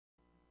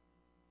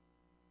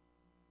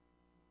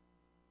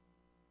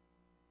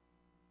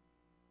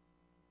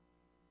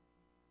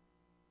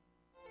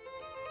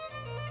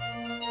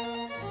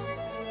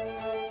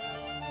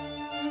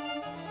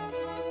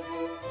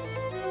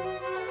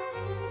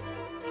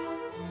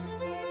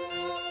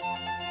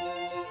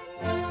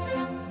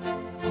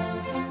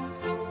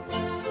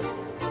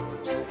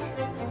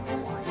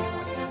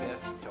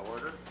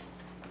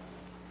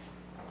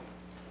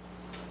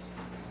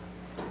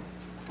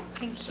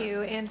Thank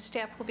you. And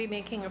staff will be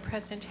making a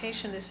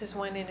presentation. This is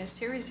one in a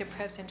series of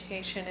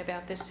presentations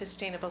about the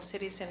Sustainable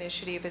Cities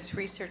Initiative, its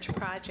research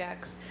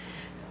projects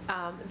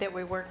that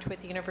we worked with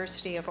the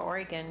University of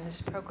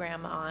Oregon's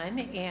program on.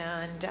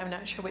 And I'm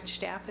not sure which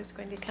staff is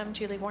going to come.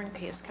 Julie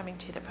Warnke is coming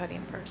to the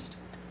podium first.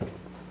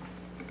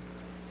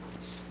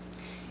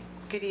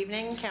 Good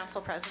evening,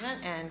 Council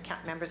President and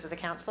members of the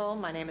Council.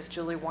 My name is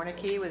Julie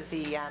Warnke with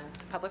the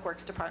Public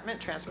Works Department,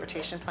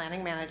 Transportation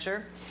Planning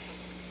Manager.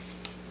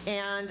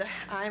 And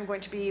I'm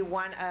going to be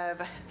one of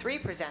three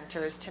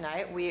presenters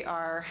tonight. We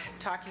are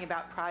talking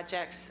about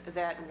projects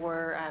that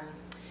were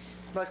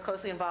most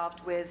closely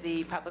involved with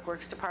the Public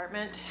Works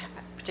Department,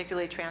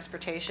 particularly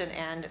transportation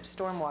and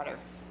stormwater.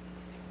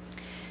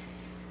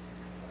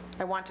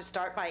 I want to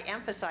start by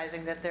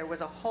emphasizing that there was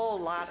a whole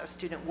lot of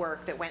student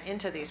work that went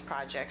into these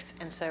projects,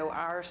 and so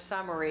our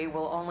summary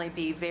will only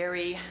be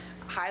very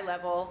high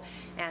level,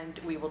 and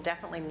we will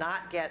definitely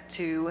not get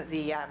to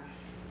the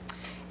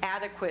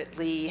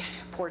adequately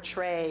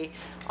portray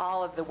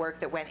all of the work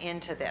that went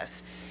into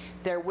this.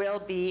 There will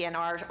be and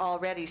are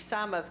already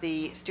some of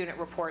the student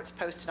reports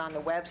posted on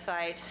the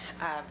website.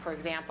 For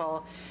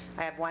example,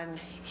 I have one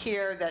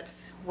here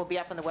that will be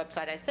up on the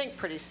website, I think,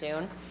 pretty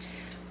soon.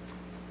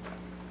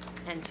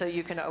 And so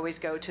you can always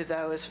go to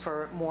those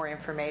for more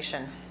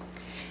information.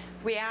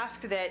 We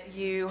ask that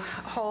you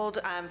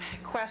hold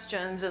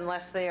questions,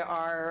 unless they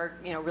are,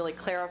 really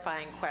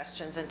clarifying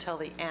questions, until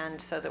the end,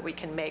 so that we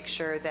can make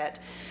sure that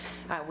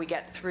we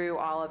get through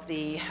all of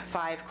the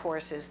 5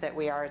 courses that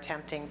we are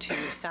attempting to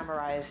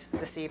summarize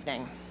this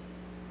evening.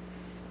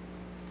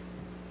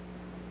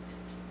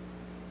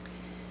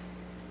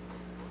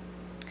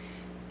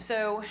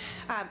 So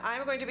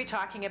I'm going to be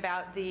talking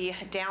about the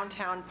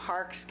downtown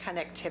parks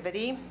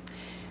connectivity.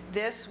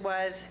 This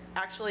was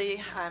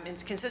actually,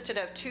 it consisted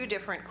of 2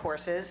 different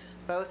courses,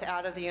 both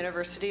out of the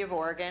University of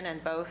Oregon,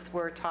 and both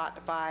were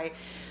taught by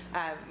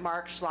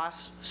Mark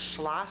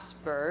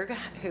Schlossberg,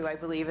 who I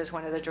believe is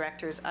one of the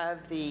directors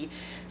of the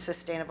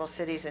Sustainable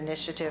Cities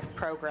Initiative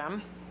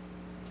program.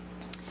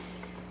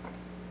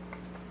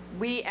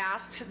 We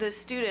asked the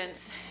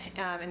students,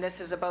 and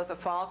this is both a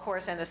fall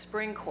course and a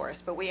spring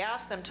course, but we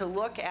asked them to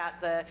look at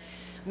the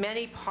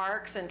many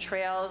parks and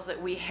trails that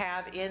we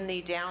have in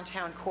the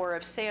downtown core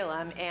of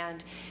Salem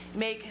and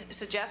make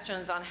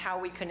suggestions on how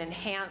we can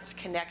enhance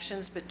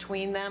connections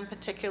between them,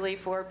 particularly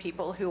for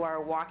people who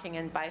are walking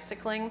and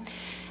bicycling,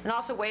 and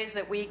also ways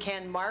that we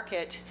can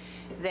market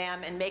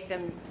them and make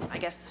them, I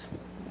guess,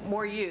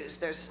 more used.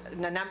 There's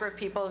a number of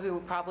people who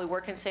probably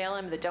work in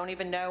Salem that don't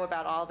even know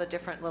about all the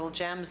different little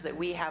gems that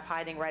we have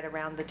hiding right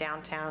around the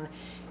downtown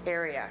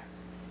area.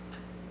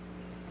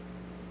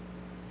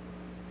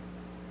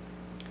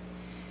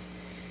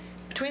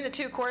 Between the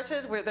 2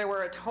 courses, there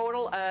were a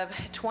total of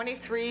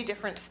 23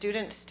 different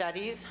student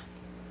studies,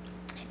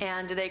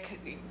 and they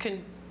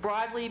can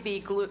broadly be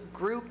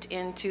grouped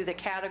into the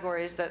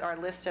categories that are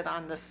listed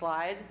on the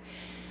slide.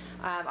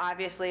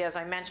 Obviously, as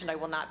I mentioned, I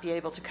will not be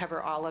able to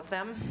cover all of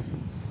them.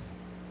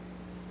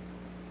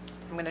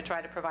 I'm going to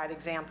try to provide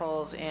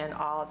examples in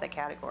all of the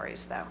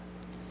categories, though.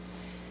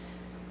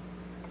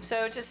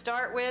 So to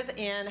start with,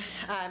 in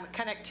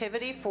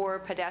connectivity for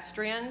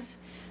pedestrians,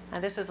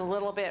 this is a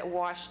little bit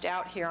washed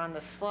out here on the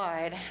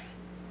slide,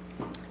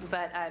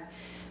 but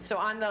so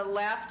on the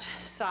left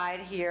side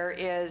here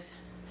is,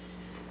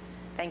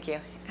 thank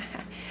you,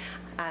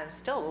 I'm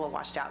still a little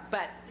washed out,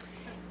 but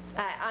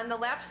on the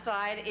left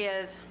side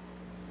is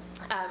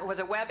was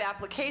a web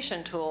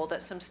application tool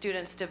that some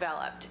students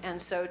developed. And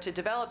so to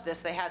develop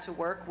this, they had to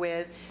work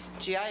with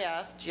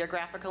GIS,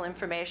 Geographical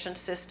Information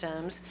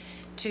Systems,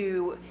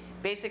 to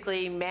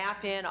basically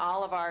map in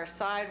all of our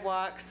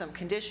sidewalks, some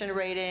condition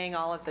rating,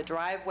 all of the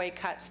driveway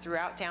cuts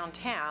throughout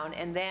downtown.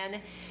 And then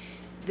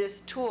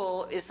this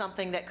tool is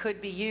something that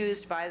could be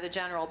used by the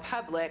general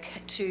public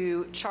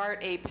to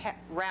chart a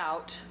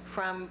route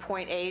from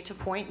point A to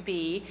point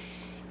B,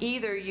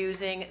 either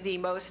using the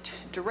most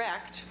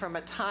direct, from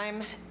a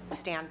time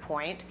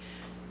standpoint,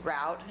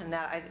 route, and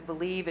that I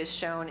believe is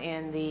shown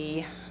in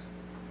the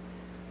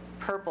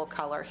purple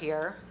color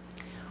here,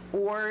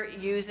 or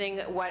using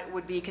what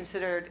would be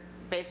considered,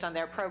 based on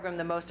their program,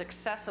 the most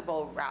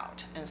accessible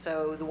route, and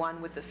so the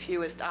one with the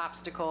fewest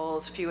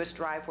obstacles, fewest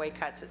driveway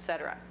cuts,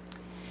 etc.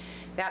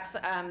 That's,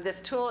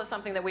 this tool is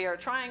something that we are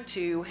trying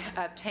to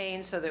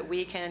obtain so that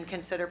we can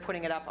consider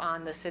putting it up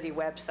on the city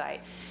website.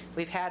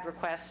 We've had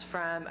requests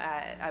from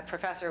a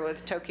professor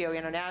with Tokyo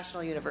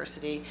International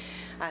University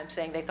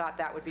saying they thought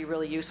that would be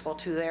really useful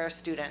to their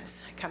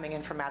students coming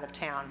in from out of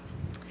town.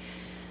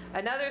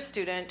 Another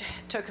student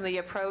took the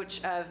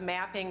approach of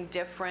mapping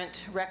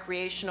different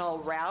recreational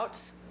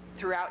routes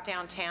throughout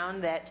downtown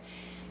that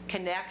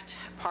connect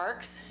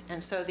parks,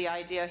 and so the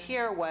idea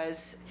here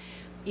was,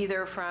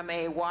 either from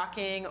a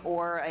walking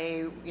or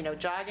a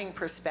jogging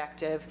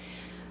perspective,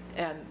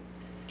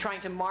 trying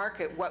to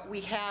market what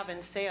we have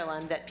in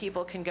Salem that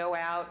people can go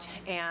out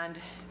and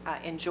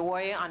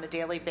enjoy on a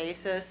daily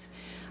basis,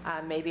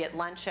 maybe at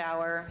lunch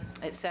hour,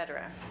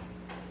 etc.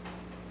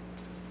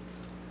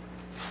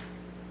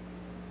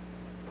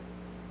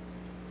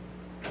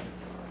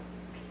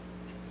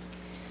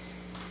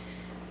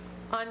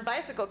 On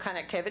bicycle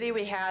connectivity,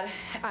 we had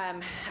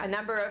a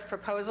number of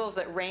proposals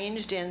that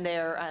ranged in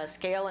their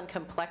scale and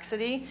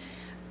complexity.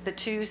 The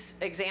two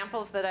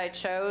examples that I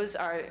chose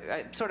are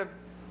sort of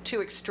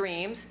two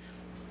extremes.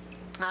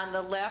 On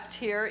the left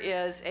here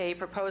is a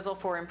proposal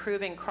for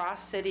improving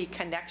cross-city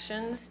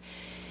connections,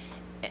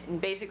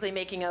 and basically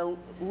making a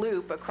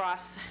loop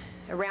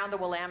around the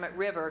Willamette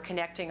River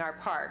connecting our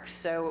parks.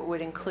 So it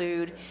would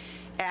include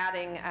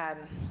adding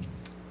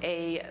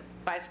a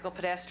bicycle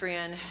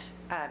pedestrian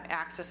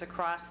access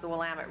across the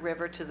Willamette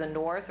River to the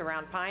north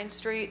around Pine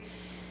Street,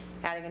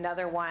 adding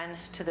another one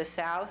to the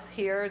south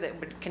here that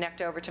would connect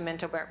over to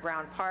Minto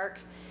Brown Park,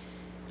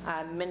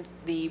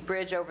 the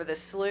bridge over the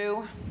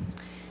slough.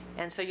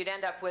 And so you'd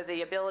end up with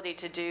the ability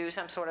to do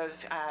some sort of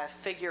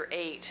figure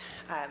eight,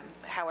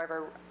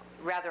 however,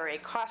 rather a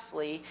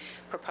costly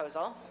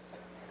proposal.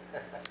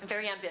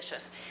 Very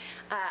ambitious.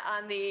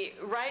 On the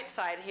right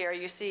side here,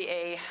 you see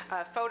a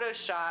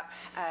Photoshop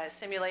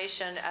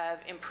simulation of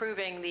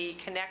improving the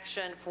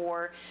connection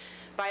for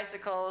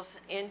bicycles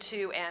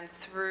into and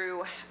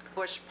through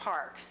Bush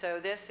Park. So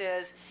this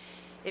is,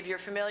 if you're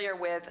familiar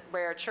with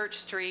where Church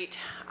Street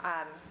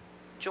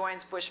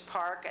joins Bush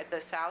Park at the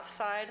south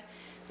side,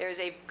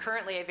 there's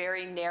currently a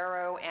very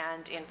narrow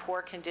and in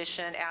poor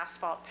condition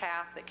asphalt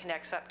path that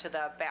connects up to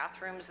the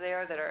bathrooms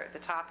there that are at the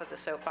top of the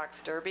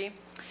Soapbox Derby.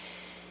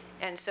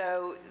 And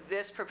so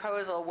this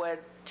proposal would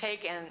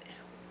take and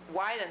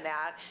widen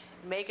that,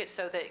 make it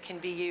so that it can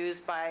be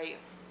used by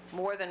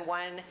more than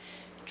one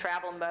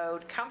travel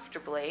mode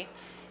comfortably.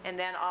 And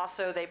then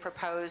also they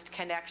proposed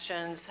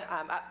connections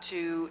up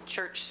to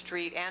Church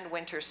Street and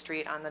Winter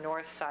Street on the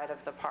north side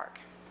of the park.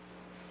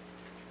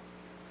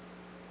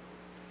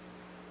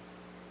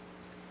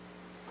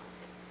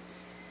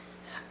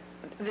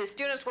 The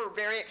students were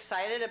very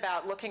excited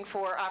about looking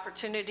for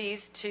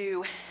opportunities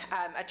to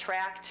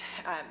attract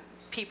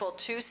people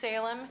to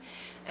Salem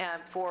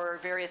for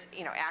various,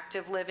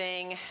 active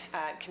living,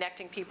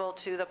 connecting people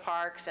to the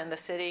parks and the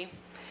city.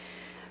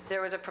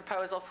 There was a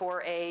proposal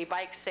for a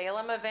Bike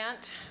Salem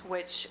event,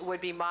 which could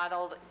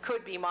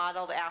be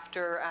modeled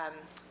after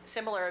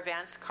similar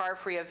events,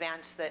 car-free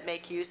events that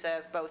make use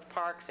of both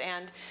parks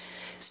and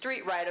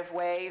street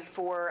right-of-way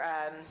for,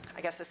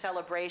 I guess, a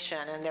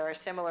celebration. And there are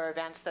similar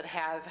events that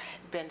have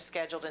been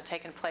scheduled and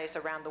taken place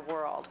around the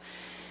world.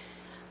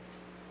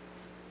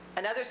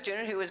 Another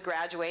student who was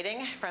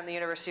graduating from the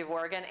University of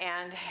Oregon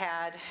and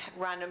had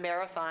run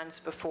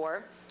marathons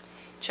before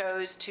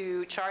chose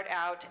to chart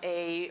out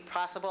a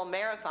possible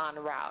marathon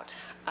route.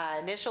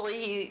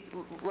 Initially, he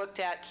looked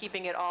at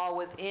keeping it all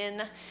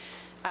within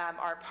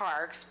our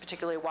parks,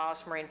 particularly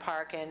Wallace Marine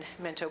Park and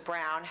Minto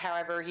Brown.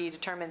 However, he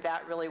determined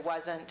that really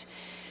wasn't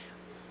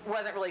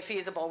really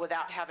feasible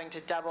without having to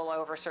double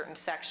over certain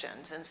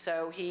sections. And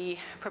so he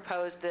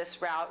proposed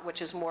this route,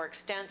 which is more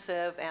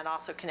extensive and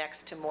also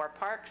connects to more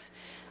parks,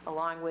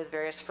 along with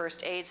various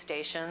first aid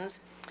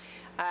stations.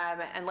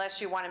 Unless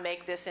you want to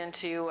make this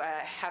into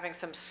having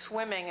some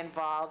swimming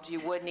involved, you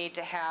would need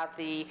to have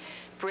the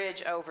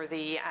bridge over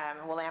the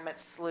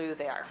Willamette Slough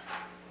there.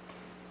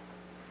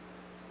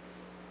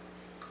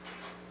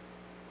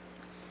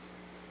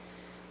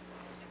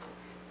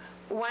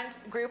 One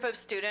group of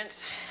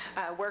students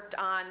worked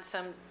on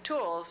some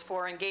tools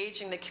for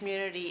engaging the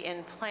community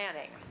in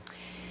planning.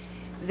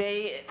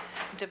 They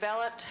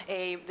developed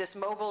this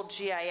mobile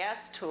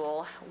GIS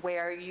tool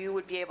where you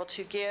would be able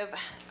to give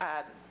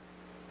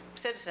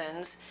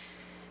citizens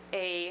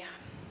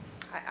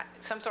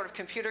some sort of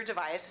computer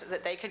device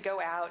that they could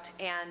go out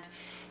and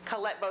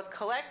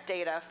collect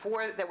data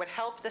that would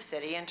help the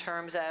city in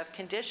terms of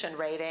condition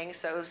rating.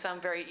 So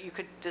you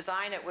could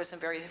design it with some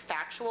very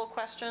factual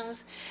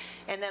questions,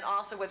 and then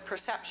also with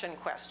perception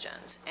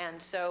questions.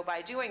 And so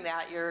by doing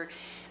that, you're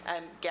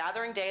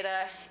gathering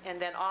data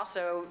and then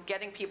also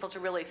getting people to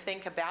really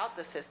think about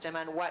the system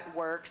and what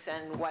works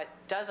and what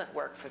doesn't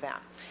work for them.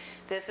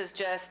 This is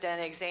just an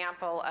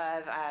example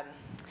of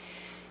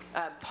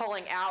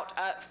pulling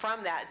out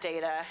from that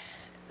data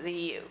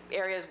the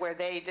areas where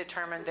they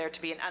determined there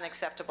to be an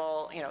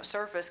unacceptable,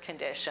 surface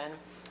condition.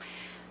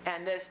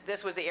 And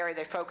this was the area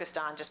they focused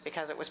on just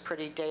because it was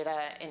pretty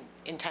data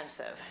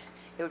intensive.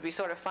 It would be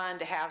sort of fun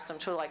to have some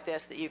tool like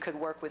this that you could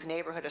work with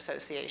neighborhood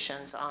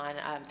associations on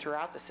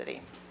throughout the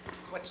city.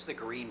 What's the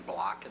green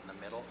block in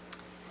the middle?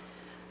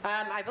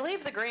 I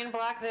believe the green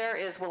block there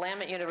is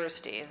Willamette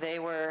University. They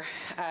were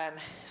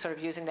sort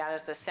of using that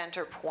as the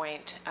center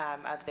point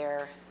of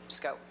their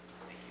scope.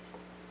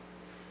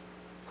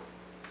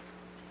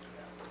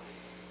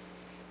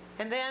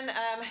 And then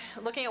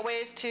looking at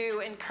ways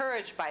to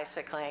encourage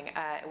bicycling,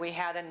 we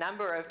had a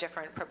number of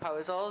different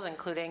proposals,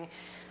 including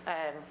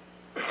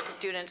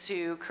students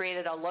who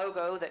created a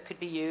logo that could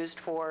be used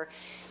for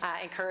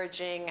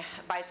encouraging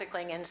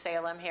bicycling in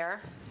Salem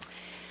here.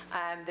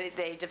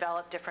 They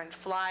developed different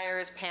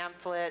flyers,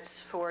 pamphlets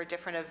for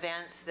different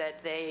events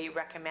that they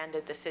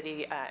recommended the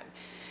city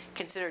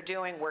consider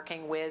doing,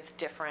 working with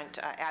different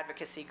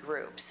advocacy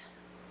groups.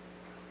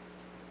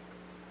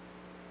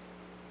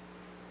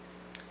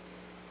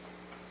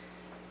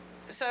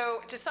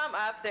 So to sum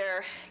up,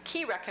 their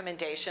key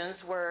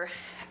recommendations were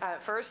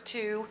first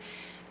to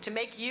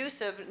make use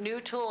of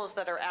new tools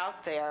that are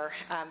out there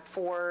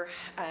for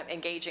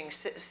engaging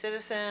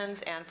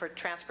citizens and for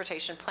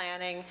transportation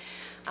planning.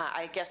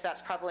 I guess that's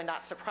probably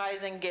not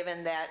surprising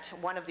given that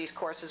one of these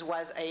courses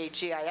was a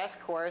GIS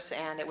course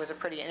and it was a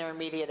pretty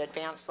intermediate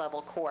advanced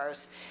level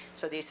course.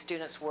 So these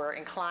students were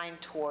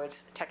inclined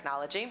towards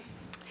technology.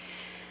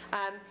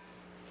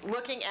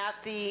 Looking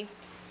at the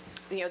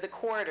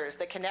corridors,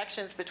 the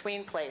connections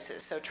between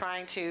places, so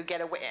trying to get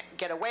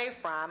away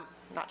from,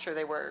 not sure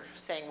they were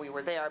saying we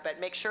were there, but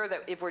make sure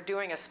that if we're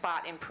doing a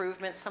spot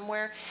improvement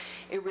somewhere,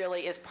 it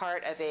really is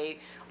part of a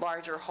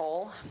larger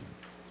whole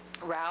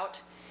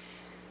route.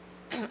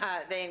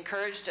 They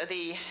encouraged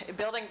the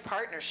building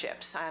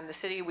partnerships. The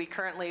city, we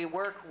currently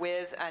work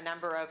with a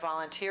number of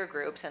volunteer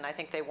groups, and I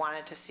think they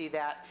wanted to see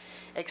that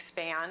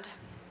expand.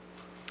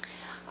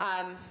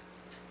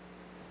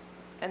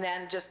 And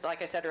then, just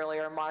like I said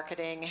earlier,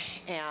 marketing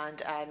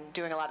and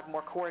doing a lot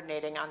more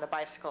coordinating on the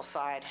bicycle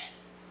side.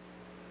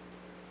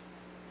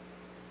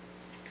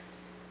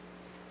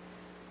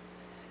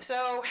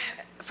 So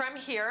from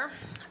here,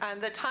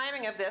 the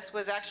timing of this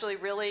was actually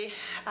really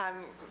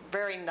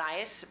very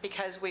nice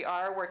because we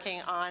are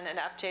working on an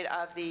update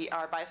of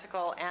our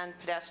bicycle and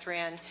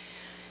pedestrian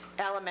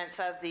elements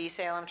of the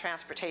Salem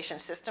Transportation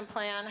System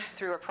Plan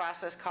through a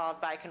process called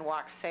Bike and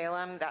Walk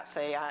Salem. That's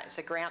it's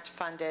a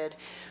grant-funded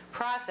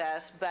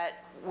process, but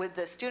with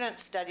the student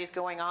studies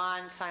going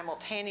on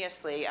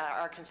simultaneously,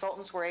 our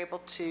consultants were able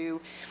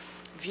to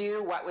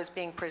view what was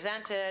being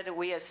presented.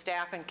 We as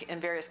staff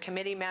and various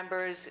committee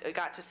members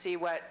got to see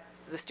what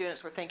the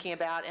students were thinking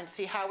about and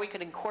see how we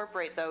could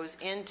incorporate those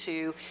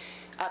into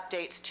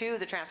updates to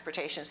the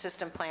Transportation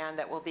System Plan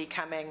that will be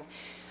coming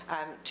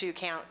to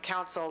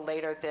council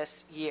later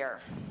this year.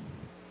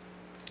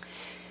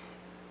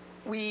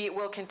 We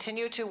will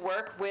continue to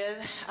work with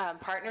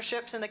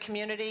partnerships in the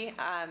community.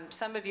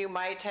 Some of you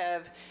might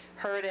have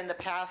heard in the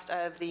past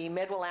of the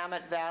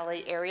Mid-Willamette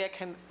Valley Area,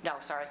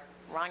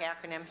 wrong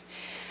acronym,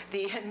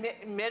 the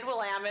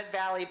Mid-Willamette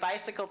Valley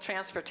Bicycle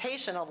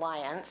Transportation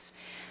Alliance.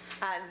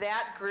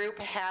 That group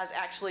has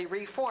actually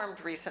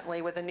reformed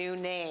recently with a new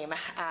name.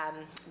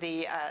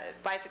 The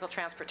Bicycle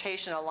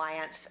Transportation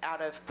Alliance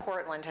out of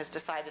Portland has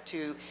decided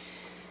to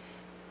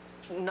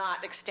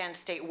not extend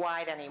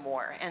statewide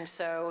anymore. And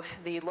so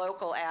the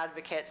local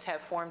advocates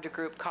have formed a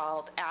group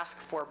called Ask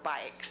for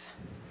Bikes.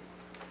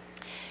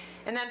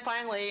 And then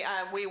finally,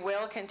 we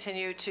will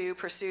continue to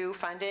pursue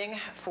funding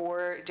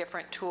for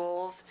different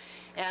tools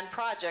and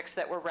projects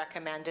that were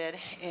recommended,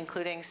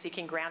 including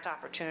seeking grant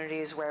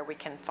opportunities where we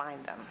can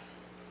find them.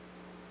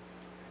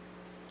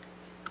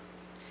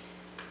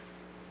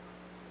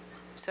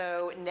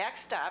 So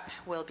next up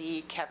will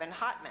be Kevin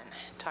Hotman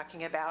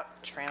talking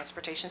about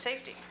transportation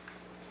safety.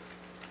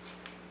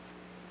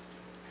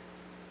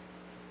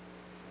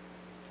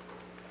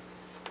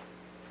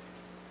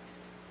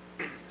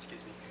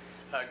 Excuse me.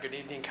 Good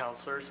evening,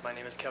 councilors. My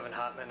name is Kevin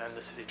Hotman. I'm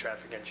the city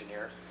traffic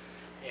engineer.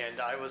 And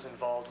I was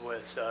involved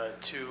with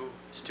two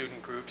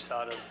student groups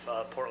out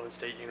of Portland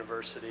State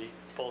University.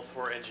 Both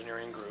were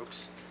engineering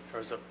groups. There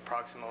was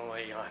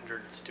approximately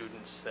 100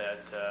 students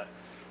that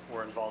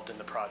were involved in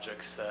the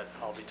projects that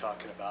I'll be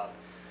talking about.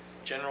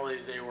 Generally,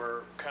 they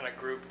were kind of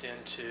grouped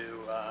into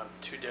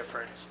two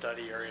different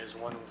study areas.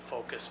 One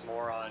focused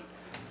more on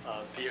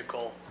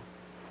vehicle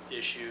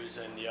issues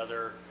and the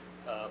other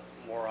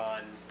more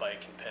on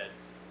bike and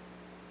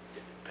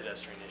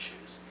pedestrian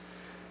issues.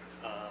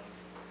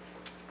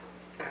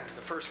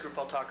 The first group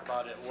I'll talk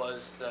about, it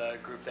was the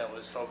group that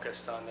was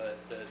focused on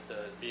the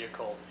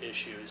vehicle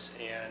issues,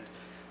 and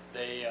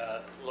they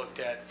looked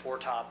at 4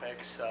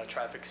 topics: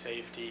 traffic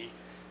safety,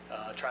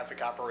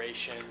 traffic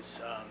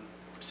operations,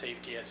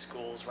 safety at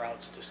schools,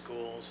 routes to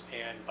schools,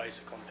 and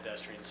bicycle and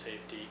pedestrian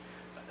safety.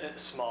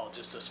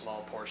 Just a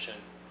small portion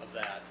of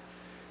that.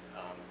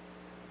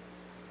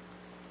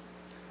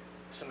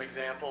 Some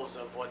examples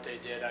of what they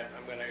did.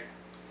 I'm going to,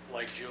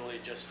 like Julie,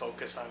 just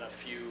focus on a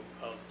few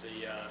of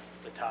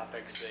the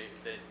topics.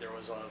 There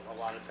was a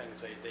lot of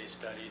things they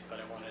studied, but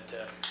I wanted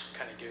to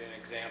kind of give you an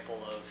example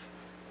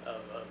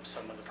of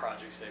some of the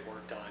projects they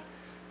worked on.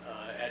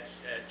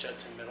 At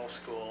Judson Middle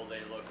School, they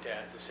looked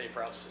at the safe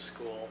routes to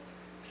school,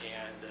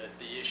 and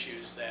the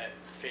issues that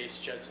face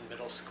Judson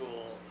Middle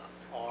School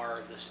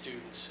are the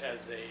students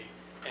as they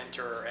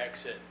enter or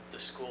exit the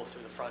school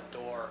through the front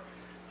door.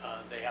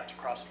 They have to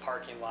cross the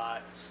parking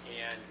lot,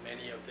 and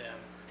many of them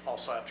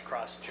also have to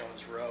cross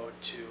Jones Road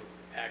to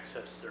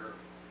access their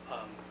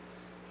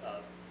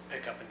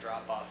pickup and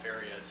drop-off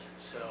areas.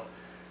 So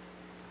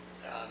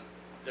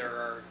there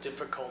are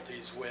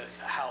difficulties with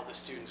how the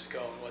students go,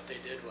 and what they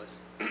did was,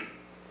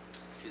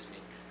 excuse me,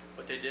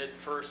 what they did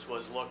first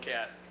was look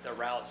at the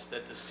routes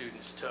that the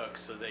students took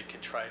so they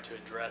could try to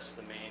address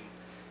the main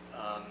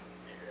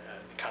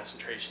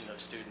concentration of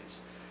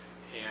students.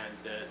 And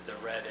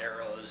the red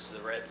arrows,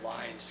 the red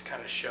lines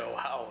kind of show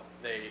how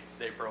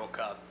they broke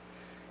up.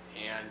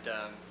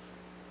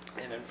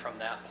 And then from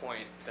that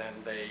point, then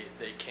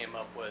they came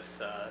up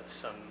with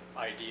some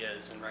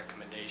ideas and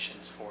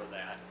recommendations for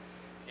that.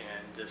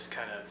 And this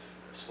kind of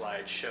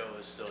slide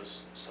shows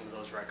some of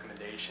those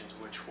recommendations,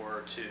 which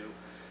were to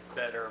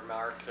better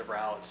mark the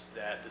routes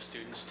that the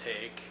students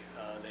take.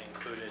 They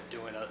included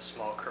doing a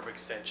small curb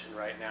extension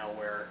right now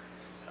where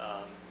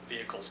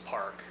vehicles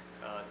park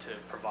to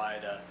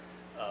provide a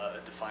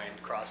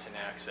defined crossing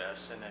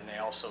access. And then they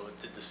also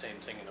did the same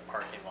thing in the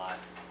parking lot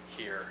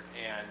here,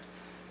 and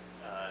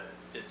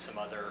did some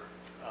other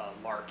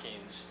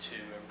markings to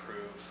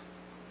improve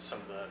some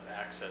of the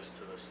access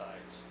to the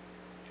sides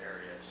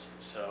areas.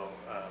 So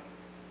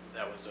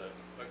that was a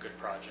good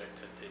project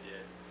that they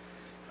did.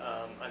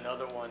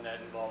 Another one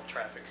that involved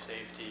traffic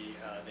safety,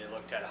 they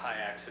looked at a high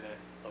accident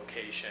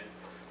location,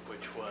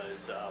 which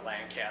was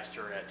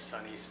Lancaster at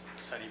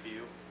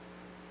Sunnyview.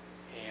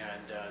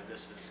 And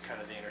this is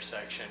kind of the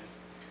intersection.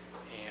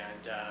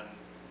 And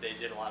they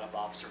did a lot of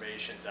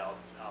observations out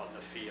in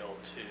the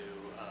field to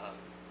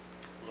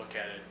look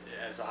at it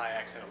as a high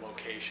accident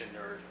location.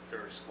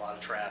 There's a lot of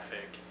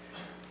traffic,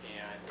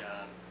 and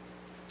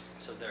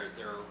so their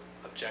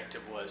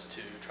objective was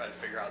to try to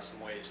figure out some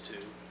ways to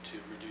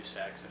reduce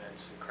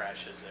accidents and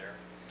crashes there.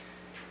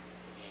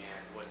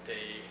 And what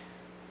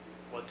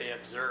they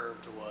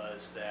observed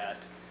was that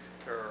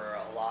there were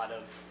a lot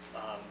of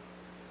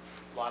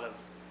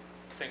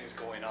things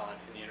going on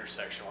in the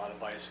intersection, a lot of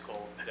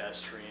bicycle,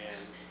 pedestrian,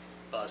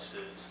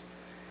 buses,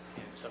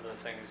 and some of the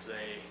things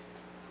they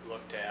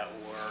looked at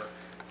were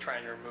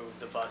trying to remove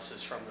the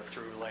buses from the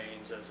through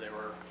lanes as they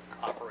were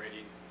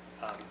operating,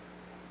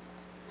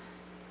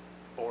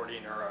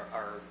 boarding or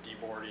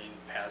deboarding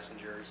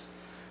passengers.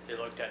 They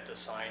looked at the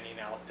signing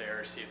out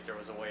there, see if there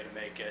was a way to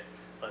make it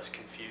less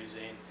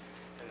confusing.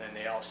 And then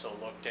they also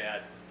looked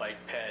at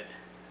bike ped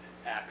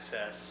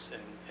access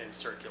and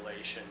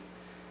circulation,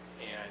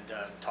 and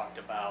talked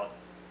about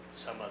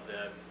some of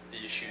the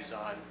issues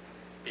on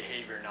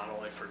behavior, not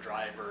only for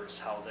drivers,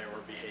 how they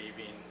were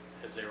behaving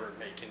as they were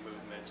making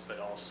movements, but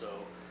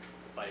also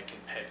bike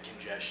and ped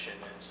congestion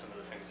and some of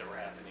the things that were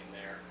happening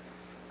there.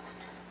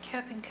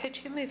 Kevin,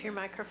 could you move your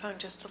microphone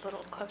just a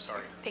little closer?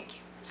 Sorry. Thank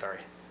you. Sorry.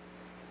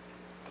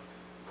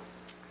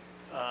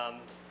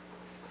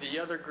 The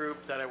other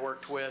group that I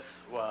worked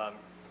with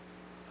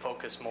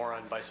focused more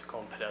on bicycle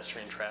and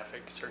pedestrian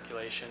traffic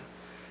circulation,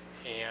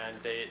 and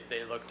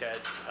they looked at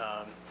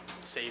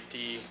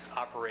safety,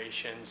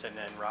 operations, and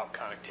then route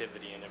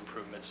connectivity and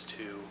improvements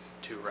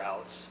to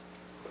routes.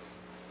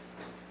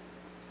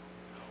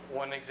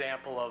 One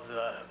example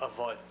of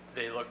what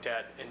they looked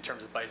at in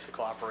terms of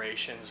bicycle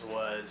operations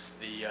was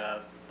the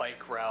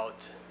bike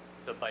route,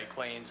 the bike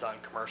lanes on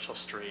Commercial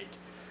Street.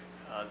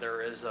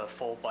 There is a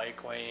full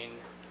bike lane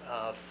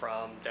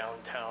from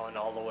downtown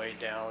all the way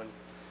down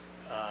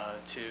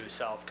to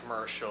South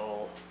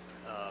Commercial,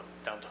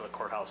 down to the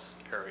courthouse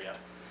area.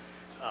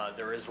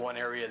 There is one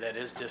area that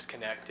is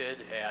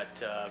disconnected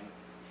at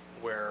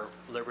where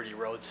Liberty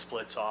Road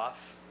splits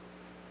off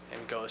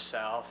and goes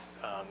south.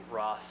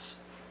 Ross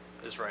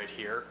is right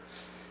here.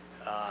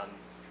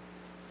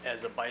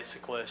 As a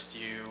bicyclist,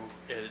 you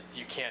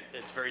can't,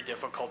 it's very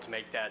difficult to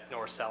make that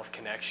north-south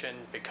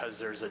connection because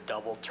there's a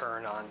double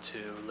turn onto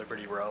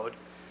Liberty Road,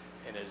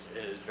 and it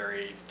is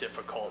very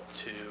difficult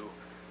to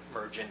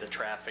merge into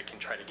traffic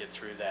and try to get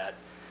through that.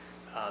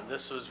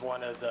 This was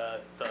one of the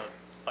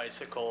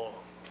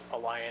Bicycle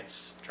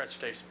Alliance,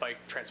 Bike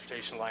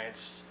Transportation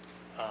Alliance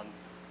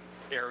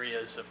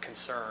areas of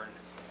concern.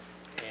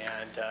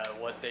 And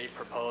what they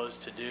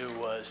proposed to do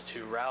was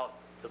to route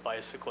the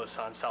bicyclists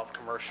on South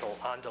Commercial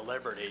onto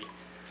Liberty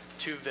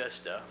to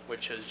Vista,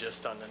 which is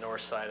just on the north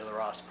side of the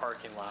Ross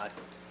parking lot,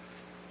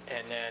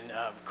 and then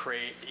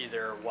create,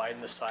 either widen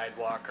the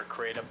sidewalk or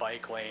create a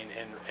bike lane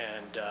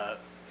and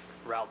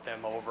route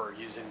them over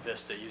using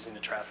Vista, using the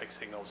traffic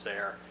signals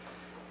there.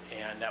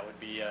 And that would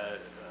be a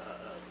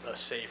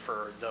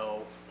safer,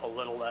 though a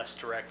little less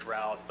direct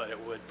route, but it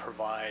would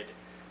provide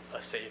a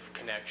safe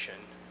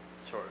connection.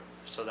 So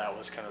that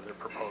was kind of their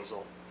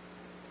proposal.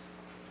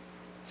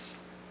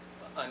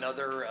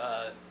 Another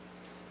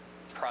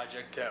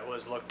project that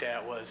was looked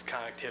at was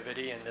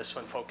connectivity, and this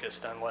one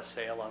focused on West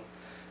Salem.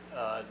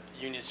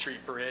 Union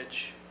Street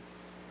Bridge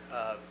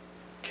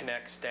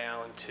connects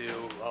down to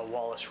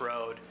Wallace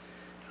Road,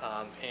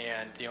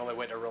 and the only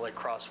way to really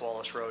cross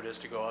Wallace Road is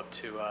to go up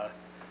to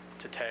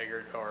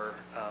Taggart or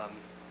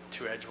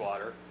to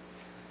Edgewater.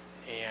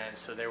 And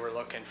so they were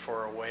looking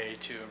for a way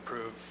to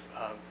improve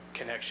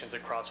connections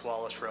across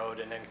Wallace Road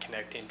and then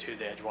connecting to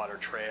the Edgewater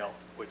Trail,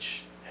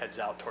 which heads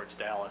out towards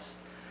Dallas.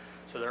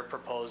 So their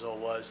proposal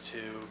was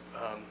to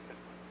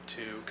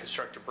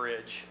construct a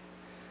bridge.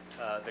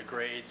 The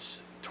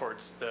grades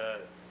towards the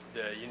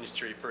Union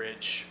Street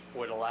Bridge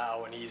would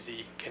allow an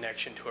easy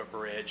connection to a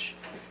bridge,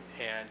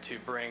 and to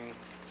bring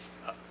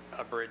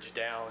a bridge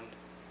down,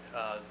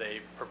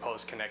 they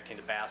proposed connecting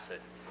to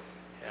Bassett,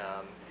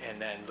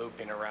 and then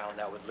looping around.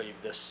 That would leave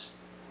this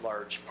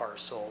large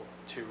parcel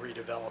to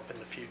redevelop in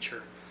the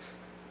future.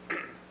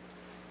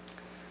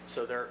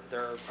 So their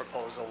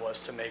proposal was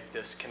to make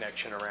this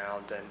connection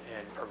around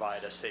and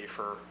provide a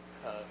safer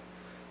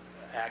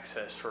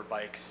access for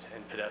bikes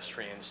and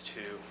pedestrians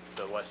to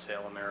the West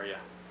Salem area.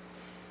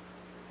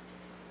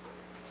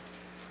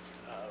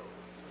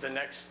 The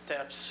next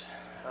steps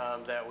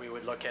that we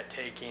would look at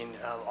taking,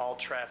 all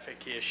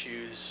traffic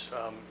issues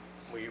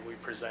we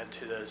present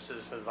to the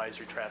Citizen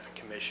Advisory Traffic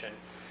Commission,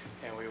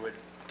 and we would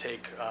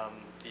take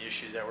the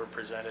issues that were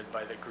presented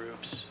by the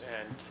groups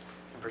and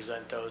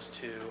present those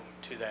to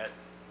that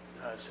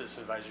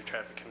Citizen Advisory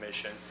Traffic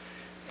Commission.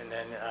 And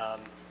then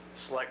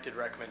selected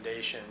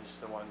recommendations,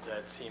 the ones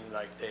that seemed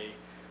like they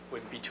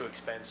wouldn't be too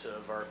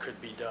expensive or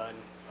could be done,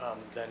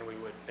 then we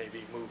would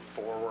maybe move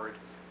forward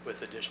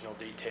with additional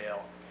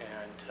detail,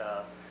 and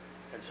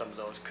some of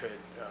those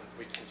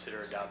we'd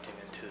consider adopting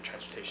into the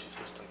transportation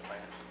system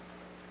plan.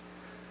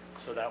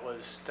 So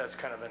that's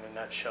kind of in a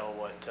nutshell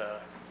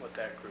what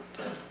that group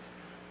did.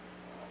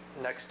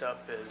 Next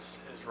up is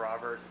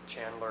Robert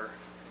Chandler,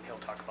 and he'll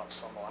talk about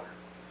stormwater.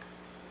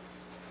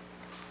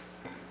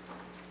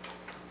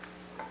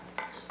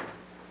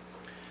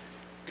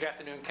 Good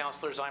afternoon,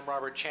 councilors. I'm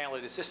Robert Chandler,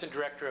 the Assistant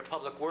Director of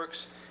Public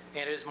Works,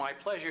 and it is my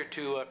pleasure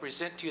to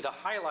present to you the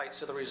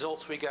highlights of the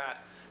results we got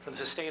from the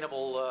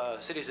Sustainable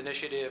Cities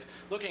Initiative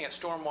looking at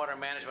stormwater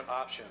management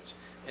options.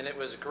 And it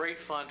was great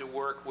fun to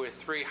work with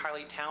 3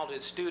 highly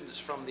talented students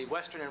from the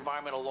Western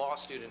Environmental Law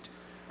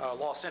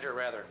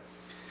Center.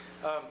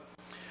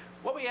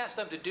 What we asked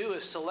them to do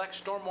is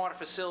select stormwater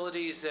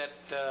facilities that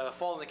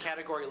fall in the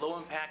category low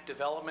impact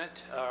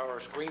development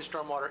or green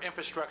stormwater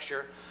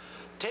infrastructure,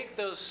 take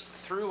those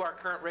through our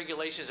current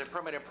regulations and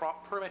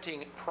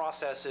permitting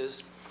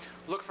processes,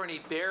 look for any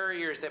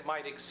barriers that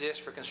might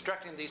exist for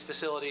constructing these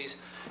facilities,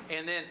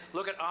 and then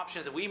look at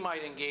options that we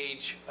might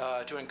engage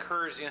to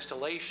encourage the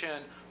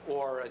installation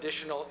or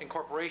additional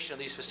incorporation of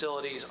these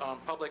facilities on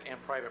public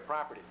and private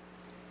property.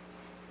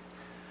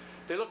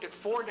 They looked at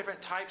 4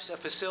 different types of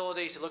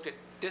facilities. They looked at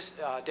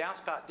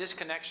downspout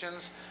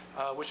disconnections,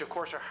 which of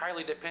course are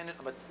highly dependent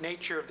on the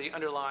nature of the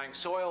underlying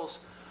soils,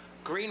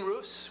 green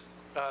roofs,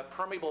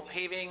 permeable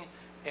paving,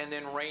 and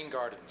then rain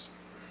gardens.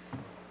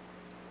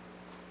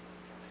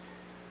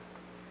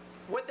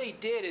 What they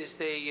did is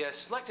they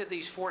selected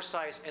these 4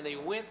 sites and they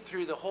went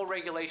through the whole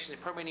regulation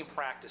and permitting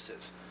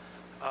practices.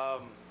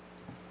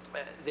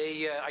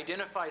 They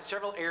identified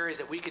several areas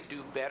that we could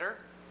do better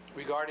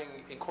regarding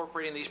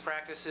incorporating these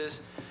practices,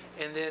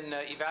 and then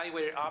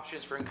evaluated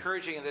options for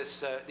encouraging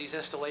these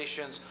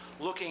installations,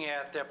 looking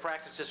at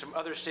practices from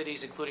other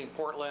cities, including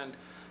Portland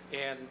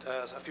and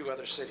a few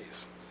other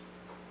cities.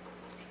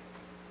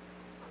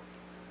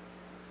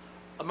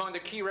 Among the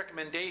key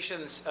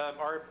recommendations,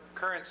 our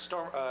current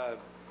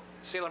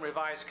Salem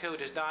Revised Code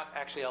does not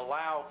actually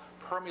allow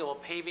permeable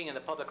paving in the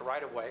public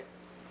right-of-way.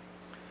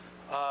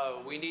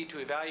 We need to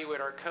evaluate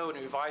our code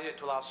and revise it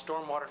to allow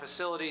stormwater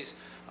facilities.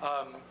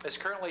 It's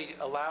currently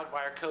allowed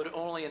by our code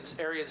only in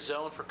areas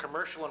zoned for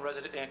commercial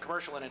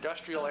and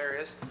industrial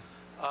areas,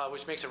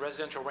 which makes a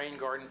residential rain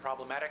garden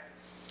problematic.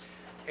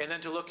 And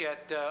then to look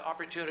at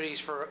opportunities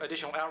for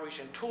additional outreach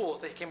and tools.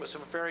 They came with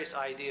some various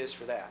ideas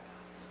for that.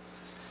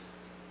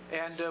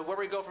 And where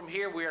we go from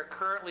here, we are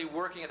currently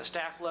working at the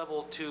staff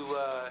level to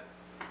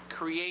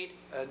create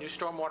a new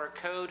stormwater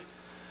code.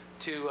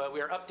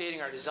 We are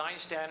updating our design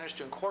standards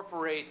to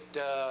incorporate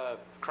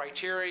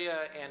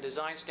criteria and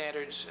design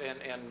standards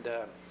and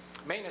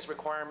maintenance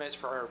requirements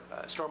for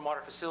our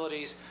stormwater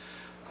facilities.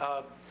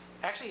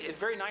 Actually, it's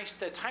very nice.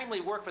 The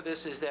timely work for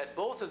this is that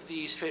both of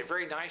these fit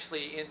very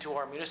nicely into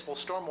our municipal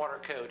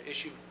stormwater code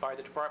issued by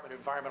the Department of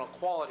Environmental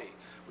Quality,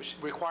 which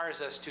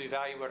requires us to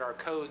evaluate our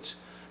codes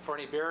for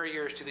any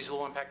barriers to these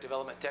low-impact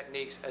development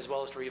techniques, as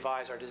well as to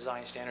revise our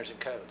design standards and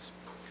codes.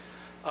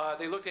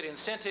 They looked at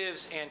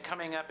incentives, and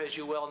coming up, as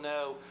you well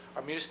know,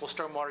 our municipal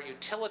stormwater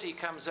utility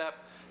comes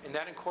up, and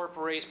that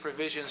incorporates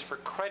provisions for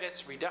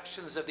credits,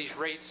 reductions of these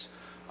rates,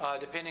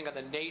 depending on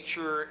the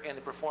nature and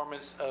the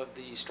performance of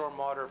the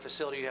stormwater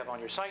facility you have on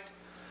your site.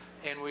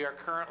 And we are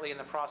currently in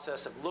the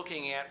process of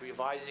looking at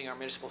revising our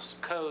municipal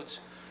codes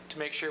to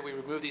make sure we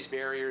remove these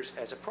barriers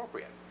as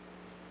appropriate.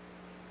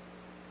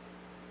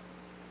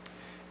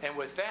 And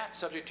with that,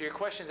 subject to your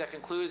questions, that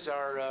concludes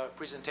our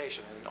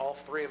presentation. And all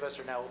 3 of us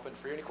are now open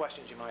for any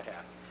questions you might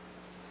have.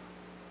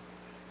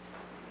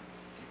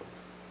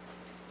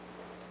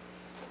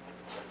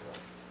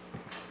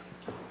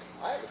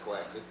 I have a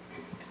question.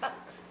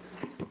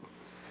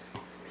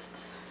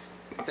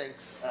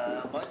 Thanks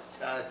much.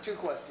 2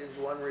 questions,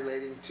 one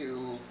relating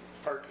to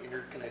park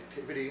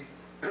interconnectivity,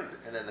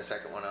 and then the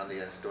second one on the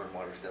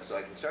stormwater stuff. So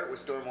I can start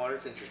with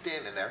stormwater since you're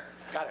standing there.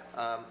 Got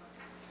it.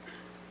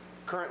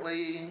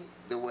 Currently,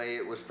 the way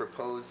it was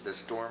proposed, the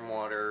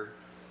stormwater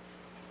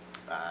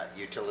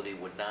utility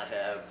would not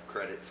have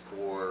credits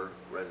for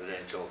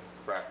residential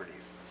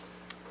properties.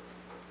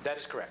 That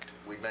is correct.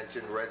 We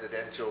mentioned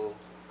residential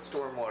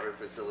stormwater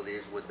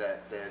facilities. Would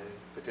that then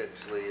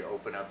potentially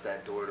open up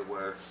that door to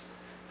where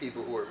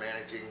people who are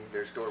managing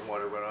their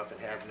stormwater runoff and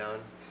have none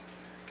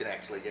can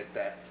actually get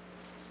that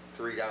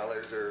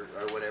 $3 or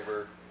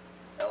whatever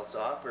else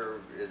off,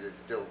 or is it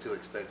still too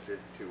expensive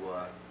to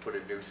put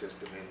a new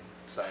system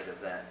inside of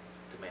that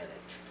to manage?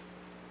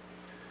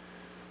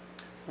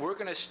 We're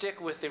going to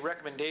stick with the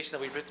recommendation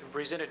that we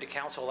presented to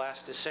council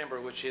last December,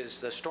 which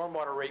is the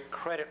stormwater rate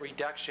credit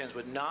reductions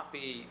would not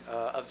be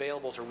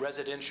available to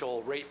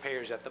residential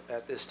ratepayers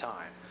at this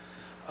time.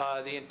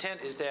 The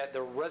intent is that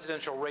the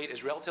residential rate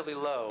is relatively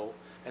low,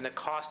 and the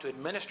cost to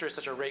administer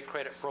such a rate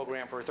credit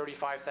program for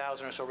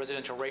 35,000 or so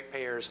residential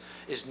ratepayers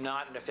is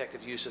not an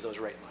effective use of those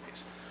rate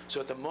monies. So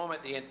at the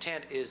moment, the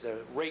intent is the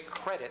rate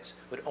credits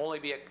would only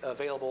be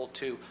available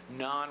to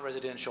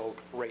non-residential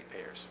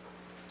ratepayers.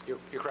 You're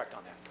correct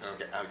on that.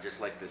 Okay, I would just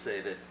like to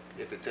say that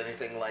if it's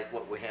anything like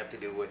what we have to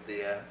do with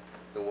the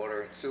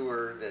water and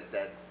sewer,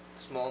 that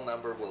small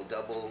number will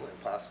double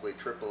and possibly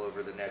triple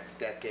over the next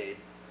decade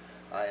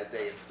as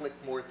they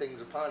inflict more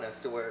things upon us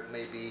to where it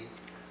may be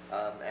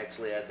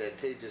actually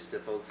advantageous to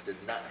folks to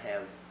not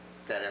have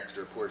that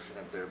extra portion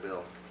of their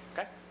bill.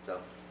 Okay, So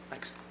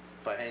thanks.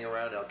 if I hang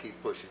around, I'll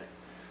keep pushing it.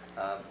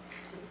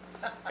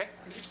 Okay.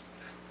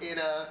 In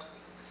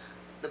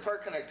the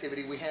park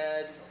connectivity, we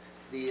had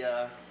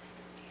the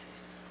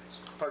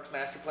Parks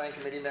Master Plan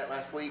Committee met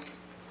last week,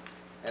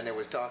 and there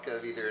was talk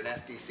of either an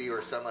SDC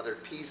or some other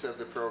piece of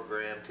the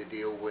program to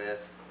deal with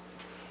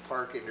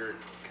park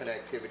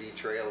interconnectivity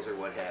trails or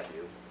what have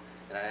you.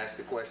 And I asked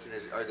the question,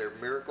 are there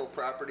miracle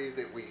properties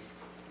that we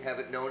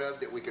haven't known of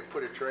that we could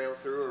put a trail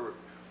through,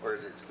 or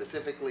is it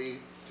specifically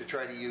to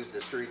try to use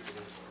the streets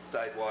and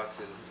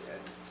sidewalks and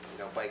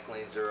bike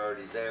lanes that are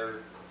already there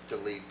to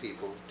lead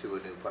people to a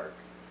new park?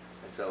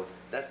 And so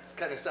that's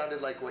kind of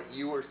sounded like what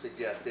you were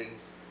suggesting,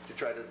 to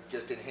try to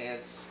just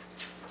enhance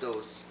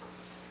those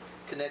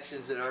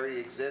connections that already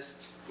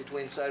exist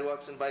between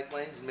sidewalks and bike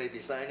lanes, and maybe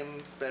sign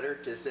them better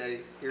to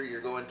say, here,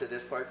 you're going to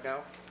this park now?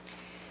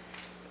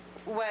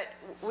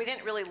 We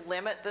didn't really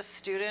limit the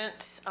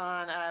students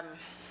on,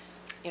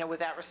 with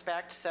that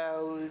respect,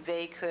 so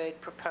they could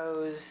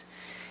propose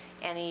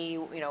any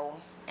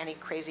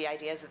crazy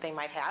ideas that they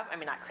might have. I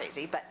mean, not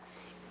crazy, but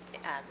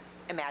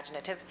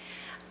imaginative.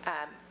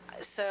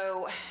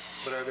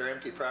 But are there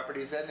empty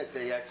properties then that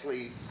they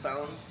actually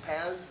found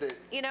paths that?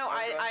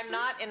 I'm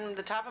not, in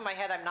the top of my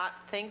head, I'm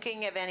not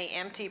thinking of any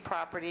empty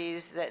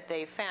properties that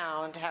they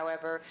found.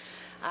 However,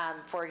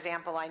 for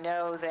example, I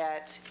know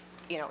that,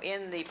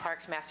 in the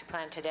Parks Master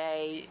Plan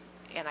today,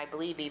 and I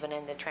believe even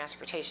in the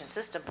Transportation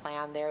System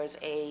Plan, there is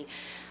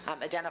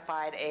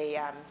identified a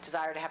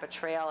desire to have a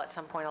trail at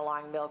some point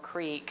along Mill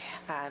Creek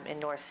in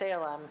North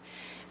Salem,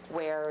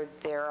 where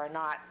there are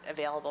not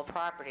available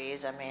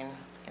properties. I mean,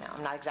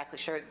 I'm not exactly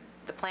sure.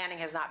 The planning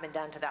has not been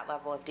done to that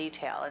level of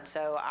detail. And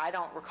so I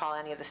don't recall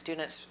any of the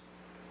students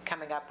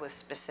coming up with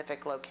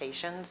specific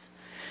locations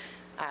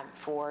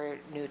for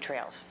new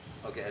trails.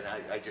 Okay, and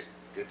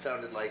it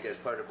sounded like as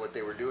part of what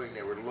they were doing,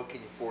 they were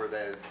looking for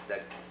that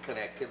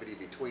connectivity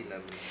between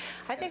them.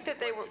 I think that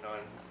they were,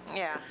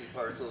 yeah. Empty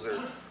parcels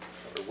or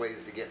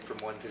ways to get from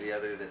one to the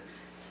other that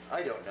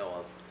I don't know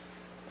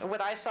of.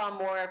 What I saw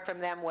more from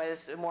them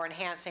was more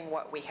enhancing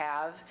what we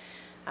have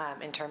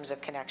in terms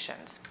of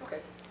connections. Okay,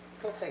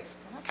 cool, thanks.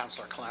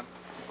 Councilor Clem.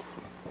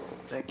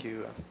 Thank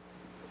you,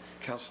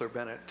 Councilor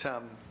Bennett.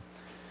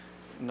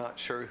 Not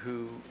sure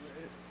who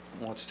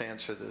wants to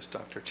answer this,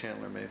 Dr.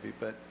 Chandler maybe,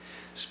 but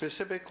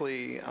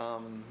specifically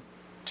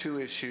two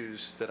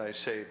issues that I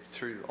saved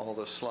through all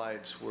the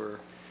slides were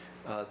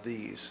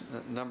these.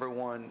 Number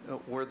one,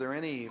 were there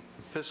any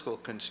fiscal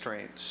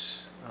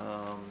constraints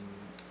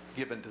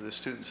given to the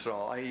students at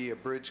all, i.e. a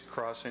bridge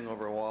crossing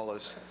over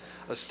Wallace,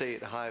 a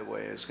state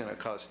highway, is going to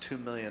cost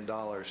 $2 million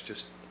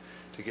just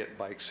to get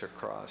bikes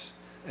across,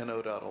 and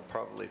ODOT will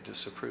probably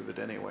disapprove it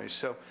anyway.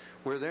 So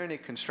were there any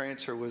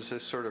constraints, or was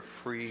this sort of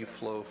free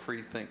flow,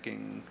 free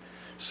thinking,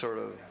 sort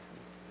of,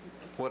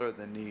 what are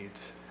the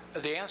needs?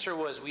 The answer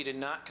was we did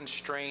not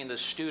constrain the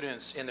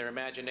students in their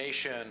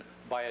imagination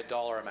by a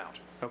dollar amount.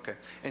 Okay.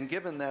 And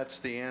given that's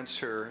the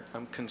answer,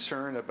 I'm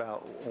concerned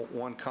about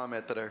one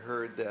comment that I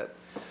heard, that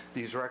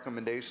these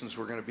recommendations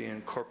were going to be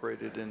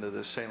incorporated into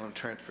the Salem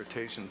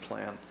Transportation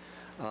Plan.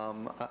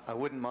 I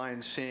wouldn't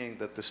mind seeing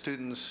that the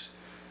students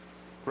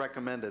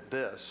recommended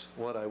this.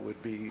 What I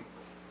would be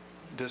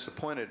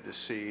disappointed to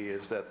see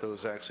is that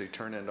those actually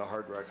turn into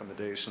hard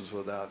recommendations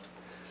without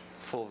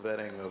full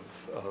vetting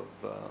of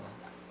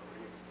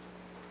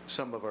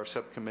some of our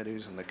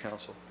subcommittees and the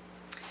council.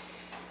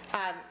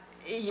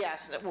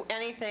 Yes,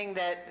 anything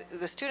that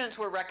the students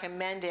were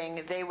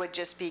recommending, they would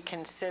just be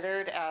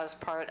considered as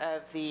part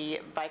of the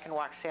Bike and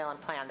Walk Salem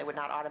plan. They would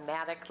not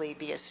automatically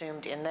be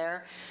assumed in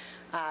there.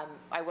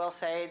 I will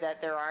say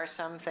that there are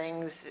some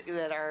things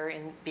that are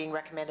being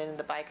recommended in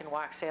the Bike and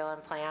Walk Salem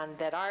plan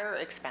that are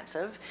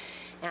expensive,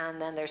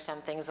 and then there's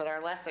some things that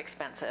are less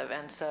expensive,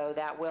 and so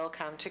that will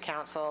come to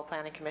council,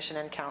 planning commission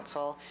and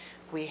council.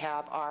 We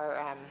have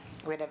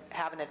we're going to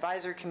have an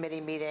advisory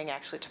committee meeting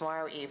actually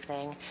tomorrow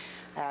evening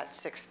at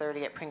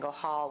 6:30 at Pringle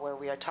Hall, where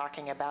we are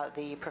talking about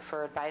the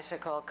preferred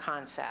bicycle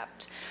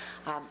concept.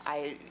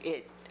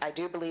 I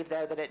do believe,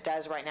 though, that it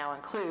does right now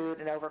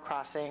include an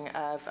overcrossing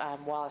of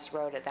Wallace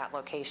Road at that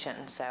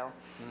location, so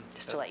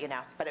just to let you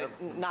know.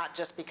 But not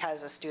just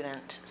because a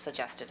student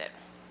suggested it.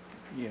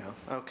 Yeah,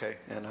 okay,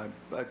 and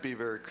I'd be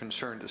very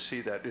concerned to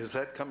see that. Is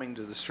that coming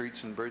to the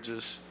Streets and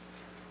Bridges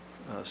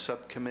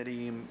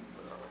Subcommittee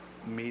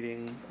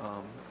meeting?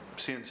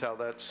 Seeing as how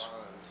that's,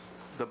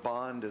 the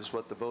bond is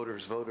what the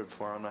voters voted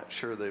for, I'm not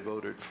sure they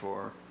voted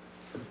for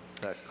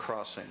that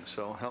crossing,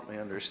 so help me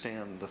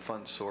understand the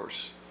fund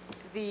source.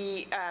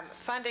 The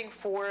funding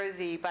for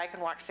the Bike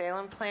and Walk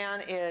Salem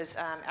plan is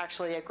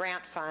actually a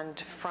grant fund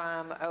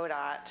from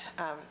ODOT,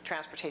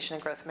 Transportation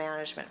and Growth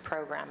Management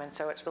Program, and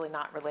so it's really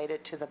not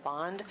related to the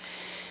bond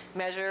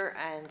measure,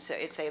 and so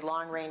it's a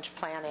long-range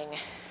planning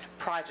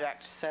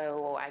project,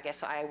 so I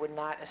guess I would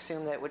not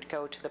assume that it would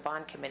go to the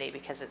bond committee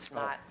because it's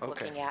not okay.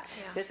 looking at,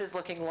 Yeah. this is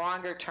looking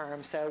longer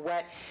term, so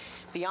what,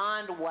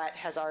 beyond what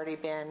has already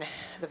been,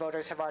 the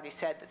voters have already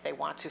said that they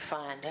want to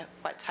fund,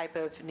 what type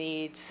of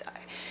needs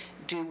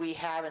do we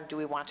have and do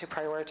we want to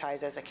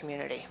prioritize as a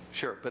community?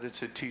 Sure, but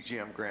it's a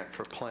TGM grant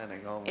for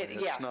planning only.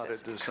 Yes, It's not a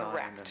it's design.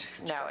 and correct.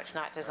 No, it's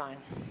not design.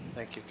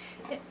 Thank you.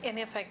 And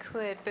if I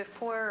could,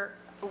 before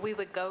we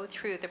would go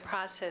through the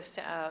process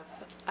of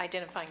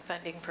identifying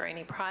funding for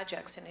any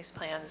projects in these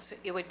plans,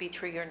 it would be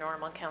through your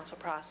normal council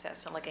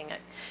process and looking at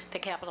the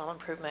capital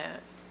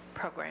improvement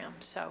program.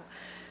 So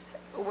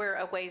we're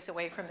a ways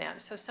away from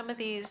that. So some of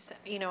these,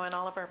 in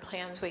all of our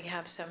plans, we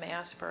have some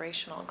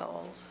aspirational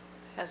goals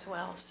as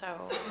well.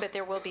 So, but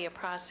there will be a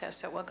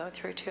process that we'll go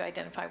through to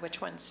identify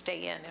which ones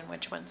stay in and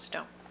which ones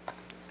don't.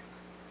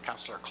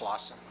 Councilor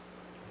Clausen.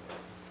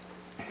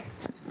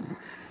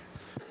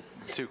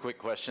 Two quick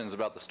questions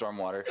about the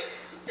stormwater.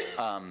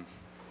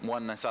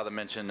 One, I saw the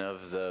mention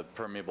of the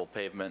permeable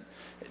pavement.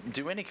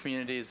 Do any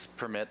communities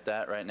permit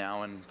that right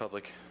now in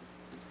public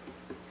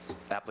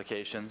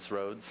applications,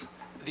 roads?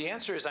 The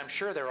answer is I'm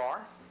sure there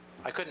are.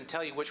 I couldn't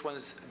tell you which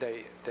ones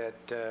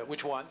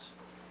which ones,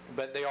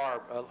 but they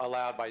are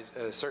allowed by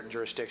certain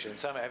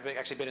jurisdictions. Some have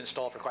actually been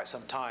installed for quite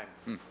some time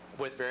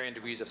with varying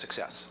degrees of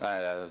success.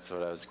 That's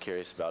what I was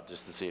curious about,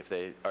 just to see if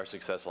they are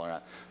successful or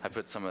not. I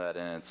put some of that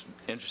in. It's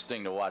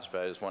interesting to watch,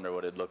 but I just wonder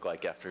what it'd look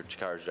like after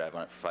cars drive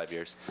on it for 5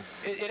 years.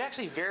 It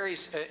actually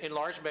varies in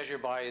large measure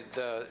by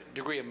the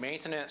degree of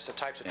maintenance, the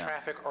types of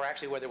traffic, or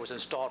actually whether it was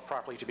installed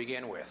properly to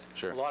begin with.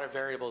 Sure. A lot of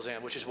variables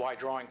in, which is why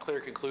drawing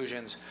clear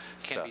conclusions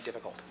can be tough.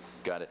 difficult.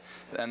 Got it.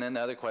 And then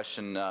the other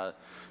question,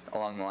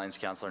 along the lines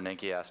Councilor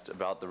Ninke asked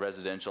about the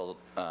residential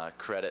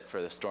credit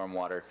for the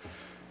stormwater.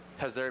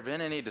 Has there been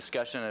any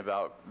discussion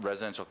about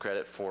residential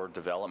credit for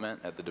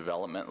development at the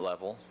development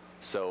level?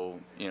 So,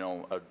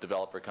 a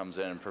developer comes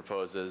in and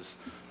proposes,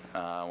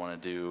 I want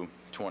to do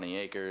 20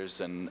 acres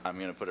and I'm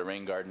going to put a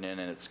rain garden in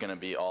and it's going to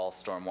be all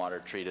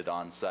stormwater treated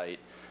on site.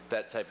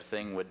 That type of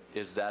thing,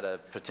 is that a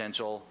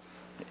potential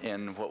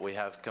in what we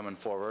have coming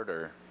forward,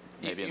 or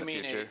maybe in the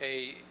future? You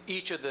mean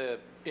each of the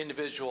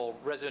individual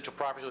residential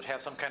properties would have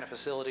some kind of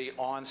facility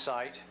on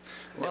site?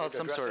 that Well, would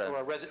some address sort it,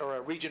 of- or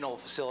a regional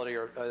facility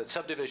or a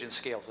subdivision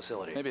scale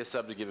facility? Maybe a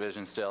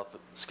subdivision scale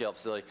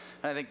facility.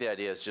 And I think the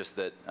idea is just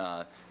that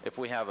if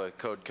we have a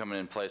code coming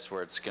in place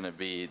where it's going to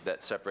be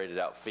that separated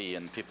out fee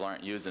and people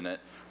aren't using it,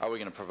 are we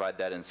going to provide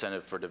that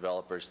incentive for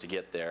developers to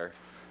get there?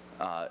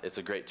 It's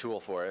a great tool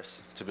for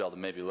us to be able to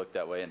maybe look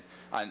that way.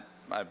 And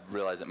I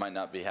realize it might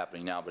not be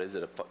happening now, but is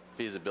it a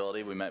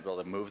feasibility? We might be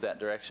able to move that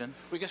direction?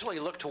 We can certainly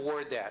look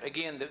toward that.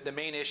 Again, the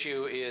main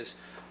issue is,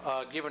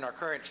 given our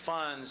current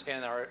funds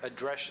and our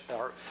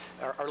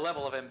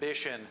level of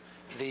ambition,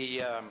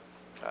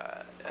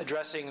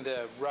 addressing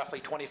the roughly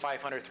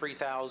 2,500,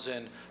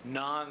 3,000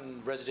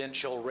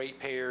 non-residential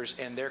ratepayers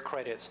and their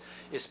credits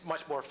is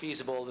much more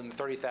feasible than the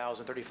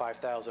 30,000,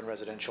 35,000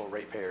 residential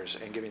ratepayers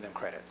and giving them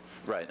credit.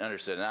 Right,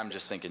 understood. And I'm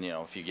just thinking,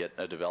 if you get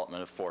a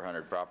development of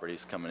 400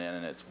 properties coming in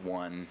and it's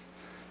one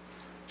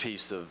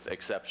piece of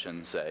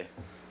exception, say.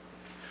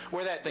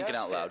 Where that Just thinking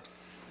does out fit- loud.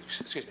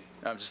 Excuse me.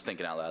 I'm just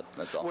thinking out loud,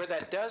 that's all. Where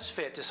that does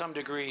fit to some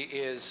degree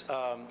is,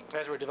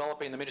 as we're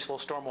developing the municipal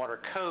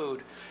stormwater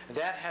code,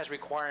 that has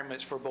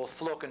requirements for both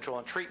flow control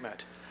and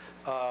treatment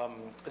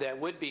that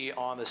would be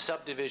on the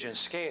subdivision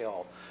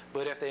scale.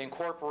 But if they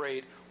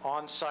incorporate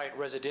on-site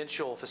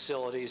residential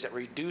facilities that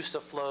reduce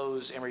the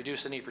flows and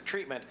reduce the need for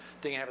treatment,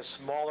 they can have a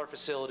smaller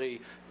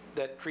facility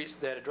that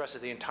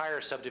addresses the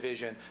entire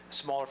subdivision,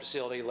 smaller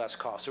facility, less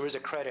cost. So there is a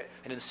credit,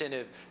 an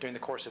incentive during the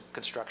course of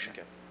construction.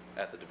 Okay.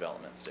 At the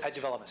development stage. At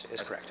development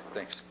is correct.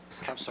 Thanks.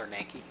 Councilor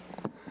Nanki.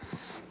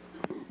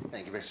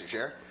 Thank you, Mr.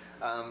 Chair.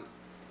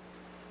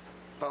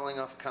 Following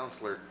off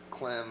Councilor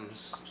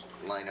Clem's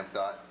line of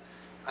thought,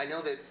 I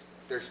know that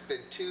there's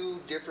been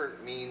two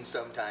different means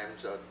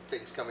sometimes of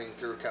things coming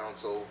through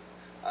council.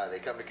 They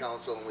come to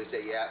council and we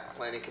say, yeah,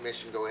 planning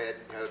commission, go ahead,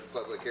 have a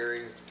public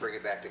hearing, bring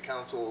it back to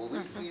council. Will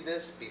we see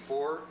this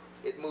before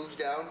it moves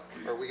down?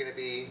 Or are we going to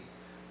be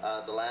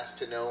the last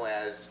to know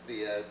as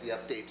the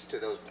updates to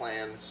those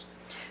plans?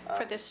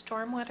 For the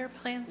stormwater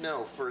plans?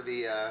 No, for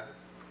the,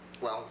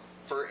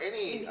 for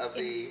any of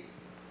the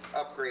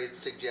upgrades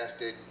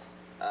suggested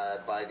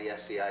by the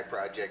SCI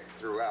project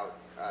throughout,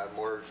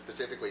 more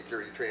specifically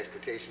through the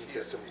transportation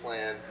system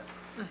plan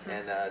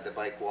and the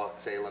bike walk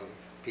Salem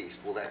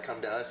piece. Will that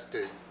come to us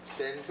to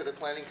send to the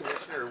planning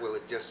commission, or will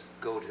it just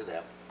go to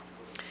them?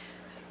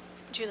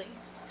 Julie,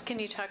 can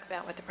you talk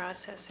about what the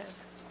process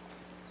is?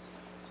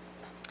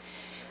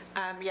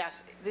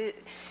 Yes, the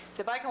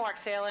Bike and Walk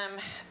Salem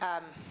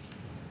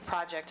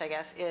project, I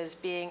guess, is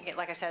being,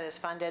 like I said, is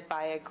funded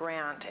by a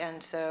grant.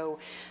 And so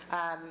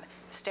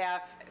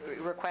staff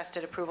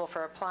requested approval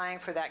for applying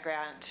for that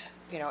grant,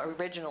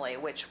 originally,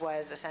 which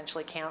was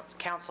essentially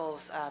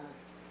council's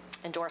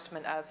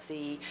endorsement of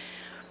the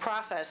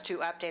process to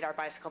update our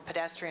bicycle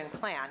pedestrian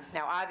plan.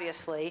 Now,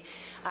 obviously,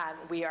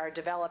 we are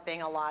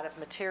developing a lot of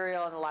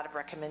material and a lot of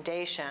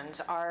recommendations.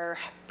 Our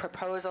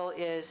proposal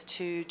is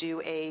to do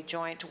a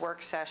joint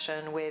work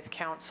session with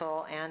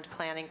council and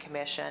planning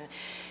commission.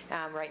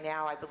 Right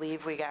now, I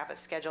believe we have it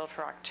scheduled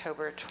for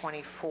October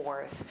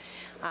 24th.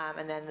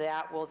 And then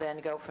that will then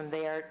go from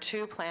there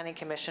to planning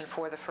commission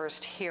for the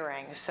first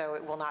hearing. So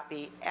it will not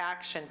be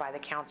action by the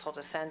council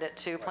to send it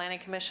to planning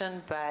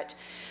commission, but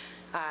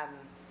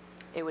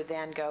it would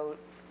then go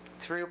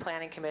through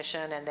Planning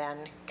Commission and then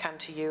come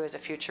to you as a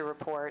future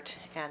report,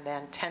 and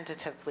then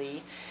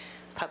tentatively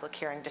public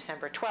hearing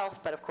December 12th.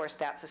 But of course,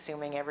 that's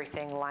assuming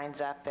everything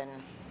lines up and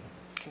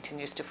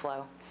continues to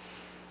flow.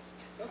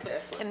 Okay,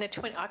 excellent.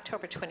 And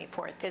October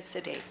 24th is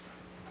the date.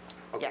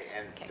 Okay, Yes.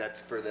 and Okay.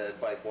 that's for the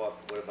bike walk.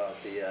 What about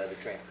the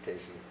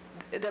transportation?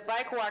 The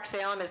Bike Walk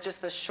Salem is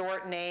just the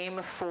short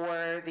name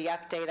for the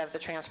update of the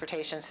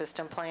transportation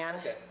system plan.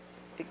 Okay.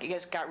 It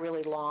just got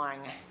really long.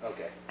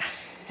 Okay.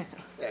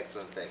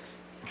 Excellent, thanks.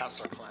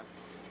 Councilor Clem.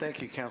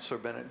 Thank you, Councilor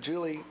Bennett.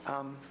 Julie,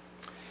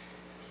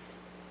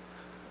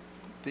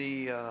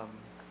 the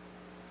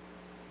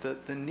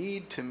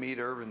need to meet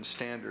urban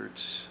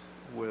standards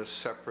with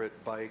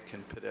separate bike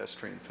and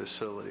pedestrian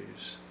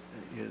facilities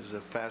is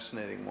a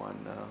fascinating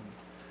one.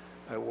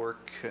 I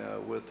work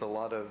with a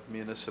lot of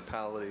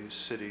municipalities,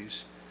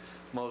 cities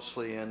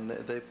mostly, and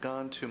they've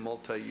gone to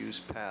multi-use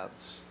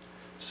paths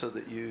so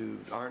that you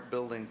aren't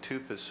building two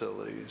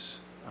facilities.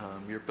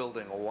 You're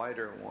building a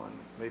wider one,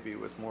 maybe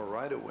with more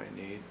right-of-way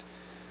need,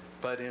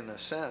 but in a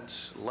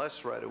sense,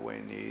 less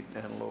right-of-way need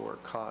and lower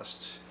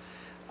costs.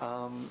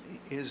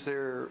 Is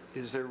there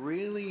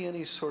really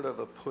any sort of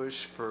a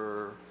push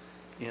for,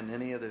 in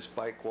any of this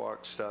bike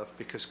walk stuff,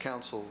 because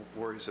council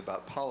worries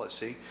about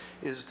policy,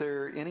 is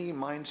there any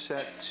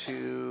mindset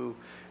to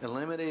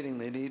eliminating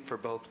the need for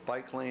both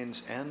bike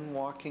lanes and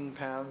walking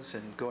paths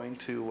and going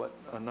to what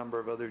a number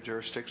of other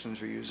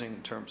jurisdictions are using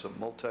in terms of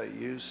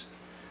multi-use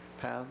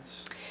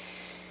paths?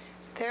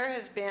 There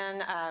has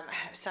been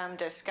some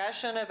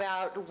discussion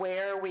about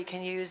where we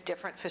can use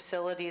different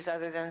facilities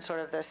other than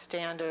sort of the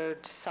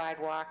standard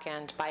sidewalk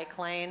and bike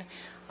lane.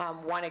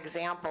 One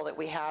example that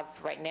we have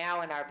right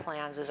now in our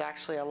plans is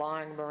actually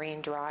along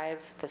Marine Drive,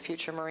 the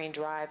future Marine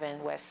Drive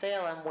in West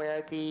Salem,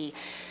 where the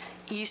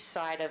east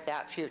side of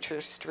that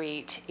future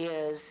street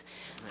is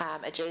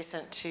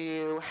adjacent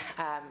to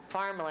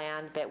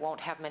farmland that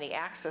won't have many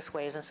access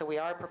ways, and so we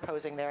are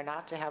proposing there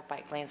not to have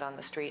bike lanes on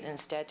the street, and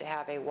instead to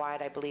have a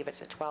wide, I believe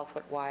it's a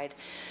 12-foot wide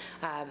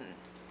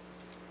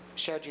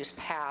shared use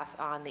path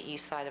on the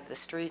east side of the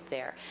street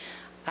there.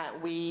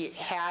 We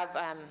have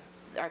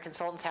our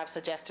consultants have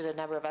suggested a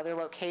number of other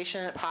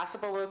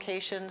possible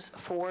locations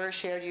for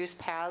shared use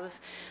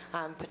paths,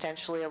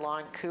 potentially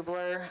along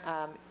Kubler,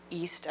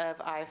 east of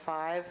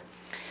I-5.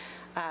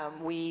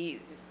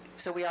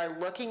 So we are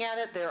looking at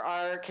it. There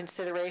are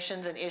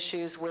considerations and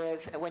issues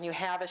with when you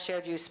have a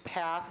shared use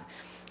path,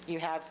 you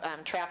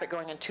have traffic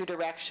going in two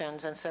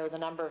directions, and so the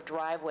number of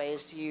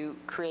driveways, you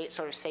create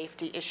sort of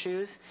safety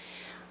issues.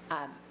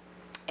 And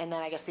then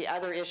I guess the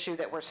other issue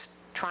that we're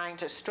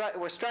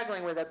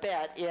struggling with a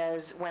bit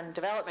is when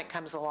development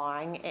comes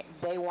along,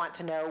 they want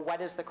to know what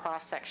is the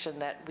cross-section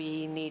that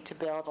we need to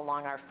build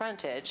along our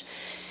frontage.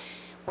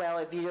 Well,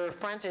 if your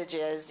frontage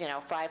is,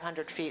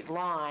 500 feet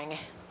long,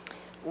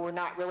 we're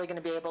not really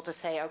going to be able to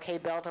say, okay,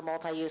 build a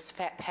multi-use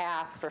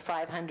path for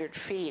 500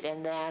 feet,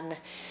 and then,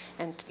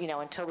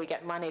 until we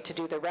get money to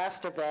do the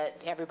rest of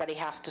it, everybody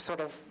has to sort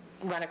of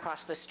run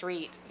across the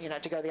street,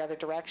 to go the other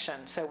direction.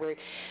 So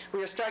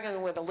we are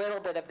struggling with a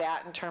little bit of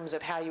that in terms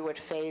of how you would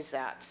phase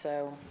that.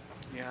 So,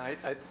 yeah,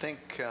 I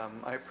think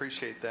I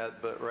appreciate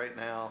that, but right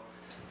now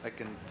I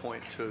can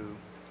point to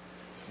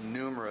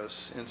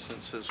numerous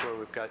instances where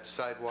we've got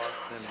sidewalk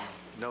and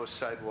no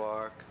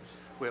sidewalk.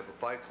 We have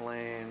a bike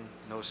lane,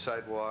 no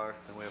sidewalk,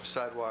 and we have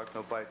sidewalk,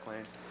 no bike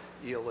lane.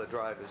 Eola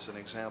Drive is an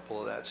example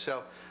of that.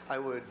 So I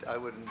would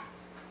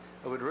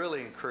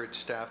really encourage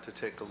staff to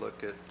take a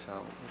look at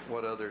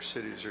what other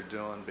cities are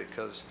doing,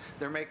 because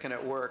they're making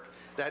it work.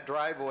 That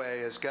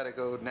driveway has got to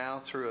go now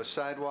through a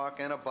sidewalk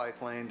and a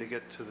bike lane to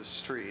get to the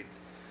street.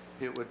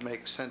 It would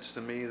make sense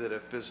to me that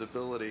if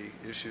visibility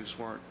issues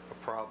weren't a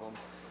problem,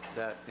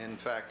 that in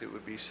fact it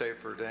would be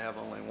safer to have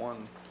only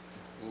one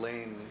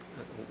lane,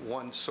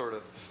 one sort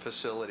of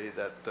facility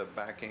that the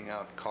backing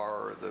out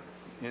car or the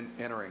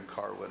entering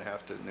car would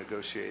have to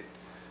negotiate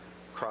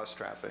cross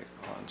traffic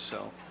on.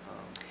 So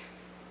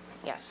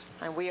Yes,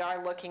 and we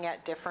are looking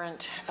at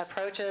different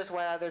approaches,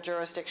 what other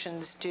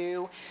jurisdictions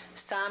do.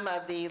 Some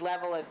of the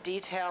level of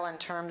detail in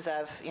terms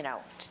of,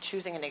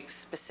 choosing a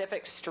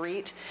specific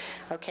street.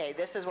 Okay,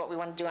 this is what we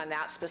want to do on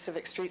that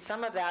specific street.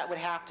 Some of that would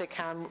have to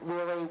come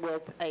really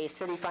with a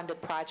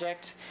city-funded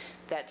project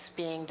that's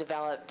being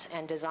developed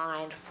and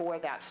designed for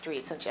that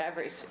street, since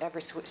every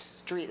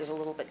street is a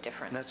little bit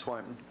different. And that's why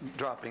I'm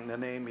dropping the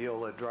name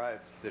Eola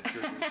Drive that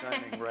you're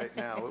designing right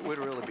now. It would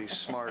really be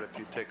smart if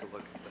you take a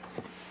look at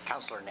that.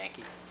 Counselor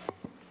Nanki.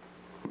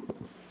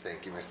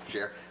 Thank you, Mr.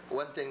 Chair.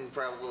 One thing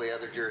probably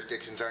other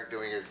jurisdictions aren't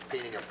doing is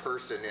painting a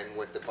person in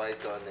with the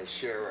bike on the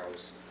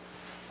sharrows.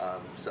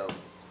 So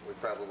we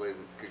probably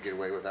could get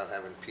away without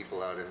having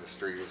people out in the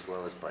street as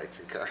well as bikes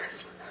and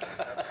cars.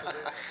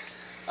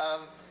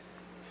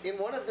 In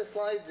one of the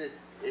slides,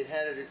 it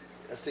had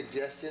a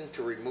suggestion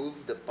to remove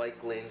the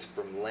bike lanes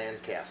from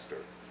Lancaster.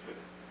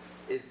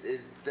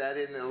 Is that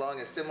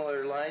along a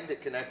similar line to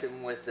connect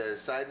them with the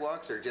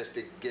sidewalks, or just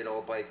to get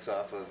all bikes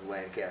off of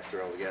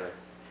Lancaster altogether?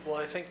 Well,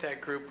 I think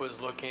that group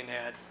was looking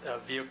at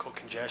vehicle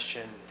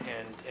congestion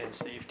and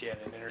safety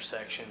at an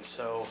intersection.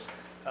 So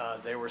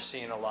they were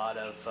seeing a lot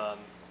of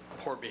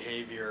poor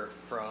behavior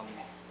from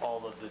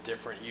all of the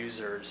different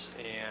users,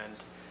 and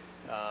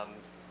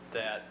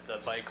that the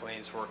bike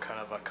lanes were kind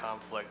of a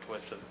conflict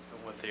with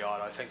the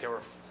auto. I think they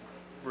were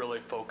really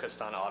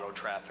focused on auto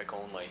traffic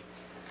only,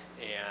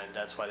 and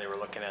that's why they were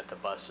looking at the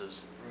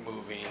buses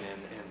moving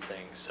and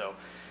things. So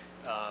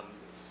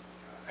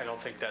I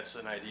don't think that's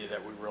an idea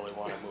that we really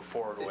want to move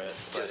forward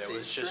with, but it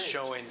was just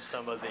showing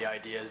some of the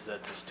ideas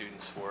that the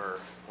students were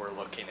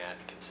looking at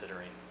and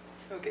considering.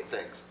 Okay,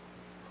 thanks.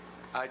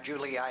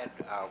 Julie, I had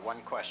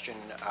one question.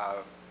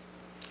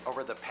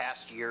 Over the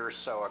past year or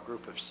so, a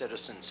group of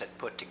citizens had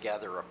put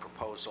together a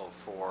proposal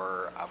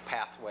for a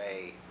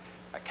pathway,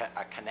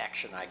 a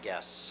connection, I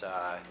guess,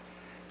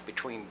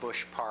 between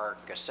Bush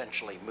Park,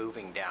 essentially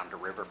moving down to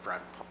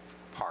Riverfront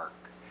Park,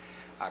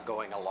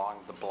 going along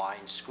the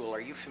blind school. Are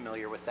you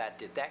familiar with that?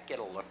 Did that get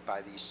a look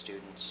by these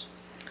students?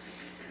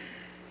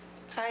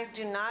 I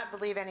do not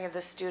believe any of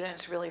the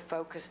students really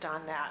focused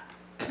on that.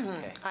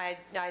 Okay.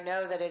 I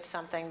know that it's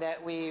something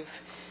that we've,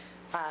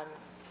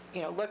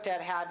 looked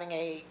at having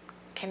a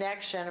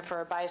connection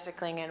for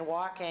bicycling and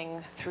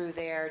walking through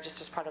there just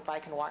as part of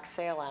Bike and Walk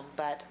Salem,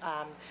 but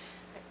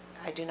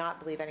I do not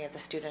believe any of the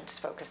students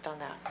focused on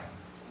that.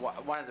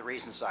 One of the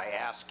reasons I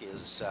ask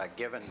is,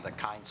 given the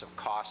kinds of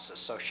costs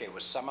associated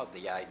with some of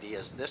the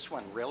ideas, this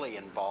one really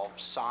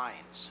involves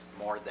signs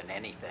more than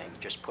anything,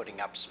 just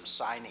putting up some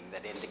signing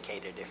that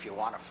indicated if you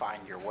want to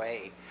find your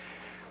way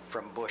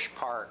from Bush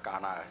Park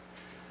on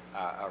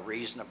a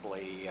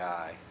reasonably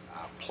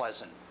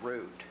pleasant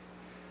route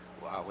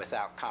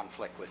without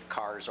conflict with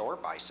cars or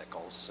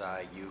bicycles,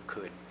 you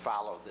could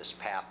follow this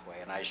pathway.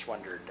 And I just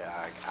wondered,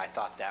 I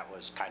thought that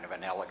was kind of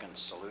an elegant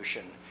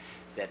solution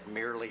that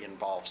merely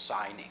involved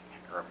signing,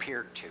 or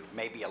appeared to,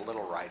 maybe a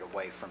little right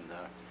away from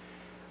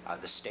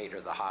the state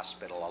or the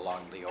hospital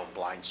along the old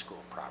blind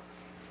school property.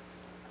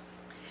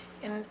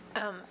 And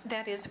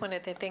that is one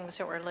of the things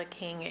that we're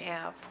looking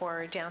at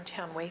for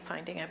downtown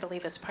wayfinding. I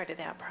believe it's part of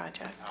that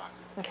project.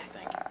 Okay,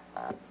 thank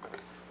you.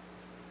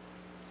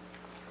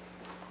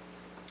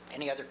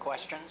 Any other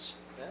questions?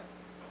 Yeah.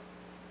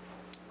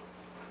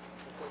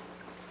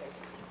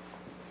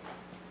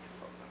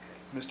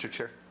 Mr.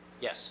 Chair?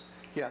 Yes.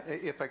 Yeah,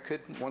 if I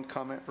could, one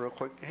comment real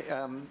quick.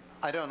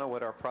 I don't know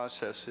what our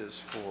process is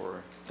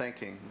for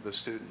thanking the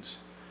students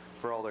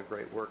for all their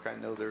great work. I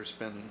know there's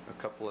been a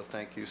couple of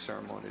thank you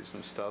ceremonies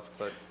and stuff,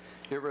 but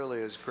it really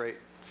is great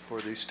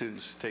for these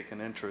students to take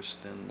an interest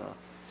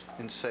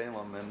in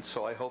Salem. And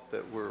so I hope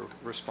that we're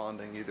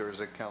responding either as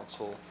a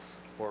council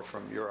or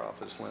from your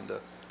office, Linda,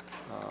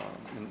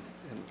 and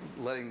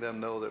letting them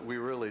know that we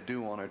really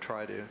do want to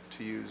try to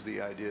use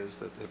the ideas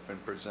that have been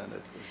presented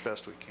as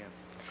best we can.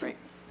 Great.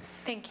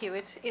 Thank you.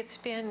 It's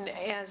been,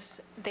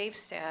 as they've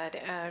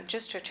said,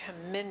 just a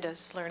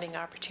tremendous learning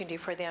opportunity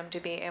for them to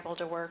be able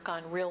to work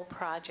on real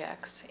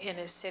projects in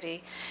a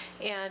city.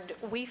 And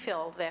we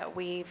feel that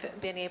we've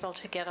been able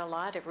to get a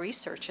lot of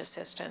research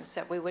assistance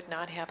that we would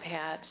not have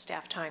had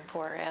staff time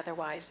for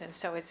otherwise. And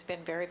so it's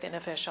been very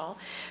beneficial.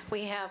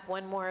 We have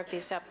one more of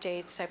these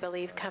updates, I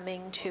believe,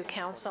 coming to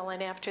council.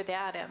 And after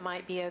that, it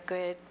might be a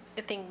good I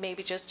think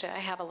maybe just to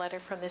have a letter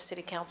from the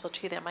city council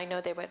to them. I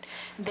know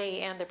they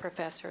and the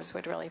professors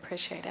would really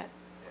appreciate it.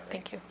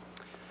 Thank you.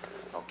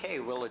 Okay,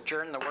 we'll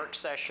adjourn the work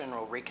session.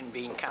 We'll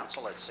reconvene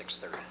council at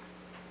 6:30.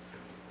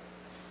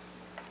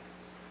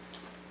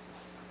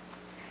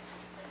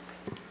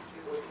 The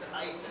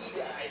IT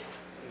guy.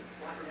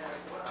 I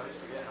always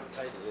forget how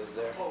tight it is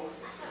there. But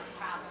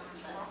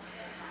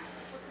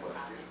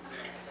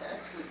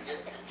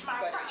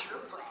it's your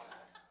problem.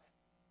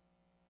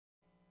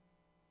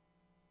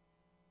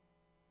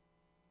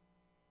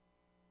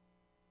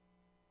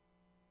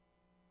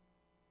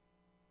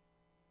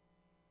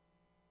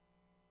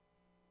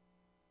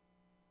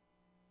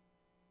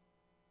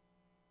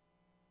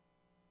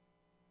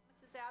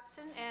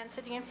 Absent, and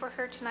sitting in for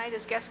her tonight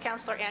is guest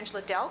counselor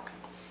Angela Delk.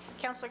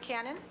 Counselor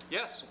Cannon?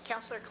 Yes.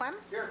 Counselor Clem?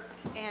 Here.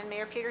 And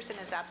Mayor Peterson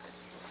is absent.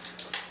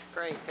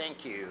 Great,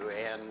 thank you.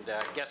 And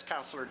Guest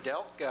Councilor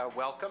Delk,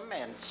 welcome,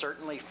 and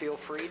certainly feel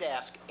free to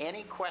ask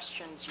any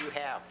questions you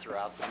have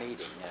throughout the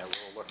meeting.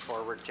 We'll look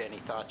forward to any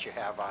thoughts you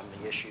have on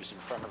the issues in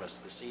front of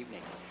us this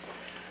evening.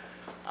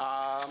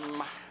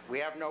 We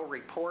have no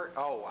report.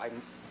 Oh,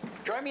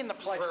 join me in the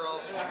pledge.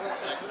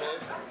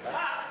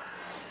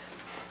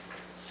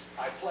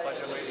 I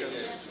pledge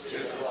allegiance to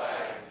the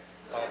flag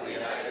of the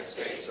United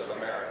States of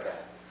America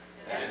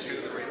and to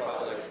the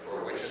republic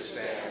for which it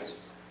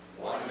stands,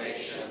 one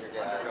nation, under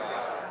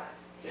God,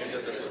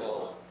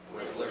 indivisible,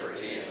 with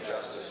liberty and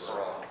justice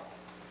for all.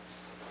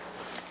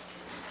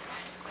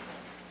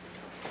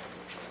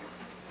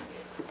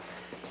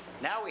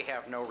 Now we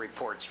have no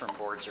reports from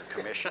boards or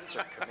commissions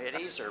or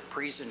committees or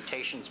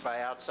presentations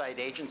by outside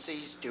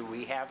agencies. Do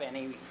we have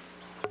anyone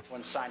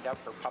signed up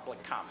for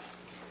public comment?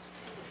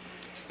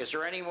 Is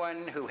there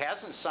anyone who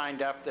hasn't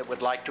signed up that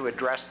would like to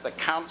address the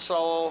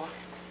council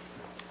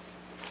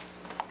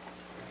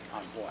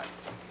on what?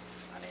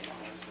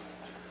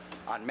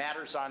 On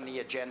matters on the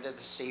agenda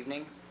this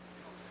evening?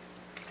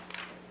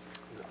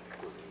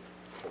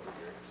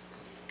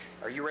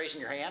 Are you raising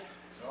your hand?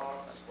 No,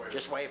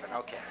 just waving,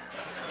 okay.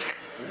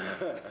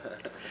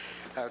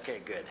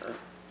 Okay, good.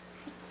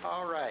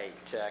 All right,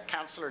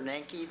 Councilor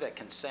Nanke, the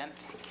consent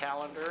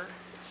calendar.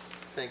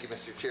 Thank you,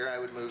 Mr. Chair. I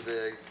would move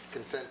the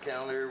consent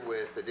calendar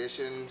with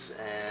additions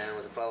and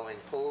with the following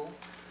pull.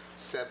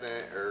 Just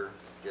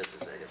a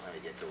second, let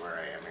me get to where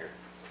I am here.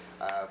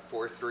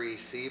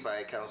 43C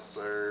by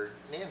Councilor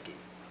Nanke.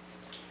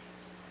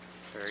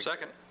 Very good.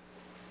 Second.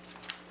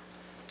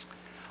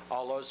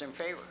 All those in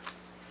favor?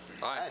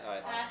 Aye.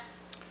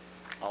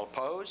 All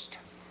opposed?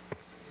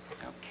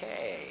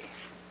 Okay.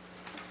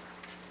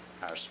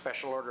 Our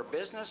special order of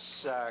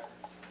business,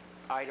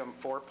 item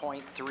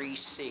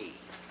 4.3C.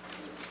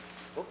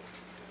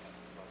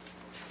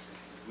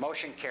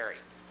 Motion carried.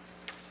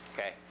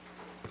 Okay.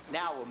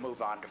 Now we'll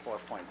move on to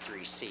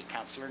 4.3C.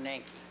 Councilor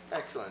Nanke.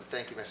 Excellent.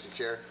 Thank you, Mr.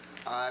 Chair.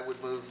 I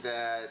would move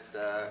that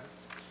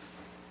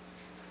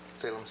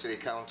Salem City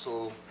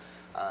Council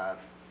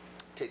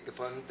take the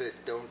funds that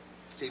don't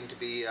seem to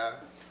be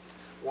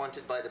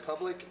wanted by the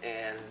public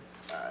and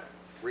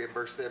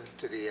reimburse them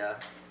to the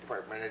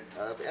Department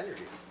of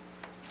Energy.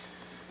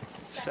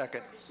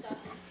 Second.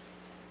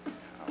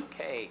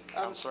 Okay,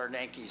 Councilor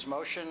Nanke's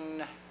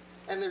motion,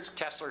 And there's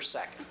Tesler's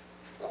second.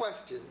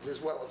 questions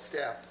as well of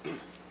staff.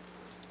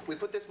 We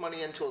put this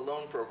money into a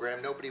loan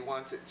program, nobody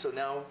wants it, so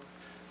now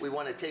we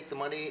want to take the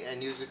money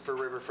and use it for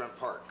Riverfront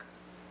Park.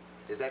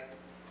 Is that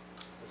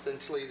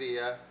essentially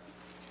the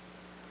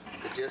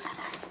gist?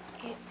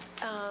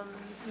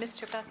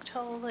 Mr.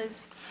 Bechtel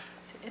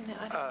is in the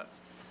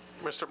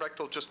audience. Mr.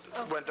 Bechtel just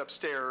went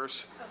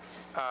upstairs,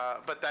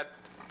 but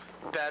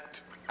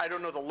that, I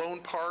don't know the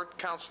loan part,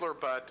 Counselor,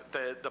 but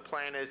the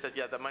plan is that,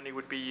 yeah, the money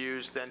would be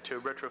used then to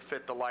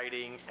retrofit the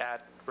lighting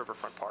at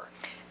Riverfront Park.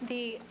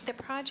 The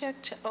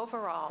project,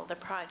 overall, the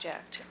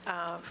project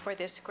for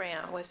this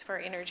grant was for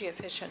energy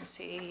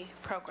efficiency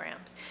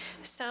programs.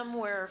 Some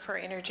were for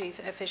energy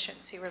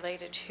efficiency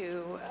related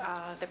to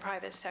the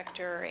private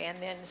sector, and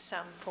then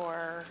some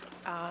for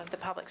the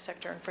public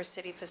sector and for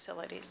city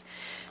facilities.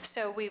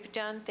 So we've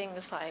done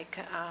things like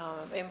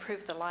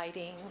improve the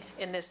lighting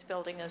in this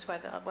building as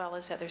well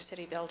as other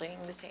city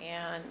buildings,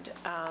 and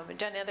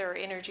done other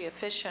energy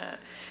efficient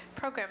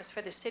programs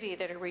for the city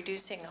that are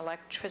reducing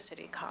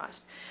electricity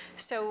costs.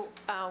 So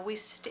we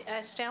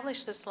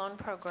established this loan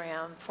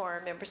program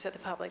for members of the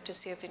public to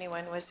see if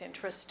anyone was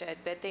interested,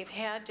 but they've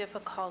had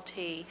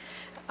difficulty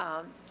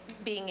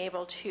being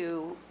able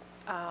to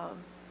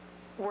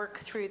work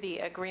through the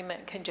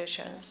agreement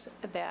conditions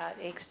that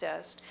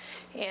exist.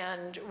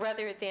 And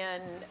rather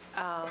than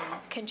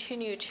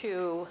continue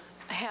to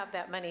have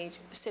that money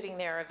sitting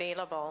there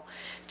available,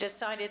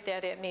 decided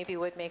that it maybe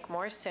would make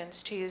more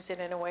sense to use it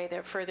in a way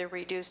that further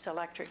reduce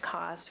electric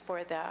costs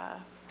for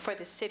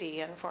the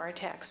city and for our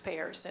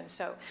taxpayers. And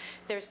so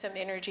there's some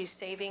energy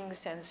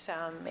savings and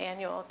some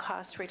annual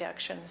cost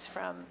reductions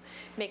from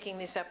making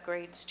these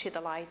upgrades to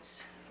the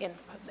lights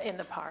in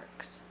the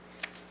parks.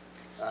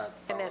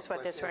 And that's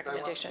what this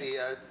recommendation is.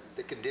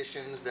 The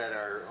conditions that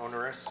are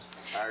onerous,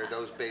 are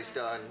those based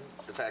on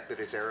the fact that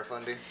it's ERA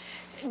funding?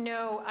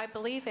 No, I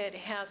believe it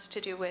has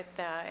to do with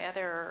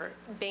other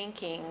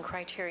banking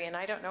criteria. And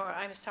I don't know,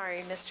 I'm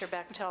sorry, Mr.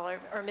 Bechtel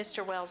or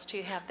Mr. Wells, do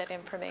you have that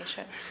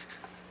information?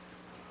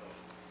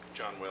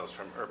 John Wells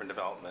from Urban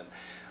Development.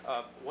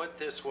 What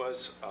this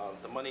was,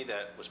 the money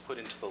that was put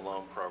into the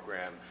loan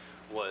program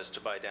was to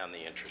buy down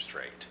the interest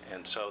rate.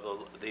 And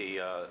so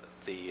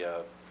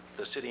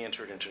the city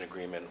entered into an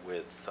agreement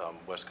with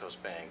West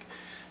Coast Bank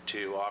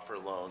to offer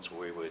loans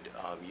where we would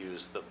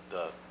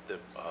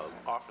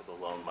offer the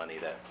loan money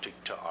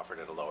to offer it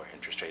at a lower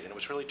interest rate. And it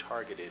was really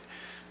targeted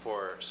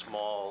for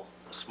small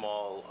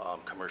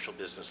commercial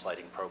business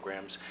lighting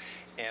programs.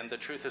 And the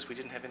truth is we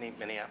didn't have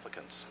many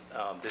applicants.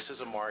 This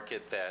is a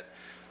market that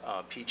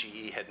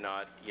PGE had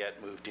not yet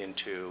moved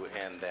into,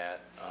 and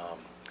that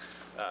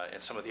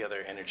and some of the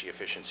other energy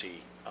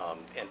efficiency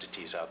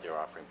entities out there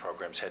offering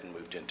programs hadn't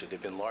moved into.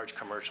 They've been large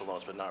commercial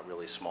loans, but not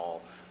really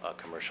small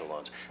commercial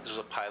loans. This was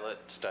a pilot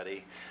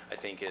study. I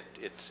think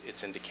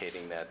it's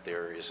indicating that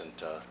there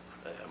isn't a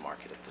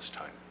market at this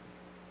time.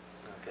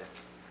 Okay,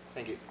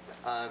 thank you.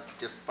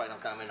 Just final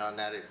comment on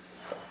that.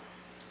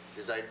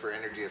 Designed for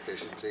energy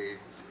efficiency.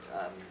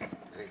 I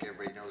think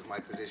everybody knows my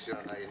position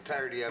on the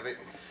entirety of it,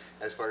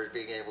 as far as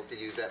being able to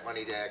use that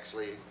money to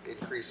actually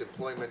increase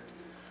employment,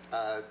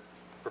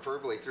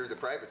 preferably through the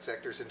private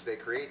sector, since they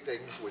create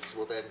things which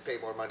will then pay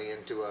more money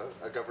into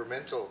a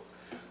governmental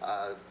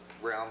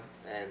realm.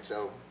 And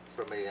so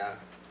from a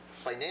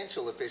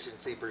financial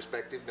efficiency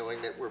perspective,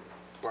 knowing that we're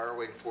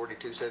borrowing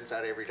 42 cents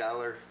out of every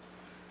dollar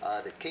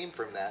that came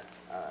from that,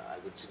 I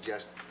would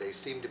suggest they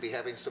seem to be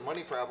having some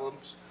money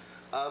problems,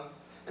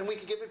 and we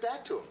could give it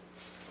back to them.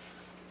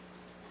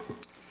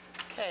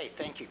 Okay,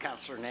 thank you,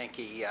 Councilor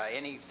Nanke.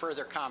 Any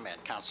further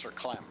comment, Councilor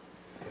Clem?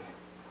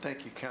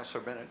 Thank you,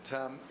 Councilor Bennett.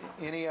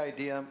 Any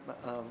idea,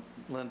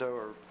 Linda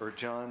or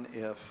John,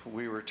 if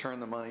we return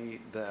the money,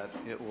 that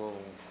it will,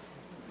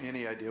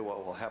 any idea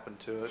what will happen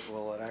to it?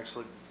 Will it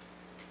actually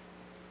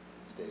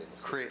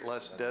create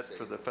less debt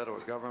for the federal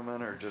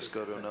government, or just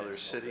go to another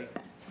city?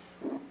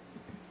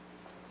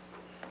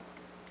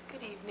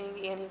 Good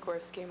evening, Annie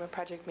Gorski. I'm a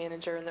project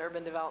manager in the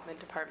Urban Development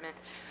Department.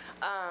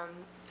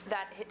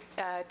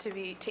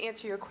 To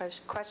answer your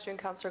question,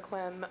 Councilor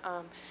Clem,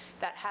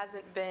 that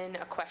hasn't been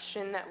a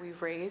question that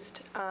we've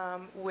raised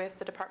with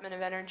the Department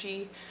of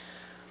Energy.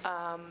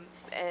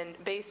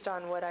 And based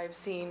on what I've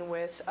seen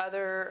with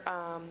other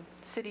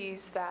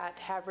cities that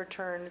have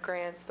returned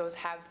grants, those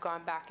have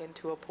gone back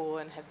into a pool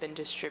and have been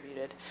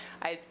distributed.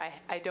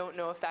 I don't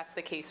know if that's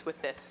the case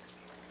with this.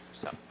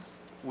 So.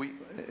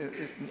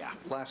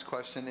 Last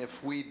question,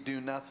 if we do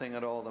nothing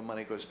at all, the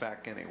money goes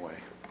back anyway.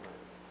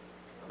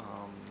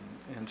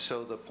 And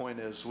so the point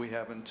is, we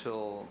have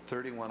until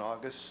 31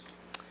 August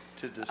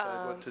to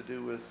decide what to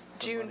do with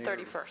the June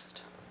money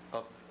 31st.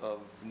 Of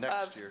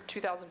next year.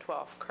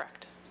 2012,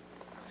 correct.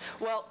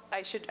 Well,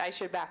 I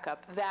should back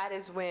up. That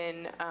is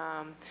when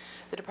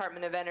the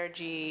Department of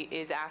Energy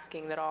is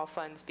asking that all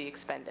funds be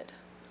expended.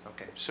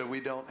 Okay, so we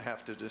don't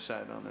have to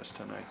decide on this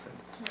tonight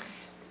then?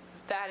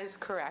 That is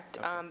correct.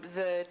 Okay.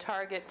 The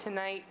target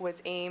tonight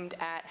was aimed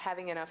at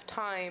having enough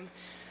time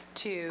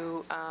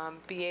to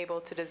be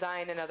able to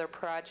design another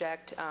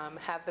project,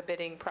 have the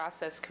bidding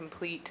process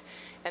complete,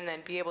 and then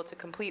be able to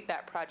complete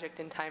that project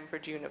in time for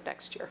June of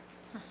next year.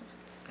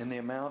 And the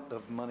amount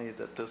of money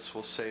that this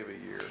will save a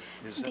year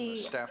is in the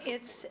staff report?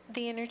 It's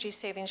the energy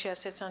savings,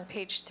 yes, it's on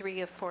page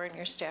 3 of 4 in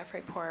your staff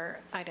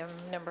report, item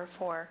number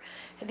 4.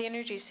 The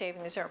energy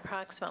savings are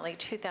approximately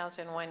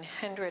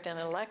 $2,100 in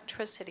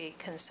electricity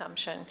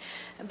consumption,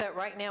 but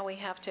right now we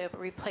have to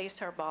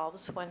replace our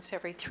bulbs once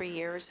every 3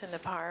 years in the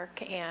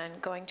park,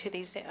 and going to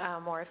these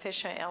more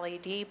efficient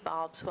LED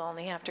bulbs, we'll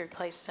only have to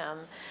replace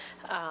them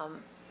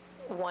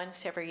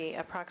once every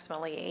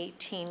approximately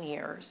 18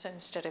 years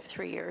instead of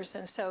 3 years.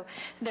 And so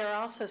there are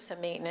also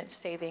some maintenance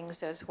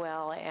savings as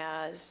well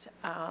as,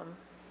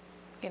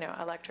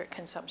 electric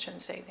consumption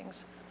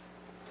savings.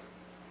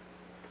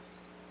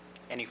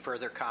 Any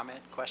further comment,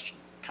 question?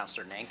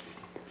 Councilor Nanke.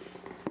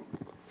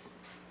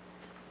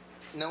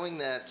 Knowing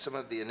that some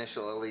of the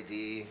initial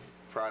LED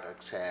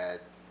products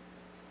had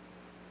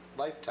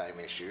lifetime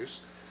issues,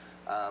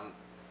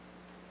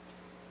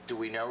 do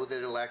we know that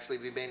it'll actually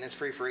be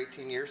maintenance-free for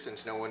 18 years,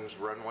 since no one's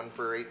run one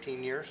for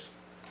 18 years?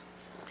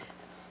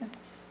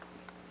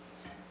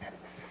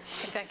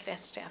 If I could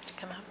ask staff to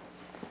come up.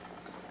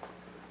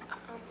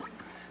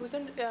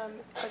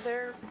 Are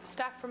there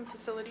staff from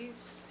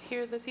facilities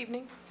here this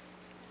evening?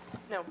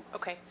 No,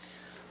 okay.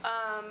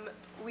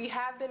 We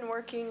have been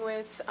working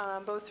with,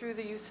 both through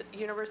the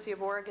University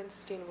of Oregon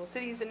Sustainable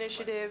Cities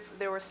Initiative.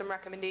 There were some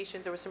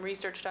recommendations, there was some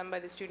research done by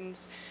the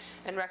students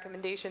and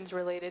recommendations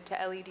related to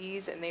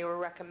LEDs, and they were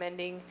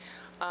recommending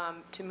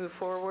to move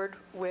forward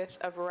with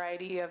a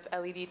variety of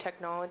LED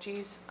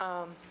technologies.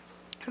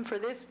 And for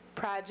this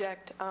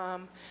project,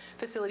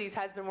 Facilities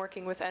has been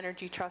working with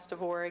Energy Trust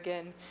of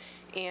Oregon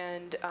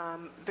and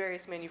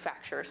various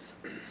manufacturers.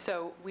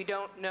 So we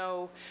don't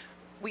know,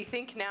 we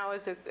think now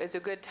is a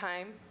good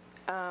time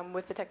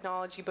with the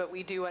technology, but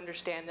we do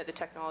understand that the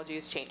technology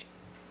is changing.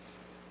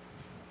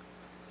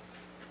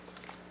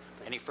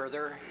 Any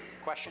further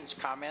questions,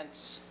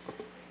 comments?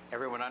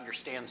 Everyone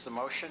understands the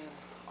motion?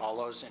 All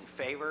those in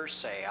favor,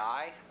 say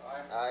aye.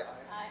 Aye.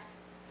 Aye.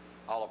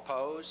 All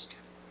opposed?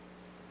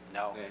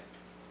 No.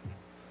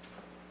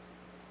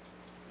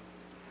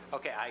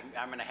 Okay,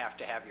 I'm going to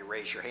have you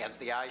raise your hands.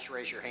 The ayes,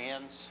 raise your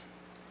hands.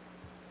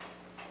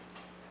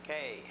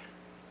 Okay,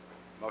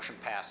 motion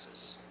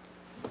passes.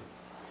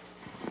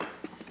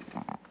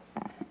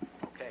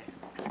 Okay.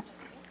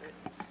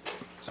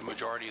 It's a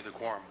majority of the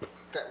quorum.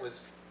 That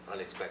was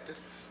unexpected.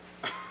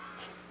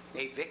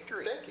 A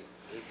victory. Thank you.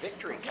 A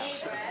victory,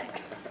 Councilor.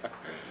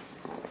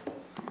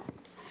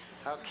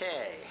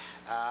 Okay,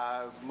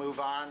 move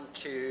on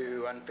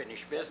to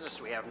unfinished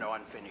business. We have no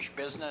unfinished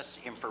business.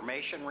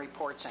 Information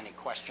reports. Any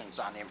questions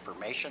on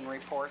information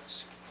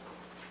reports?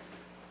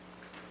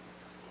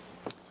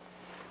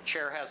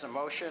 Chair has a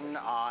motion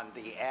on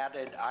the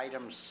added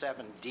item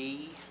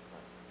 7D.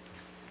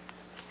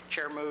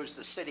 Chair moves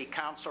the City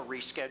Council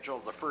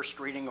reschedule the first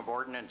reading of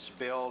ordinance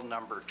bill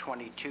number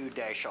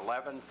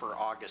 22-11 for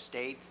August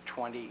 8th,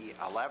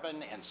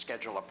 2011, and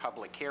schedule a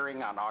public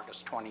hearing on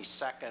August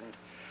 22nd,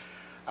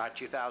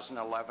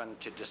 2011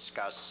 to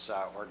discuss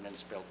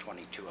ordinance bill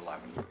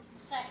 2211.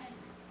 Second.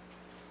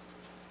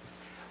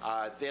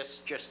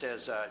 This, just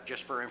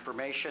for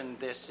information,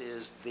 this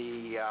is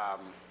the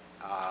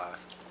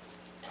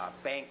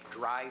bank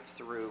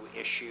drive-through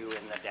issue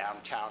in the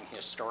downtown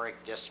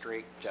historic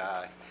district.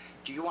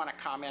 Do you want to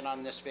comment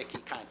on this, Vicki?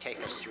 Kind of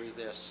take us through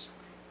this?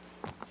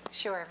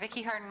 Sure.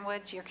 Vicki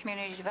Harden-Woods, your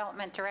Community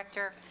Development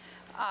Director.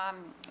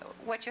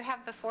 What you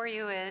have before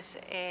you is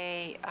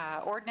a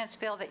ordinance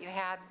bill that you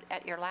had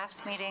at your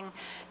last meeting.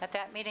 At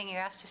that meeting, you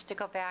asked us to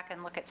go back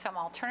and look at some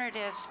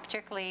alternatives,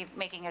 particularly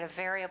making it a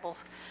variable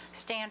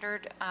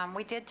standard.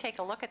 We did take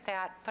a look at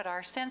that, but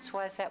our sense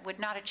was that would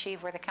not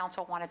achieve where the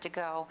council wanted to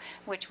go,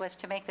 which was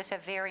to make this a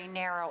very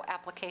narrow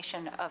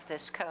application of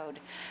this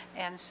code.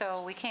 And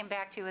so we came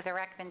back to you with a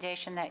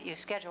recommendation that you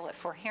schedule it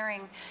for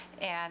hearing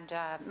and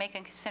make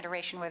a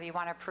consideration whether you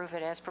want to approve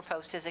it as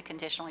proposed as a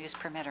conditional use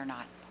permit or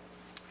not.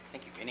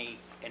 Thank you.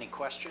 Any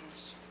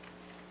questions?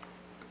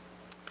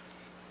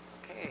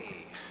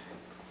 Okay.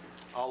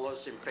 All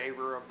those in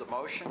favor of the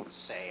motion,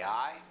 say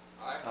aye.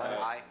 Aye.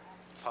 Aye.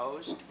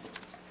 Opposed?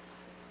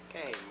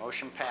 Okay,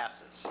 motion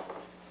passes.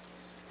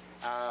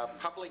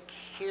 Public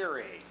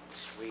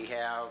hearings. We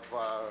have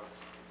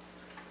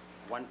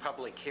one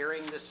public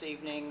hearing this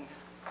evening.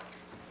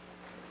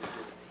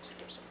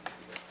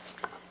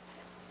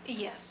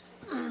 Yes.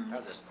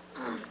 Oh, this.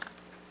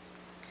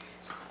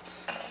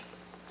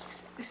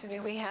 Excuse me,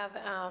 we have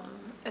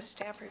a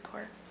staff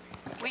report.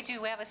 We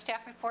do. We have a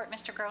staff report.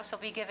 Mr. Gross will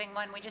be giving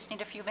one. We just need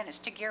a few minutes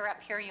to gear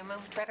up here. You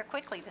moved rather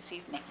quickly this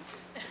evening.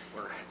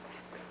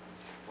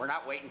 We're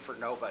not waiting for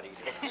nobody.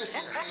 It's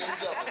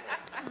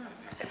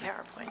a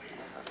PowerPoint.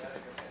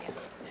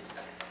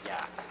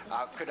 Yeah.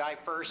 Could I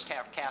first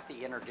have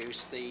Kathy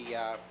introduce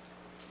the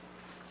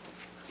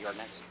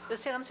ordinance? The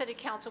Salem City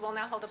Council will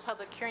now hold a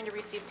public hearing to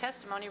receive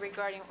testimony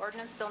regarding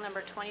ordinance bill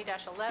number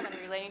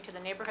 20-11 relating to the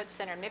Neighborhood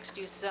Center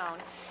Mixed-Use Zone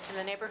and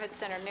the Neighborhood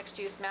Center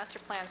Mixed-Use Master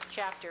Plans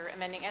Chapter,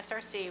 amending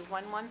SRC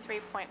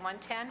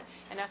 113.110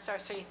 and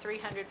SRC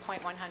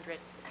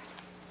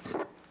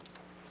 300.100.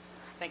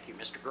 Thank you.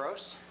 Mr.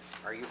 Gross,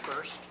 are you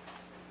first?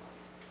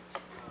 I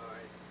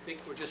think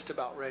we're just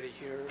about ready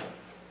here.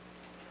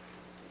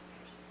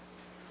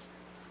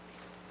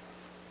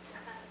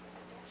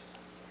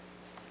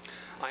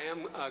 I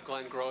am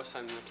Glenn Gross.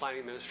 I'm the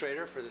planning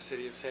administrator for the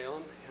City of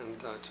Salem,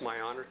 and it's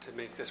my honor to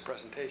make this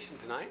presentation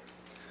tonight.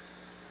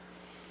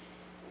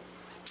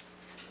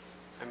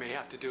 I may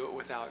have to do it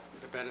without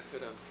the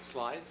benefit of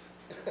slides.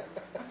 We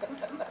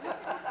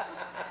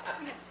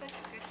had such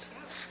a good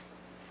show.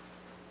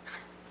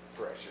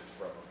 Pressure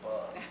from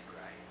above.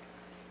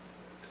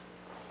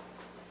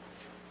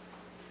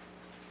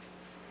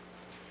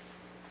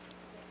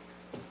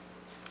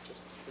 It's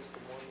just the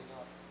system warming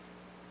up.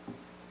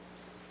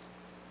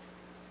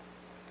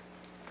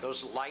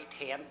 Those light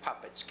hand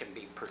puppets can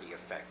be pretty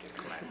effective,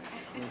 Glenn.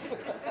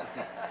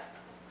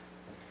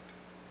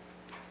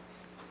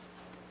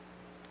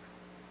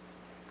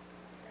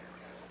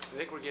 I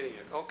think we're getting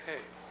it. Okay,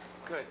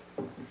 good.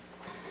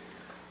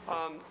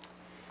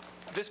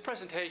 This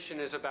presentation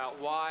is about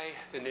why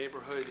the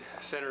Neighborhood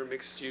Center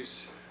Mixed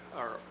Use,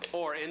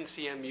 or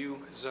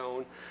NCMU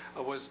zone,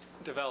 was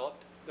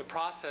developed, the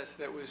process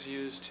that was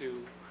used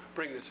to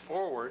bring this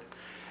forward,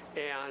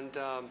 and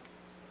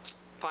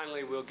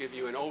finally, we'll give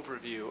you an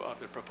overview of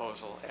the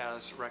proposal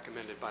as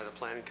recommended by the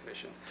Planning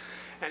Commission.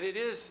 And it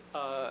is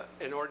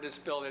an ordinance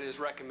bill that is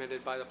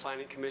recommended by the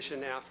Planning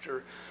Commission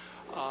after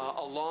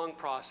a long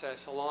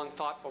process, a long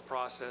thoughtful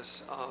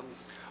process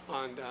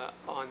on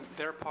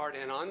their part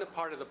and on the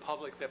part of the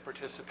public that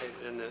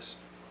participated in this.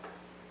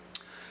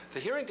 The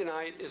hearing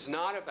tonight is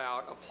not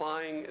about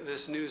applying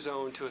this new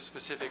zone to a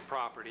specific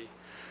property,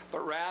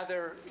 but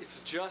rather it's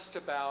just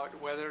about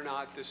whether or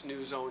not this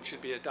new zone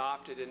should be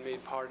adopted and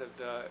made part of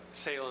the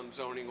Salem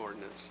zoning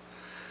ordinance.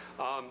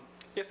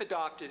 If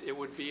adopted, it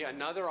would be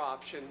another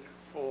option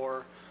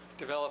for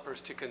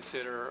developers to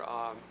consider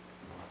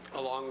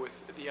along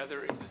with the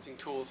other existing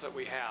tools that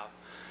we have.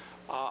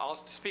 I'll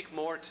speak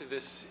more to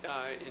this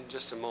in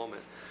just a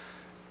moment.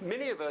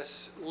 Many of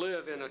us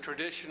live in a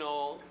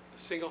traditional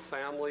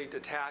single-family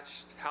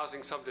detached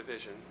housing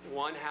subdivision,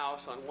 one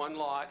house on one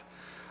lot,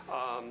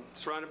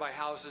 surrounded by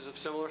houses of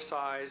similar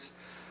size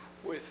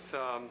with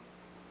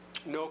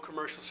no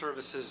commercial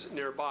services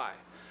nearby.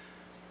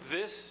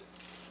 This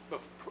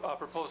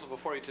proposal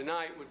before you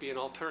tonight would be an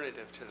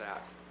alternative to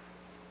that.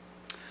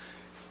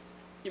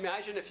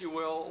 Imagine, if you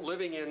will,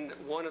 living in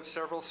one of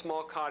several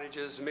small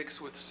cottages mixed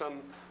with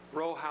some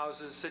row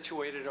houses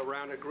situated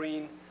around a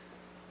green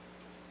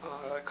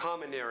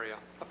common area.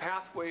 A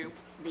pathway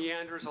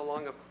meanders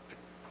along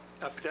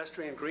a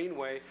pedestrian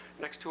greenway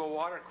next to a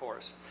water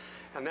course,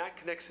 and that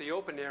connects the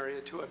open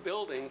area to a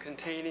building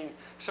containing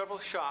several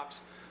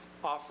shops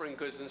offering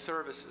goods and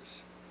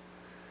services.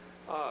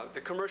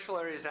 The commercial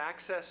area is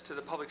access to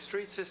the public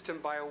street system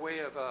by way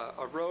of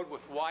a road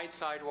with wide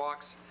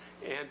sidewalks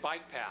and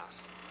bike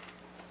paths.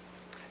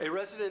 A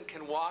resident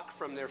can walk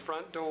from their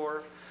front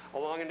door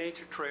along a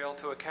nature trail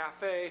to a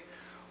cafe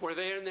where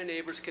they and their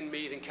neighbors can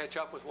meet and catch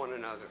up with one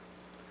another.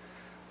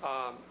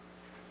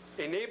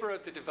 A neighbor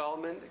of the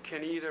development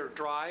can either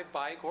drive,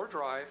 bike, or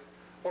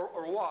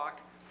walk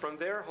from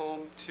their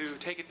home to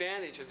take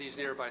advantage of these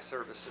nearby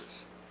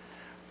services.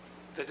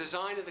 The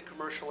design of the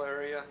commercial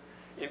area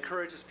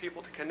encourages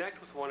people to connect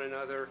with one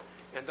another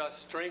and thus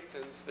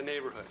strengthens the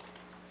neighborhood.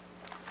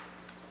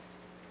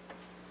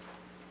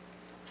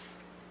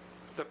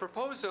 The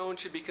proposed zone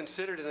should be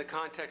considered in the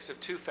context of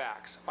two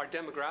facts. Our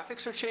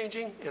demographics are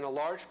changing and a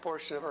large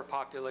portion of our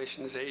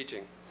population is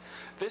aging.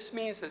 This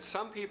means that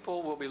some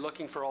people will be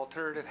looking for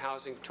alternative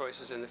housing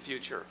choices in the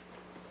future.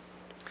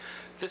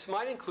 This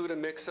might include a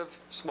mix of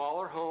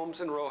smaller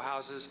homes and row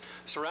houses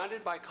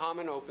surrounded by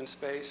common open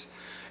space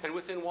and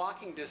within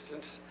walking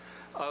distance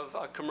of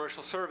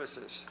commercial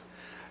services.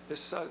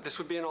 This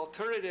would be an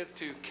alternative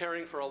to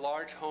caring for a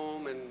large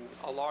home and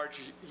a large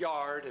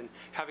yard and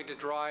having to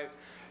drive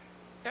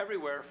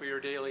everywhere for your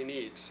daily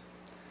needs.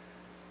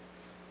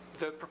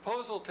 The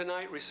proposal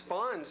tonight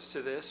responds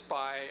to this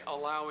by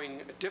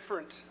allowing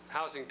different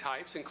housing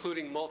types,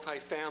 including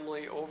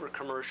multifamily over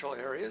commercial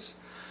areas,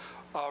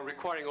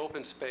 requiring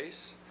open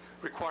space,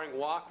 requiring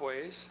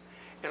walkways,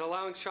 and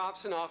allowing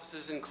shops and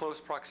offices in close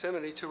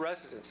proximity to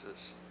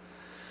residences.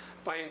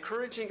 By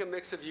encouraging a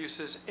mix of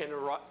uses and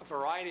a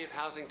variety of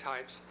housing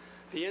types,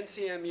 the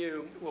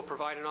NCMU will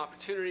provide an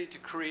opportunity to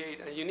create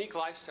a unique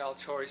lifestyle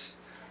choice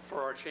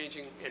for our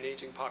changing and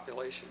aging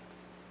population.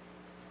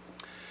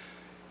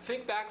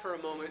 Think back for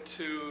a moment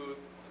to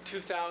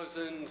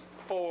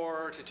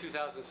 2004 to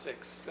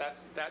 2006,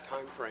 that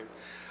time frame.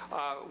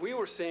 We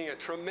were seeing a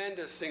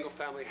tremendous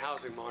single-family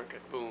housing market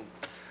boom.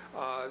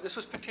 This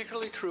was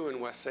particularly true in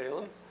West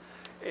Salem,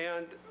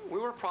 and we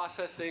were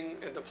processing,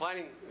 and the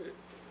planning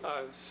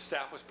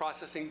staff was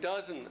processing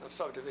dozens of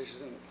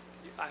subdivision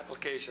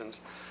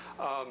applications.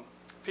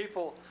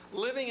 People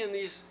living in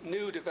these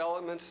new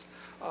developments,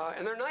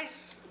 and they're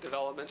nice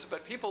developments,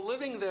 but people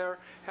living there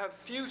have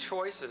few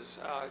choices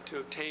to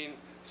obtain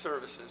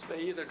services.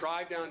 They either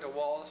drive down to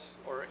Wallace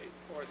or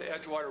the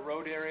Edgewater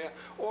Road area,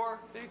 or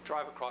they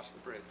drive across the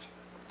bridge.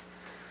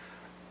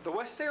 The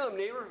West Salem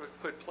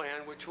Neighborhood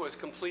Plan, which was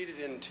completed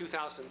in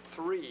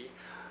 2003,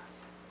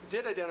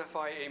 did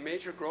identify a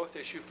major growth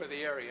issue for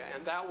the area,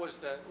 and that was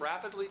the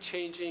rapidly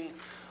changing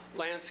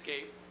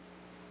landscape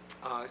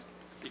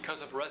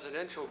because of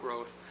residential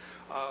growth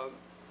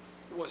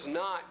was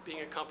not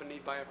being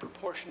accompanied by a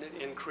proportionate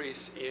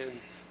increase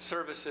in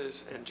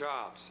services and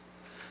jobs.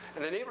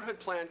 And the neighborhood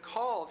plan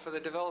called for the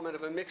development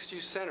of a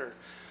mixed-use center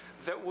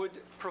that would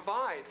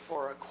provide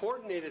for a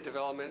coordinated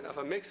development of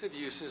a mix of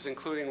uses,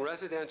 including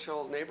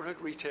residential, neighborhood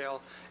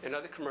retail, and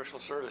other commercial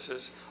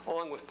services,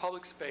 along with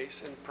public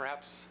space and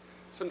perhaps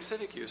some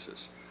civic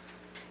uses.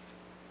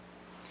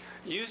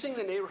 Using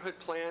the neighborhood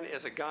plan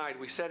as a guide,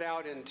 we set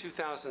out in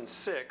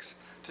 2006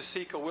 to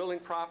seek a willing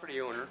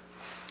property owner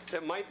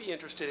that might be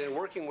interested in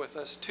working with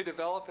us to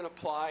develop and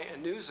apply a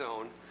new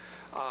zone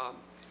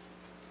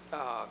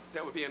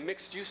that would be a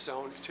mixed-use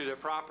zone to their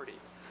property.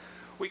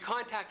 We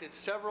contacted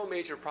several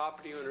major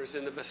property owners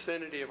in the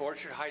vicinity of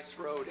Orchard Heights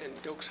Road and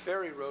Dokes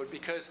Ferry Road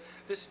because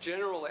this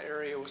general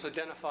area was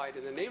identified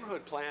in the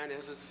neighborhood plan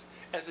as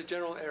a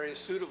general area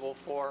suitable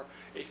for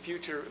a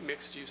future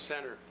mixed-use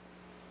center.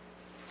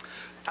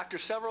 After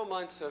several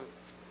months of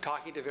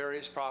talking to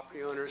various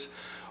property owners,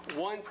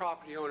 one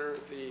property owner,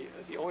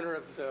 the owner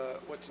of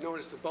what's known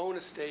as the Bone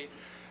Estate,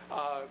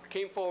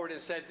 came forward and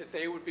said that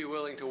they would be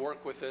willing to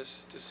work with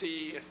us to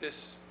see if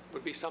this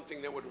would be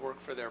something that would work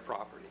for their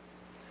property.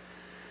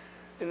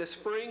 In the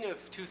spring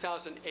of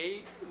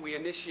 2008, we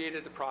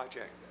initiated the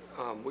project.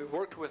 We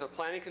worked with a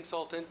planning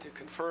consultant to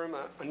confirm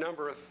a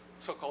number of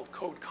so-called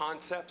code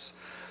concepts.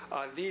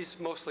 These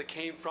mostly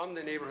came from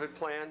the neighborhood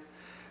plan.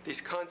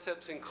 These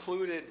concepts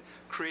included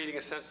creating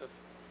a sense of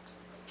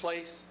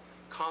place,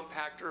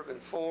 compact urban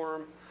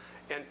form,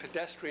 and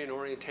pedestrian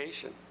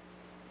orientation.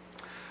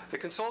 The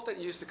consultant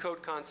used the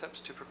code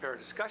concepts to prepare a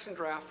discussion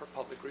draft for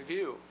public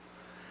review.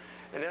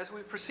 And as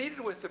we proceeded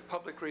with the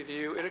public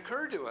review, it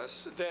occurred to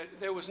us that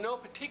there was no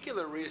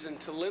particular reason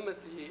to limit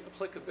the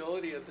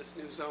applicability of this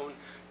new zone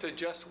to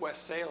just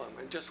West Salem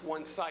and just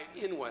one site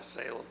in West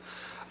Salem.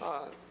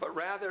 But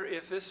rather,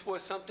 if this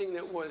was something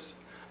that was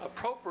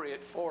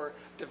appropriate for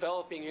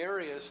developing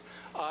areas,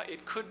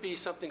 it could be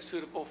something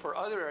suitable for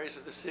other areas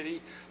of the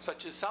city,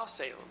 such as South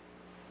Salem.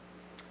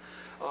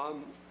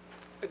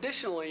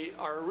 Additionally,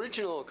 our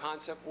original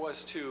concept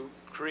was to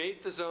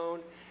create the zone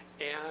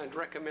and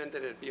recommend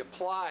that it be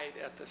applied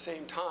at the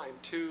same time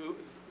to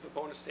the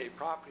Bone Estate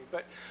property.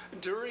 But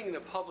during the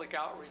public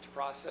outreach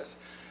process,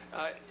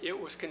 it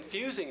was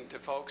confusing to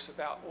folks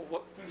about,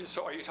 well,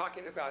 so are you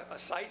talking about a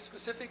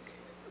site-specific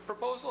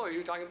proposal, or are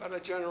you talking about a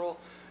general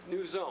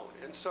new zone?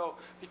 And so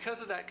because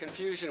of that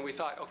confusion, we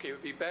thought, okay, it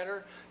would be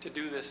better to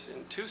do this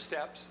in two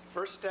steps.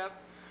 First step,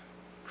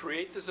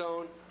 create the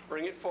zone,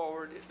 bring it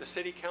forward. If the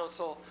city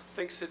council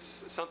thinks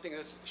it's something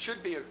that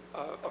should be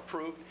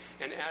approved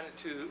and added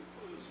to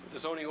the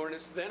zoning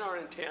ordinance, then our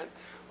intent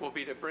will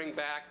be to bring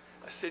back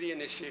a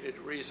city-initiated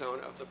rezone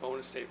of the Bona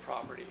Estate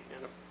property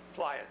and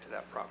apply it to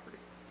that property.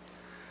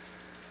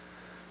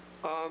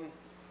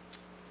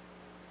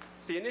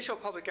 The initial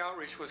public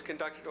outreach was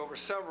conducted over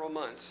several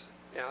months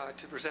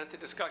to present the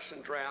discussion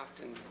draft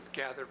and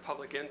gather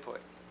public input.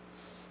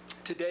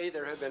 Today,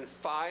 there have been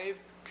 5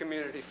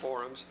 community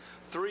forums,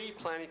 3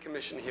 Planning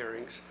Commission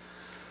hearings,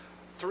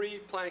 3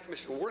 Planning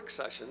Commission work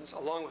sessions,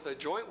 along with a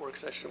joint work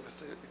session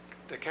with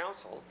the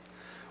council.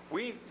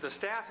 The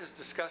staff has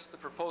discussed the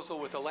proposal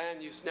with the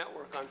Land Use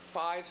Network on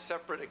 5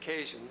 separate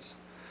occasions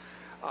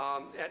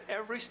at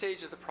every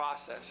stage of the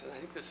process, and I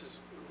think this is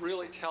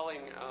really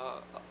telling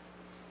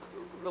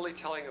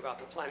about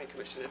the Planning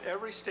Commission. At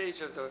every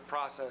stage of the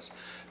process,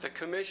 the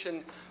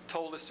Commission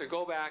told us to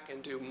go back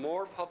and do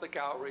more public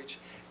outreach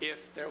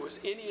if there was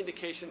any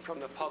indication from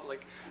the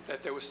public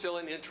that there was still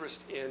an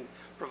interest in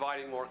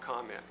providing more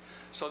comment.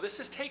 So this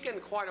has taken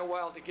quite a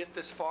while to get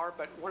this far,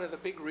 but one of the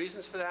big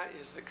reasons for that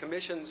is the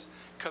Commission's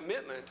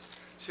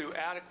commitment to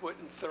adequate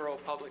and thorough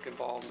public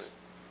involvement.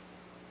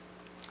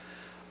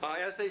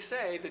 As they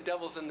say, the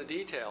devil's in the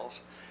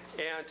details,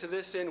 and to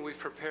this end, we've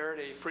prepared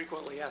a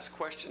frequently asked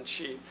question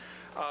sheet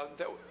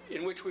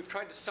in which we've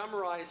tried to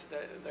summarize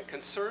the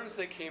concerns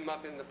that came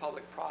up in the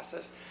public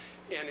process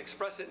and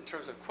express it in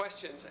terms of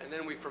questions, and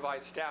then we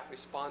provide staff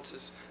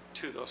responses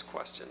to those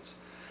questions.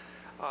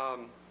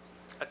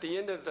 At the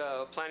end of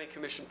the Planning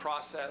Commission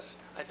process,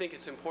 I think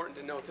it's important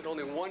to note that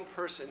only one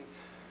person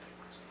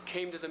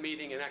came to the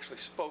meeting and actually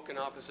spoke in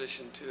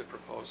opposition to the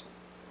proposal.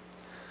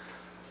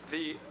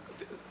 The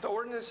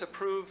ordinance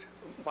approved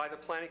by the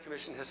Planning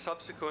Commission has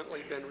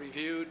subsequently been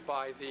reviewed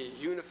by the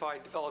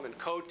Unified Development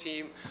Code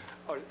team,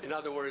 or in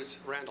other words,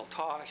 Randall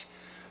Tosh,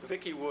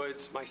 Vicki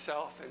Woods,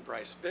 myself, and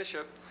Bryce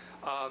Bishop,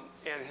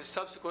 and has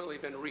subsequently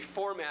been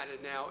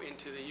reformatted now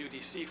into the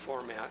UDC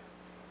format.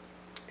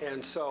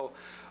 And so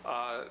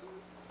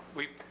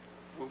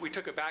we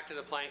took it back to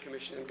the Planning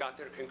Commission and got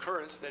their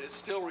concurrence that it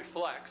still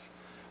reflects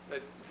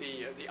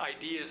the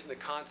ideas and the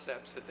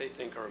concepts that they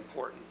think are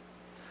important.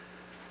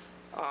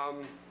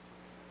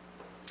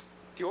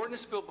 The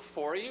ordinance bill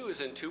before you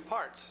is in 2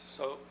 parts,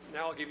 so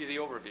now I'll give you the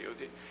overview.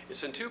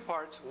 It's in 2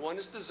 parts. One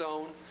is the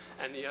zone,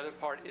 and the other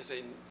part is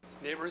a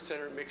neighborhood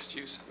center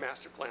mixed-use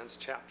master plans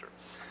chapter.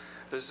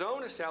 The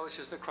zone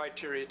establishes the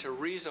criteria to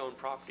rezone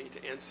property to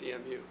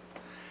NCMU,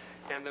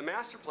 and the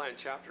master plan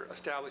chapter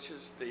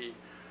establishes the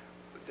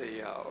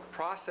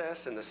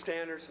process and the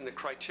standards and the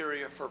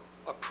criteria for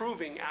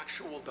approving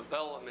actual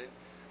development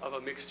of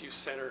a mixed-use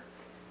center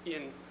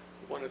in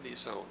one of these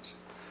zones.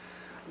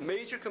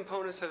 Major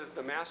components of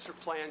the master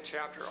plan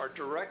chapter are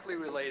directly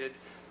related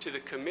to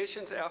the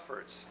Commission's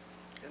efforts,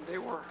 and they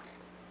were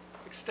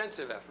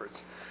extensive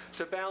efforts,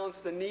 to balance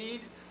the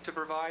need to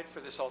provide for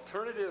this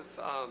alternative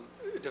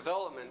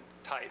development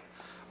type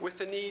with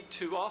the need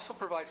to also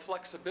provide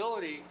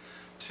flexibility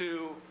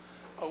to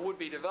a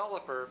would-be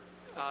developer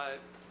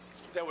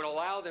that would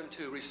allow them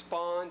to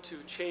respond to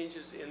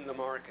changes in the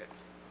market.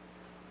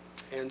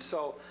 And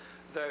so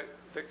the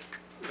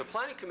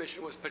Planning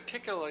Commission was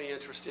particularly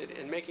interested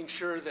in making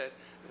sure that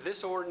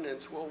this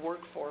ordinance will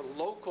work for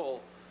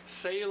local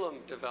Salem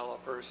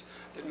developers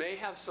that may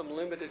have some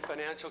limited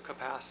financial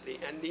capacity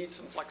and need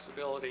some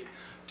flexibility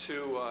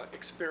to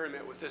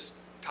experiment with this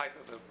type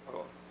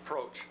of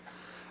approach.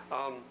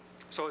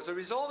 So as a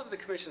result of the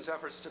Commission's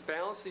efforts to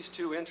balance these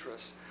 2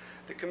 interests,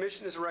 the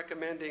Commission is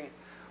recommending,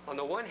 on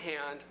the one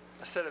hand,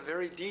 a set of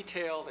very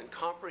detailed and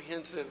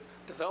comprehensive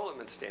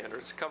development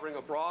standards covering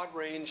a broad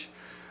range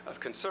of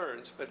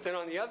concerns. But then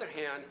on the other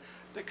hand,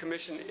 the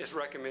Commission is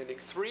recommending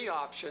 3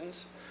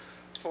 options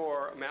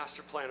for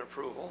master plan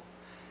approval.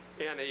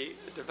 And a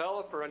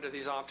developer under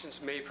these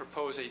options may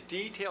propose a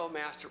detailed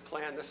master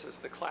plan. This is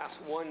the Class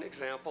 1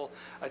 example,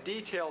 a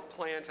detailed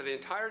plan for the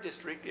entire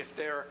district if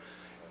they're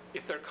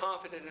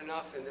confident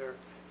enough and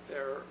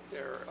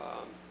they're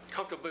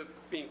comfortable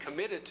being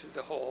committed to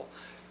the whole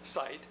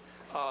site.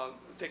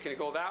 They can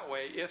go that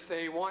way. If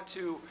they want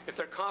to, if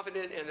they're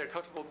confident and they're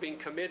comfortable being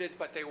committed,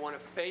 but they want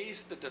to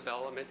phase the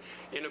development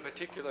in a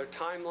particular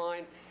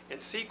timeline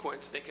and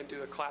sequence, they can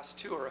do a Class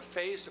 2 or a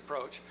phased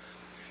approach.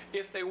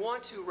 If they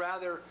want to,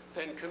 rather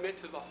than commit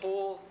to the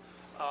whole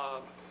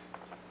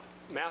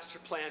master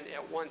plan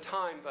at one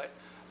time, but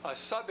a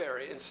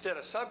sub-area, instead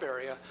of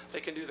sub-area,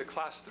 they can do the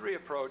Class 3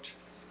 approach,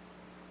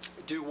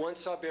 do one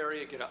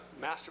sub-area, get a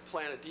master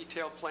plan, a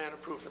detailed plan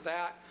approved for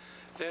that.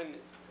 Then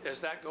as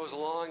that goes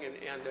along and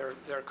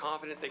they're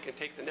confident they can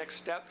take the next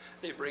step,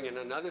 they bring in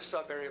another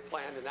sub-area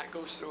plan, and that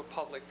goes through a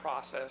public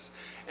process,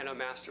 and a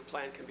master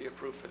plan can be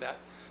approved for that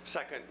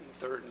 2nd and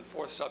 3rd and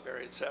 4th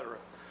sub-area, et cetera.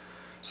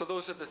 So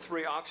those are the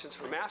 3 options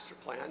for master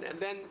plan. And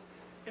then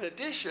in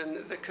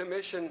addition, the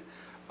Commission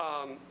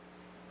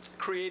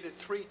created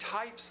 3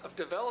 types of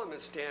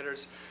development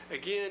standards,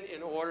 again,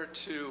 in order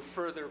to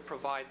further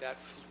provide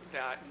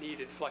that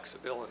needed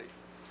flexibility.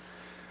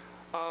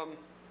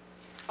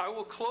 I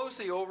will close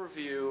the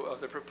overview of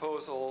the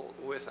proposal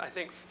with, I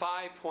think,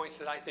 5 points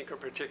that I think are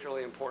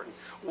particularly important.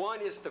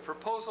 One is the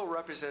proposal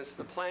represents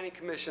the Planning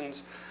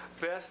Commission's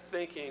best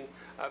thinking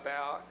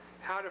about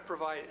how to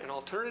provide an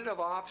alternative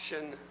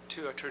option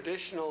to a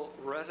traditional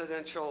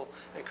residential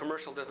and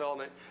commercial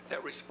development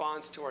that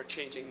responds to our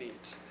changing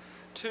needs.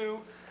 2,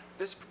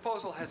 this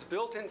proposal has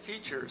built-in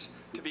features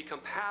to be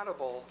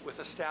compatible with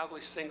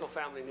established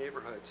single-family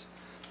neighborhoods.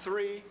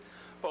 3,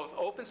 both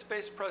open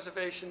space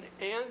preservation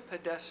and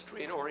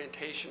pedestrian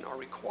orientation are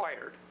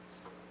required.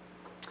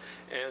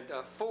 And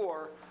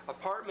 4,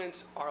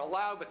 apartments are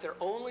allowed, but they're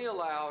only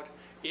allowed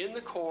in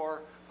the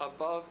core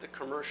above the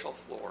commercial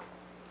floor.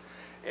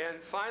 And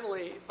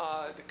finally,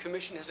 the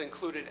Commission has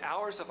included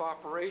hours of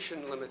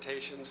operation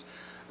limitations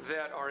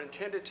that are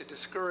intended to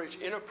discourage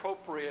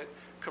inappropriate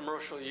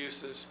commercial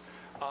uses,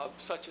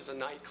 such as a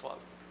nightclub.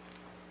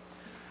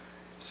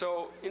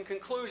 So in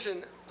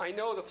conclusion, I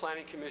know the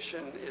Planning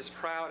Commission is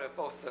proud of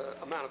both the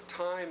amount of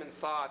time and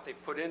thought they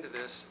put into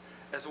this,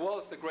 as well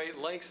as the great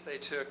lengths they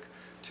took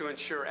to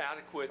ensure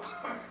adequate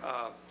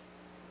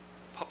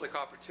public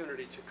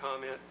opportunity to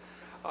comment.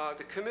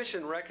 The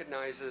Commission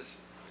recognizes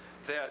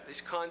that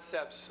these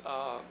concepts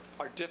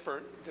are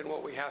different than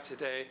what we have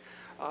today,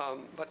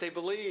 but they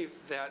believe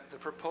that the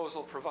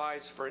proposal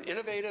provides for an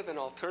innovative and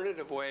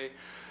alternative way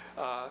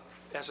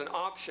as an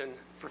option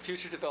for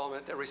future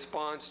development that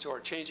responds to our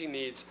changing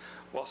needs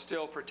while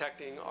still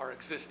protecting our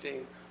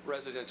existing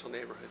residential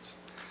neighborhoods.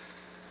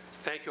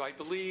 Thank you. I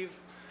believe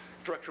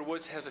Director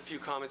Woods has a few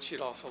comments she'd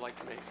also like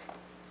to make.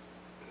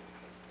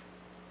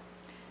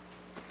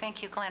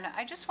 Thank you, Glenn.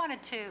 I just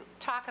wanted to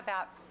talk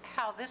about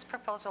how this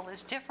proposal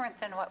is different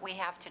than what we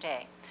have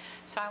today.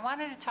 So I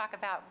wanted to talk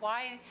about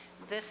why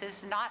this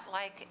is not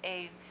like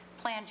a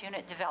planned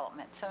unit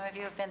development. Some of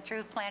you have been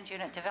through planned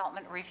unit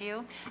development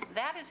review.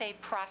 That is a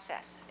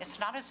process. It's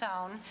not a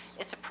zone,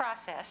 it's a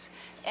process.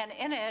 And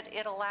in it,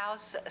 it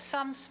allows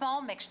some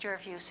small mixture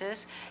of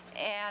uses,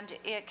 and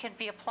it can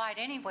be applied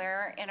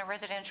anywhere in a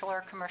residential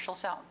or commercial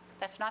zone.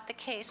 That's not the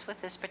case with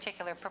this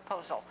particular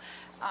proposal.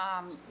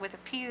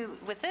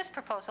 With this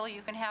proposal,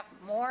 you can have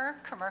more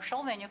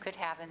commercial than you could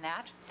have in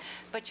that,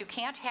 but you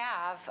can't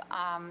have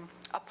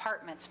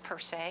apartments per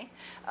se,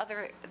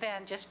 other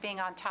than just being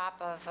on top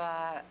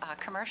of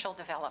commercial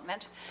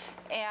development.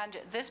 And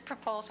this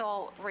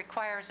proposal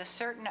requires a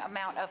certain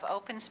amount of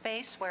open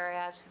space,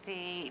 whereas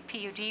the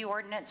PUD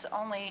ordinance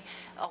only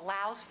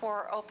allows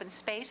for open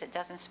space. It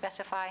doesn't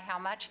specify how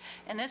much.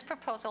 And this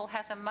proposal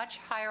has a much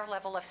higher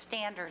level of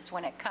standards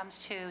when it comes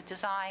to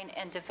design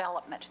and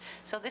development.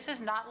 So this is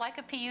not like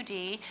a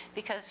PUD,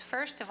 because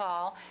first of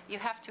all, you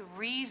have to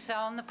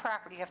rezone the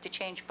property. You have to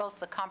change both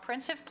the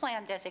comprehensive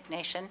plan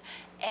designation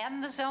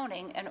and the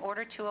zoning in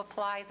order to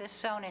apply this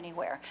zone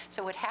anywhere.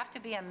 So it would have to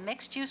be a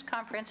mixed-use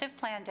comprehensive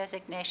plan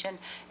designation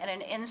and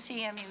an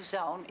NCMU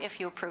zone if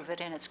you approve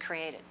it and it's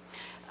created.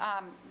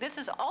 This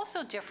is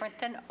also different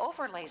than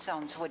overlay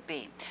zones would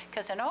be,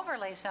 because an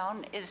overlay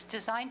zone is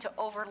designed to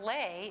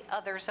overlay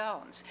other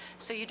zones.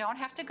 So you don't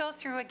have to go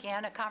through,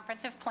 again, a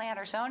comprehensive plan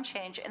or zone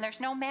change, and there's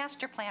no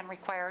master plan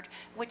required,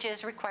 which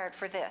is required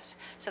for this.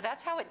 So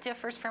that's how it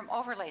differs from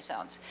overlay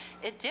zones.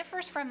 It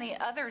differs from the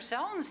other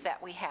zones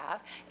that we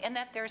have in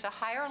that there's a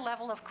higher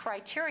level of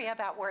criteria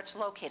about where it's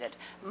located.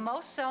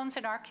 Most zones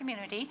in our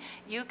community,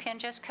 you can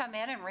just come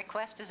in and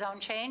request a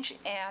zone change,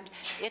 and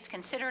it's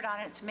considered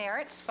on its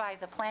merits by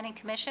the Planning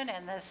Commission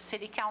and the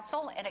City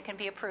Council, and it can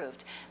be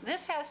approved.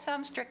 This has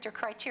some stricter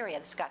criteria.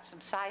 It's got some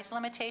size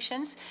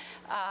limitations,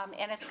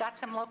 and it's got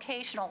some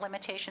locational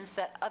limitations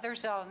that other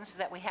zones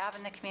that we have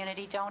in the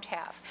community don't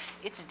have.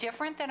 It's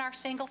different than our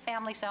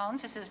single-family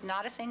zones. This is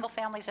not a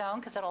single-family zone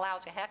because it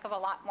allows a heck of a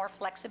lot more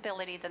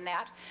flexibility than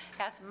that.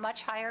 It has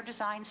much higher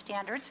design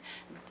standards.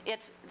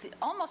 It's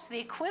almost the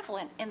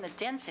equivalent in the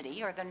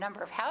density or the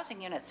number of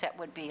housing units that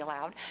would be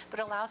allowed,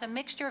 but allows a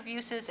mixture of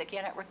uses.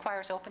 Again, it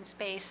requires open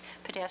space,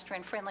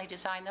 pedestrian-friendly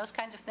design, those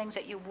kinds of things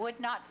that you would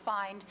not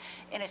find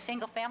in a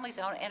single-family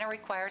zone, and it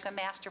requires a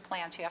master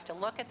plan, so you have to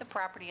look at the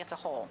property as a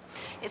whole.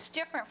 It's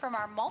different from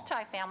our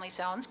multifamily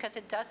zones because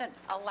it doesn't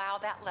allow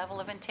that level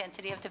of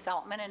intensity of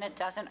development, and it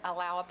doesn't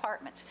allow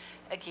apartments.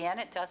 Again,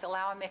 it does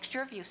allow a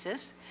mixture of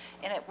uses,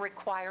 and it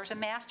requires a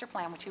master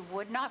plan, which you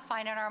would not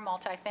find in our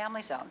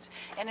multifamily zones.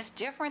 And it's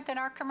different than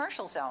our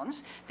commercial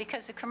zones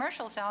because the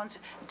commercial zones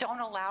don't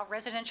allow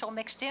residential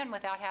mixed in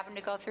without having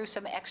to go through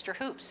some extra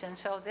hoops. And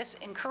so this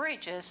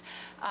encourages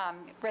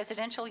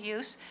residential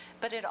use,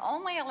 but it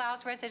only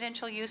allows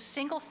residential use,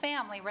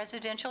 single-family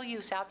residential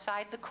use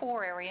outside the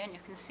core area. And you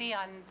can see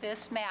on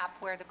this map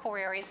where the core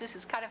areas, this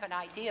is kind of an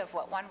idea of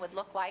what one would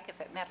look like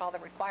if it met all the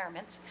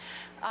requirements.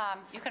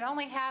 You can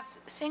only have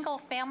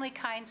single-family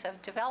kinds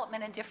of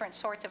development in different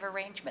sorts of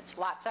arrangements.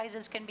 Lot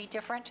sizes can be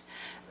different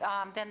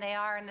than they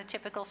are in the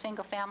typical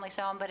single-family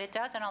zone, but it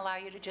doesn't allow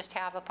you to just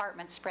have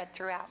apartments spread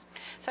throughout.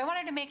 So I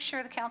wanted to make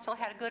sure the council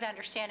had a good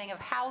understanding of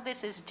how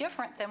this is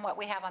different than what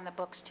we have on the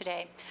books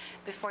today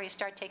before you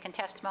start taking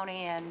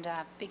testimony and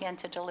begin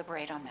to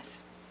deliberate on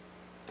this.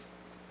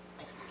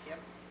 Kim,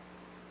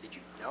 did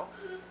you know?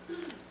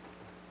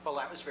 Well,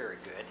 that was very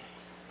good.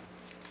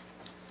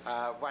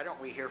 Why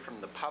don't we hear from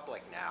the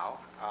public now?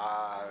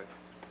 I'll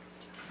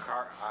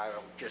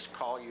just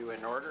call you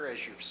in order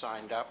as you've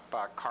signed up.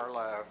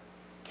 Carla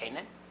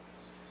Kanan?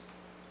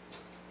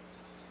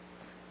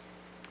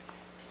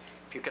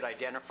 If you could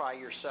identify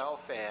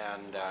yourself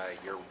and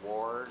your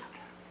ward,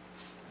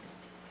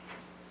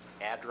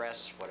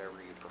 address, whatever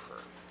you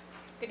prefer.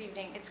 Good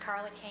evening. It's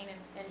Carla Kanan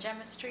in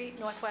Gemma Street,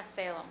 Northwest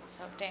Salem,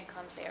 so Dan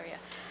Clem's area.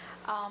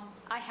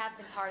 I have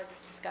been part of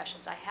these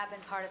discussions. I have been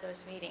part of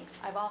those meetings.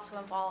 I've also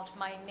involved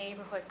my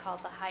neighborhood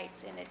called the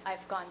Heights in it.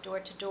 I've gone door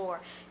to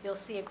door. You'll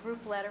see a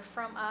group letter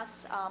from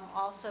us.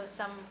 Also,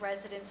 some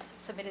residents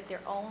submitted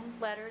their own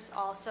letters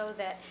also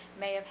that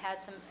may have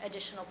had some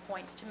additional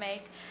points to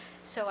make.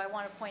 So I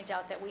want to point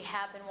out that we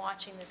have been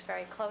watching this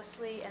very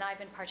closely, and I've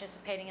been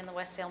participating in the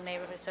West Salem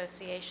Neighborhood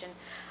Association.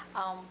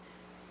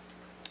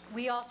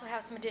 We also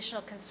have some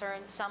additional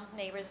concerns. Some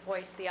neighbors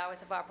voiced the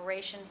hours of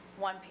operation.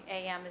 1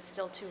 a.m. is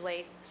still too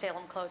late.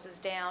 Salem closes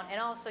down.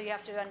 And also you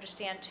have to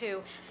understand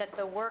too that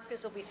the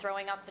workers will be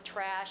throwing up the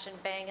trash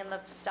and banging the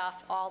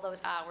stuff all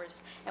those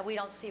hours. And we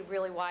don't see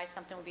really why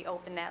something would be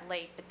open that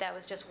late. But that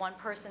was just one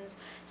person's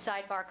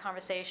sidebar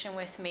conversation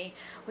with me.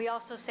 We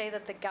also say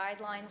that the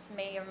guidelines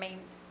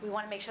we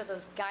want to make sure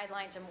those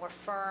guidelines are more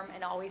firm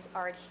and always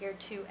are adhered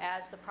to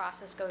as the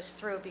process goes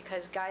through,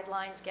 because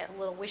guidelines get a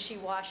little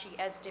wishy-washy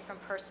as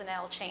different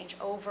personnel change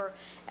over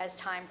as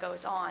time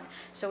goes on.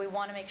 So we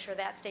want to make sure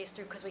that stays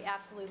through, because we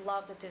absolutely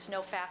love that there's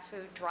no fast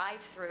food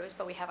drive-throughs,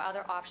 but we have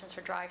other options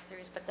for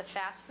drive-throughs. But the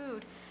fast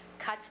food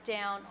cuts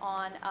down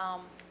on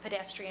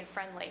pedestrian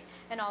friendly.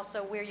 And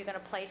also where you're going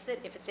to place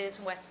it. If it is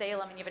in West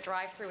Salem and you have a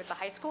drive-through at the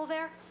high school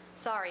there,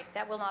 sorry,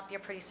 that will not be a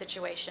pretty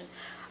situation.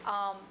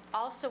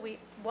 Also, we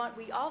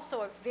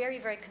also are very,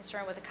 very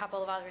concerned with a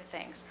couple of other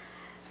things.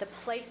 The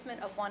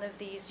placement of one of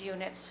these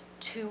units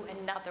to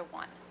another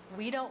one.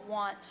 We don't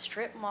want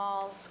strip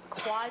malls,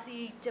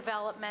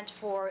 quasi-development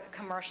for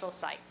commercial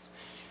sites.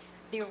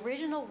 The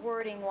original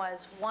wording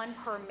was one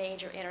per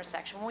major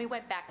intersection. When we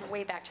went back,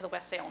 way back to the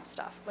West Salem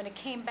stuff, when it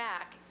came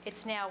back,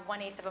 it's now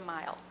 1/8 of a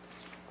mile.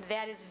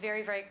 That is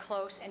very, very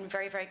close and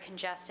very, very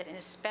congested, and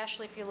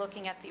especially if you're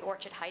looking at the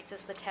Orchard Heights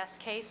as the test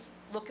case.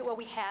 Look at what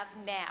we have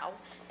now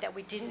that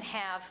we didn't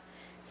have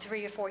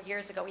 3 or 4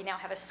 years ago. We now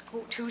have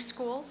two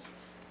schools,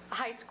 a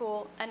high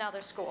school,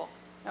 another school.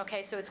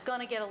 Okay, so it's going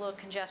to get a little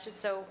congested.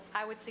 So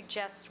I would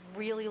suggest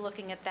really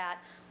looking at that,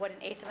 what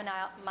 1/8 of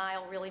a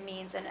mile really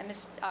means, and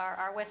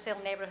our West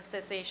Salem Neighborhood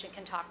Association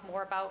can talk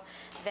more about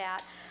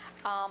that.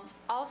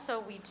 Also,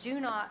 we do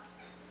not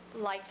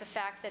like the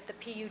fact that the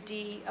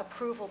PUD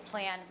approval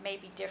plan may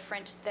be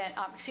different than,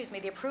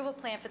 the approval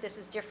plan for this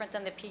is different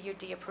than the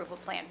PUD approval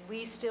plan.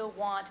 We still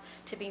want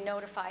to be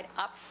notified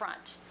up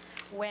front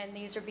when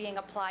these are being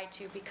applied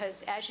to,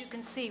 because as you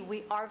can see,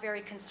 we are very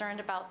concerned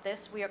about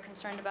this. We are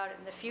concerned about it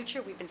in the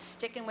future. We've been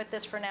sticking with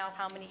this for now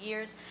how many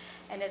years,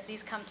 and as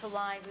these come to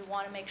line, we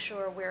want to make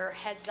sure we're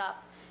heads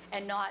up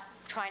and not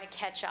trying to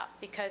catch up,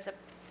 because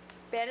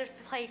better to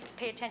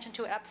pay attention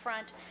to it up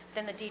front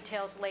than the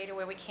details later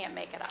where we can't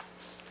make it up.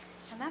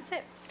 And that's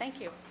it. Thank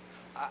you.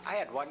 I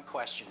had one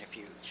question, if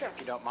you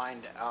don't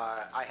mind.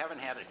 I haven't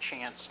had a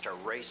chance to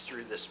race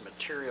through this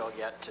material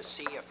yet to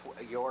see if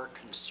your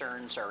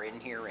concerns are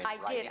in here in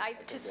writing. I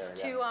did.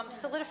 To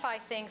solidify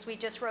things, we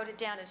just wrote it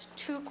down as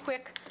 2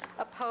 quick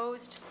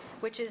opposed,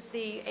 which is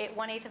the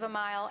 1/8 of a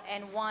mile,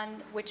 and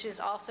 1 which is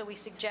also, we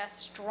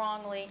suggest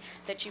strongly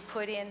that you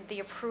put in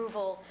the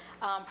approval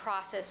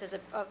process as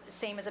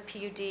same as a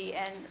PUD,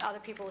 and other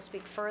people will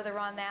speak further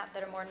on that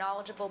are more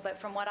knowledgeable. But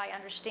from what I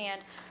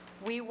understand,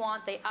 we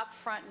want the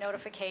upfront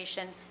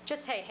notification,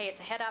 just hey, it's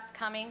a head up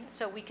coming,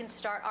 so we can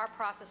start our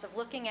process of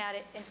looking at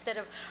it instead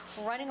of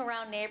running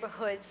around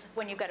neighborhoods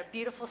when you've got a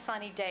beautiful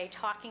sunny day,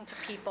 talking to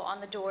people on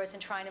the doors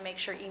and trying to make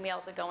sure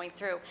emails are going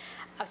through.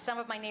 Some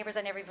of my neighbors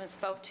I never even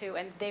spoke to,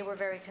 and they were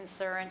very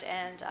concerned,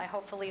 and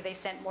hopefully they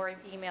sent more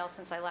emails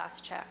since I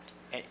last checked.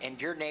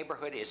 And your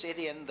neighborhood, is it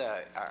in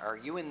the, are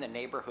you in the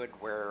neighborhood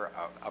where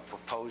a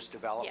proposed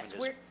development is? Yes,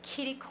 we're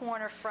kitty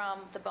corner from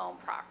the Bone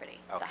property,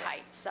 the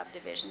Heights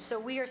subdivision. So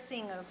we are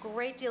seeing a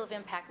great deal of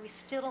impact. We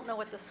still don't know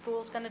what the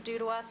school's going to do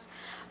to us.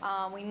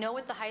 We know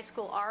what the high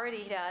school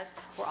already does.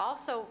 We're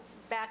also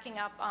backing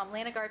up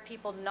Landegard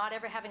people not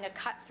ever having a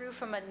cut through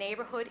from a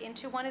neighborhood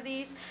into one of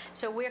these.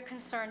 So we're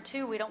concerned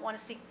too. We don't want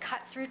to see cut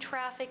through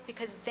traffic,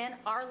 because then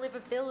our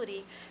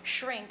livability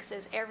shrinks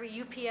as every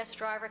UPS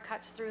driver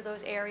cuts through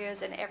those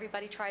areas and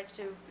everybody tries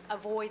to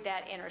avoid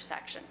that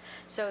intersection.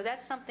 So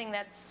that's something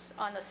that's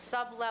on a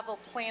sub-level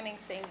planning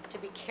thing to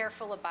be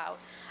careful about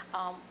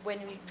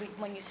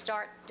when you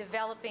start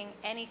developing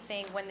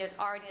anything when there's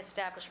already an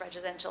established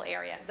residential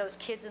area. Those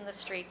kids in the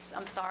streets,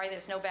 I'm sorry,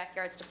 there's no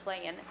backyards to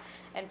play in,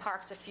 and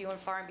parks are few and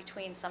far in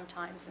between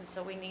sometimes, and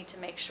so we need to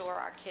make sure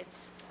our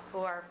kids who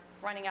are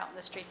running out in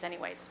the streets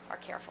anyways are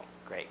careful.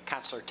 Great.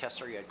 Councilor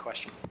Tesler, you had a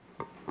question?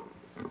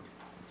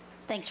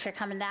 Thanks for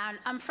coming down.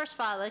 First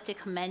of all, I'd like to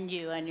commend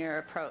you on your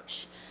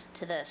approach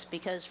to this,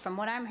 because from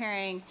what I'm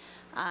hearing,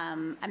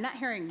 I'm not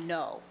hearing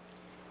no.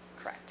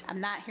 Correct. I'm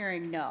not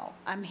hearing no.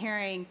 I'm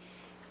hearing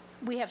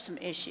we have some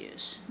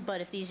issues,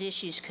 but if these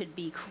issues could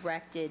be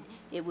corrected,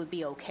 it would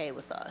be okay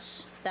with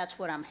us. That's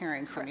what I'm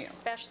hearing from you.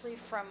 Especially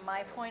from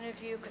my point of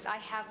view, because I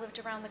have lived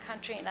around the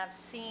country and I've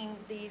seen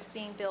these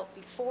being built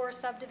before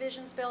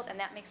subdivisions built, and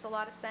that makes a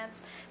lot of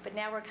sense. But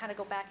now we're kind of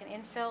go back and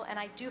infill, and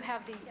I do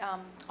have the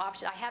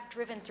option. I have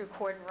driven through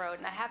Cordon Road,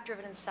 and I have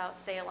driven in South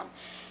Salem.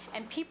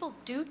 And people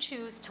do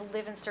choose to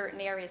live in certain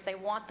areas. They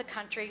want the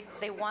country,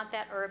 they want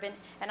that urban,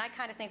 and I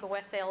kind of think of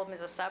West Salem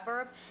as a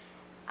suburb.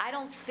 I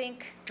don't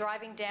think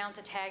driving down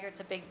to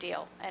Taggart's a big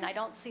deal, and I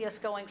don't see us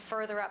going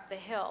further up the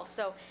hill.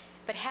 So,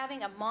 but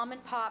having a mom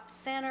and pop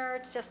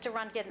center just to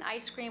run to get an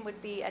ice cream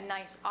would be a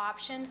nice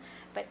option.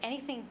 But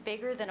anything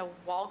bigger than a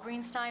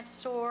Walgreens type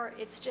store,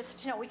 it's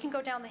just, we can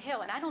go down the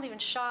hill. And I don't even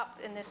shop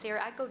in this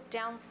area. I go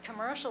down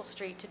Commercial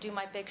Street to do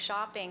my big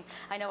shopping.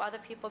 I know other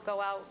people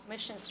go out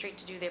Mission Street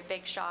to do their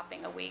big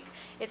shopping a week.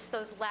 It's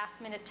those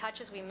last minute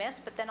touches we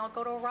miss, but then I'll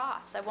go to a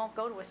Ross. I won't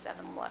go to a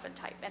 7-Eleven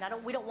type. And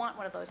we don't want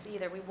one of those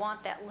either. We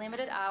want that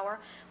limited hour.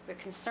 We're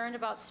concerned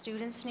about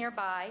students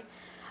nearby.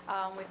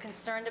 We're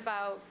concerned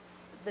about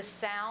the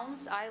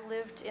sounds. I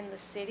lived in the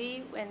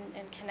city in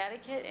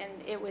Connecticut,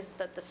 and it was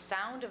the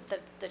sound of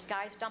the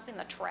guys dumping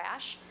the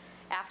trash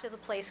after the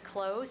place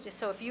closed.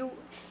 So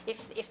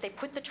if they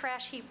put the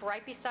trash heap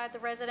right beside the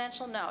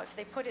residential, no. If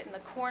they put it in the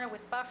corner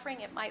with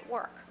buffering, it might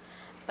work.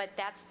 But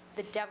that's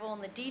the devil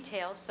in the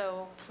details,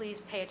 so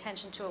please pay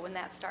attention to it when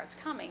that starts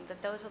coming,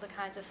 that those are the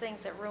kinds of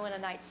things that ruin a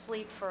night's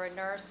sleep for a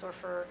nurse or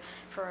for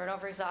an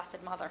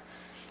overexhausted mother.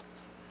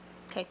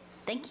 Okay,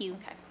 thank you.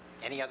 Okay.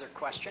 Any other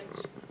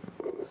questions?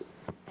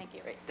 Thank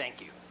you. Great,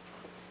 thank you.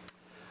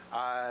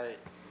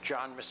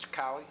 John, Mr.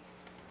 Cowie?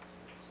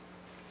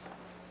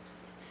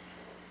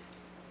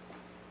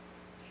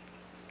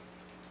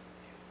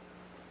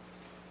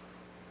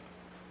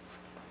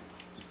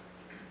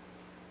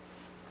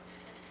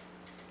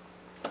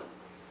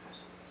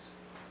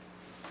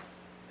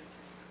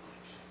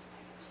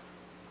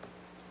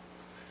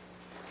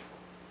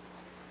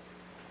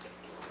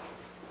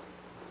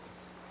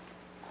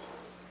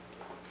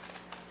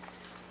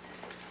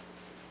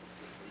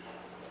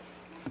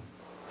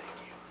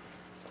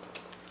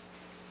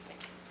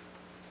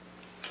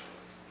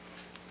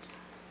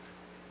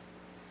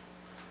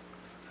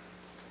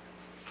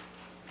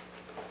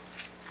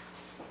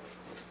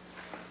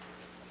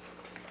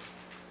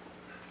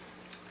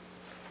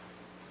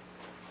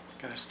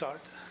 Can I start?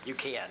 You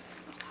can.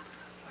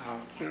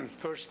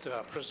 First,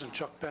 President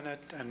Chuck Bennett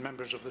and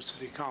members of the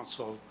City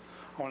Council,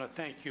 I want to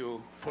thank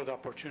you for the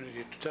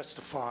opportunity to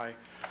testify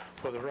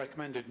for the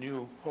recommended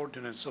new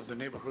ordinance of the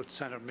Neighborhood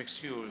Center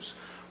Mixed Use,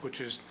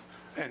 which is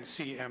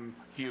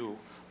NCMU,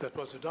 that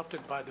was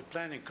adopted by the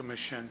Planning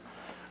Commission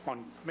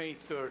on May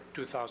 3rd,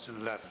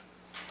 2011.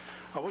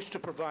 I wish to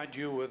provide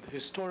you with a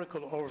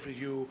historical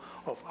overview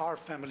of our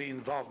family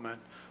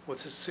involvement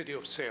with the City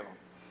of Salem.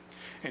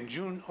 In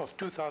June of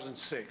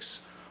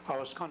 2006, I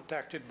was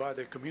contacted by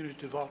the community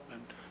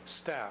development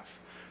staff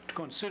to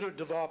consider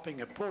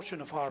developing a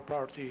portion of our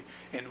property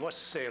in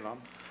West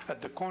Salem at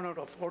the corner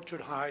of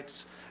Orchard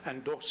Heights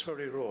and Dokes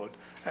Ferry Road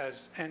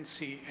as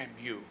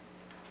NCMU.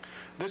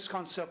 This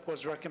concept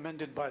was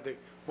recommended by the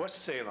West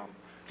Salem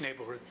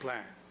Neighborhood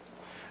Plan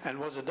and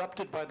was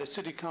adopted by the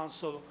City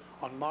Council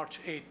on March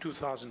 8,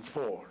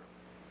 2004.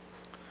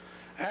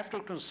 After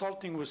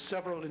consulting with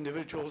several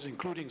individuals,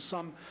 including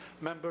some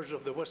members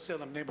of the West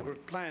Salem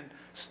Neighborhood Plan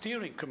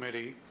Steering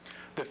Committee,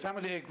 the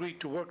family agreed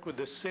to work with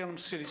the Salem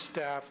City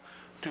staff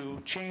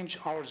to change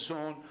our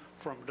zone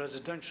from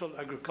residential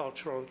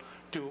agricultural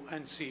to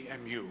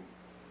NCMU.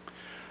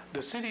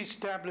 The city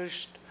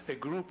established a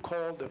group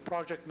called the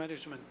Project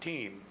Management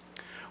Team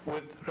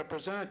with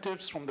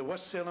representatives from the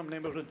West Salem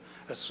Neighborhood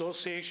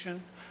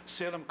Association,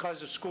 Salem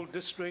Kaiser School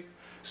District,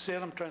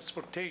 Salem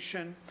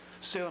Transportation,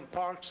 Salem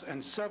Parks,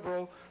 and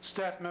several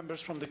staff members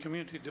from the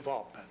community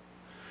development.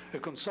 A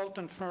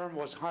consultant firm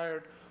was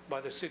hired by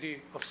the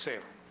City of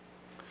Salem.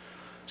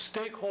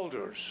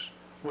 Stakeholders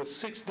with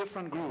 6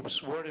 different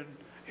groups were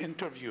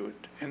interviewed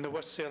in the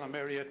West Salem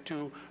area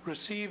to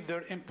receive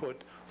their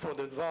input for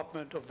the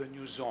development of the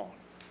new zone.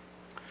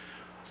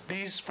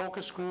 These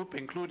focus groups,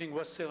 including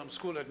West Salem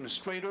school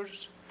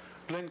administrators,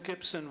 Glen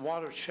Gibson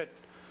Watershed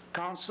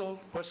Council,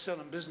 West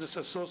Salem Business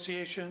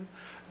Association,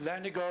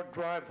 Landegard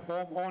Drive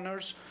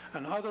homeowners,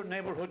 and other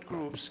neighborhood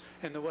groups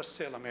in the West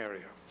Salem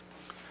area.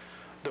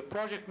 The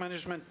project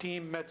management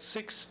team met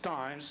 6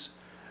 times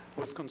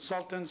with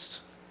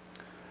consultants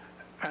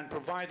and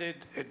provided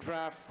a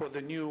draft for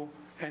the new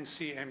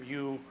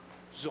NCMU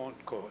zone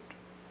code.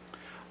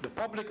 The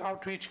public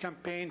outreach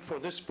campaign for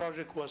this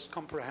project was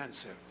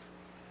comprehensive.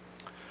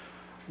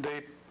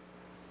 The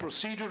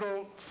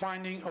procedural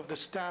finding of the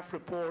staff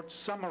report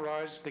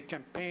summarized the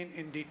campaign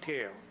in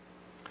detail,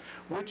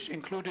 which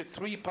included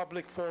 3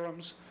 public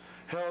forums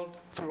held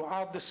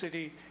throughout the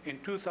city in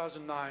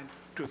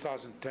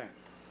 2009-2010.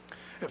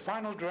 A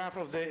final draft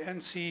of the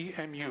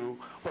NCMU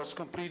was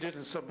completed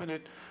and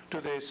submitted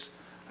to the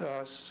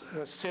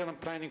Salem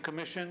Planning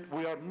Commission.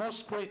 We are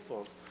most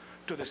grateful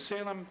to the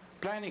Salem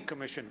Planning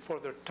Commission for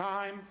their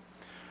time,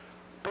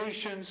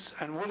 patience,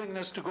 and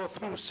willingness to go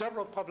through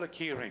several public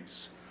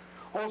hearings.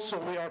 Also,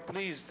 we are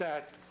pleased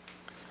that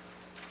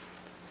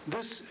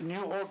this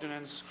new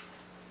ordinance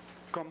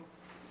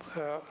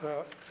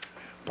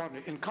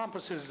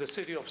encompasses the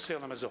city of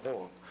Salem as a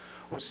whole.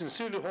 We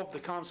sincerely hope the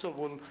council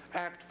will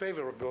act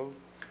favorable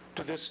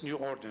to this new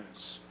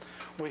ordinance.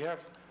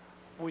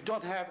 We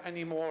don't have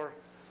any more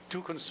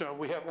two concerns.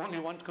 We have only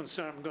one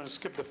concern. I'm going to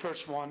skip the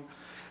first one.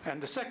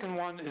 And the second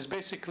one is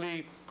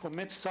basically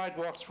omits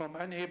sidewalks from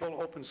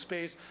unable open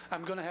space.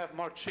 I'm going to have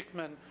Mark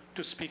Schickman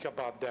to speak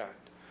about that.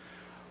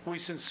 We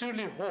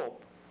sincerely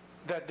hope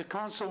that the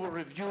council will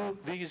review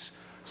these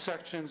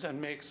sections and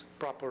makes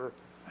proper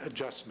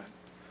adjustment.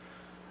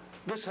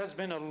 This has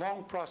been a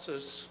long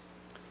process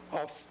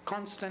of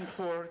constant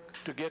work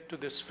to get to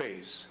this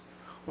phase.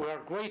 We are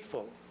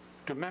grateful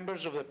to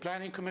members of the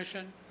Planning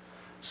Commission,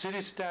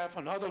 city staff,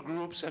 and other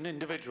groups and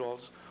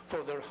individuals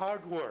for their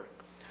hard work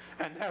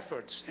and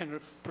efforts in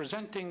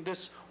presenting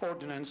this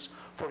ordinance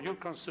for your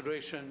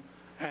consideration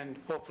and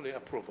hopefully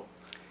approval.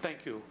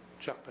 Thank you,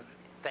 Chuck Bennett.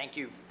 Thank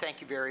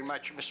you very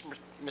much. Mr.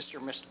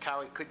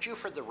 Miskowy, could you,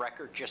 for the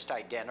record, just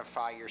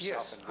identify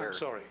yourself? Yes, I'm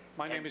sorry.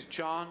 My name is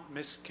John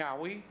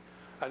Miskowy.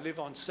 I live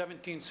on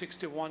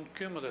 1761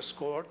 Cumulus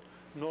Court,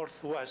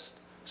 Northwest,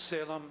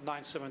 Salem,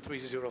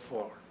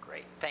 97304.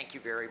 Great. Thank you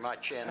very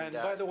much. And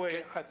by the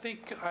way, I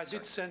think I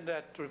did send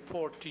that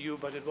report to you,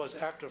 but it was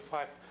after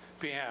 5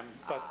 p.m.,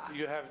 but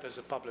you have it as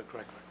a public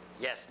record.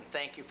 Yes, and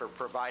thank you for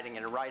providing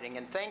it in writing.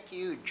 And thank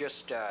you,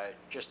 just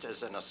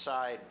as an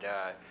aside,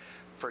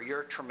 for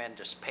your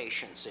tremendous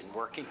patience in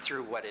working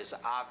through what is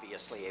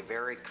obviously a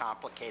very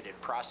complicated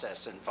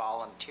process and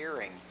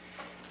volunteering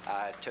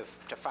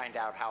to find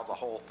out how the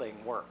whole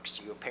thing works.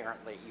 You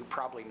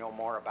probably know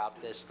more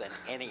about this than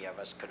any of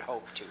us could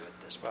hope to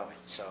at this point.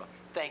 So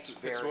thank you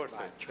very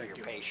much for your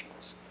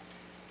patience.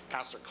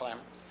 Councilor Clem.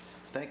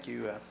 Thank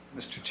you,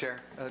 Mr.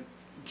 Chair.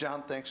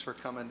 John, thanks for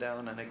coming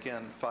down. And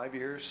again, 5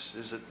 years?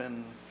 Has it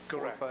been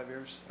 4 or 5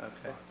 years?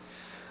 Okay.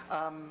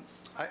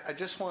 I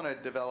just want to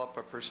develop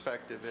a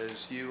perspective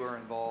as you are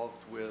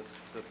involved with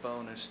the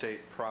Bone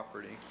Estate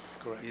property,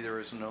 correct, either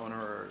as an owner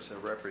or as a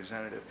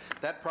representative.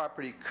 That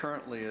property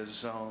currently is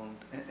zoned,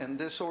 and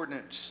this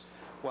ordinance,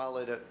 while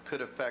it could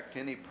affect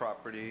any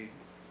property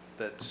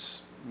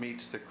that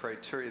meets the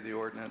criteria of the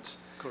ordinance,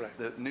 correct,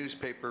 the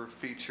newspaper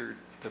featured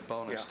the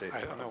Bone Estate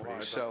property. I don't know why.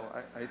 So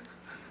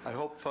I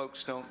hope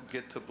folks don't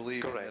get to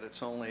believing that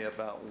it's only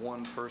about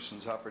one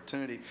person's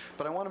opportunity.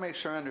 But I want to make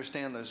sure I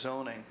understand the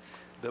zoning.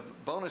 The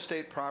Bone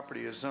Estate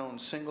property is zoned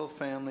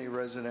single-family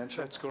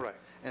residential? That's correct.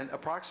 And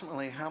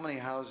approximately how many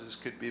houses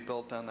could be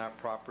built on that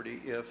property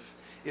if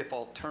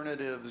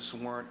alternatives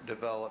weren't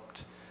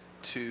developed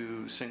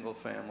to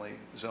single-family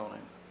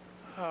zoning?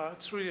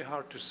 It's really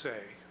hard to say.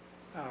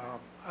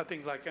 I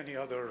think like any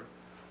other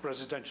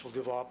residential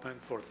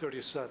development for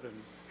 37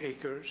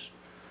 acres,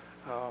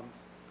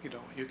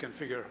 you can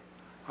figure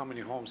how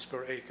many homes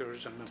per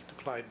acres and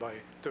multiplied by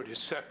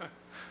 37.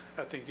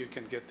 I think you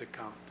can get the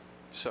count.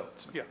 So,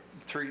 yeah,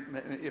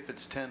 if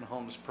it's 10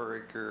 homes per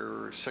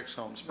acre or 6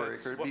 homes per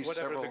acre, it'd be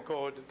whatever several. the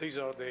code, these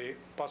are the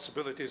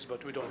possibilities,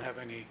 but we don't have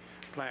any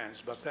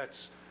plans. But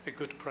that's a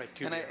good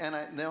criteria.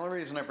 And the only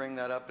reason I bring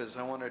that up is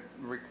I want to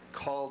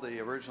recall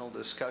the original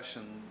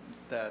discussion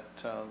that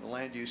the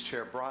land use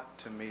chair brought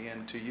to me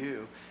and to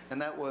you,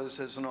 and that was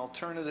as an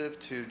alternative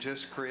to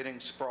just creating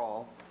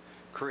sprawl,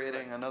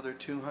 creating another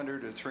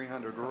 200 or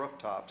 300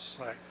 rooftops.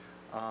 Right.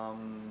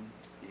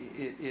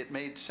 It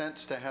made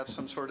sense to have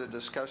some sort of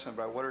discussion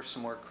about what are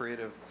some more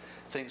creative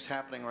things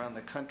happening around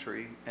the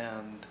country,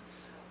 and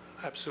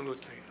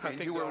absolutely. And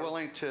you were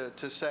willing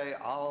to say,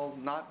 I'll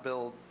not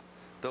build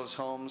those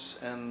homes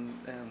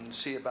and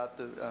see about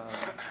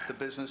the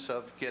business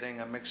of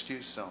getting a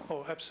mixed-use zone.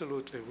 Oh,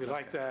 absolutely. We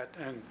like that.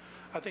 And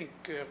I think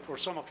for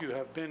some of you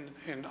have been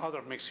in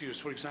other mixed use,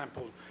 for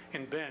example,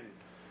 in Bend,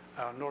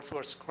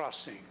 Northwest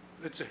Crossing.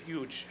 It's a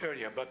huge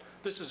area, but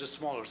this is a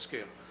smaller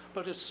scale.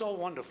 But it's so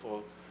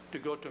wonderful to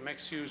go to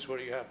mixed use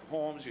where you have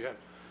homes, you have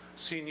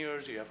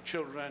seniors, you have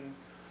children,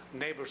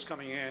 neighbors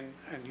coming in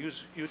and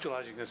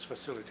utilizing these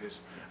facilities.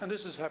 And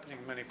this is happening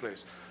in many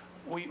places.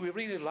 We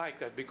really like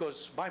that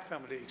because my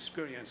family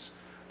experienced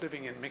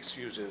living in mixed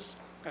uses,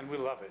 and we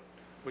love it.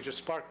 We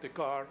just park the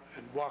car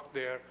and walk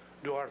there,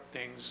 do our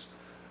things.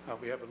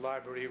 We have a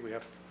library, we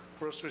have a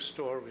grocery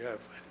store, we have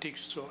antique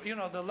store, there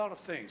are a lot of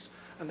things.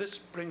 And this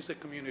brings the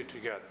community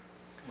together.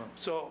 Well,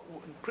 so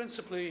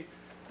principally,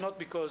 not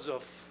because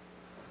of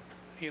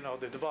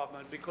the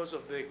development, because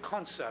of the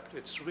concept,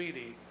 it's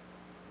really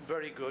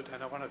very good,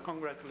 and I want to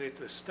congratulate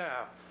the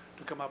staff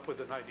to come up with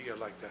an idea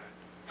like that,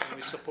 and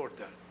we support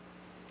that.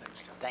 Thanks,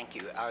 John. Thank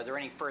you. Are there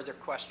any further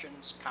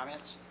questions,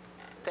 comments?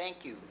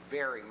 Thank you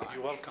very much.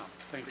 You're welcome.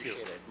 Thank you.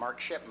 Appreciate it. Mark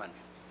Shipman.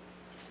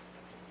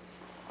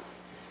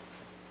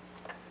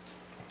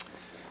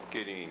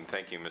 Good evening.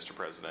 Thank you, Mr.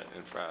 President,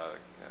 and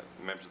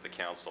members of the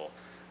council.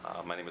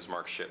 My name is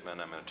Mark Shipman.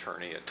 I'm an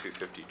attorney at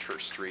 250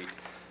 Church Street,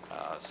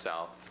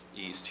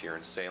 southeast here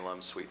in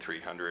Salem, Suite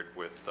 300,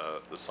 with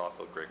the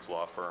Sawfield Griggs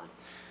Law Firm.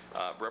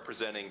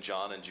 representing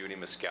John and Judy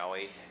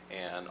Muscowie,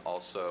 and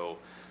also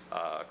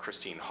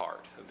Christine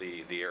Hart,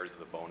 the heirs of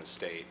the Bone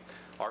estate.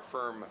 Our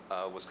firm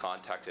was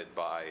contacted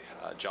by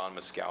John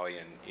Muscowie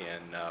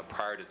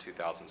prior to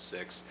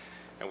 2006,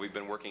 and we've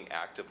been working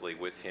actively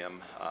with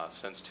him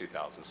since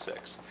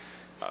 2006.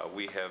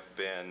 We have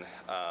been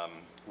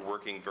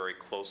working very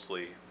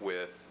closely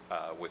with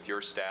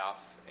your staff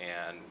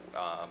and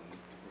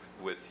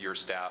with your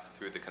staff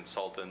through the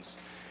consultants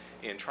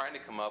in trying to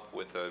come up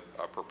with a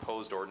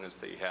proposed ordinance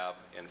that you have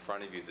in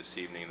front of you this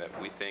evening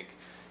that we think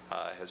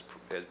has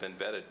been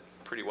vetted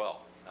pretty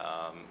well,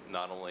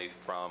 not only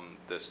from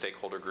the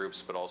stakeholder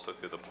groups but also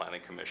through the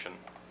Planning Commission.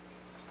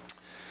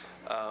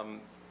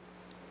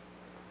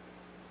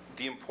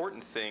 The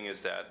important thing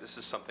is that this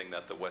is something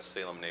that the West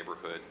Salem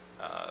neighborhood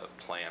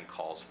plan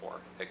calls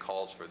for. It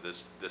calls for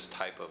this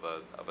type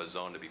of a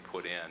zone to be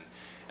put in,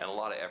 and a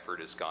lot of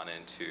effort has gone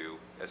into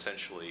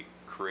essentially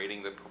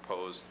creating the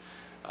proposed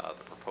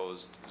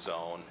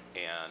zone,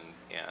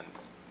 and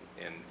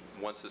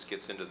once this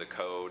gets into the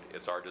code,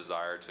 it's our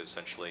desire to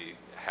essentially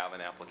have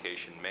an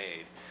application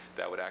made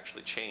that would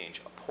actually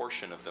change a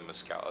portion of the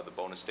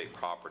Bone Estate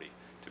property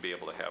to be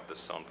able to have this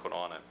zone put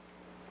on it.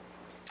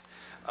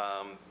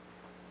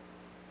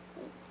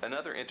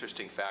 Another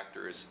interesting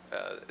factor is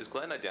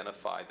Glenn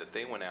identified that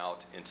they went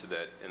out in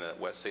the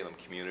West Salem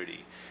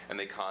community and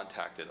they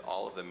contacted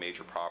all of the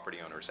major property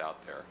owners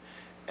out there,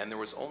 and there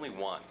was only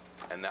one,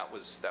 and that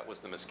was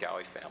the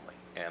Muscowie family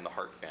and the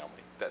Hart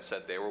family that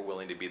said they were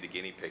willing to be the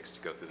guinea pigs to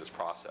go through this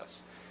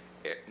process.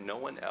 No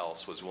one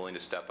else was willing to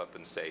step up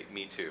and say,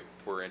 me too,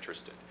 we're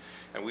interested.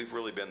 And we've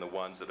really been the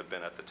ones that have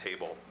been at the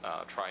table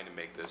trying to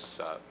make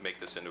this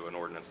into an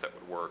ordinance that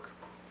would work.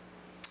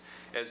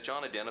 As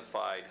John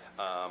identified,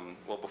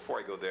 well, before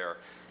I go there,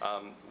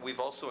 we've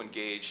also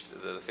engaged,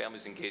 the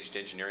family's engaged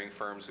engineering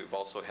firms. We've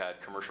also had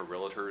commercial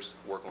realtors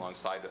work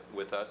alongside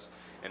with us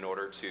in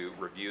order to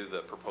review the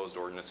proposed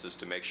ordinances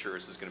to make sure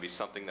this is going to be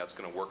something that's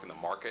going to work in the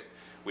market.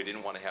 We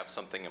didn't want to have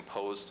something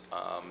imposed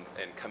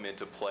and come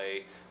into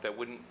play that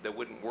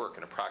wouldn't work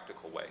in a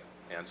practical way.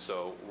 And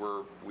so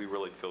we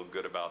really feel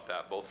good about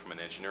that, both from an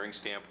engineering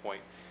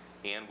standpoint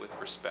and with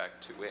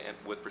respect to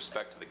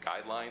the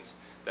guidelines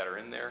that are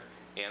in there,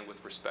 and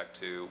with respect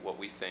to what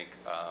we think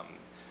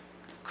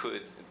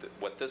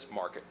what this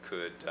market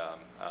could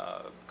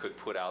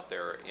put out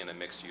there in a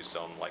mixed-use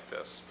zone like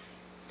this.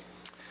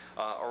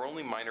 Our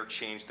only minor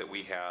change that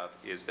we have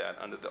is that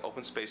under the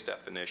open space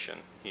definition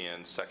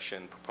in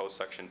proposed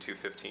section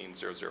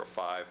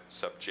 215.005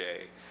 sub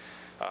J,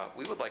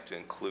 we would like to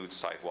include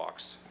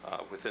sidewalks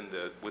within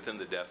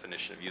the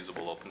definition of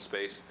usable open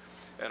space.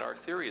 And our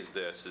theory is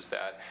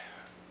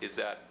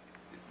that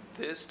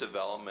this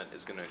development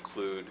is going to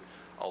include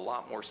a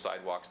lot more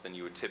sidewalks than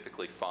you would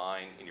typically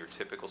find in your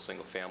typical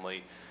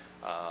single-family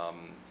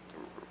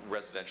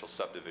residential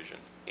subdivision.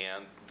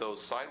 And those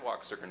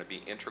sidewalks are going to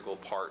be integral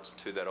parts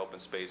to that open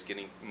space,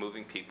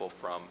 moving people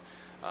from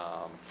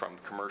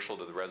commercial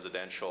to the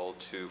residential,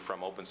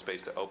 from open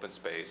space to open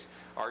space.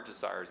 Our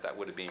desire is that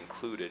would be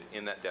included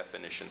in that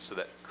definition, so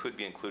that could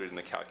be included in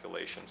the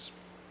calculations.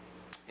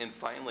 And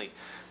finally,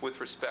 with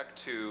respect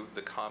to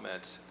the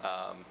comment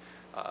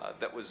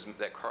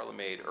that Carla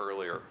made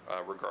earlier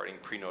regarding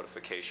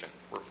pre-notification,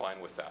 we're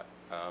fine with that.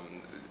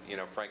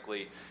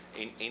 Frankly,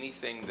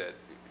 anything that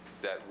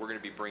we're going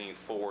to be bringing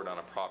forward on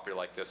a property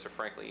like this, or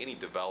frankly any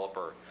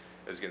developer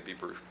is going to be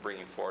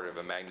bringing forward of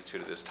a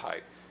magnitude of this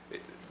type,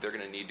 they're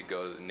going to need to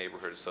go to the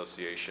neighborhood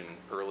association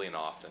early and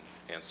often.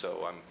 And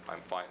so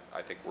I'm fine.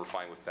 I think we're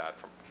fine with that,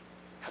 from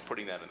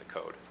putting that in the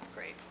code.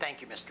 Great.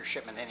 Thank you, Mr.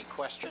 Shipman. Any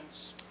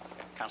questions?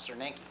 Councilor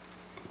Nanke.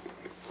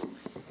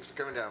 Thanks for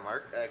coming down,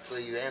 Mark.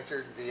 Actually, you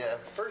answered the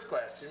first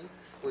question,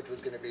 which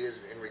was going to be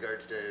in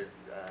regards to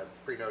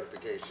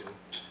pre-notification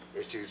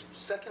issues.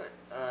 Second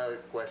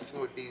question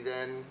would be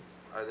then,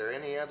 are there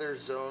any other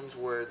zones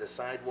where the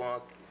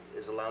sidewalk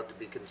is allowed to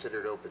be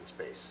considered open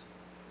space?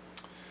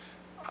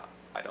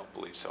 I don't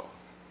believe so.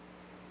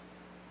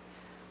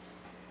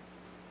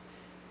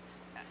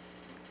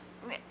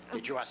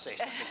 Did you want to say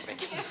something,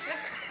 Vicki?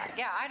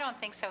 Yeah, I don't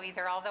think so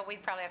either, although we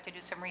probably have to do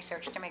some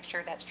research to make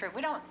sure that's true.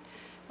 We don't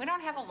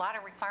have a lot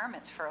of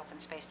requirements for open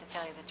space, to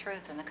tell you the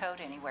truth, in the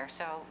code anywhere,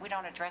 so we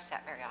don't address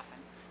that very often.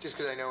 Just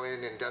because I know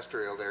in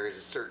industrial there is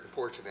a certain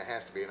portion that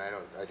has to be, and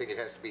I think it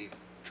has to be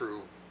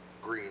true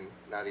green,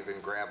 not even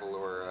gravel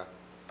or...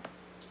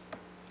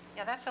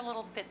 Yeah, that's a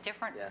little bit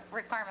different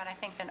requirement, I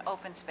think, than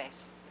open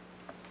space.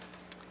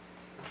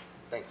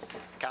 Thanks.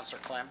 Councilor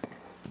Clem.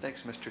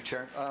 Thanks, Mr.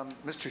 Chair.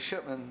 Mr.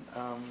 Shipman,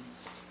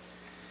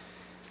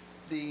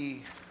 the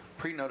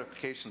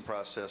pre-notification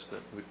process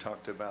that we've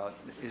talked about,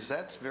 is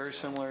that very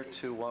similar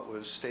to what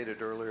was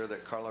stated earlier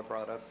that Carla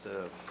brought up,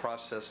 the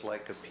process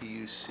like a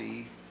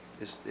PUC?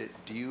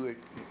 Do you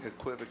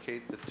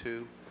equivocate the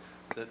two?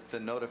 The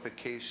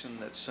notification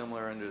that's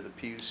similar under the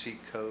PUC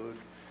code?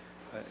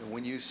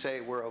 When you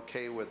say we're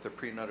okay with the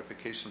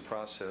pre-notification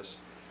process,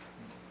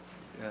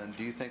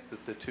 do you think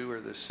that the two are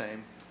the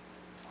same?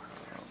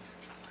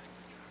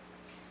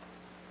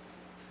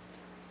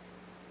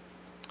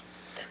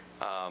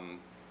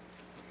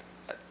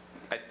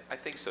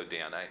 think so,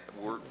 Dan. I've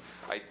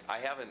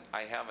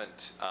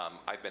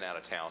been out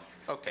of town.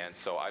 Okay. And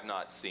so I've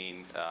not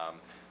seen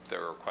the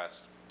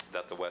request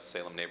that the West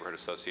Salem Neighborhood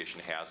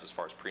Association has as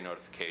far as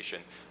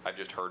pre-notification. I've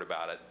just heard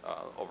about it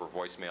over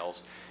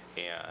voicemails,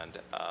 and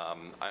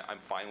I'm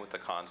fine with the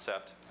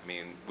concept. I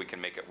mean, we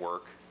can make it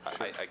work.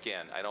 Sure.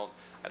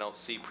 I don't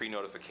see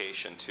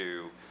pre-notification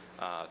to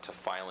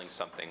filing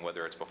something,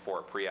 whether it's before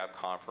a pre-app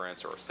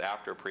conference or it's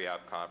after a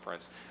pre-app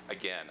conference.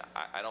 Again,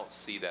 I don't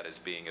see that as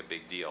being a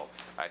big deal.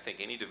 I think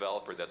any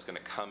developer that's going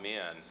to come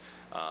in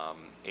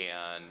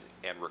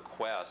and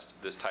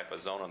request this type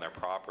of zone on their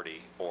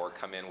property or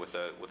come in with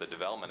a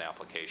development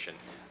application,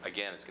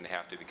 again, it's going to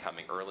have to be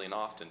coming early and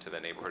often to the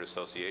neighborhood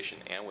association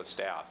and with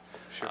staff.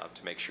 Sure.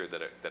 To make sure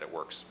that it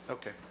works.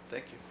 Okay,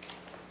 thank you.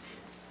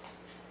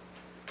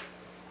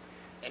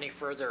 Any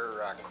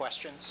further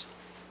questions?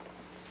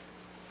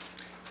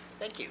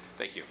 Thank you.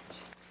 Thank you.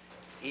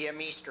 E.M.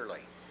 Easterly.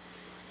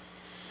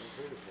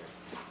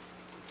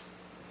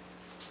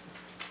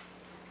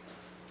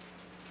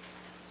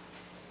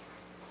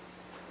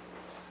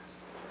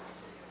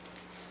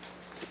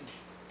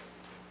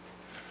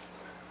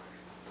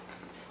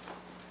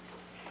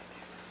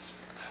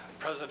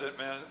 President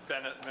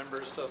Bennett,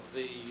 members of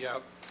the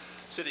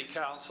City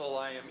Council,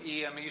 I am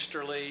E.M.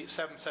 Easterly,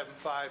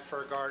 775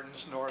 Fir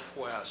Gardens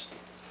Northwest.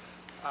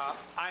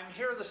 I'm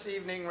here this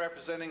evening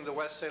representing the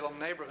West Salem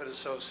Neighborhood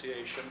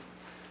Association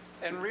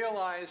and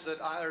realize that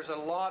there's a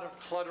lot of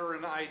clutter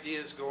and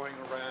ideas going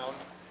around,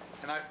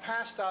 and I've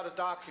passed out a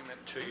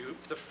document to you,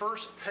 the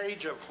first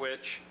page of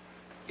which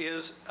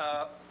is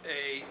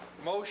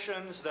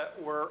motions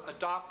that were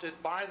adopted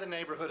by the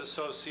Neighborhood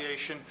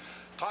Association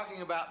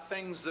talking about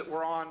things that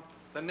were on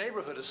the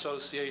Neighborhood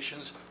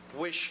Association's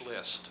wish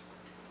list.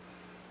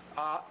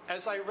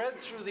 As I read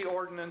through the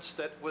ordinance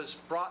that was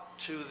brought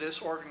to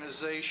this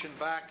organization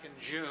back in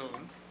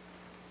June,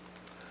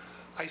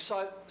 I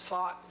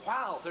thought,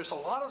 wow, there's a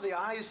lot of the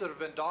I's that have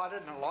been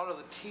dotted and a lot of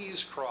the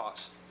T's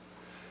crossed.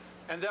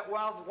 And that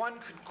while one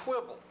could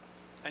quibble,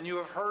 and you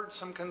have heard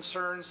some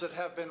concerns that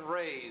have been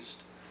raised,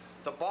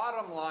 the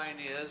bottom line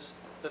is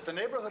that the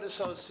Neighborhood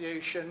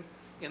Association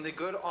in the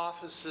good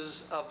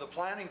offices of the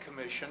Planning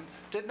Commission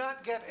did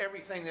not get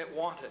everything it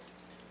wanted.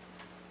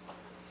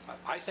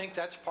 I think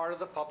that's part of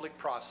the public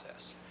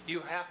process.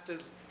 You have to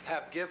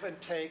have give and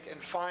take and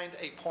find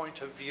a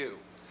point of view.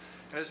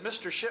 And as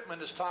Mr. Shipman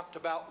has talked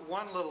about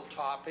one little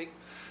topic,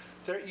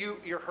 there you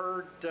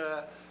heard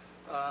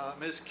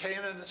Ms.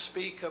 Kanan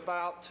speak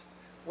about,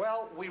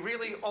 well, we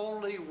really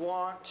only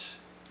want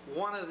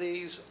one of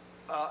these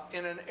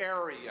in an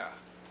area.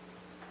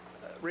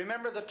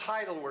 Remember the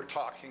title we're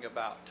talking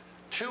about.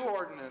 Two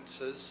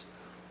ordinances.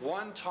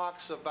 One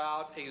talks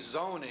about a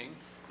zoning.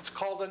 It's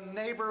called a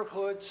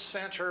neighborhood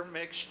center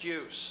mixed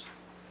use.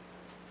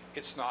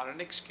 It's not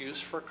an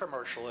excuse for a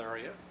commercial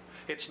area.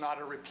 It's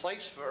not a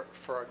replacement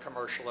for a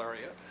commercial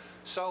area.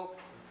 So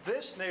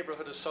this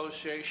neighborhood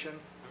association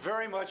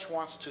very much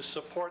wants to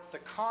support the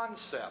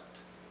concept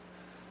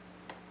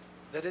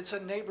that it's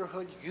a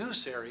neighborhood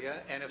use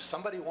area, and if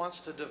somebody wants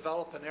to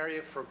develop an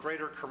area for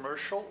greater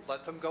commercial,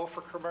 let them go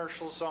for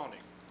commercial zoning.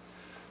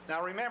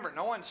 Now remember,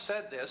 no one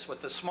said this,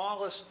 but the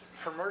smallest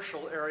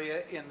commercial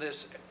area in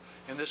this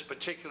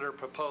particular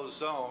proposed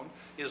zone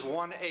is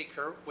 1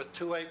 acre with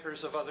 2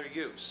 acres of other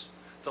use.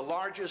 The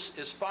largest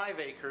is 5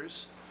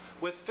 acres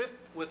with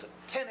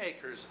 10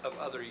 acres of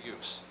other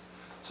use.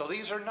 So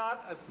these are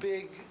not a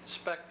big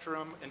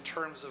spectrum in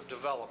terms of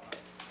development.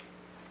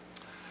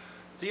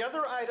 The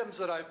other items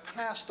that I've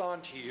passed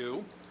on to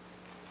you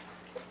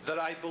that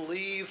I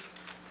believe,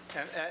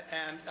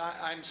 and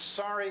I'm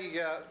sorry,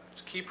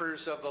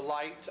 keepers of the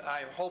light,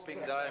 I'm hoping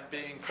that I'm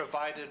being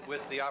provided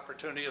with the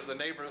opportunity of the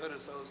neighborhood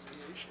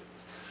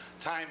association's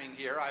timing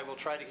here. I will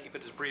try to keep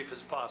it as brief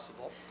as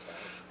possible.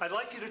 I'd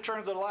like you to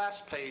turn to the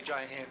last page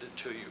I handed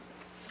to you.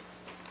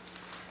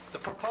 The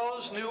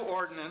proposed new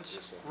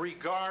ordinance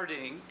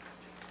regarding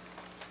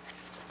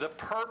the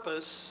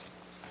purpose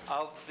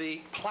of the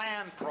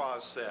plan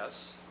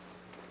process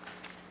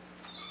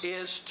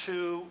is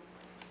to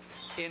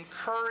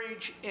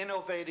encourage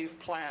innovative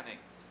planning.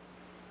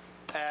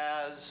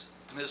 As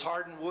Ms.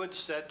 Harden-Woods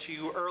said to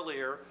you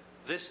earlier,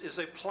 this is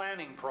a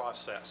planning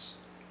process.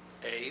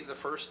 The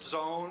first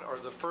zone or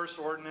the first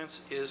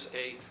ordinance is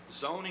a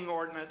zoning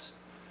ordinance,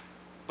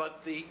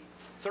 but the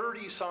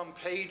 30-some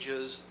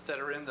pages that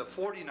are in the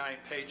 49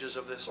 pages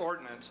of this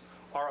ordinance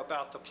are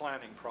about the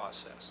planning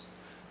process.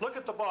 Look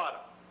at the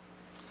bottom.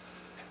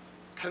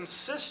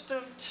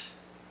 Consistent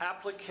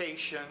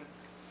application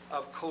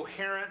of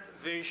coherent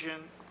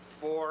vision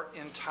for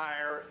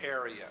entire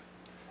area.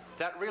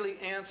 That really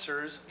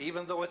answers,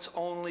 even though it's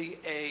only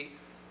a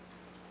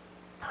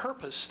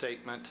purpose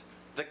statement,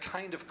 the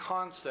kind of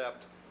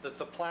concept that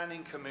the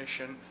Planning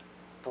Commission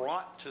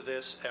brought to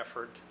this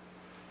effort,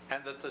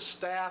 and that the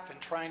staff, in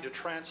trying to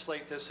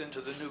translate this into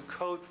the new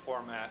code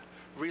format,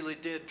 really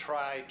did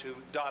try to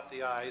dot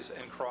the I's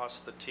and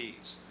cross the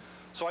T's.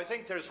 So I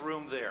think there's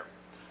room there.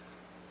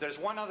 There's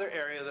one other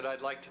area that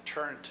I'd like to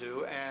turn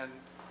to, and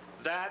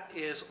that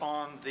is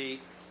on the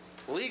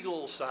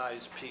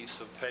legal-size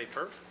piece of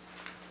paper.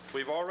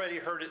 We've already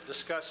heard it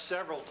discussed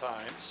several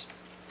times.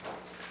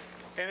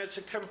 And it's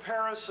a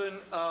comparison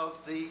of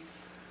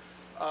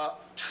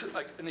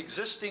an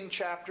existing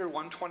chapter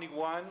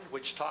 121,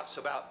 which talks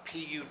about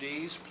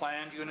PUDs,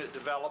 planned unit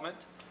development,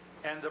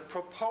 and the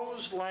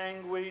proposed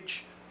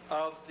language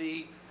of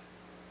the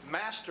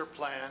master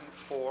plan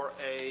for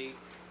a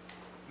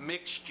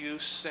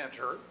mixed-use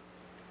center.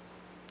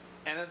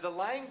 And the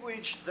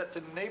language that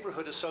the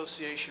neighborhood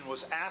association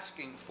was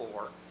asking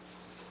for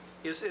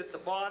is at the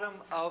bottom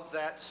of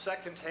that the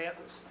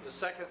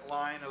second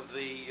line of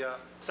the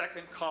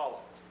second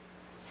column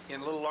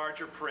in a little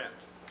larger print.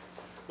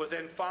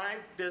 Within 5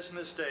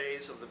 business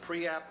days of the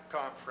pre-app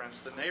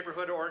conference, the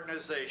neighborhood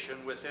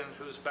organization within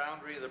whose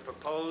boundary the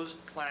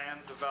proposed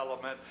planned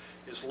development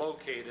is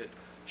located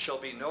shall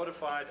be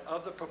notified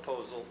of the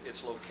proposal,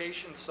 its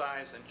location,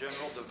 size, and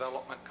general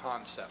development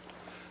concept.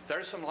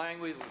 There's some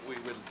language we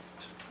would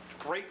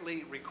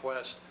greatly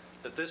request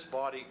that this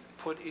body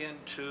put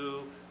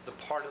into the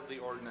part of the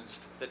ordinance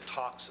that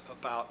talks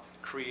about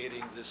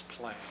creating this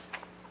plan.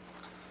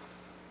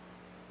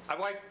 I'd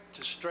like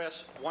to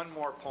stress one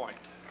more point.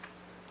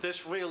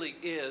 This really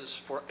is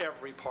for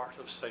every part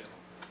of Salem.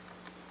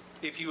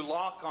 If you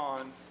lock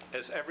on,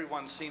 as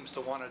everyone seems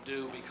to want to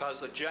do, because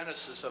the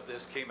genesis of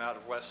this came out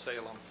of West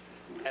Salem,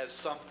 as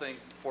something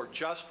for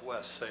just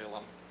West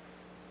Salem,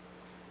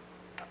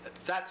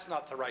 that's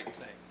not the right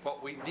thing.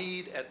 What we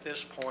need at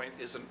this point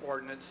is an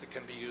ordinance that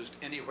can be used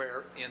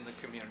anywhere in the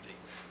community.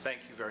 Thank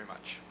you very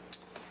much.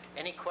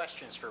 Any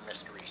questions for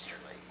Mr.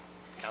 Easterly?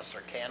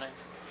 Councilor Cannon?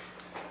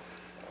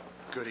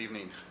 Good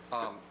evening.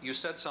 You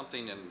said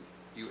something and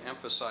you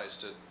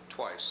emphasized it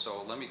twice,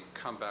 so let me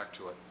come back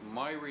to it.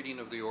 My reading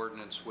of the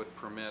ordinance would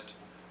permit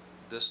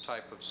this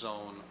type of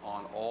zone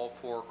on all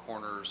 4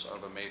 corners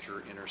of a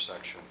major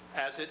intersection.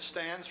 As it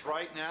stands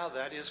right now,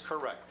 that is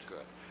correct.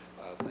 Good.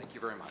 Thank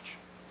you very much.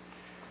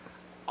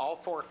 All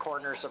 4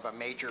 corners of a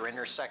major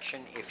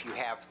intersection, if you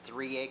have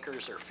 3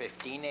 acres or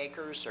 15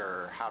 acres,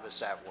 or how does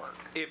that work?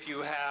 If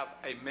you have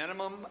a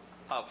minimum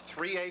of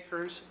 3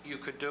 acres, you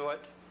could do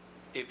it.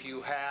 If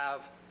you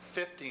have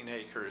 15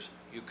 acres,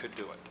 you could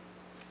do it.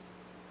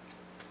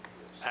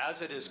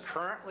 As it is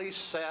currently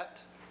set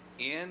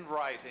in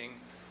writing,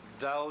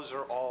 those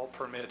are all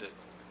permitted.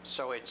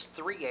 So it's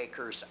 3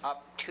 acres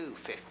up to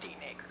 15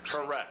 acres?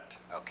 Correct.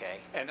 Okay.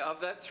 And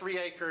of that 3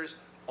 acres,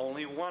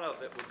 only 1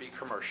 of it would be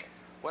commercial.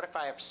 What if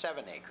I have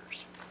 7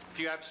 acres? If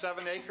you have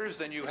 7 acres,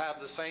 then you have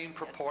the same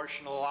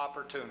proportional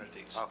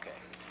opportunities. Okay.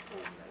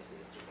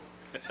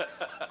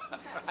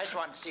 I just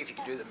wanted to see if you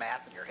could do the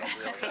math in your head,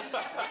 really.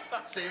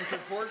 Same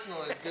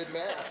proportional is good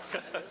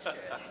math. That's good.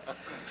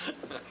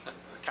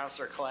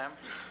 Councilor Clem?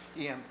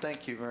 Ian,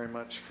 thank you very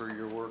much for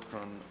your work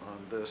on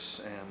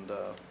this, and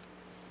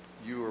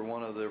you were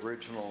one of the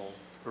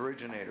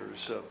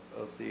originators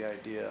of the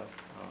idea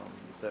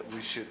that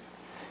we should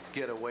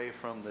get away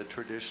from the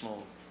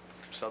traditional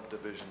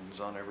subdivisions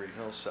on every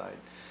hillside.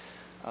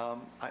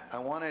 I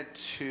wanted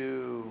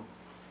to,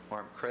 or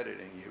I'm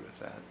crediting you with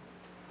that.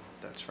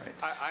 That's right.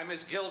 I'm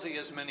as guilty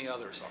as many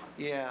others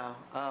are. Yeah,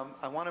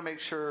 I want to make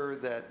sure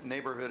that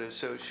neighborhood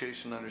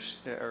association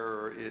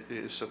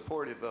is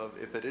supportive of,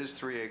 if it is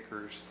 3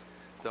 acres,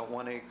 that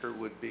 1 acre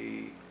would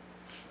be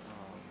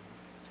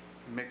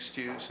mixed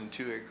use and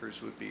 2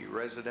 acres would be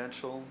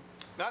residential.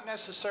 Not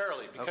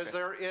necessarily, because Okay.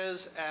 there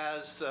is,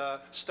 as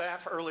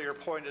staff earlier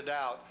pointed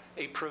out,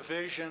 a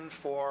provision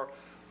for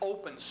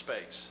open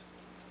space.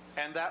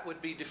 And that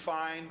would be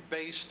defined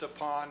based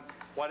upon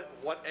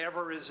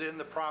whatever is in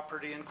the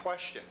property in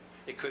question.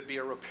 It could be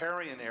a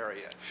riparian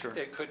area. Sure.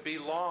 It could be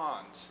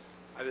lawns.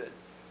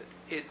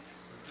 The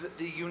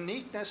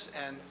uniqueness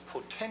and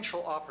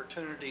potential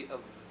opportunity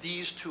of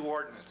these 2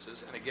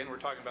 ordinances, and again, we're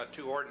talking about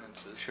 2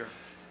 ordinances, Sure.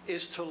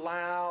 is to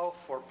allow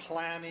for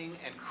planning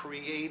and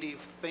creative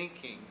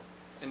thinking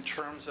in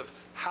terms of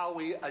how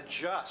we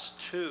adjust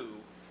to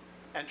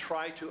and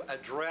try to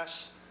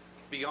address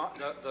beyond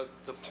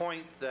the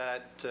point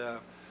that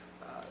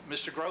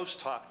Mr. Gross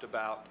talked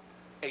about,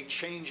 a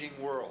changing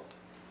world.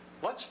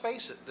 Let's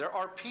face it, there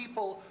are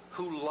people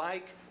who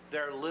like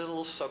their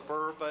little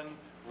suburban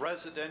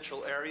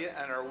residential area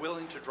and are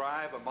willing to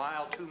drive 1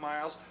 mile, 2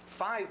 miles,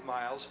 5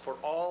 miles for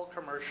all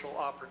commercial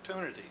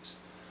opportunities.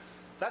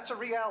 That's a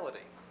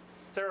reality.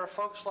 There are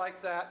folks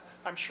like that,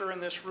 I'm sure, in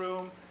this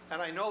room,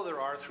 and I know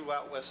there are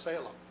throughout West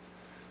Salem.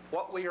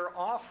 What we are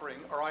offering,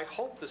 or I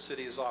hope the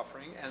city is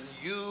offering, and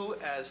you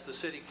as the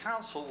city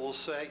council will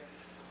say,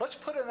 let's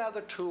put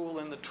another tool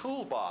in the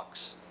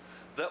toolbox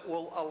that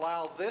will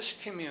allow this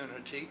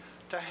community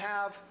to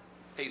have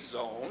a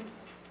zone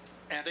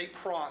and a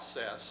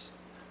process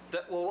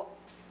that will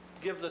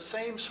give the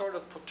same sort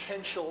of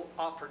potential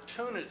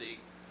opportunity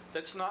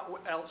that's not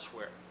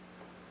elsewhere.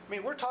 I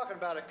mean, we're talking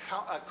about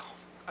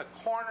a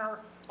corner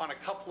on a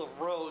couple of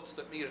roads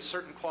that meet a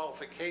certain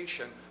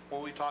qualification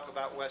when we talk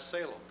about West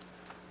Salem.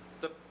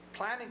 The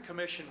Planning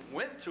Commission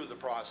went through the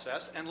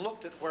process and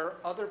looked at where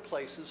other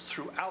places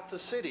throughout the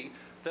city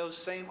those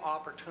same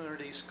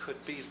opportunities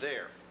could be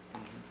there.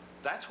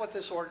 That's what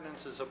this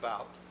ordinance is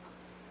about.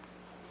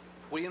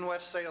 we in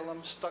West Salem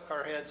stuck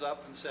our heads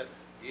up and said,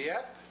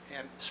 yep,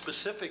 and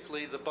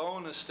specifically the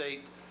Bone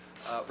Estate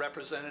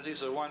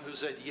representatives are the one who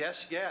said,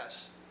 yes,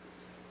 yes.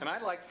 And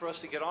I'd like for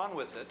us to get on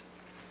with it.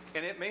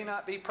 And it may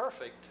not be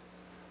perfect,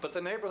 but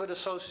the neighborhood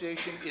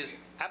association is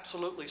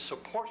absolutely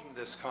supporting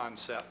this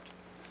concept,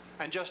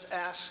 and just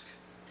ask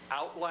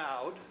out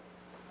loud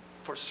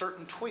for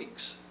certain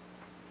tweaks.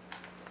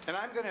 And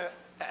I'm going to,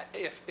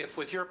 if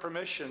with your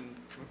permission,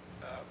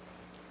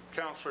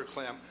 Councilor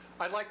Clem,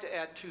 I'd like to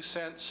add 2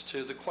 cents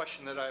to the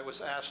question that I was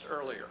asked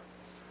earlier.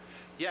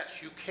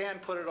 Yes, you can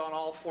put it on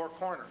all 4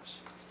 corners.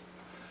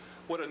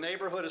 Would a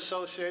neighborhood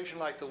association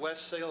like the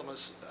West Salem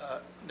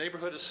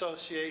Neighborhood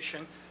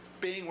Association,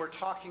 being we're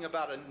talking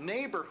about a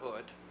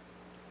neighborhood,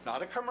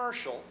 not a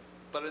commercial,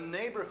 but a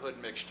neighborhood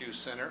mixed-use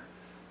center,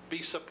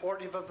 be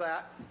supportive of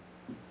that?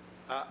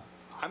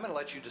 I'm going to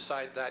let you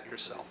decide that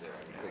yourself.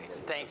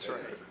 Thanks,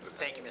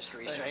 thank you,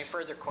 Mr. Easter. Any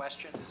further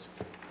questions?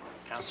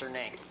 Councilor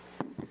Ning.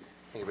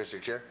 Thank you,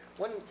 Mr. Chair.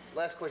 One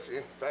last question.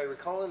 If I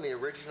recall, in the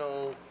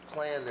original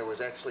plan, there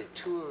was actually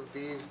 2 of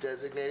these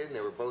designated, and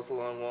they were both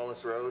along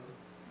Wallace Road.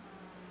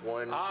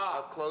 One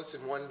up close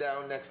and one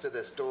down next to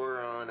the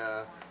store on...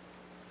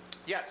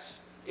 Yes.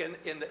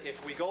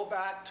 If we go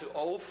back to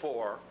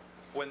 '04,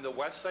 when the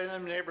West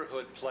Salem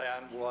neighborhood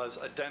plan was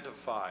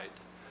identified,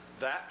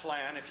 that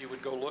plan, if you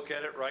would go look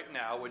at it right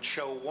now, would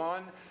show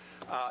one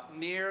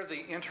near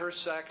the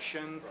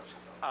intersection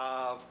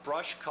of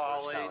Brush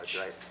College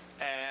right,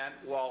 and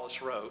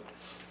Wallace Road.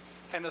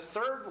 And the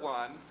third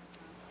one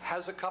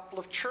has a couple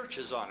of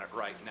churches on it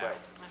right now. Right.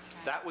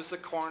 That was the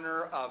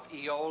corner of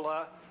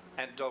Eola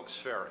and Doakes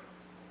Ferry.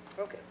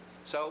 Okay.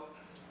 So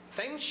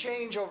things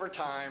change over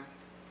time,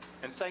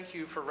 and thank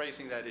you for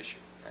raising that issue.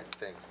 Right,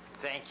 thanks.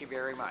 Thank you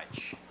very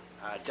much.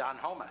 Don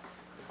Homuth.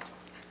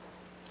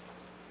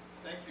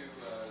 Thank you.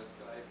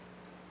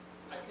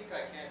 I think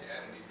I can't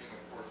add anything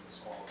important to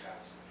small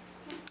task.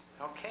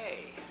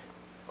 Okay.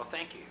 Well,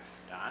 thank you,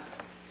 Don.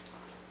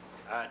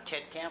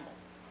 Ted Campbell.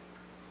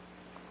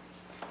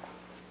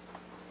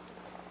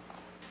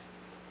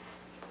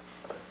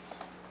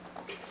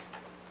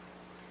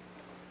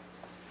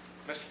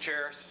 Mr.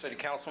 Chair, City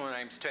Councilman, my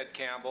name is Ted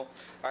Campbell.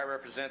 I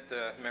represent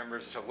the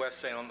members of West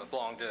Salem that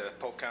belong to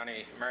Polk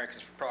County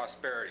Americans for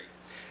Prosperity.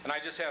 And I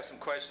just have some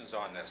questions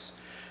on this.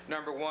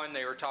 Number one,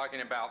 they were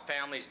talking about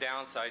families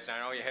downsizing. I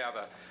know you have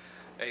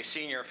a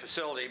senior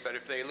facility, but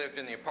if they lived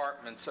in the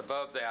apartments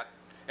above that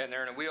and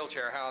they're in a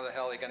wheelchair, how the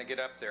hell are they going to get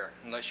up there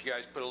unless you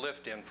guys put a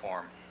lift in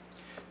for them?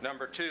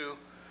 Number two,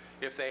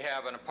 if they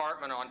have an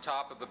apartment on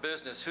top of a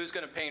business, who's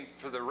going to pay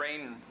for the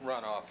rain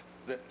runoff?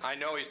 I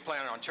know he's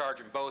planning on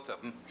charging both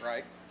of them,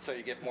 right? So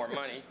you get more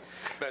money.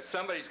 But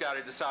somebody's got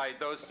to decide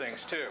those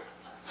things too.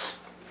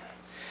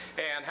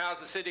 And how's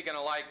the city going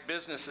to like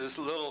businesses,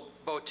 little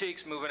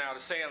boutiques moving out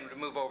of Salem to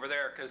move over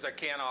there because they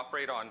can't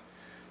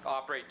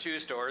operate 2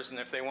 stores, and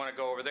if they want to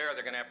go over there,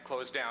 they're going to have to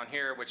close down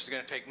here, which is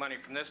going to take money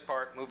from this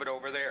part, move it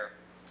over there.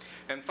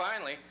 And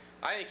finally,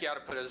 I think you ought to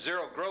put a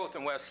zero growth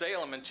in West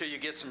Salem until you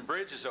get some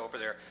bridges over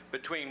there.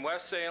 Between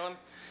West Salem,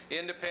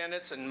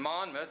 Independence, and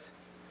Monmouth,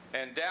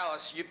 and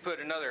Dallas, you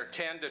put another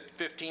 10 to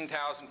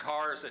 15,000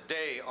 cars a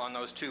day on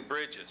those 2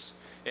 bridges.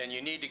 And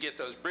you need to get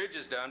those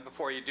bridges done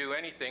before you do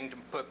anything to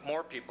put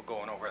more people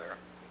going over there.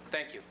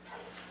 Thank you.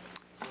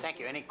 Thank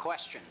you. Any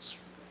questions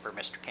for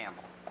Mr.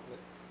 Campbell?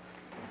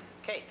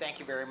 Okay, thank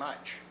you very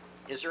much.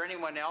 Is there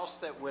anyone else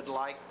that would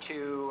like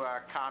to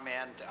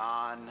comment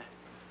on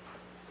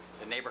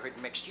the neighborhood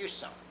mixed use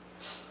zone?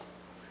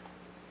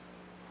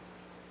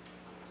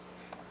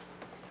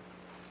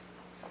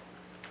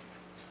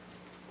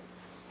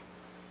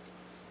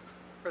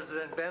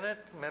 President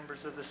Bennett,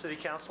 members of the City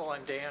Council,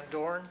 I'm Dan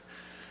Dorn.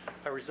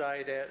 I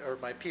reside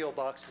my P.O.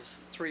 Box is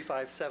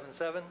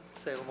 3577,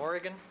 Salem,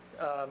 Oregon.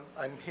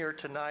 I'm here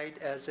tonight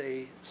as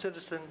a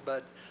citizen,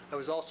 but I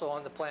was also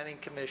on the Planning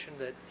Commission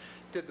that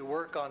did the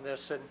work on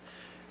this. And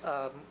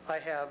I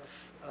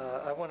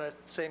want to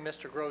say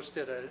Mr. Gross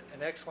did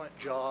an excellent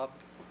job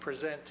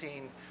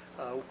presenting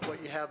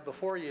what you have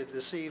before you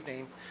this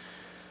evening.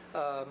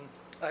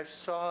 I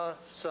saw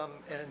some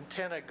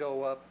antenna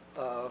go up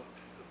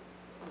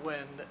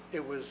when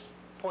it was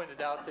pointed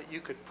out that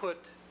you could put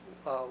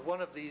one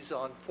of these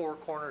on 4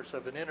 corners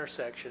of an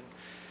intersection.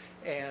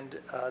 And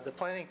the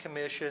Planning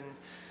Commission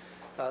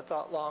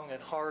thought long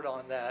and hard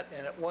on that.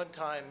 And at one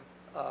time,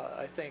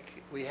 I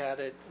think we had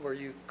it where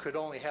you could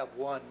only have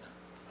one.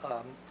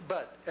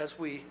 But as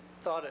we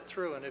thought it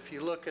through, and if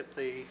you look at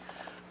the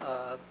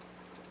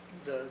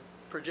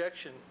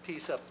projection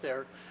piece up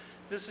there,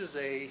 this is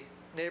a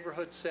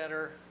neighborhood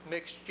center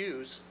mixed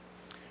use.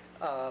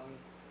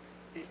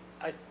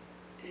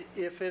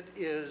 If it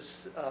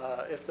is,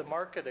 if the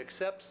market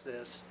accepts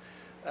this,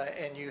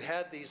 and you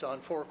had these on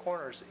 4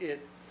 corners,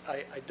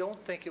 I don't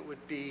think it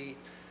would be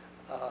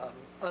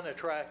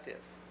unattractive.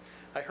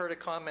 I heard a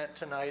comment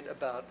tonight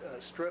about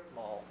a strip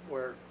mall,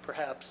 where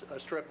perhaps a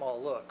strip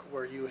mall look,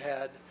 where you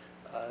had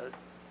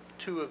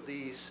 2 of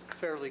these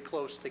fairly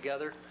close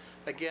together.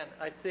 Again,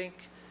 I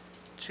think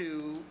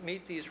to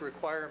meet these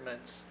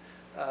requirements,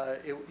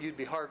 you'd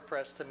be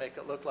hard-pressed to make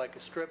it look like a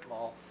strip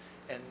mall,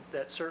 and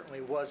that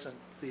certainly wasn't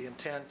the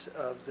intent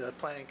of the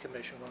Planning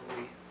Commission when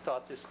we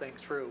thought this thing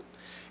through.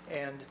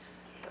 And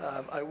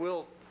I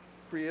will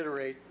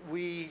reiterate,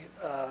 we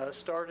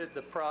started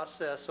the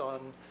process on,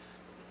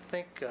 I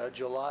think,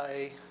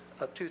 July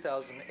of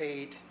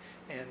 2008,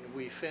 and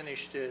we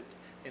finished it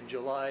in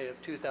July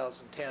of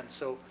 2010.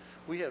 So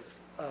we have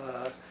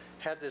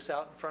had this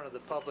out in front of the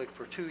public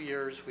for 2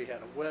 years. We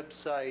had a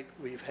website,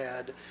 we've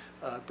had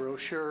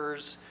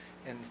brochures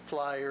and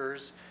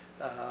flyers,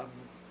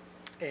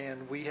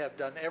 and we have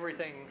done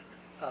everything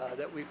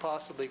that we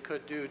possibly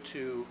could do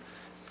to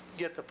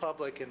get the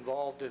public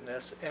involved in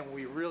this, and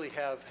we really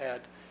have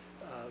had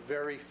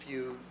very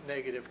few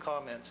negative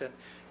comments.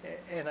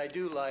 And I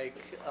do like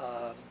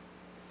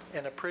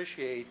and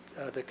appreciate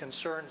the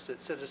concerns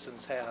that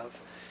citizens have,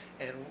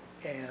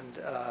 and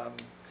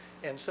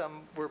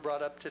some were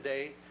brought up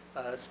today.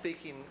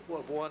 Speaking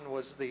of one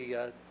was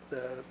the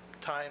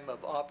time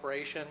of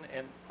operation,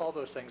 and all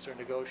those things are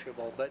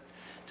negotiable. But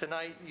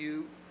tonight,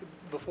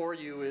 before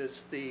you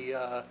is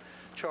the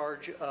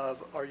charge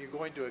of, are you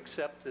going to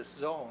accept this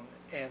zone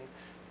and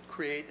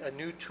create a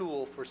new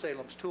tool for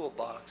Salem's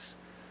toolbox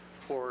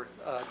for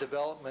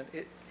development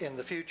in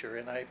the future?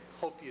 And I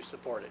hope you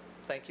support it.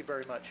 Thank you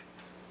very much.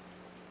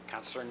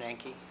 Councilor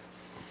Nanki.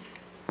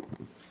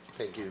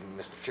 Thank you,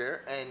 Mr.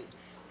 Chair, and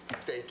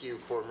thank you,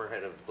 former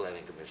head of the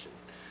Planning Commission.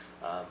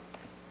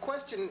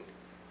 Question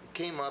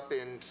came up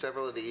in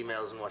several of the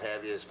emails and what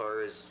have you as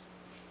far as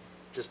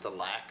just the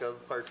lack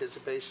of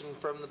participation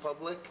from the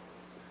public.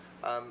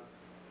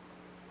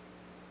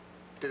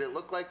 Did it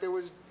look like there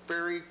was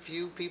very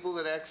few people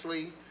that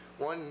actually,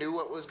 one, knew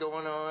what was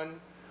going on,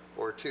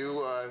 or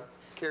two,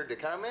 cared to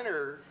comment,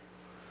 or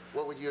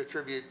what would you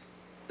attribute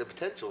the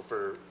potential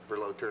for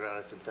low turnout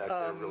if in fact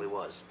there really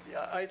was?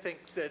 Yeah, I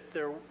think that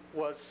there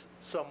was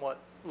somewhat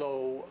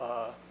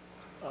low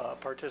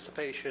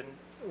participation.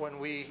 When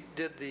we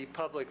did the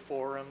public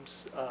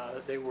forums,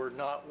 they were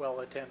not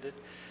well attended.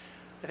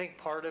 I think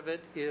part of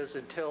it is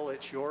until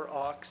it's your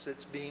ox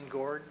that's being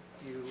gored,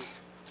 you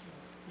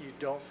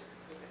don't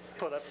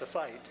put up the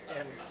fight.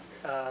 And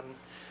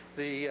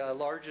the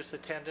largest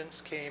attendance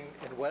came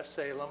in West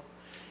Salem,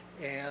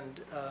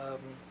 and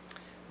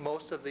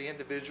most of the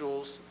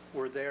individuals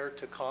were there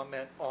to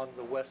comment on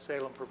the West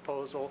Salem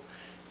proposal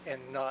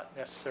and not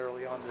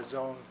necessarily on the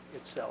zone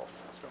itself.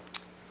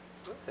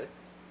 So, okay,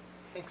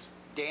 thanks.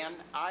 Dan,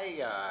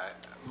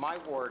 my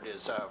ward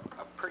is a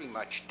pretty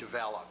much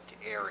developed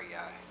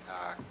area,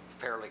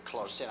 fairly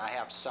close in. I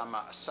have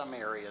some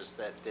areas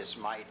that this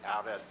might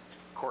out at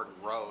Cordon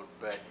Road,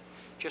 but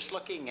just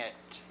looking at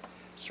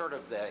sort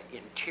of the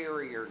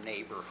interior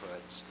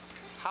neighborhoods,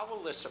 how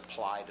will this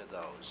apply to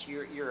those?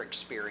 You're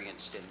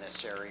experienced in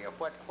this area.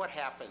 What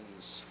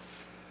happens?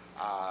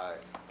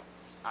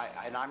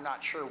 And I'm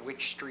not sure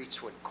which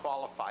streets would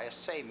qualify.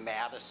 Say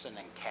Madison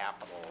and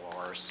Capitol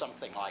or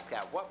something like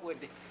that.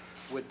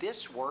 Would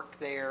this work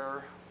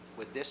there?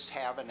 Would this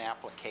have an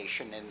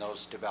application in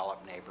those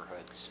developed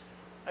neighborhoods?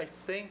 I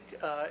think,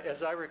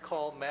 as I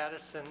recall,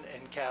 Madison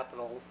and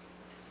Capitol,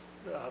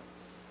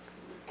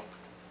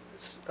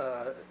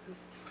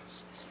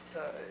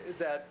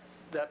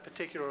 that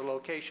particular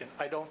location,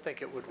 I don't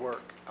think it would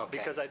work. Okay.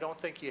 Because I don't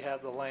think you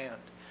have the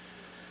land.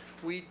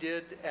 We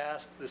did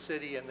ask the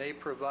city, and they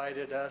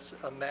provided us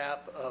a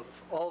map of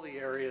all the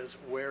areas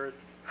where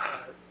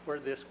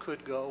this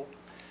could go.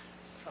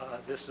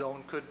 This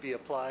zone could be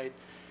applied.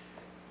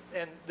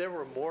 And there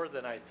were more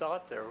than I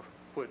thought there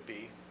would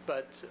be.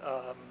 But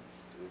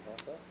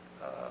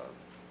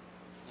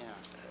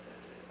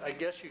I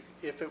guess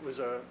if it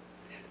was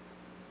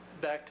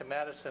back to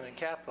Madison and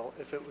Capitol,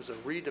 if it was a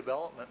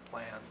redevelopment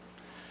plan,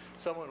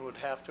 someone would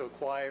have to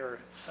acquire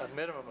a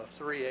minimum of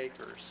 3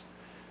 acres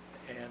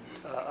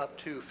and up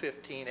to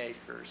 15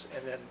 acres,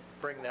 and then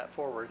bring that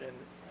forward,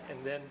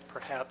 and then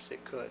perhaps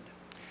it could.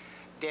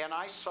 Dan,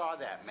 I saw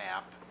that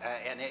map,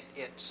 and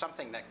it's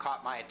something that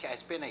caught my attention.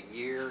 It's been a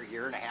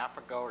year and a half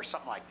ago or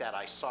something like that.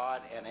 I saw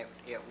it, and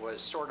it was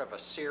sort of a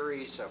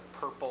series of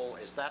purple.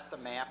 Is that the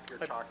map you're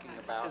talking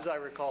about? As I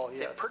recall,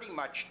 yes. It pretty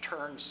much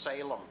turned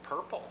Salem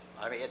purple.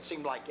 I mean, it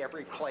seemed like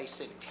every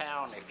place in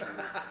town,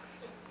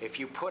 if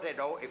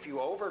you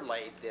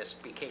overlaid this,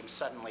 became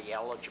suddenly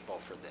eligible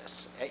for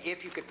this,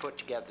 if you could put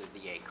together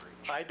the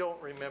acreage. I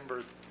don't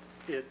remember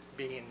it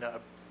being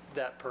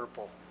that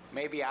purple.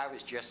 Maybe I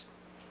was just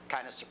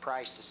kind of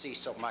surprised to see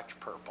so much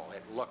purple.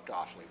 It looked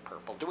awfully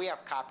purple. Do we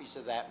have copies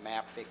of that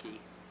map,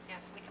 Vicki?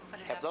 Yes, we can put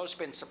it up. Have those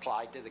been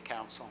supplied to the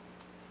council?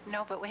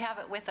 No, but we have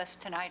it with us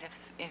tonight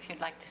if you'd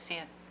like to see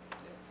it.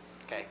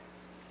 Okay.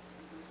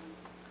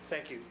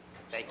 Thank you.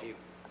 Thank you.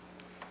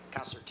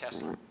 Councilor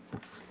Tesler.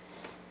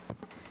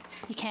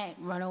 You can't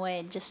run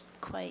away just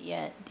quite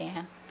yet,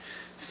 Dan.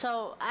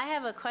 So I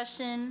have a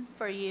question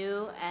for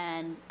you,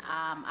 and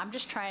I'm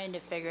just trying to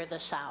figure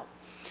this out.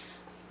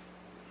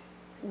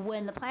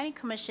 When the Planning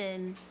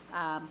Commission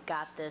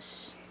got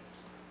this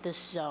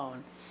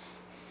zone,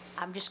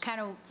 I'm just kind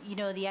of,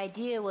 the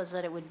idea was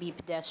that it would be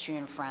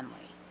pedestrian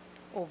friendly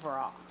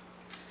overall.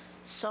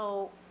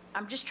 So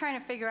I'm just trying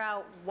to figure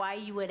out why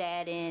you would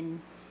add in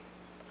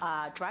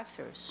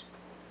drive-throughs.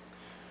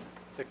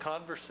 The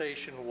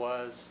conversation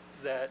was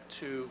that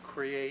to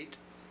create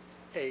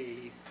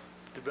a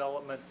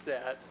development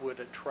that would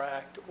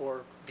attract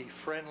or be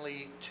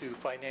friendly to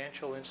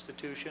financial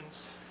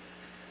institutions,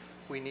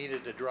 we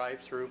needed a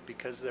drive-through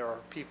because there are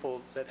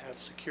people that have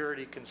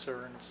security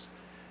concerns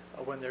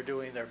when they're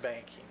doing their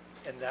banking.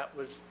 And that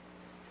was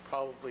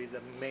probably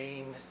the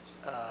main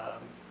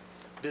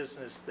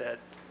business that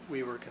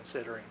we were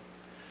considering.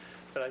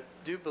 But I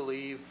do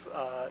believe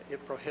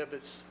it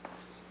prohibits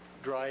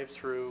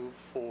drive-through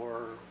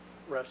for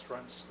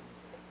restaurants and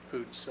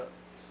food, so,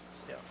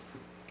 yeah.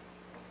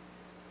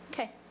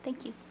 Okay,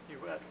 thank you. You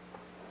bet.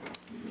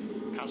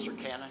 Councilor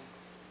Cannon?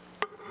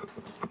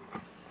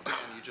 And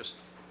you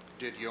just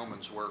did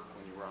yeoman's work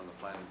when you were on the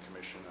Planning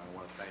Commission. I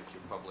want to thank you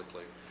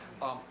publicly.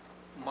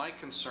 My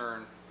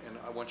concern, and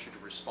I want you to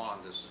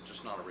respond, this is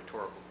just not a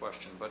rhetorical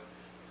question, but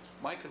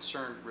my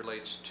concern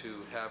relates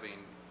to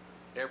having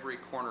every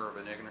corner of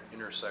an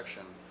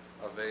intersection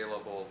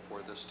available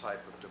for this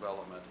type of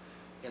development.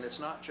 And it's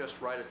not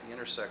just right at the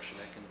intersection,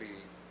 it can be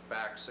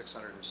back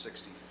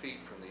 660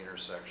 feet from the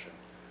intersection.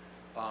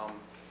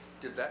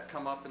 Did that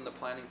come up in the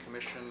Planning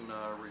Commission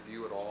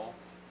review at all?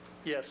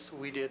 Yes,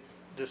 we did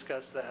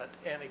discuss that.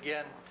 And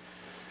again,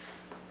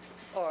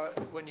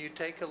 when you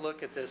take a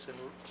look at this and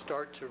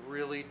start to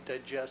really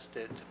digest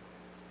it,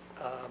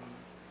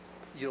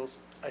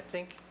 I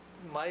think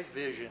my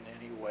vision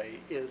anyway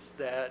is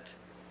that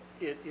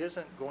it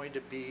isn't going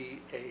to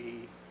be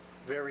a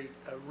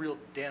real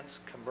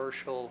dense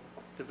commercial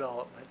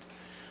development.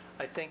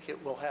 I think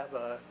it will have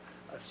a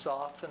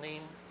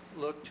softening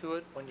look to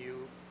it when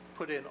you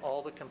put in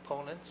all the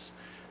components.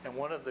 And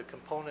one of the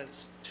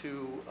components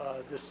to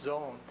this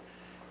zone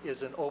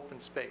is an open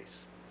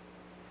space.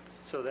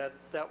 So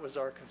that was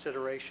our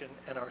consideration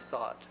and our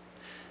thought.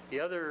 The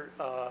other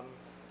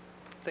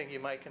thing you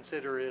might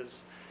consider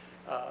is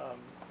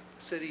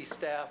city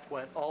staff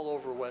went all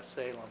over West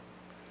Salem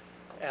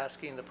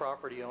asking the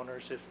property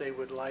owners if they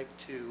would like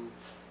to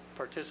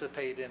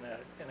participate in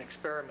an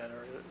experiment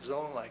or a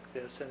zone like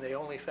this, and they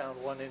only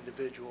found one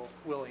individual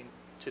willing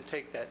to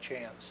take that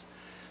chance.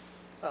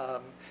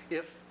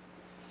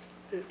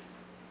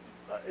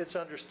 It's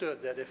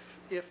understood that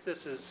if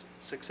this is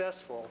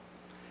successful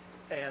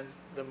and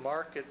the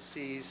market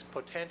sees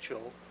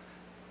potential,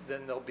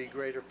 then there'll be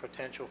greater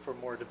potential for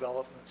more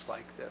developments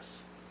like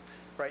this.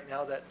 Right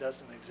now, that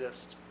doesn't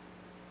exist.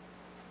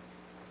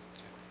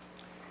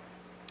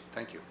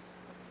 Thank you.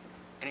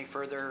 Any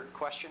further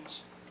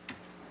questions?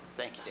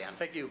 Thank you, Dan.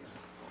 Thank you.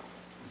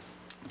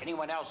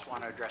 Anyone else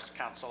want to address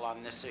council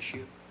on this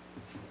issue?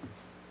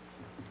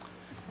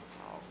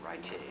 All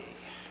righty.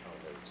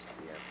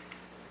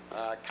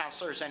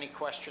 Councilors, any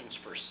questions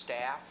for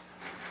staff?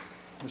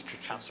 Mr. Chair.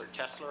 Councilor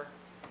Tesler?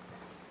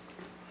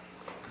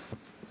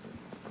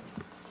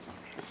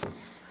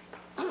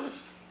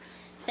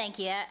 Thank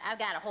you. I've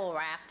got a whole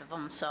raft of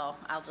them, so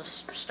I'll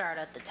just start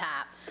at the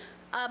top.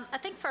 I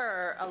think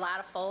for a lot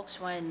of folks,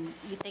 when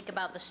you think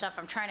about the stuff,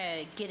 I'm trying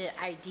to get an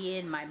idea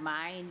in my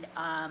mind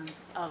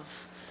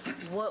of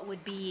what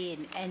would be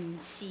an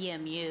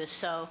NCMU.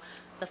 So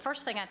the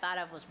first thing I thought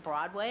of was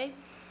Broadway,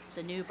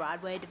 the new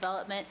Broadway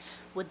development.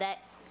 Would that,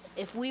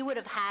 if we would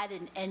have had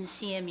an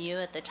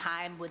NCMU at the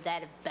time, would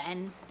that have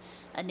been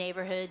a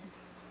neighborhood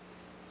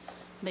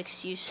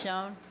mixed-use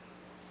zone?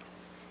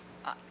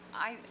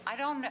 I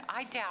don't,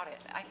 I doubt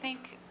it. I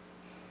think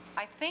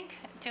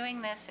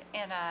doing this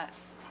in a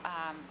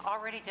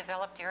already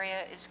developed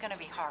area is going to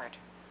be hard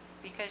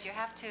because you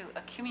have to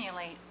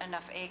accumulate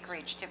enough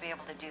acreage to be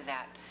able to do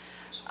that.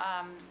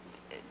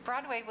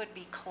 Broadway would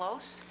be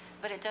close,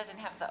 but it doesn't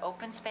have the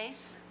open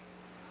space.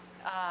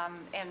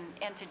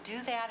 And to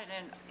do that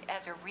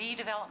as a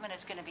redevelopment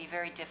is going to be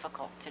very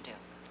difficult to do.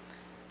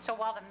 So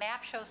while the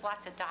map shows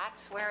lots of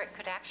dots, where it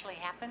could actually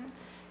happen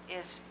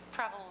is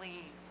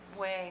probably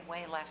way,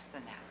 way less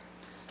than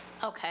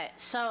that. Okay,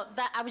 so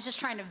that, I was just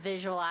trying to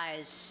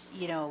visualize,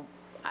 you know,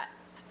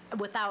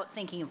 without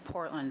thinking of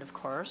Portland, of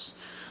course,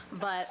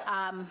 but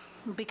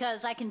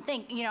because I can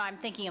think, you know, I'm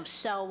thinking of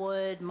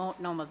Sellwood,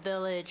 Multnomah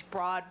Village,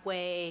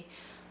 Broadway,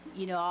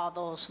 you know, all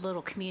those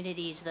little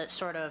communities that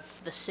sort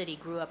of the city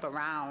grew up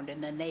around,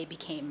 and then they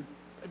became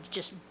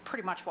just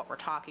pretty much what we're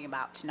talking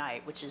about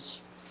tonight, which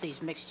is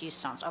these mixed-use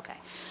zones. Okay.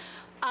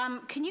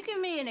 Can you give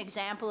me an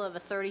example of a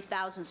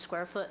 30,000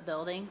 square foot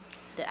building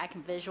that I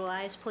can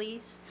visualize,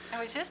 please? I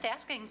was just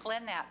asking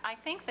Glenn that. I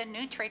think the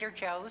new Trader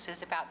Joe's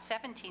is about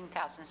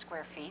 17,000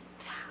 square feet.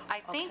 I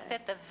think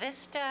that the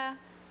Vista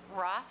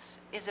Roth's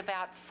is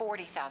about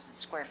 40,000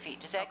 square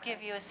feet. Does that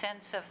give you a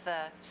sense of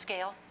the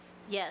scale?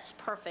 Yes,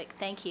 perfect,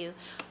 thank you.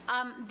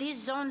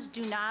 These zones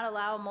do not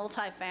allow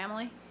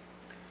multifamily?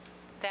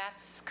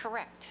 That's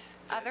correct,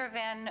 other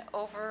than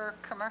over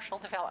commercial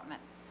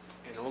development.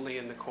 And only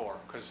in the core,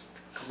 because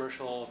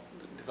commercial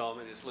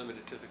development is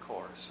limited to the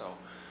core. So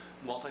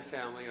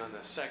multifamily on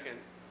the second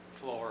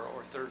floor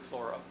or third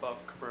floor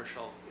above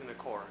commercial in the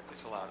core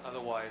is allowed.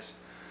 Otherwise,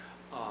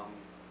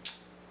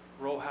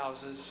 row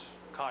houses,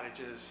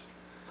 cottages,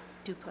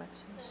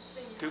 Duplexes.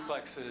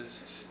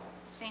 Duplexes,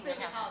 Senior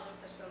housing.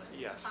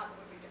 yes.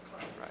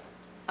 Right.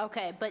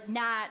 Okay, but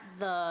not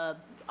the,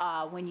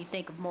 when you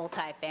think of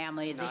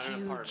multifamily, the Not an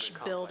apartment huge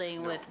complex,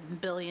 building no. with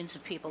billions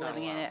of people Not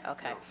living in it? allowed,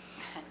 Okay.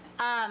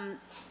 no.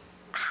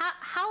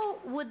 How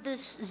would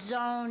this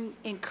zone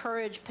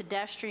encourage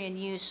pedestrian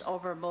use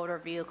over motor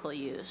vehicle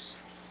use?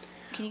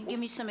 Can you give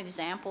me some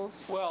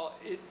examples? Well,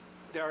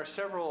 there are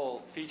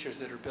several features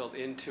that are built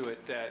into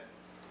it that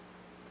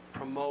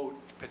promote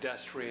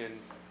pedestrian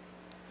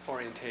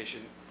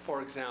orientation.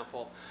 For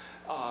example,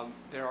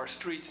 there are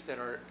streets that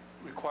are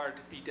required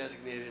to be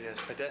designated as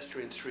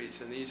pedestrian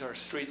streets, and these are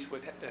streets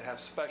that have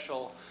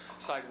special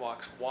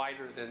sidewalks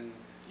wider than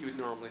you would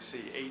normally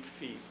see, 8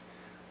 feet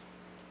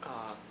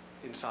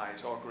in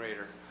size or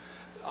greater.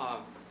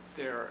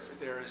 There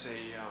is a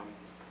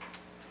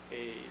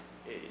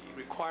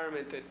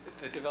requirement that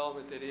the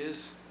development that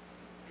is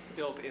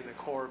built in the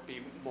core be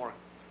more,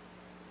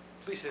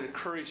 at least it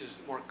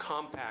encourages more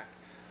compact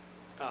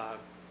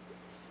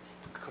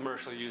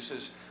commercial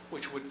uses,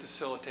 which would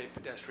facilitate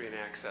pedestrian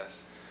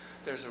access.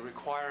 There's a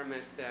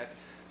requirement that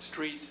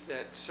streets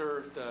that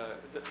serve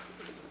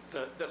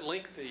that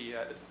link the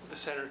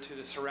center to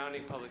the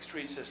surrounding public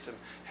street system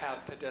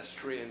have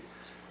pedestrian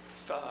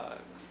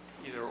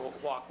either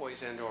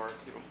walkways and or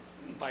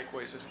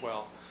bikeways as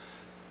well.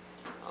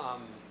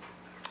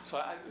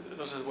 So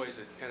those are the ways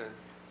that kind of.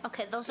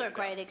 Okay, those are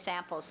great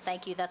examples.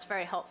 Thank you. That's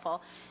very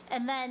helpful.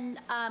 And then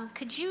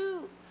could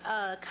you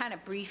kind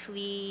of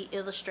briefly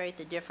illustrate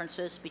the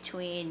differences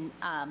between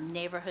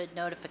neighborhood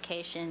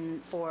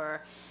notification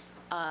for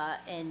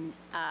an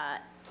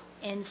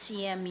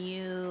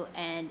NCMU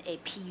and a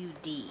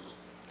PUD?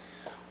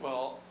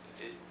 Well,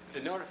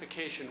 the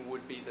notification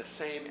would be the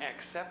same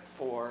except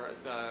for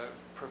the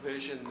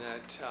provision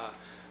that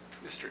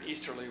Mr.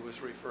 Easterly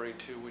was referring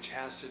to, which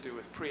has to do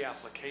with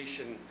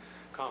pre-application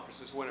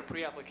conferences. When a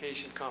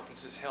pre-application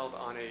conference is held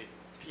on a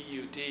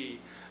PUD,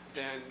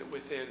 then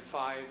within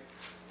 5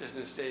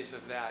 business days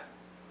of that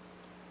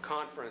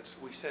conference,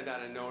 we send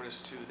out a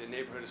notice to the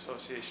neighborhood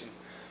association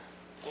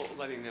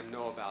letting them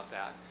know about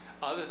that.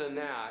 Other than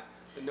that,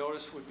 the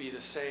notice would be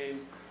the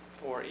same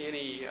for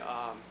any,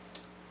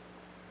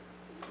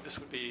 this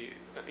would be,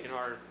 in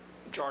our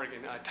jargon,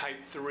 a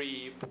type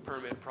 3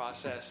 permit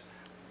process,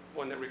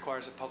 one that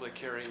requires a public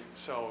hearing.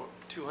 So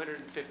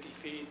 250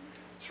 feet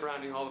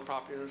surrounding all the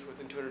property owners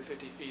within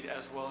 250 feet,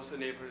 as well as the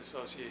neighborhood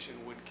association,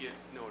 would get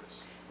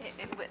notice.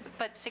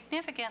 But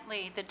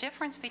significantly, the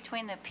difference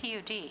between the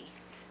PUD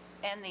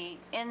and the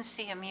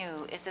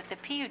NCMU is that the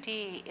PUD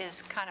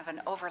is kind of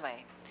an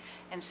overlay.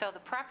 And so the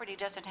property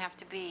doesn't have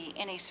to be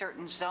any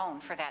certain zone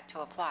for that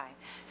to apply.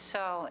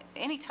 So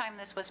anytime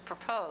this was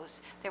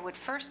proposed, there would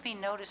first be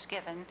notice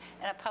given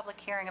and a public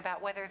hearing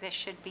about whether this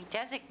should be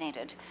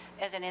designated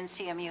as an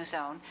NCMU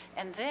zone.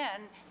 And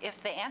then,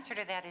 if the answer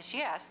to that is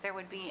yes, there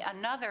would be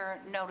another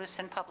notice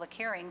and public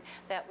hearing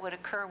that would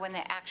occur when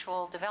the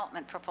actual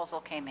development proposal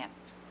came in.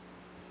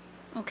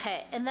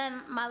 Okay, and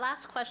then my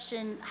last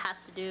question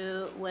has to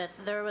do with,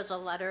 there was a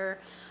letter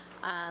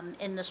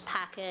in this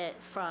packet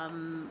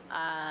from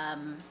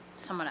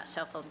someone at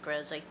Southfield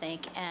Grizz, I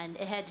think, and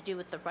it had to do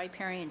with the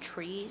riparian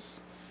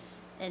trees.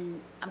 And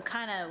I'm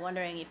kind of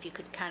wondering if you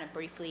could kind of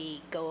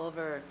briefly go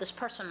over, this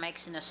person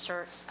makes an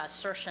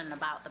assertion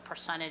about the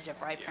percentage of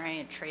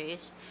riparian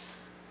trees.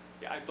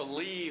 Yeah, I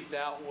believe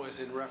that was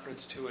in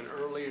reference to an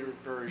earlier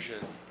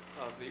version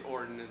of the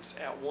ordinance.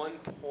 At one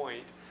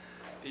point,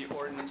 the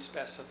ordinance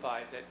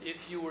specified that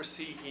if you were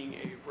seeking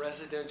a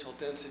residential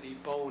density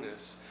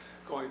bonus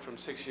going from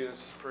 6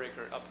 units per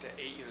acre up to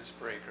 8 units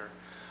per acre,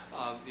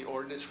 the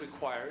ordinance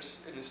requires,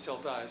 and it still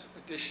does,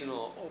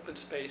 additional open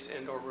space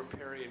and or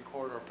riparian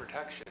corridor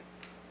protection.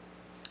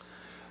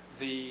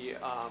 The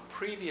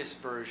previous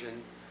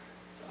version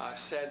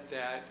said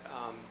that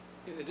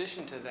in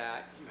addition to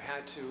that, you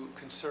had to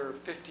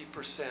conserve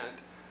 50%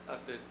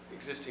 of the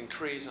existing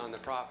trees on the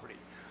property.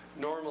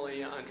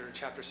 Normally, under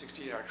Chapter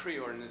 68, our tree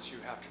ordinance, you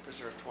have to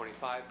preserve 25%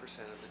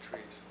 of the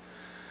trees.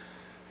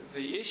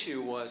 The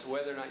issue was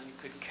whether or not you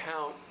could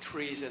count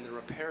trees in the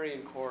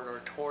riparian corridor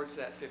towards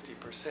that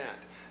 50%.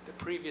 The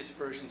previous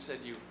version said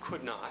you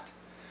could not.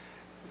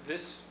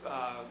 This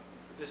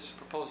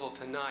proposal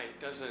tonight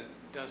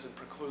doesn't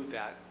preclude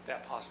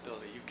that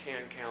possibility. You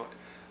can count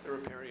the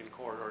riparian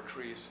corridor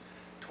trees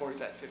towards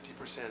that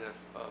 50%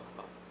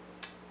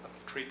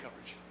 of tree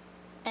coverage.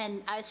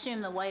 And I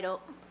assume the white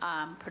oak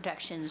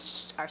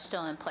protections are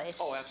still in place?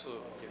 Oh,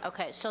 absolutely. Yeah.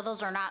 Okay, so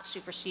those are not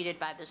superseded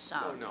by this zone?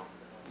 Oh, no.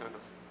 No,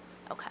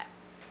 no. Okay.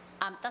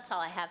 That's all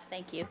I have.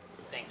 Thank you.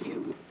 Thank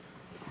you.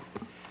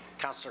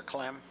 Councilor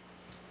Clem.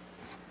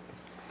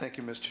 Thank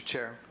you, Mr.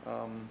 Chair.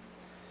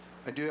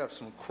 I do have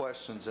some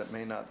questions that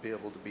may not be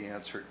able to be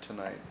answered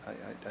tonight.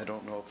 I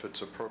don't know if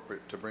it's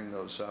appropriate to bring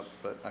those up,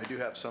 but I do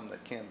have some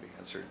that can be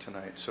answered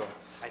tonight. So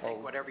I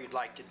think whatever you'd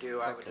like to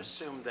do, I would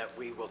assume that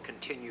we will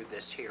continue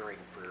this hearing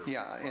for a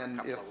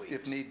couple of weeks.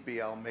 If need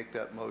be, I'll make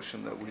that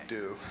motion that we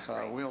do.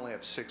 We only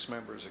have 6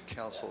 members of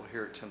council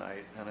here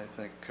tonight, and I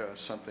think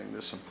something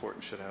this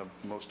important should have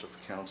most of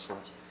council.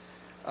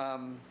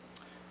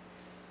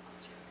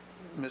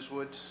 Ms.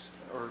 Woods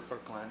or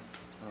Glenn,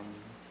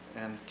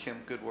 and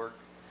Kim, good work.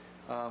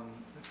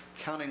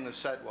 Counting the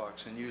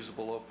sidewalks and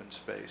usable open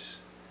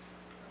space.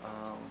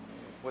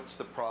 What's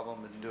the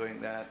problem in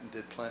doing that, and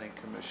did Planning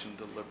Commission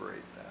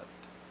deliberate that?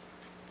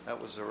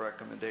 That was a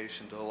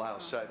recommendation to allow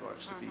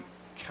sidewalks to be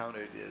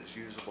counted as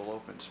usable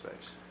open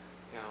space.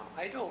 Yeah,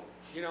 I don't,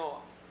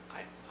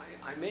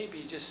 I may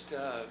be just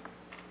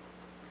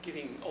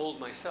getting old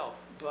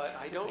myself, but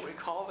I don't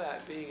recall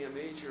that being a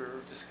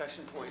major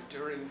discussion point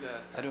during the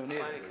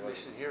Planning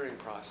Commission hearing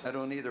process. I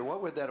don't either.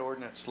 What would that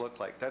ordinance look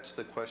like? That's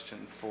the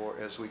question for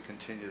as we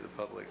continue the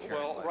public hearing.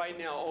 Well, right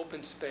now,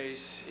 open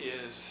space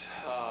is,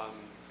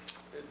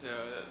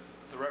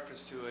 the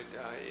reference to it,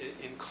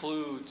 it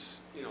includes,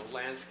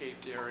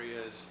 landscaped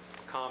areas,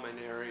 common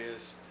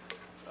areas,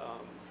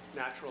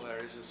 natural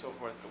areas, and so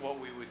forth. What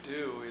we would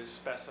do is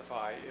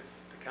specify, if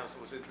the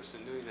council was interested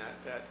in doing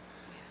that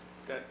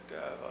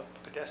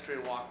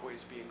pedestrian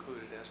walkways be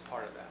included as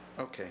part of that.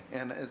 Okay,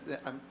 and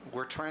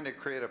we're trying to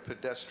create a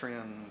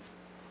pedestrian,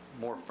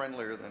 more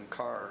friendlier than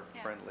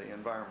car-friendly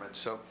environment.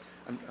 So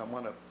I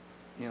want to,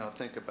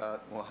 think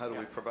about, well, how do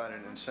we provide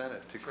an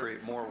incentive to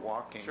create more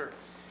walking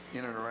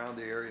in and around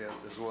the area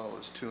as well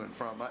as to and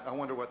from? I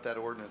wonder what that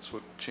ordinance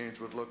change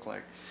would look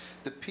like.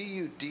 The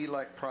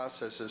PUD-like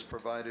process is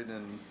provided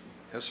in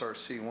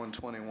SRC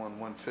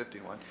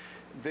 121-151.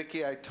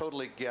 Vicki, I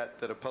totally get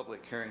that a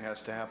public hearing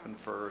has to happen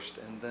first,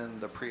 and then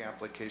the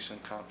pre-application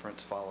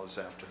conference follows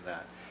after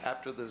that,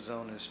 after the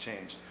zone is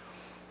changed.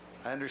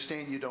 I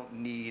understand you don't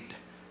need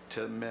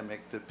to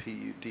mimic the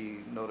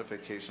PUD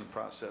notification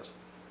process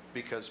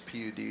because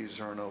PUDs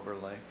are an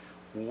overlay.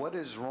 What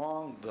is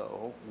wrong,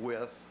 though,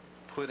 with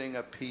putting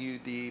a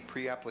PUD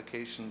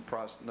pre-application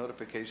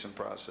notification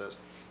process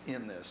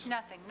in this?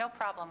 Nothing, no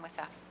problem with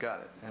that.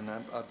 Got it. And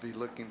I'd be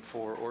looking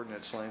for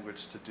ordinance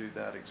language to do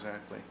that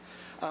exactly.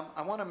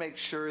 I want to make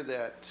sure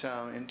that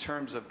in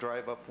terms of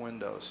drive-up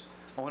windows,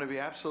 I want to be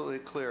absolutely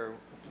clear.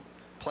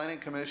 Planning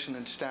Commission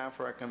and staff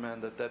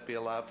recommend that that be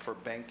allowed for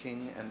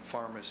banking and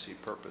pharmacy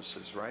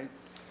purposes, right?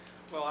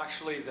 Well,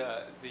 actually,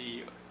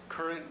 the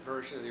current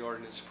version of the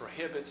ordinance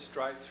prohibits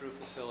drive-through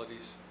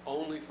facilities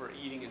only for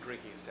eating and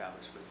drinking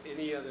establishments.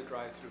 Any other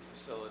drive-through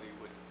facility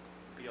would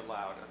be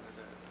allowed under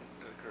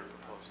the current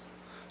proposal.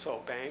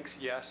 So banks,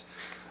 yes.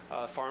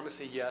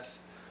 Pharmacy, yes.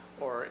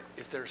 Or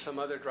if there's some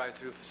other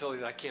drive-through facility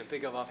that I can't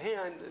think of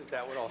offhand,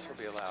 that would also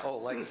be allowed. Oh,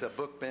 like the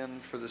book bin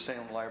for the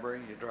Salem Library?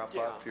 You drop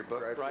off your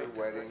book?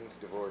 Drive-through weddings,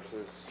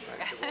 divorces.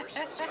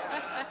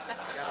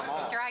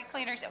 Dry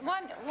cleaners.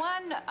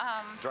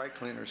 Dry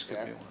cleaners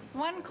could be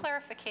one. One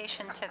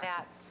clarification to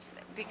that,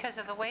 because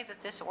of the way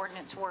that this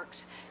ordinance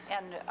works,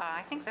 and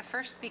I think the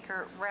first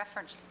speaker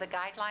referenced the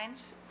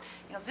guidelines.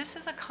 This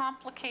is a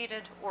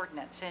complicated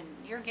ordinance, and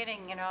you're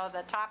getting,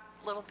 the top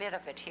little bit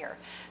of it here.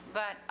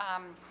 But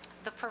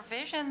the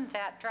provision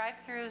that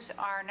drive-throughs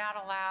are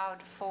not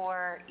allowed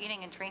for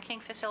eating and drinking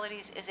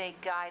facilities is a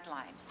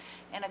guideline.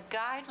 And a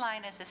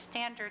guideline is a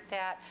standard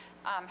that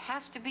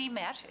has to be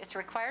met, it's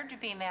required to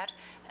be met,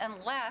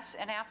 unless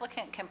an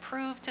applicant can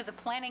prove to the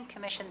Planning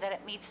Commission that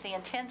it meets the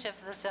intent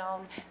of the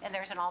zone and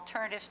there's an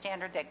alternative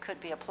standard that could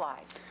be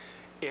applied.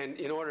 And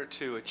in order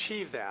to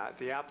achieve that,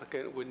 the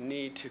applicant would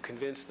need to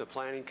convince the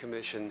Planning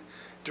Commission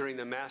during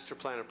the master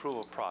plan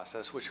approval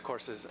process, which of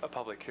course is a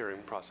public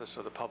hearing process,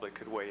 so the public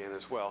could weigh in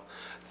as well.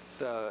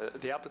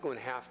 The applicant would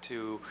have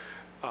to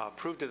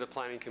prove to the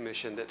Planning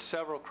Commission that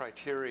several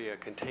criteria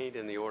contained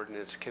in the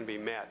ordinance can be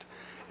met,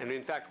 and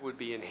in fact would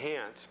be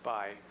enhanced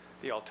by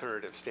the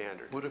alternative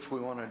standard. What if we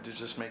wanted to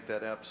just make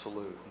that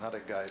absolute, not a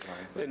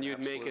guideline? Then you'd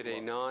make it a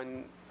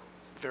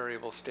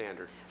non-variable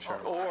standard. Sure.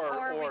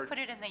 Or we put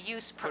it in the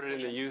use provision.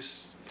 Put it in the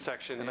use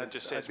section and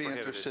just say it's I'd be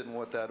prohibited. interested in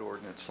what that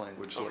ordinance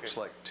language looks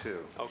like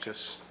too. Okay.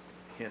 Just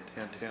hint,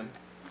 hint, hint.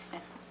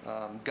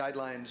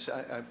 Guidelines,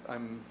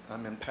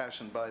 I'm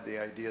impassioned by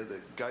the idea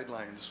that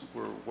guidelines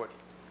were what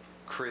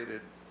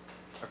created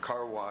a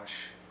car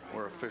wash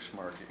where a fish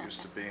market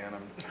used to be, and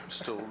I'm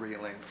still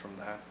reeling from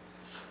that.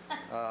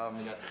 I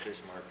got the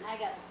fish market. I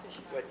got the fish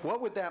market. What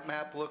would that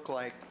map look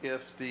like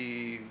if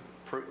the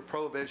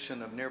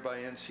prohibition of nearby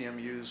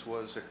NCMUs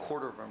was a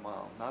quarter of a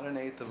mile, not an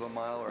eighth of a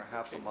mile or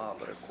half a mile,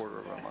 but a quarter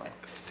of a mile?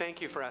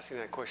 Thank you for asking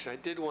that question. I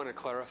did want to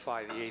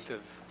clarify the eighth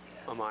of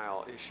a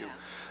mile issue.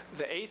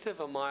 The eighth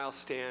of a mile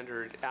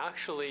standard,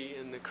 actually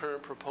in the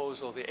current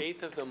proposal, the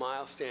eighth of the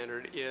mile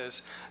standard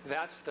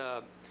that's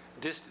the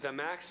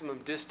maximum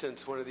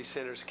distance one of these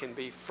centers can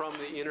be from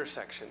the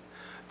intersection.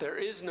 There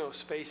is no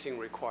spacing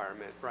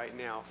requirement right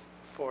now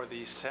for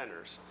these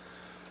centers.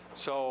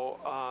 So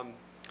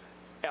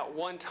at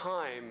one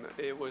time,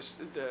 there was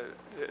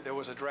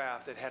a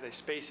draft that had a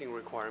spacing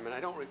requirement. I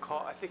don't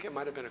recall, I think it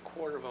might have been a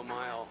quarter of a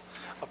mile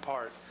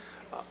apart.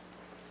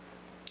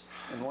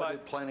 And what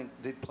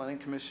did Planning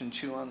Commission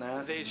chew on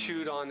that? They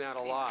chewed on that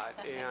a lot,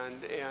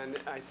 and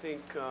I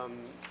think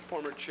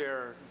former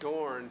Chair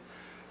Dorn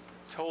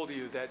told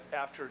you that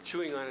after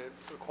chewing on it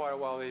for quite a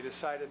while, they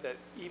decided that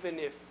even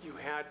if you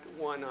had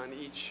one on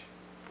each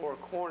four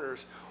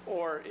corners,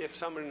 or if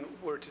someone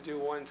were to do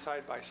one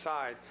side by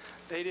side,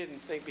 they didn't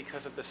think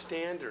because of the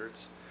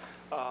standards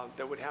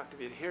that would have to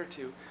be adhered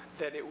to,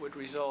 that it would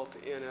result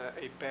in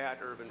a bad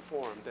urban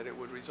form, that it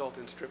would result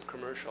in strip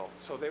commercial.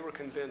 So they were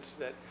convinced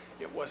that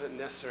it wasn't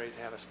necessary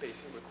to have a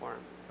spacing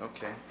requirement.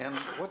 Okay, and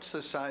what's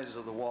the size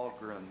of the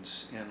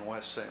Walgreens in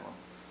West Salem?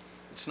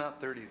 It's not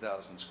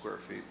 30,000 square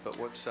feet, but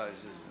what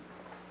size is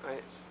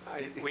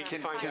it? We can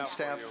find out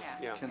for you.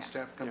 Yeah. Can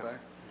staff come Yeah. back?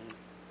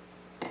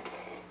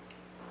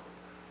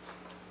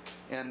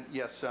 And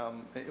yes,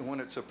 when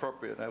it's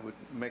appropriate, I would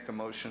make a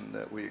motion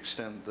that we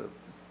extend the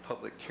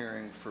public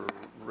hearing for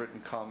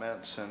written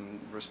comments and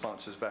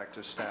responses back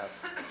to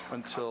staff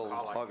until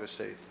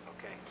August 8th.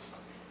 Okay.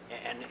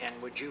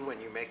 And would you, when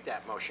you make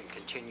that motion,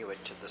 continue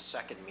it to the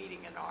second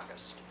meeting in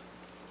August?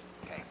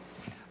 Okay.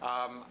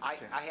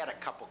 I had a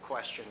couple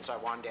questions I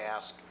wanted to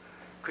ask.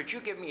 Could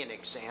you give me an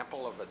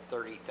example of a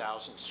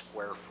 30,000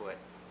 square foot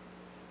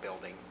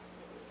building?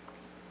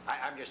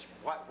 I'm just,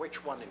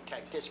 which one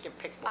just can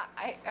pick one.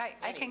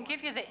 I can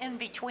give you the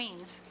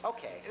in-betweens.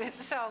 Okay.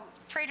 So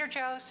Trader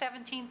Joe's,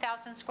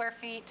 17,000 square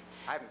feet.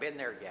 I haven't been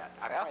there yet.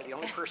 I'm probably the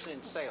only person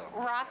in Salem.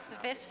 Roth's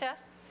Vista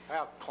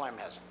Well, Clem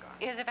hasn't gone.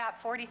 is about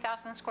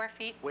 40,000 square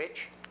feet.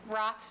 Which?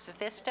 Roth's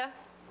Vista.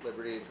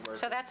 Liberty and Commercial.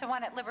 So that's the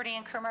one at Liberty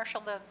and Commercial,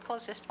 the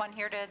closest one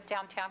here to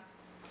downtown,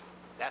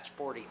 That's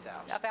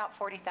 40,000. about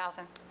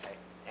 40,000. Okay.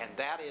 And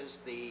that is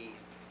the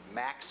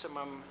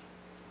maximum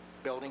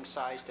building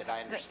size, did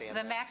I understand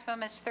The that?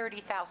 maximum is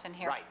 30,000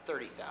 here. Right,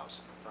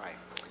 30,000, right.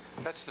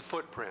 That's the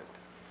footprint.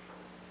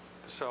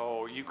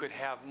 So you could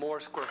have more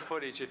square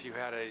footage if you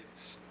had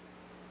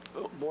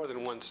more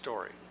than one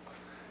story.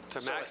 It's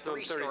a So maximum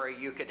a 3-story,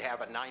 you could have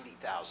a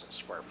 90,000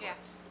 square foot. Yes.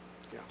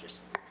 Yeah.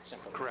 Just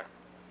simple. Correct.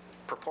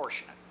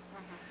 Proportionate.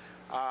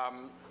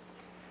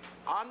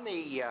 On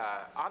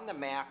the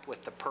map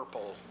with the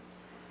purple,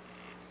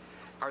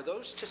 are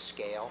those to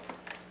scale?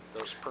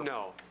 Those purple?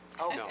 No.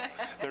 Oh. No,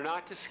 they're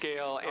not to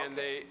scale, and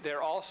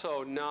they're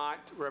also not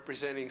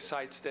representing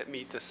sites that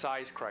meet the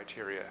size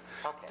criteria.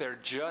 Okay. They're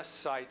just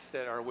sites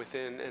that are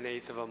within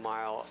 1/8 of a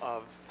mile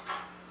of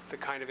the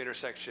kind of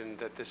intersection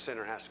that this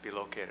center has to be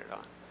located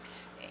on.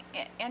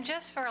 And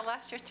just for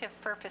illustrative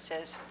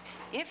purposes,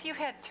 if you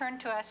had turned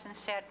to us and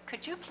said,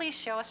 could you please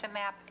show us a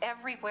map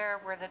everywhere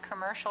where the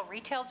commercial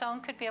retail zone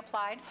could be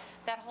applied,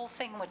 that whole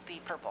thing would be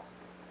purple.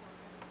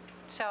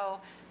 So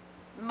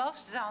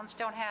most zones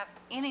don't have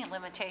any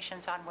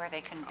limitations on where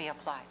they can be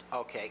applied.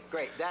 Okay,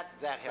 great. That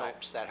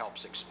helps. That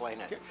helps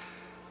explain it.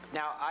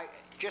 Now,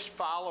 just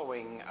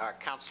following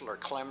Councilor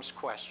Clem's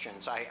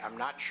questions, I'm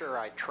not sure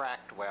I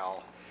tracked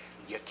well.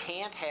 You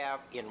can't have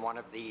in one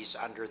of these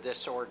under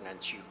this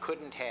ordinance, you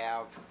couldn't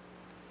have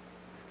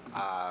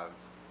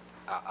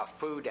a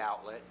food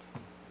outlet.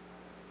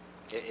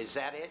 Is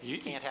that it? You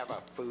can't have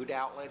a food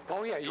outlet?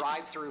 Oh, yeah.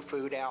 Drive-through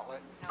food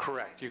outlet?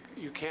 Correct.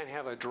 You can't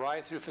have a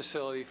drive-through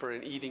facility for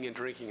an eating and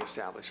drinking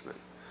establishment.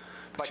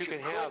 But you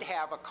could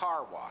have a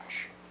car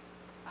wash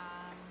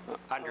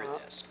under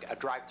this, a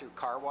drive-through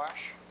car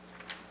wash?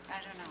 I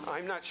don't know.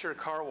 I'm not sure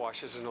car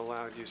wash is an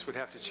allowed use. We'd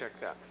have to check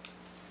that.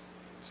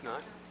 It's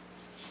not?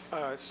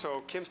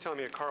 So Kim's telling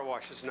me a car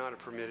wash is not a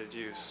permitted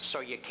use.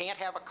 So you can't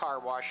have a car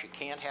wash, you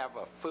can't have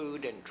a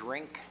food and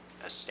drink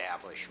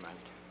establishment.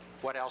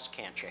 What else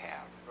can't you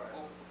have?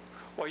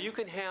 Well, you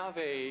can have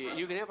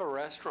a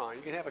restaurant,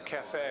 you can have a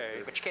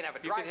cafe. But you can't have a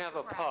You can have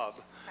a pub.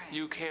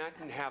 You can't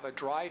have a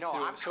drive-through.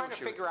 No, I'm trying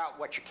to figure out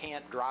what you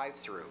can't drive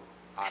through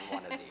on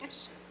one of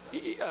these.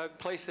 A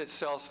place that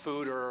sells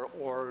food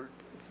or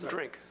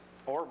drink.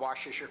 Or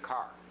washes your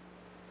car.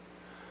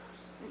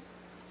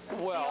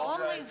 Well,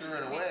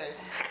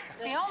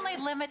 The only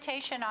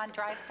limitation on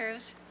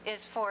drive-throughs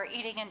is for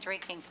eating and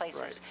drinking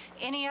places.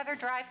 Any other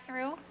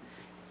drive-through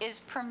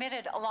is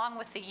permitted along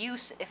with the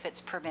use if it's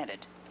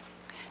permitted.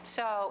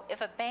 So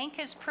if a bank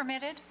is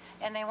permitted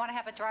and they want to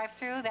have a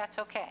drive-through, that's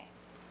okay.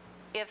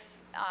 If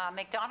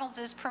McDonald's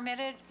is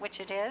permitted,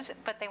 which it is,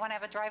 but they want to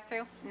have a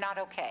drive-through, not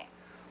okay.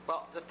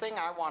 Well, the thing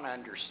I want to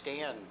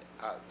understand,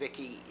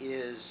 Vicki,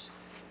 is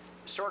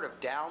sort of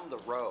down the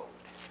road,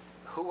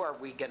 who are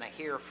we going to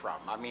hear from?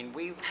 I mean,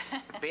 we've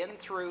been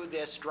through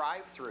this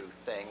drive-through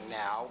thing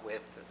now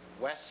with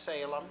West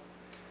Salem,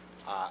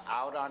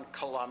 out on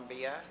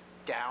Columbia,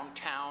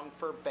 downtown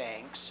for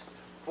banks.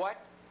 What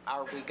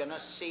are we going to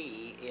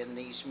see in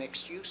these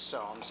mixed-use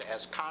zones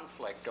as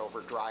conflict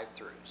over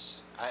drive-throughs?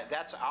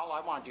 That's all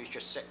I want to do is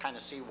just kind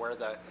of see where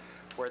the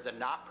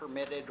not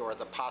permitted or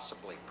the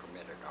possibly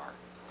permitted are.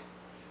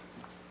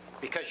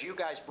 Because you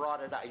guys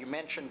brought it up, you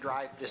mentioned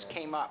this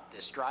came up,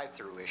 this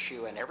drive-through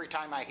issue, and every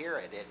time I hear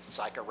it, it's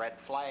like a red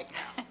flag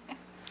now.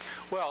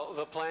 well,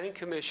 the Planning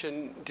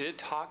Commission did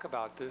talk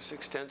about this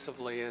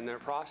extensively in their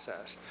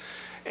process.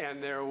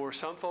 And there were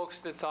some folks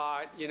that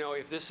thought, you know,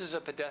 if this is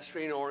a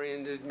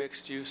pedestrian-oriented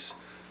mixed-use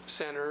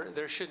center,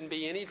 there shouldn't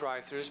be any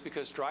drive-throughs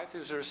because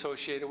drive-throughs are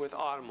associated with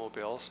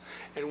automobiles.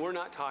 And we're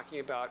not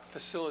talking about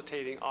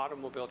facilitating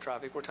automobile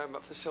traffic, we're talking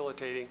about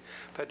facilitating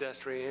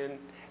pedestrian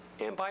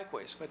and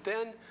bikeways. But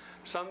then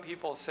some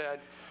people said,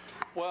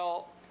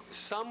 well,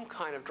 some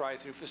kind of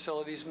drive-through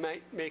facilities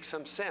make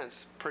some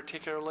sense,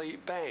 particularly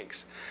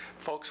banks.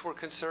 Folks were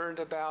concerned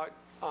about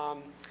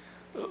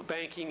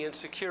banking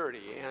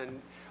insecurity,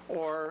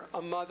 or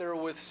a mother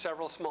with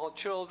several small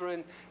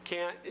children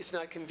it's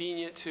not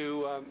convenient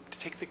to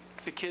take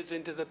the kids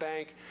into the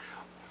bank.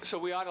 So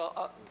we ought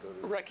to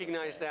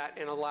recognize that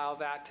and allow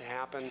that to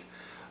happen.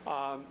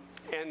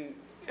 And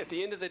at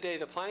the end of the day,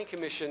 the Planning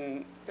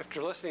Commission,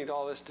 after listening to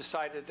all this,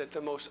 decided that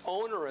the most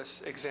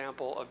onerous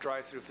example of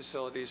drive-through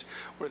facilities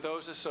were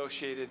those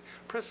associated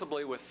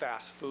principally with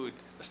fast food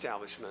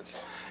establishments.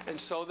 And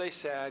so they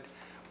said,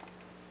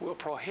 we'll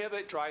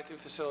prohibit drive-through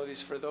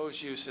facilities for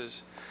those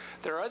uses.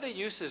 There are other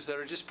uses that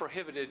are just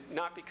prohibited,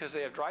 not because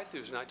they have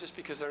drive-throughs, not just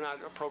because they're not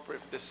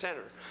appropriate for the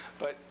center,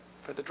 but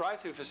for the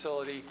drive-through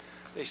facility,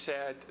 they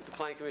said, the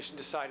Planning Commission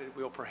decided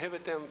we'll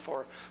prohibit them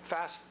for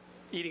fast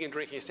eating and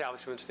drinking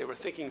establishments. They were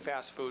thinking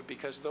fast food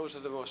because those are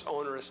the most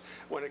onerous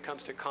when it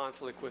comes to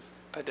conflict with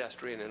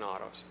pedestrian and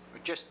autos.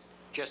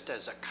 Just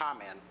as a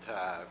comment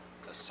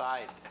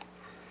aside,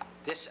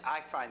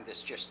 I find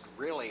this just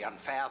really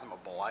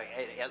unfathomable.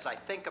 As I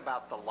think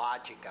about the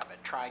logic of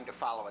it, trying to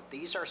follow it,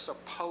 these are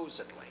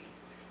supposedly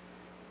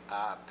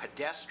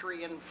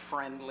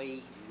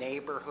pedestrian-friendly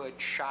neighborhood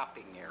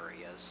shopping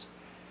areas.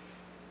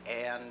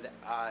 And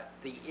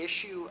the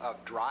issue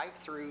of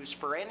drive-throughs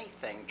for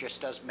anything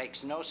just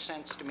makes no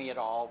sense to me at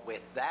all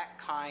with that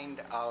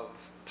kind of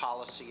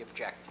policy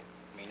objective.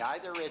 I mean,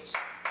 either it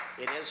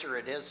is or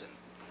it isn't.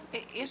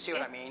 You see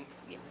what I mean?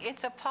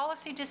 It's a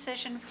policy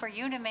decision for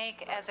you to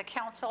make as a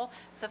council.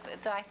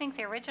 I think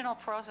the original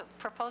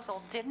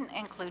proposal didn't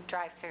include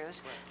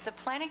drive-throughs. The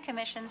Planning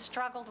Commission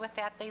struggled with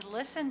that. They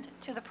listened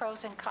to the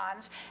pros and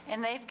cons,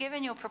 and they've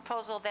given you a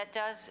proposal that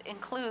does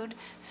include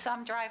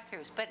some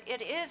drive-throughs. But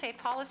it is a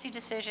policy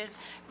decision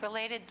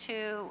related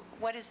to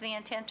what is the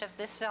intent of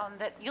this zone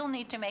that you'll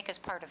need to make as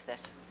part of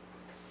this.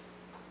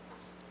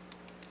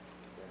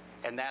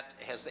 And that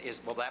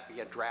will that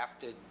be a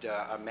drafted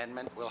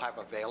amendment we'll have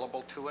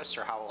available to us,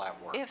 or how will that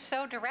work? If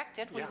so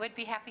directed, we would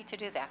be happy to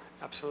do that.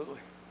 Absolutely.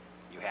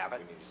 You have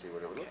it? We need to see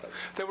what it would look like.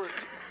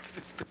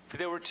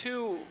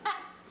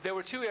 There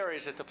were two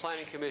areas that the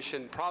Planning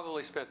Commission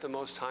probably spent the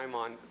most time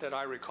on that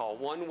I recall.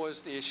 One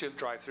was the issue of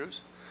drive-throughs,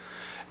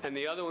 and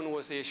the other one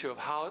was the issue of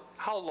how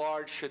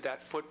large should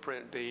that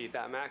footprint be,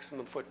 that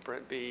maximum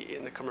footprint be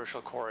in the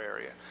commercial core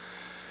area.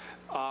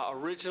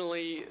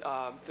 Originally,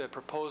 the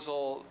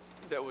proposal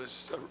that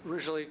was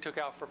originally took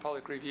out for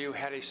public review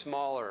had a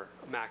smaller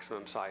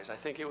maximum size. I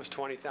think it was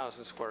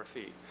 20,000 square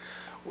feet.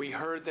 We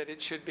heard that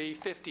it should be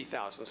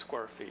 50,000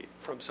 square feet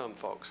from some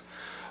folks.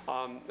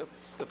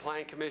 The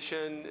Planning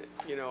Commission,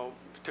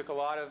 took a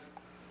lot of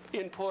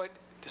input,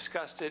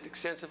 discussed it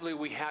extensively.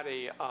 We had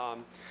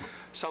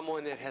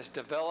someone that has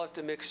developed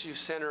a mixed-use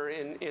center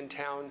in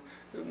town,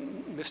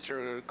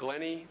 Mr.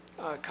 Glenny,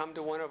 come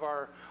to one of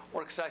our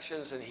work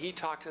sessions, and he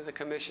talked to the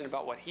commission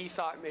about what he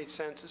thought made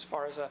sense as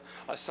far as a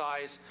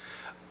size.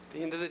 At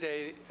the end of the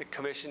day, the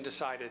commission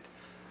decided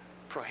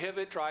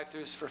prohibit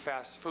drive-throughs for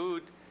fast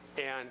food,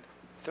 and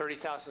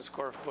 30,000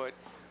 square foot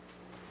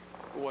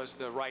was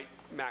the right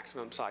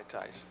maximum site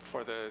size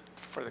for the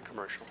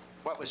commercial.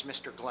 What was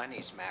Mr.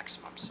 Glenny's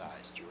maximum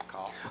size, do you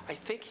recall? I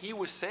think he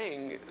was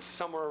saying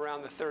somewhere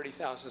around the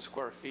 30,000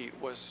 square feet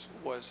was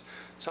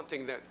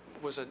something that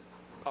was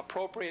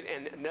appropriate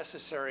and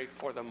necessary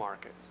for the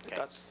market. Okay.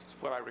 That's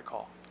what I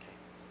recall.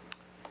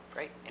 Okay.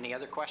 Great. Any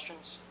other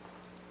questions?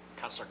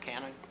 Councilor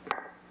Cannon?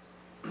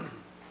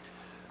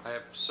 I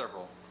have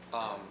several.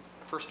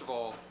 First of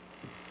all,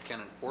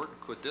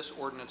 could this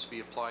ordinance be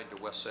applied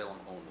to West Salem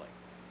only?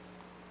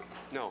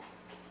 No.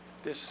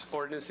 This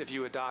ordinance, if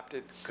you adopt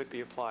it, could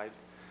be applied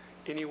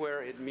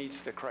anywhere it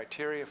meets the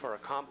criteria for a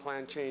comp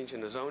plan change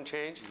and a zone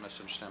change. You must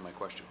understand my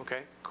question.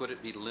 Okay. Could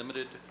it be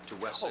limited to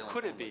West Salem? Oh,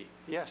 could it be?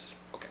 Yes.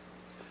 Okay.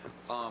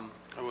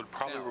 It would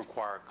probably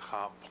require a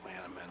comp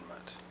plan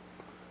amendment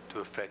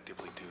to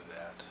effectively do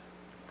that.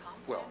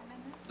 Well,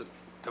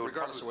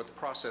 regardless of what the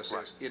process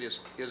is, it is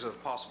a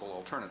possible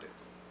alternative.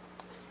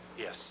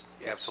 Yes,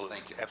 absolutely.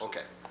 Thank you.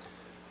 Absolutely.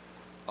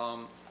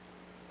 Okay.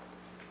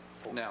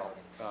 Now,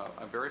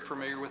 I'm very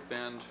familiar with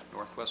Bend,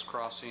 Northwest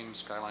Crossing,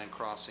 Skyline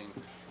Crossing.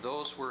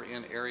 Those were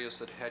in areas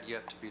that had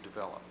yet to be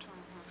developed.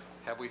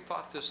 Have we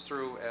thought this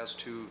through as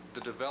to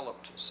the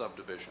developed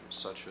subdivisions,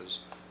 such as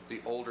the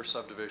older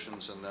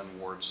subdivisions and then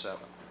Ward 7,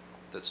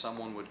 that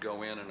someone would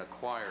go in and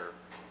acquire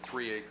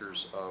 3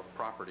 acres of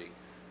property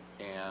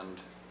and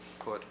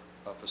put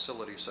a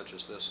facility such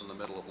as this in the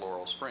middle of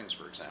Laurel Springs,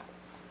 for example?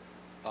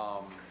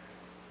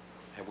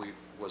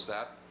 Was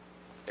that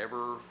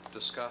ever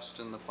discussed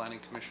in the Planning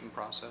Commission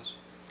process?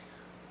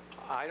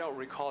 I don't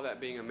recall that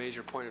being a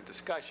major point of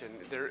discussion.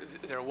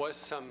 There was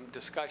some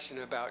discussion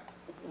about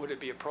would it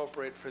be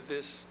appropriate for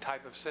this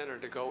type of center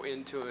to go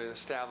into an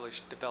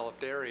established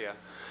developed area.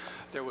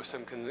 There was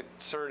some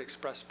concern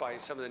expressed by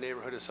some of the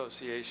neighborhood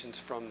associations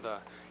from the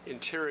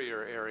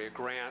interior area,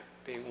 Grant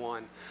being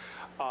one.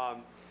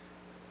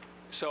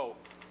 So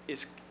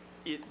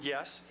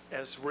Yes,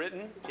 as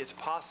written, it's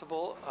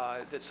possible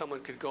that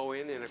someone could go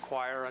in and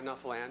acquire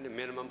enough land, a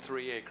minimum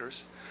 3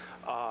 acres,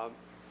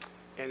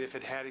 and if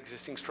it had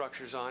existing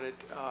structures on it,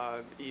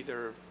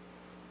 either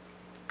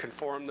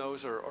conform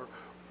those or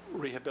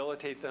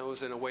rehabilitate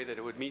those in a way that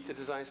it would meet the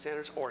design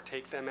standards, or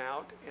take them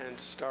out and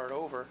start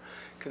over.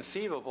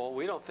 Conceivable,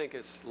 we don't think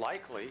it's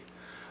likely.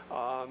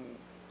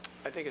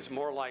 I think it's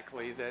more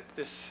likely that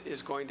this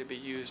is going to be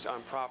used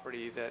on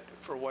property that,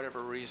 for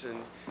whatever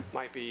reason,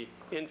 might be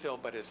infill,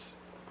 but it's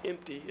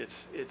empty,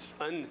 it's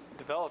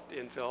undeveloped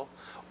infill,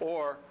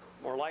 or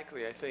more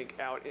likely, I think,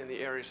 out in the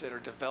areas that are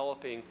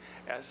developing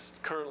as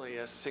currently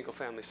as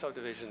single-family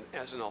subdivision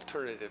as an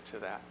alternative to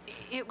that.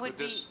 It would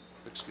be,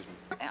 excuse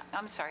me.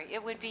 I'm sorry,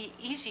 it would be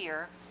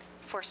easier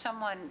for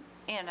someone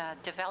in a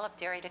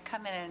developed area to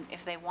come in and,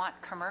 if they want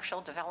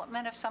commercial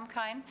development of some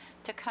kind,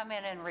 to come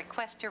in and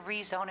request to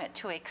rezone it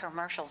to a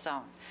commercial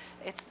zone.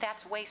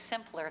 That's way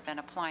simpler than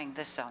applying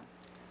this zone.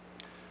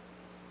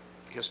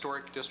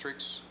 Historic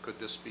districts, could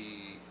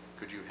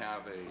you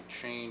have a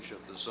change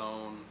of the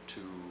zone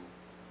to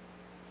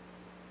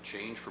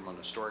change from an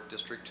historic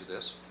district to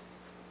this?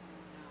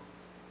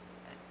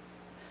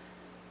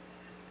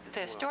 The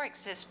historic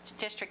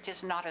district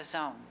is not a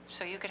zone,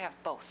 so you could have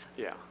both.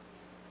 Yeah.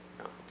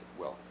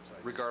 Well,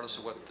 regardless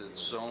of what the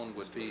zone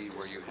would be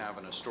where you have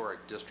an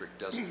historic district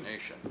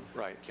designation,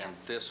 right? Can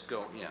this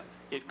go in?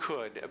 It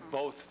could.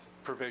 Both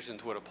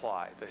provisions would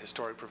apply, the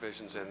historic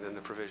provisions and then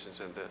the provisions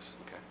in this.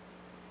 Okay.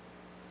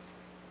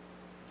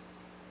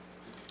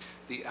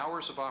 The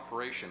hours of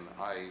operation,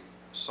 I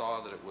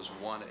saw that it was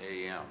 1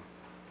 a.m.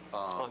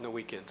 On the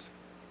weekends.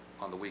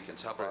 On the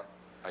weekends. How about,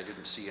 I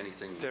didn't see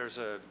anything. There's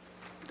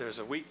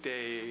a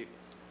weekday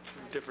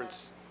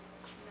difference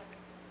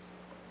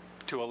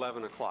to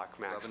 11 o'clock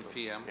maximum. 11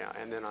 p.m.? Yeah,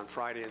 and then on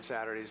Friday and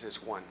Saturdays,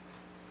 it's 1.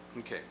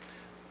 Okay.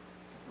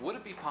 Would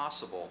it be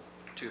possible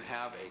to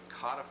have a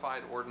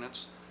codified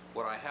ordinance?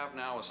 What I have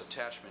now is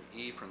attachment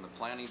E from the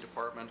Planning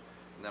Department,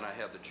 and then I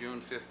have the June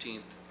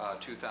 15th,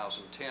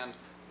 2010.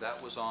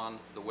 That was on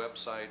the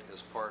website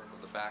as part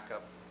of the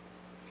backup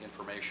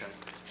information.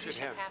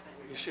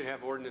 You should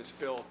have Ordinance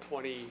Bill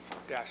 20-11.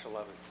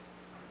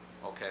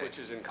 Okay. Which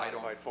is in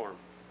codified form.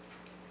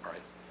 All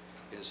right.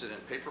 Is it in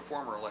paper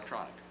form or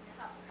electronic?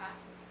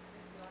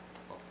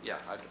 Well, yeah,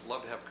 I'd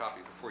love to have a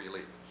copy before you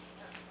leave.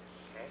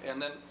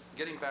 And then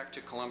getting back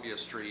to Columbia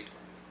Street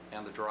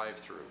and the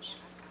drive-throughs.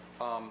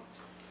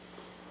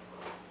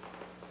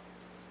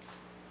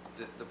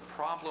 The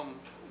problem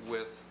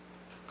with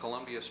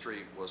Columbia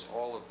Street was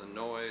all of the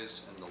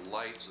noise and the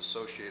lights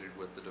associated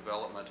with the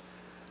development.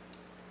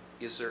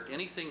 Is there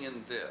anything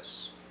in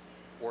this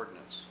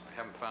ordinance, I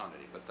haven't found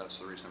any, but that's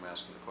the reason I'm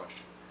asking the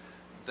question,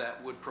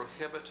 that would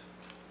prohibit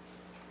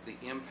the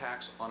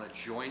impacts on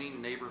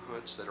adjoining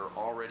neighborhoods that are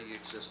already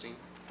existing?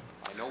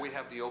 I know we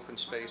have the open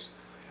space,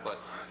 but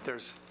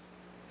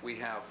we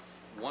have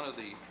one of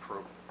the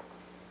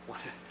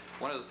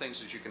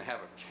things is you can have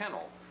a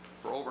kennel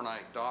for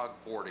overnight dog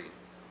boarding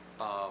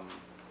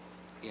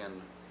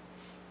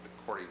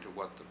according to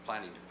what the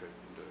Planning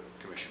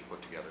Commission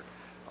put together.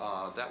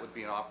 That would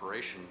be in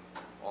operation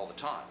all the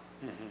time.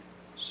 Mm-hmm.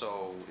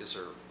 So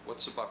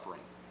what's the buffering?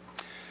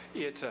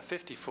 It's a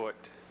 50-foot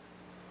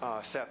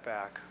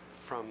setback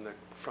from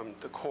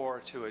the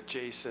core to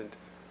adjacent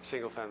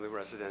single-family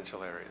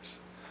residential areas.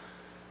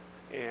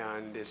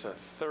 And it's a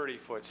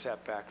 30-foot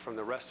setback from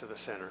the rest of the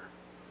center,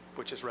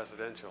 which is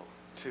residential,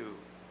 to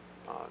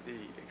the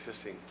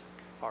existing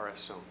RS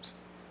zones.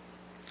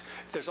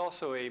 There's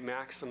also a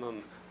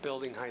maximum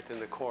building height in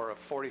the core of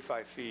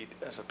 45 feet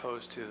as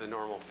opposed to the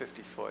normal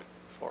 50-foot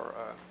for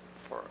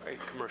a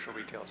commercial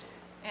retail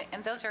zone.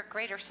 And those are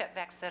greater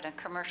setbacks than a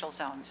commercial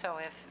zone. So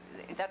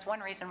that's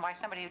one reason why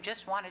somebody who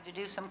just wanted to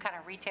do some kind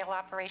of retail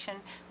operation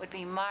would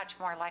be much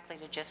more likely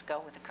to just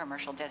go with a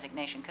commercial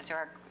designation, because there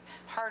are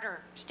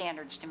harder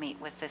standards to meet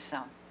with this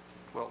zone.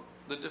 Well,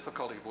 the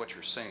difficulty of what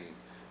you're saying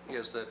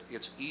is that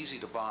it's easy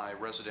to buy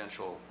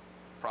residential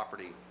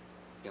property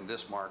in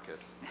this market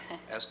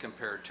as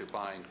compared to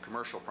buying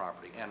commercial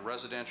property. And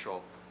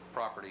residential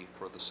property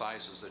for the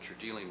sizes that you're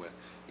dealing with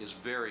is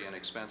very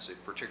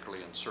inexpensive,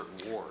 particularly in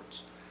certain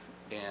wards.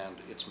 And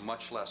it's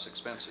much less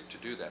expensive to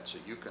do that. So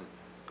you can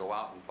go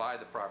out and buy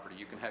the property.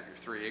 You can have your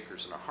 3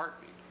 acres in a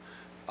heartbeat.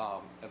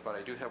 But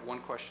I do have one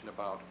question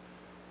about...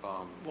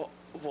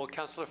 Well,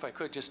 Councilor, if I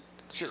could, just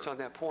on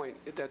that point,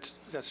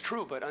 that's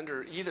true, but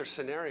under either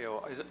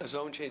scenario, a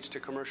zone change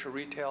to commercial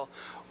retail,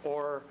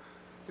 or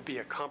it'd be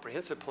a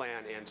comprehensive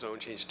plan and zone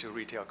change to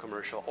retail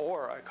commercial,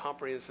 or a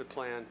comprehensive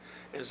plan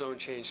and zone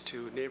change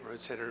to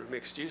neighborhood center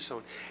mixed use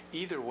zone,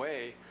 either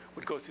way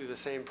would go through the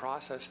same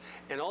process,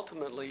 and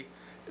ultimately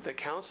the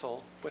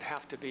council would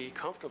have to be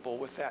comfortable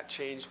with that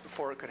change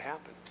before it could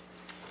happen.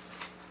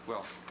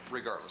 Well,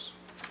 regardless,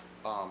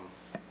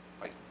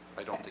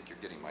 I don't think you're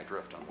getting my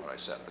drift on what I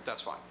said, but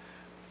that's fine.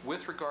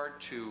 With regard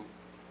to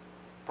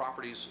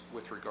properties,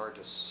 with regard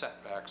to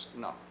setbacks,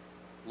 no.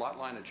 Lot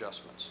line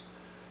adjustments.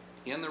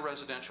 in the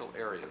residential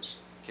areas,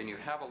 can you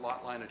have a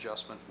lot line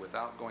adjustment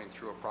without going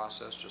through a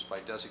process just by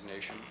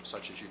designation,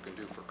 such as you can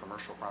do for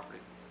commercial property?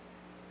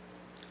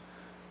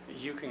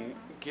 You can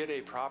get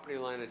a property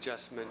line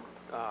adjustment.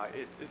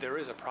 There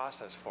is a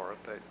process for it,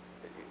 but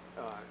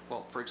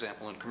well, for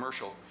example, in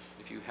commercial,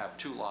 if you have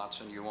 2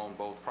 lots and you own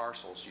both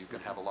parcels, you can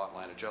have a lot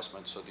line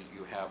adjustment so that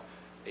you have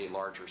a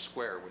larger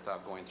square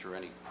without going through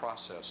any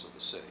process of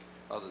the city,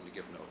 other than to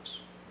give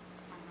notice.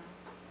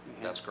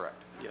 That's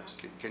correct? Yes.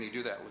 Can you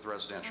do that with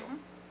residential?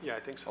 Yeah, I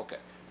think so. Okay.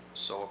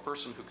 So a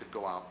person who could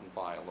go out and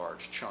buy a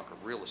large chunk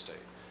of real estate,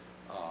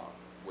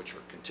 which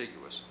are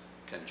contiguous,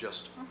 can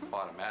just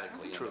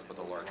automatically end up with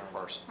a larger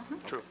parcel.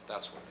 True.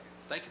 That's what.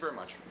 Thank you very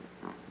much.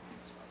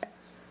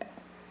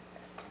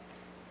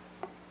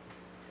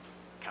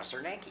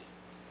 Councilor Nanki.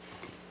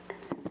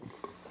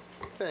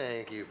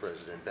 Thank you,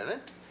 President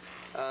Bennett.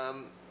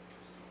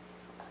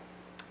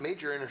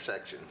 Major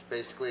intersections,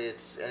 basically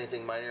it's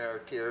anything minor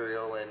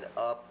arterial and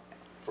up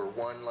for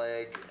one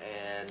leg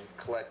and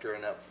collector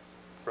and up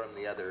from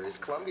the other. Is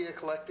Columbia a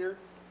collector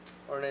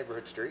or a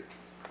neighborhood street?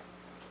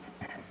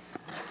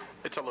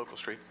 It's a local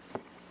street.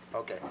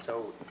 Okay,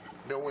 so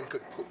no one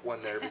could put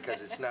one there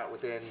because it's not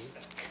within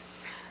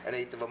an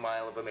eighth of a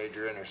mile of a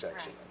major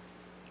intersection?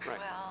 Right.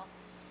 Well,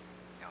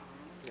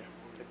 Yeah,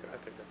 I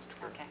think that's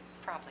true. okay,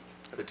 probably.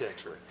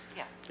 Potentially.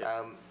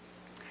 Yeah.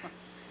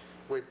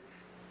 With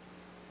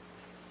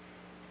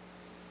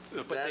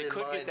But that they in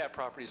could mind- get that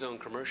property zone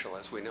commercial,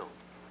 as we know.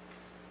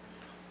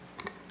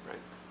 Right.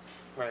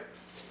 Right.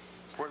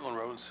 Portland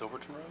Road and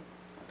Silverton Road?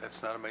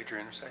 That's not a major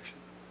intersection?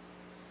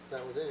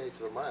 Not within an eighth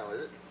of a mile,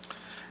 is it?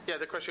 Yeah,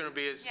 the question would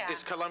be, is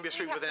Columbia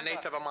Street within an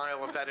eighth of a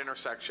mile of that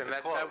intersection?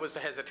 That was the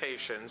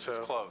hesitation, so. It's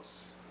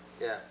close.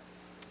 Yeah.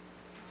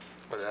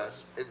 But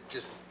it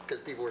just,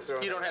 because people were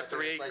throwing. You don't it have out there,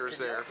 3 it's like, acres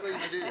can you there. actually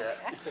even do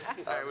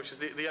that? Right, which is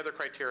the other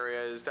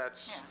criteria is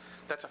that's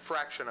a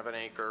fraction of an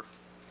acre.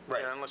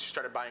 Right. Yeah, unless you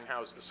started buying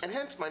houses. And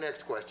hence my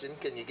next question,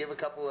 can you give a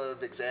couple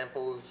of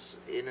examples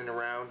in and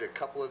around a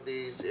couple of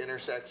these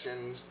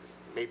intersections,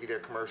 maybe they're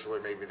commercial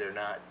or maybe they're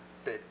not,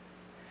 that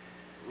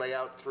lay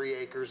out 3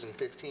 acres and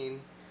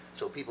 15,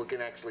 so people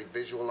can actually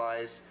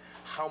visualize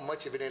how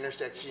much of an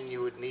intersection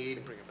you would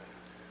need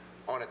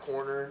on a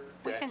corner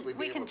to actually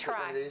be able to put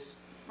one of these?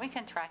 We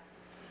can try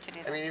to do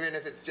that. I mean, even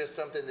if it's just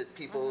something that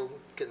people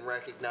can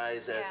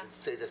recognize as,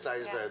 say, the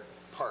size of a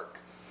park,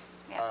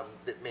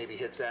 that maybe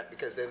hits that,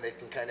 because then they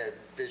can kind of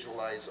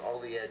visualize all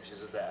the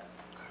edges of that.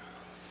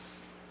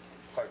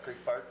 Park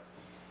Creek Park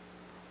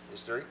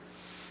is 3.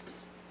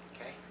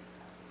 Okay,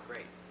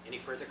 great. Any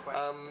further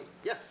questions?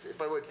 Yes,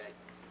 if I would. Okay.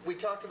 We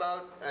talked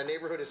about a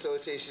neighborhood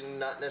association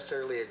not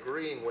necessarily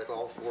agreeing with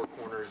all 4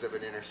 corners of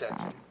an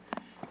intersection.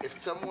 If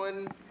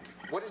someone,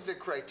 what is the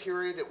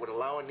criteria that would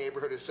allow a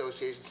neighborhood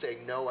association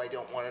saying, no, I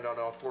don't want it on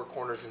all 4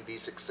 corners and be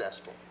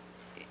successful?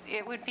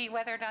 It would be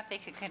whether or not they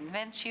could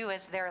convince you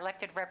as their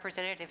elected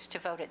representatives to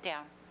vote it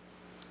down.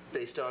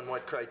 Based on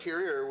what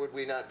criteria, or would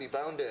we not be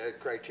bound to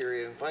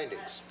criteria and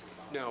findings?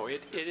 No,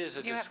 it is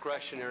a You have-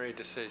 discretionary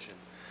decision.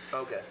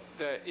 Okay.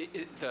 The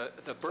So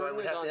I burden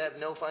would is have on... to have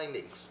no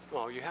findings.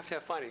 Well, you have to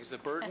have findings. The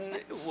burden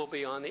will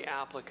be on the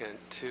applicant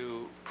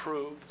to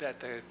prove that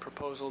the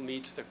proposal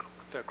meets the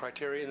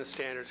criteria and the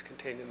standards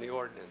contained in the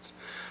ordinance.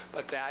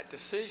 But that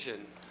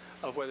decision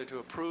of whether to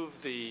approve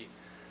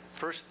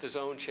first the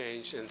zone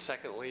change and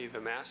secondly the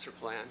master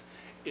plan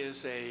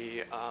is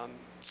a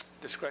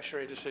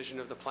discretionary decision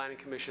of the Planning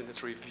Commission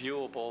that's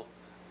reviewable,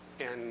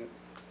 and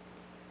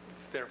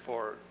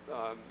therefore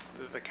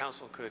the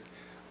council could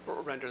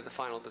render the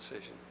final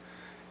decision.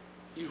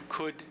 You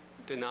could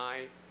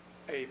deny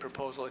a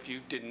proposal if you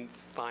didn't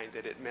find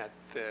that it met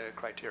the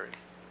criteria.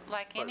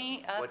 Like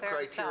any other What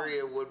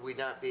criteria would we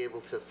not be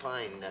able to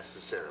find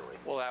necessarily?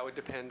 Well, that would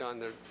depend on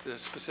the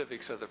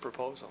specifics of the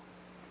proposal.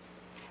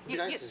 It'd be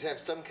nice to have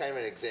some kind of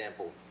an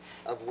example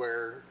of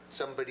where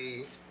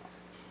somebody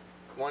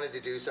wanted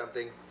to do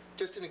something,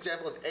 just an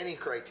example of any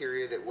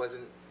criteria that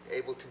wasn't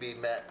able to be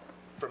met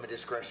from a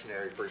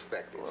discretionary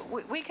perspective.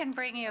 We can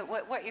bring you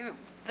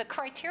the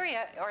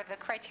criteria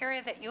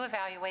that you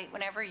evaluate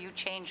whenever you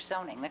change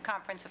zoning, the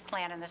comprehensive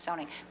plan and the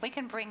zoning. We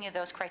can bring you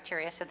those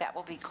criteria, so that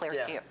will be clear to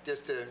you. Yeah,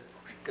 just to,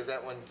 because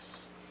that one's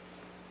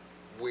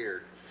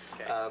weird.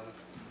 Okay.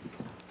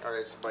 Or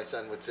as my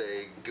son would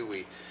say,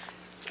 gooey.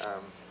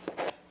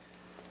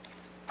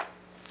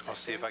 I'll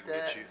see if I can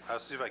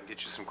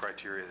get you some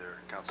criteria there,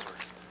 Counselor.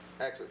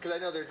 Excellent, because I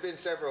know there's been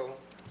several,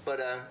 but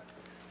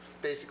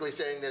basically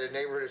saying that a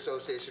neighborhood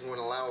association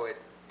wouldn't allow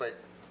it, but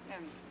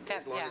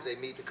as long as they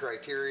meet the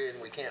criteria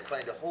and we can't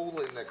find a hole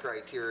in the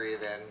criteria,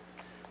 then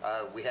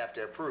we have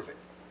to approve it,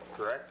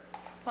 correct?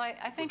 Well,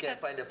 I think we can't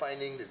that find a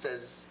finding that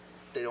says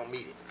they don't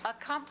meet it. a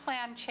comp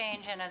plan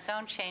change and a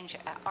zone change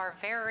are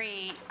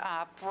very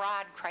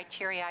broad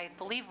criteria. I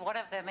believe one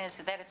of them is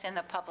that it's in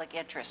the public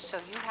interest. So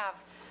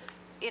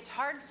it's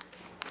hard,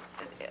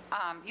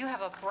 you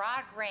have a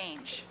broad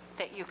range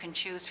that you can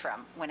choose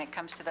from when it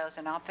comes to those,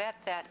 and I'll bet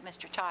that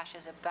Mr. Tosh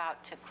is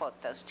about to quote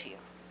those to you.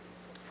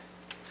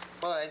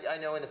 Well, I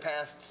know in the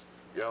past,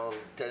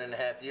 10 and a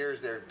half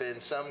years, there have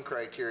been some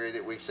criteria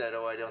that we've said,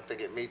 oh, I don't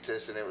think it meets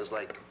this, and it was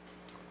like,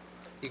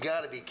 you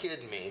got to be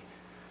kidding me.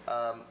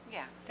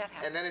 Yeah, that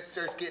happens. And then it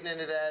starts getting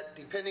into that,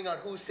 depending on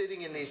who's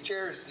sitting in these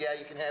chairs, yeah,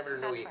 you can have it or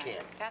no, That's you right.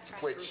 can't. That's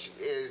right. Which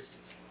is,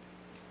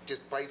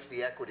 just bites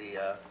the equity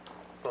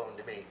bone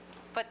to me.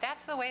 But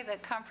that's the way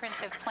that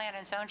comprehensive plan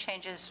and zone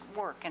changes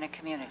work in a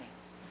community.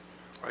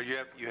 Or you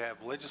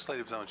have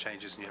legislative zone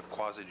changes and you have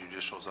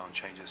quasi-judicial zone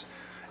changes.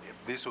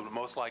 These would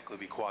most likely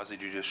be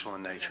quasi-judicial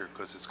in nature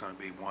because it's going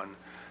to be one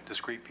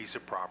discrete piece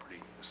of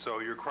property. So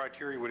your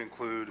criteria would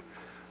include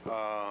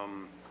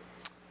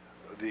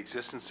the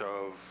existence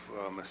of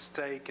a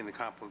mistake in the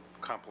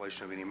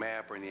compilation of any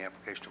map or in the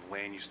application of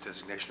land use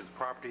designation of the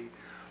property,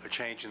 a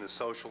change in the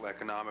social,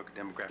 economic,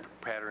 demographic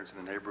patterns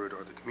in the neighborhood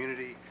or the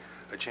community,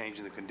 a change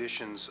in the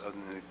conditions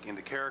in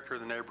the character of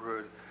the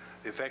neighborhood,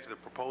 the effect of the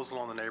proposal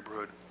on the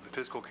neighborhood, the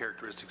physical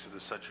characteristics of the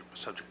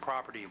subject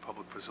property and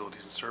public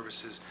facilities and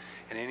services,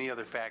 and any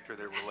other factor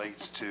that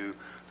relates to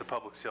the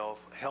public's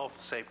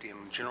health, safety,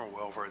 and general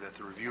welfare that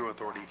the review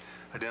authority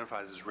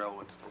identifies as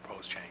relevant to the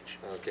proposed change.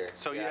 Okay.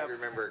 So I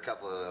remember a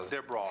couple of those.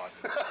 They're broad.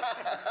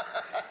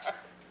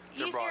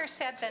 Easier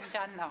said than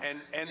done, though.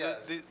 And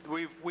yes.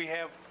 we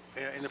have,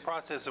 in the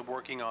process of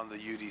working on the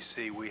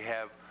UDC, we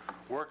have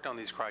worked on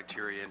these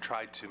criteria and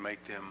tried to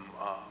make them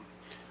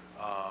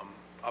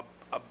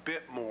a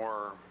bit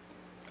more,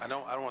 I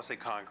don't want to say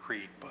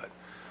concrete, but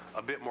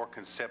a bit more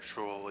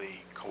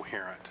conceptually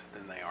coherent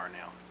than they are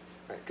now.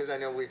 Because I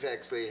know we've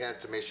actually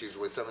had some issues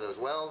with some of those.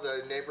 Well,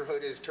 the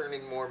neighborhood is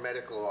turning more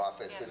medical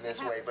office in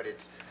this way, but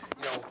it's,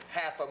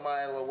 half a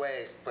mile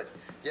away. But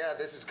yeah,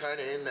 this is kind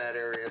of in that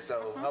area,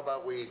 so how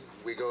about we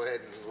go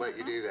ahead and let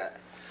you do that?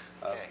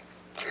 Okay.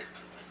 Thank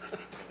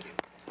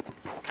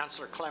you.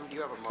 Councilor Clem, do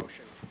you have a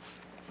motion?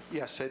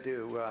 Yes, I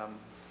do.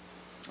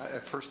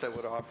 At first, I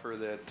would offer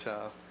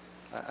that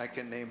I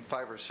can name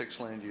 5 or 6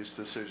 land use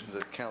decisions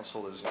that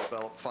council has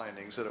developed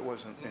findings that it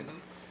wasn't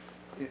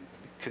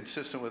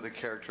consistent with the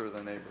character of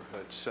the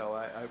neighborhood. So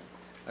I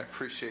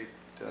appreciate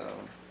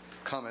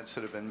comments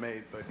that have been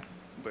made,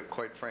 but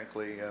quite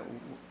frankly,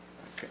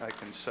 I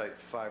can cite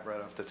 5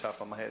 right off the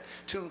top of my head,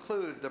 to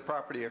include the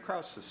property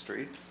across the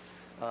street,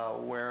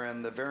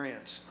 wherein the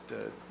variance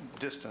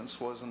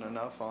distance wasn't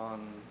enough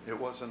on, it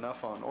was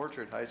enough on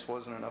Orchard Heights,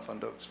 wasn't enough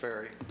on Doakes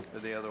Ferry, or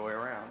the other way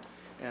around.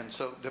 And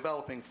so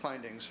developing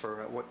findings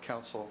for what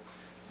council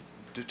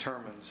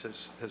determines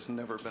has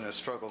never been a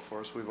struggle for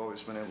us. We've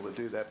always been able to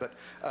do that. But,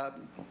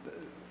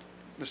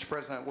 Mr.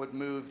 President, I would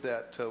move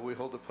that we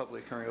hold the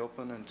public hearing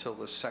open until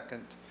the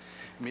second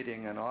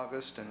meeting in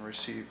August and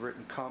receive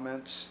written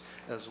comments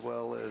as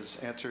well as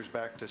answers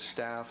back to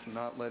staff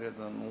not later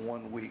than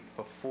 1 week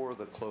before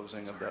the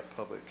closing of that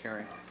public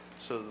hearing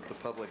so that the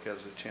public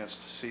has a chance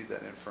to see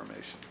that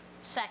information.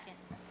 Second.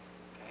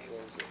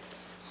 Okay.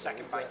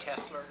 Second by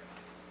Tesler.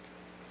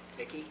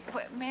 Vicki?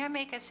 May I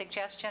make a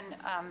suggestion?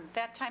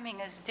 That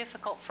timing is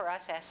difficult for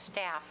us as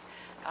staff.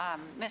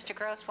 Mr.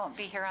 Gross won't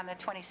be here on the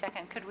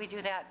 22nd. Could we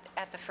do that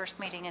at the first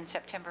meeting in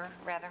September,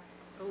 rather?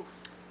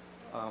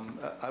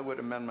 I would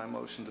amend my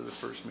motion to the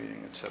first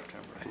meeting in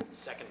September.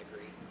 Second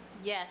degree.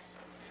 Yes.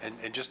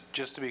 And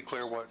just to be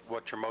clear,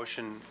 what your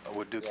motion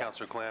would do,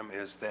 Councilor Clem,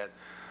 is that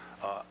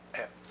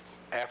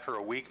after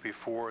a week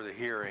before the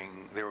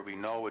hearing, there would be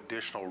no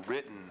additional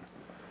written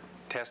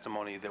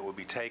testimony that would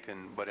be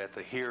taken, but at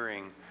the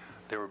hearing,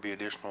 there would be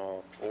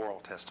additional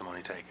oral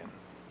testimony taken.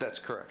 That's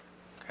correct.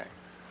 Okay.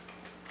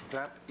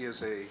 That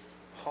is a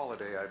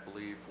holiday, I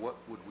believe. What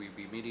would we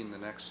be meeting the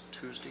next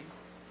Tuesday?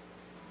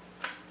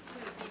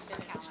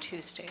 It's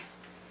Tuesday.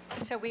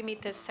 So we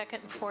meet the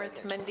second and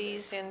fourth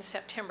Mondays in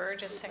September,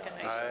 just second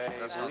night.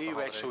 I believe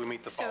actually we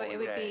meet the following day.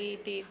 So it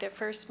would be, the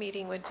first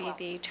meeting would be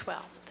the 12th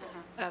of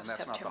And that's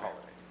September. not the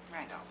holiday?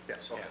 Right. Yes,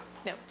 okay.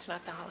 No, it's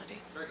not the holiday.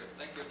 Very good,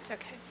 thank you.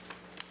 Okay.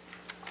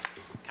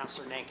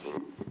 Councilor Nanki.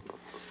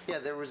 Yeah,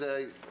 there was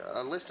a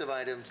list of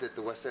items that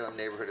the West Salem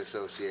Neighborhood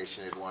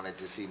Association had wanted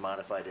to see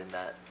modified in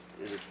that.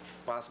 Is it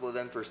possible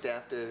then for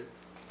staff to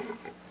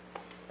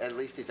at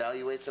least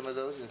evaluate some of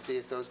those and see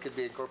if those could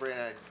be incorporated?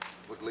 And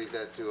I would leave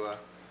that to a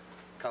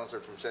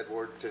counselor from said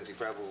ward, since he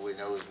probably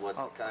knows what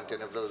the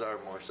content of those are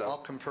more so. I'll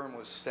confirm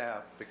with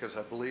staff, because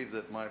I believe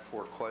that my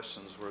 4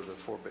 questions were the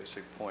 4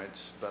 basic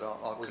points, but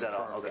I'll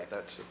confirm that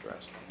that's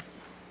addressed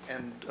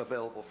and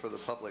available for the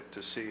public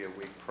to see a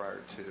week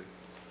prior to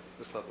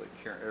the public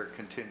hearing, or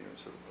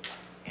continuance of the public.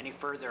 Any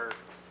further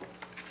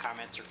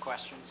comments or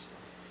questions?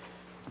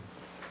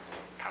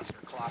 Councilor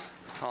Clausen.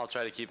 I'll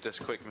try to keep this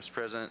quick, Mr.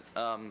 President.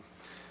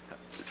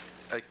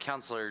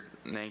 Councilor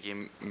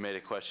Nanki made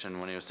a question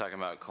when he was talking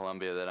about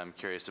Columbia that I'm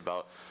curious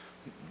about.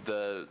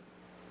 The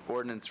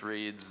ordinance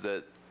reads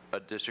that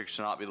a district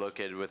should not be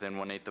located within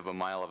 1/8 of a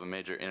mile of a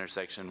major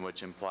intersection,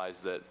 which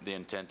implies that the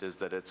intent is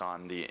that it's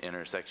on the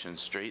intersection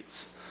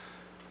streets.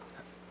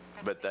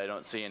 But I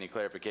don't see any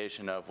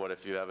clarification of what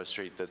if you have a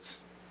street that's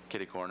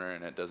kitty corner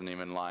and it doesn't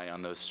even lie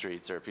on those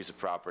streets or a piece of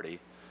property.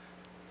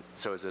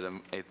 So is it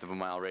an 1/8 of a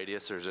mile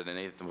radius, or is it an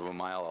 1/8 of a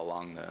mile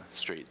along the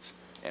streets?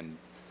 And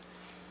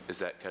is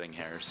that cutting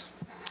hairs?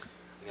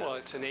 Well,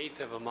 it's an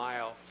eighth of a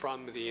mile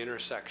from the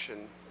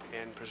intersection,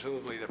 and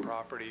presumably the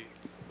property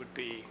would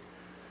be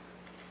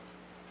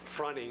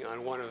fronting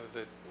on one of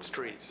the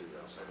streets.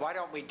 Why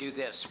don't we do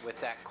this with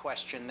that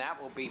question? That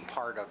will be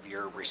part of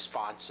your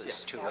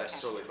responses to us.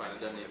 That's totally fine.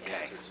 It doesn't need to be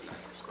Okay. answered tonight.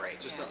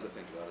 Great. Just something to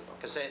think about is all.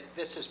 Because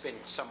this has been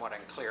somewhat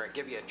unclear. It'll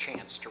give you a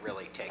chance to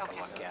really take a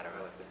look at it.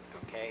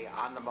 Okay,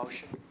 on the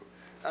motion?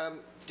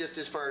 Just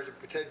as far as a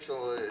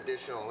potential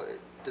additional,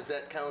 does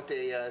that count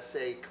a,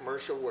 say,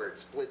 commercial where it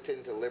splits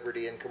into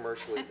Liberty and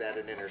commercial? Is that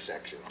an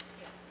intersection?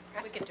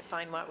 We can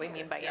define what we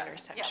mean by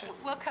intersection. Yeah,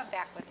 we'll come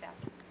back with that.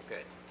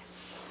 Good.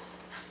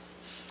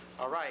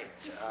 All right,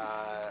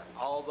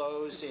 all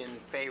those in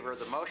favor of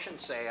the motion,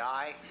 say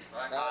aye.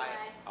 Aye.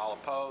 All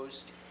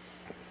opposed?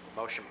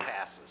 Motion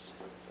passes.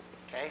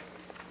 Okay?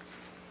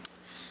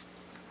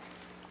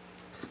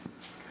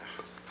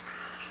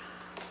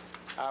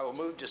 I will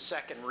move to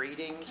second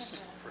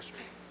readings. First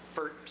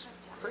readings.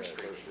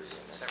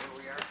 Is that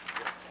where we are?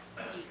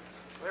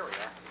 There we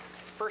are.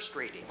 First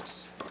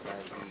readings.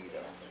 9B,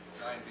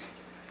 though.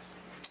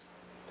 9B.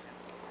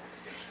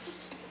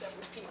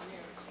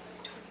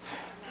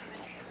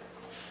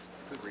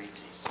 Who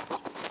reads these?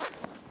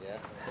 Yeah.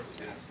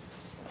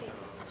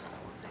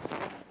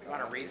 You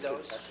want to read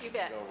those? You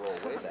bet. Don't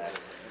roll way back.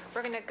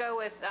 We're going to go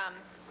with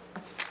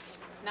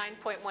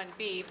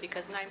 9.1B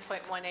because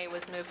 9.1A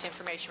was moved to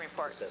information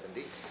reports.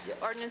 70, yes.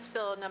 Ordinance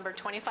Bill number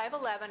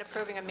 2511,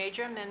 approving a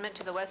major amendment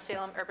to the West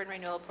Salem Urban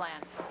Renewal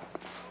Plan.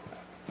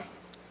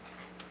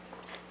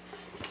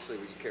 Actually,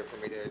 would you care for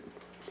me to,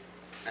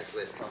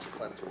 actually, ask Councilor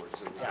Clem to work?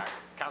 Yeah,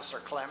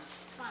 Councilor Clem?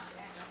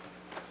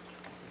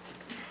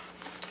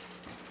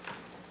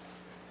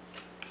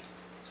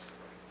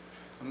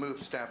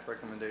 Move staff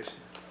recommendation.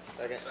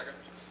 Second.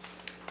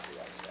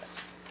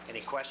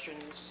 Any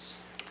questions,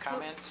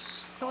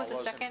 comments? Who was All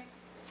the those in- second?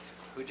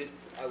 Who did?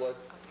 I was.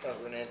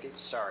 Councilor Nanki?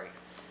 Sorry.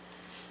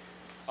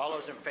 All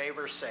those in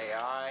favor say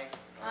aye.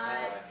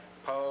 Aye.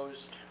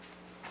 Opposed?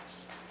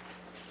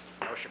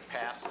 Motion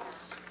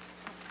passes.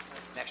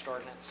 Next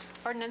ordinance.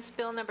 Ordinance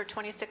Bill number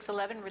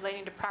 2611,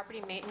 relating to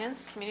property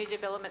maintenance, community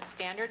development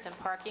standards, and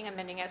parking,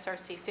 amending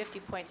SRC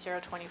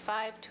 50.025,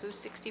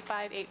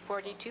 265,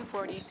 840,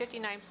 240,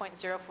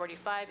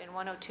 59.045, and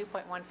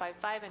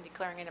 102.155, and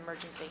declaring an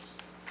emergency.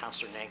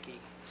 Councilor Nanki.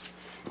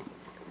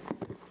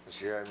 Mr.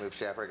 Chair, I move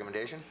staff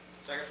recommendation.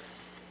 Second.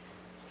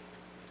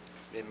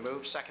 Been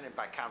moved, seconded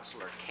by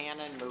Councilor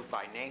Cannon, moved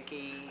by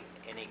Nanki.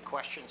 Any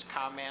questions,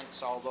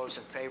 comments? All those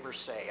in favor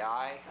say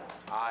aye.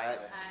 Aye.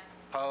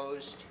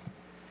 Opposed?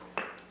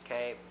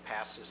 Okay,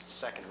 passes to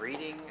second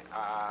reading.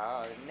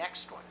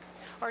 Next one.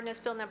 Ordinance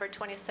Bill number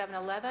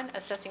 2711,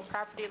 assessing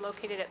property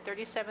located at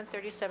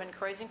 3737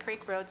 Croissant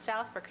Creek Road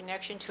South for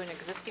connection to an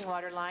existing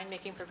water line,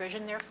 making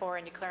provision therefore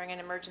and declaring an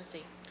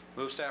emergency.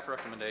 Move staff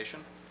recommendation.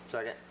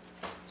 Second.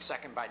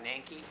 Second by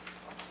Nanki.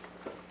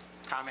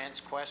 Comments,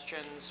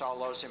 questions? All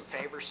those in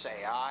favor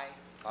say aye.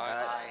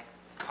 Aye.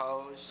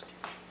 Opposed?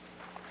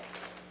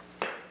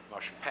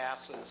 Motion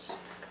passes.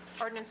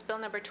 Ordinance Bill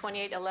number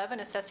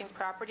 2811, assessing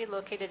property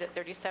located at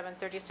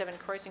 3737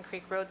 Croissant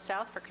Creek Road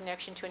South for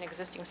connection to an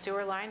existing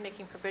sewer line,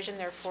 making provision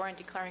therefore and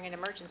declaring an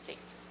emergency.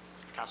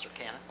 Councilor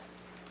Cannon.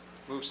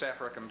 Move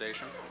staff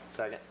recommendation.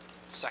 Second.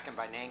 Second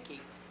by Nanki.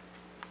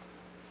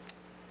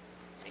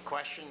 Any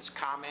questions,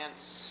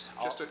 comments?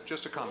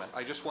 Just a comment.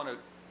 I just want to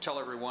tell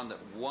everyone that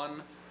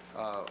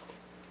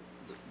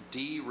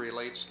D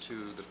relates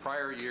to the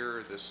prior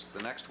year,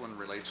 the next one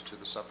relates to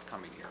this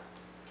upcoming year.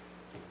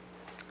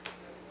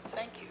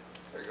 Thank you.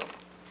 There you go.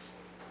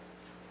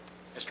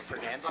 Mr.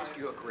 Fernandez, do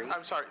you agree?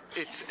 I'm sorry,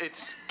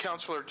 it's,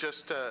 Counselor,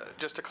 just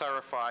to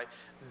clarify,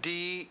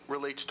 D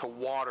relates to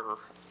water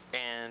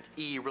and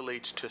E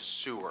relates to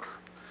sewer.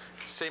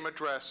 Same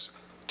address,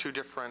 two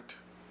different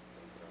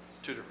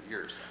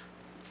years.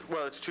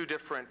 Well, it's two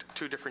different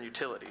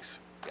utilities.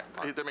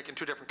 Yeah. They're making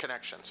two different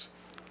connections.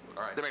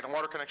 All right. They're making a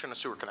water connection and a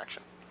sewer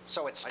connection.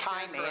 So it's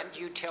time and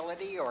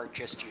utility, or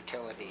just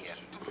utility and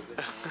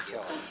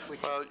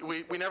utility?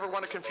 Well, we never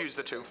want to confuse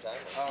the two.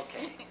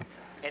 Okay.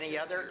 Any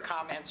other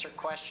comments or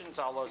questions?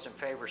 All those in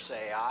favor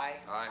say aye.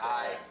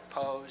 Aye.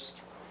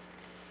 Opposed?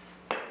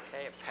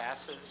 Okay, it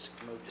passes.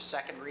 Move to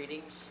second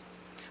readings.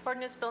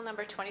 Ordinance Bill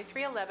number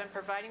 2311,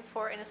 providing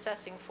for and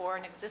assessing for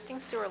an existing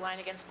sewer line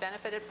against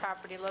benefited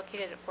property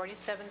located at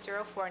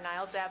 4704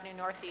 Niles Avenue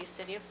Northeast,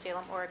 City of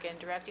Salem, Oregon,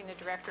 directing the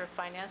Director of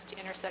Finance to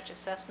enter such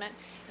assessment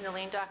in the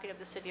lien docket of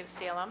the City of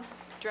Salem,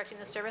 directing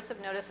the service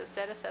of notice of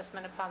said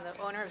assessment upon the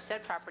owner of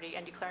said property,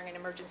 and declaring an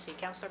emergency.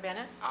 Councilor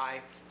Bennett? Aye.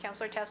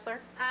 Councilor Tessler?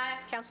 Aye.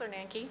 Councilor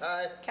Nanki?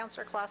 Aye.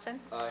 Councilor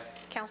Clausen? Aye.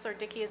 Councilor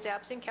Dickey is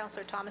absent.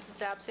 Councilor Thomas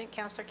is absent.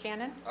 Councilor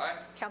Cannon? Aye.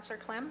 Councilor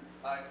Clem?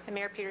 Aye. And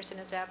Mayor Peterson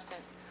is absent.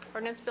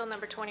 Ordinance Bill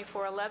number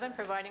 2411,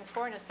 providing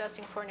for and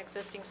assessing for an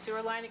existing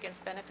sewer line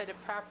against benefited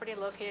property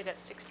located at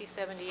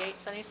 6078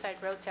 Sunnyside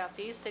Road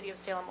Southeast, City of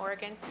Salem,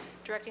 Oregon,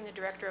 directing the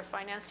Director of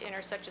Finance to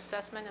enter such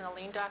assessment in the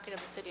lien docket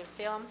of the City of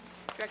Salem,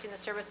 directing the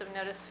service of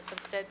notice of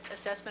said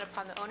assessment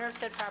upon the owner of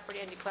said property,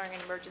 and declaring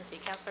an emergency.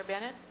 Councilor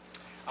Bennett?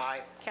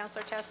 Aye.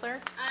 Counselor Tessler?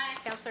 Aye.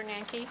 Counselor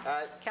Nanki?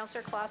 Aye.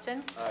 Counselor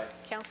Clausen? Aye.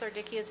 Counselor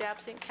Dickey is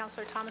absent.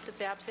 Counselor Thomas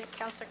is absent.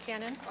 Counselor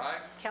Cannon? Aye.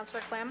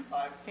 Counselor Clem?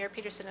 Aye. Mayor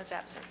Peterson is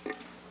absent. All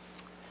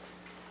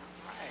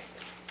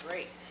right,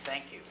 great,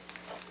 thank you.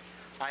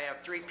 I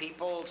have 3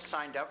 people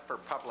signed up for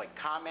public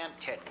comment.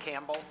 Ted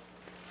Campbell.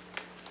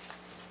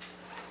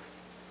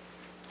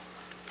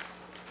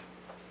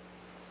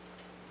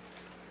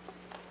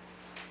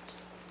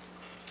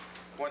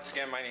 Once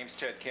again, my name's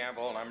Ted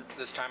Campbell, and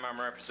this time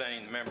I'm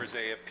representing the members of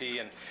AFP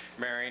in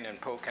Marion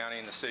and Polk County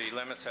and the city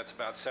limits. That's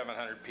about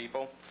 700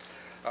 people.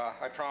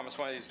 I promise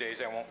one of these days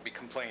I won't be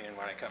complaining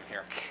when I come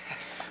here.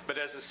 But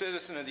as a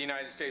citizen of the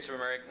United States of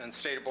America and the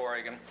state of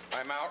Oregon,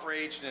 I'm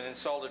outraged and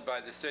insulted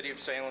by the city of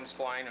Salem's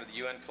flying of the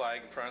UN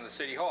flag in front of the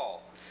city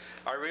hall.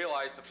 I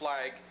realize the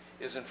flag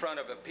is in front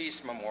of a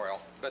peace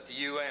memorial, but the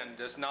UN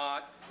does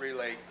not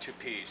relate to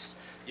peace.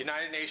 The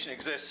United Nations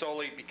exists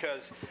solely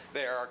because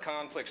there are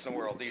conflicts in the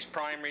world. These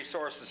prime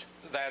resources,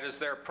 that is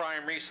their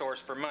prime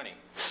resource for money,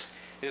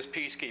 is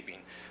peacekeeping.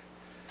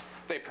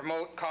 They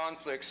promote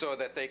conflict so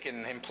that they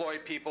can employ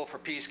people for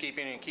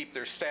peacekeeping and keep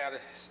their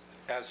status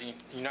as the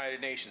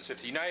United Nations.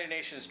 If the United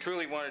Nations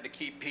truly wanted to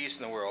keep peace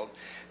in the world,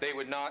 they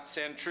would not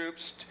send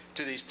troops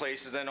to these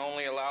places, then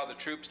only allow the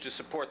troops to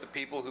support the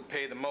people who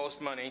pay the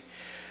most money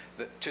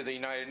to the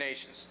United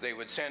Nations. They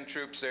would send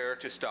troops there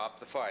to stop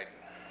the fighting.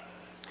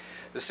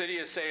 The city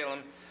of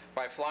Salem,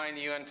 by flying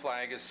the UN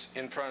flag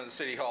in front of the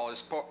city hall,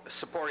 is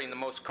supporting the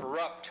most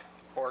corrupt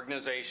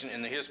organization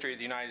in the history of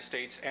the United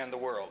States and the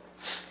world.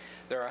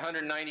 There are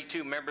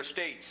 192 member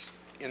states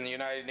in the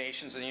United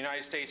Nations, and the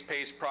United States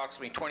pays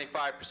approximately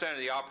 25% of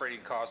the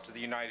operating cost of the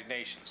United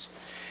Nations.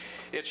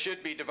 It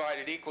should be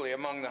divided equally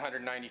among the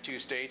 192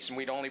 states, and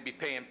we'd only be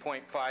paying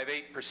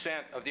 0.58%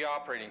 of the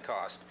operating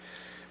cost.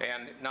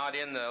 And not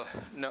in the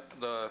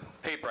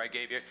paper I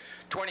gave you,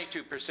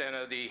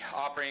 22% of the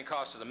operating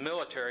cost of the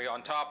military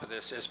on top of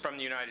this is from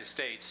the United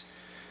States.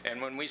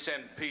 And when we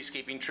send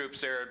peacekeeping troops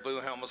there,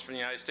 blue helmets from the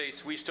United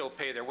States, we still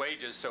pay their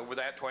wages, so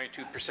that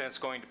 22% is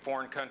going to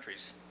foreign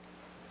countries.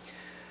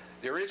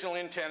 The original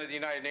intent of the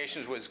United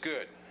Nations was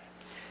good,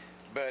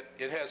 but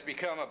it has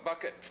become a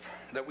bucket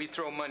that we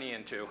throw money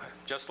into,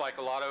 just like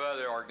a lot of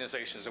other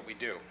organizations that we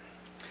do.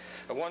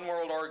 A one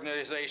world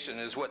organization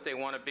is what they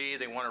want to be.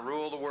 They want to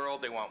rule the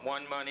world. They want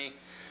one money.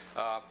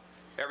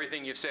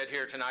 Everything you've said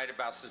here tonight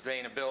about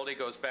sustainability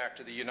goes back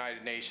to the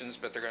United Nations,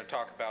 but they're going to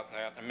talk about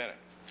that in a minute.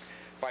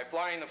 By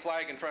flying the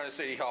flag in front of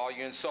City Hall,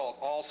 you insult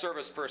all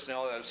service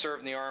personnel that have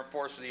served in the armed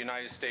forces of the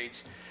United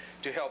States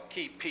to help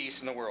keep peace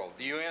in the world.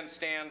 The UN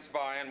stands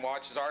by and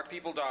watches our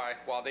people die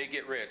while they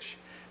get rich.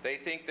 They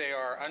think they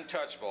are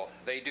untouchable.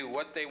 They do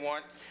what they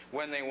want,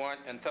 when they want,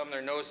 and thumb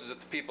their noses at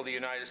the people of the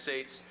United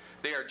States.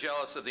 They are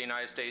jealous of the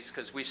United States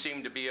because we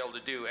seem to be able to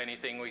do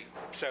anything we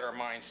set our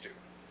minds to.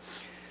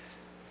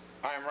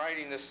 I am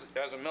writing this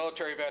as a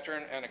military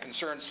veteran and a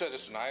concerned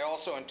citizen. I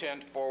also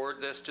intend to forward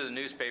this to the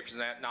newspapers,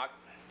 and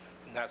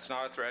that's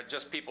not a threat.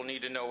 Just people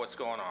need to know what's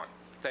going on.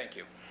 Thank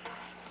you.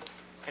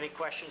 Any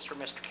questions for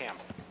Mr.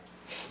 Campbell?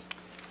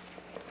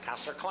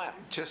 Councilor Clem.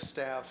 Just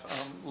staff.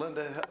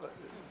 Linda,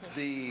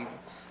 the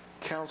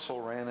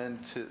council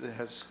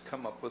has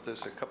come up with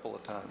this a couple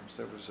of times.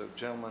 There was a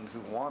gentleman who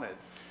wanted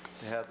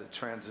to have the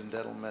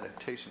Transcendental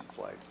Meditation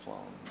flag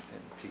flown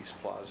in Peace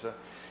Plaza.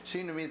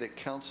 Seemed to me that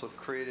council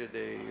created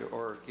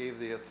or gave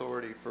the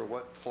authority for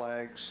what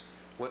flags,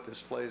 what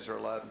displays are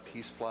allowed in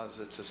Peace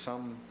Plaza to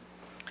some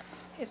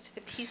It's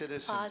the Peace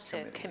citizen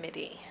Plaza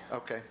Committee.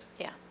 Okay.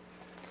 Yeah.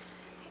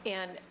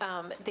 And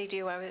they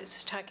do, I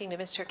was talking to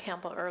Mr.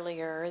 Campbell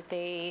earlier,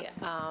 they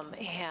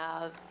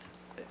have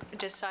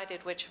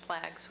decided which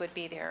flags would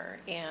be there,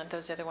 and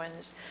those are the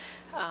ones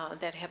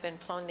that have been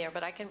flown there.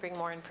 But I can bring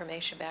more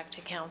information back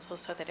to council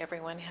so that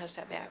everyone has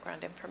that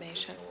background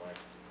information.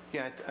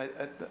 Yeah,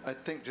 I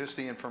think just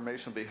the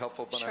information will be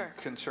helpful, but Sure.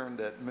 I'm concerned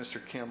that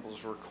Mr.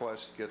 Campbell's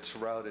request gets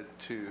routed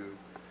to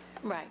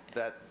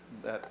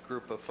that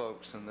group of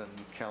folks, and then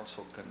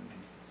council can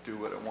do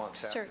what it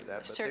wants after that.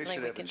 But Certainly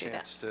we they can should do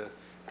have a chance to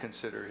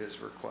consider his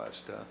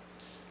request.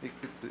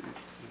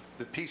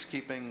 The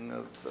peacekeeping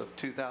of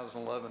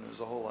 2011 is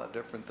a whole lot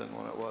different than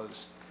when it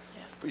was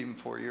even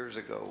 4 years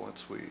ago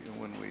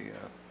when we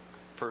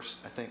first,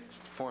 I think,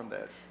 formed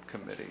that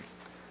committee.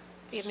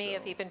 It may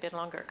have even been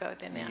longer ago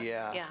than that.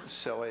 Yeah.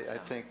 So I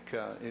think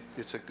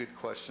it's a good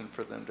question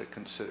for them to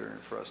consider and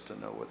for us to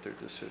know what their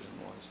decision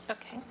was.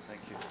 Okay.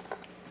 Thank you.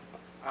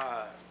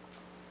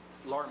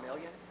 Laura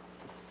Million?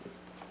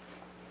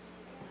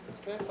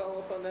 Can I follow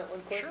up on that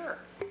one quick? Sure.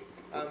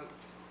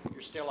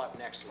 You're still up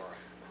next, Laura.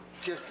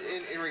 Just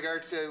in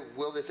regards to,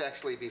 will this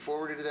actually be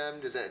forwarded to them?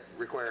 Does that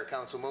require a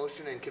council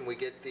motion? And can we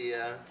get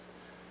the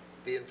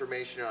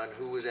information on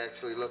who would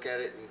actually look at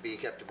it and be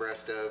kept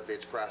abreast of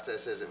its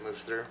process as it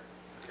moves through?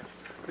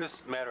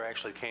 This matter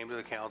actually came to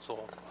the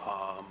council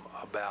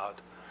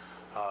about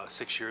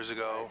 6 years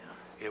ago.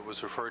 It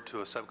was referred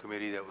to a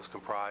subcommittee that was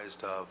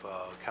comprised of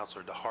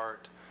Councilor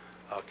DeHart,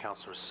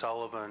 Councilor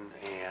Sullivan,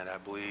 and I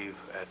believe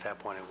at that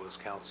point it was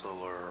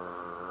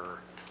Councilor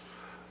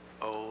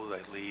oh,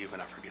 they leave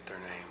and I forget their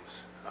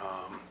names.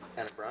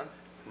 Anna Braun?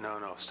 No,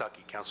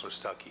 Stuckey, Councilor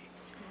Stuckey.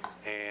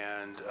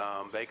 And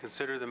they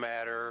considered the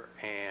matter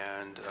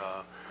and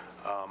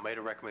made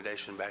a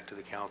recommendation back to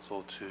the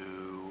council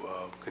to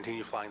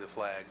continue flying the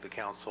flag. The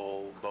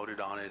council voted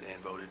on it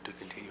and voted to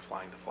continue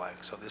flying the flag.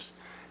 So this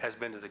has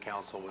been to the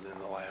council within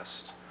the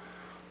last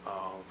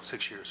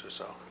 6 years or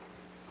so.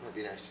 It'd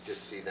be nice to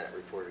just see that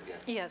report again.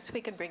 Yes,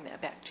 we can bring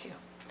that back to you.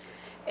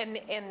 And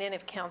then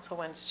if council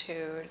wants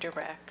to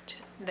direct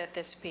that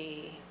this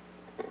be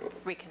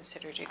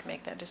reconsidered, you can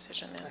make that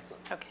decision then.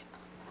 Excellent. Okay.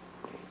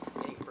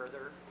 Any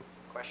further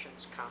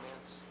questions,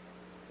 comments?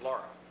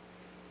 Laura?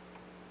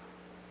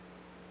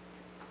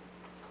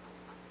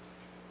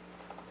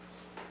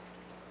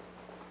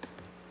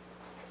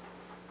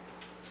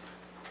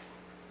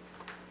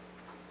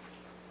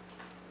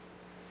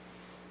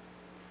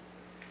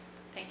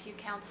 Thank you,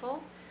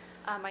 Council.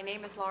 My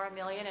name is Laura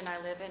Million, and I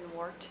live in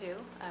Ward 2,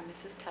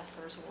 Mrs.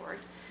 Tessler's ward.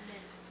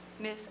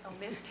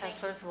 Miss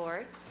Tessler's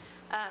ward.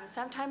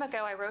 Some time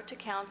ago, I wrote to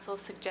Council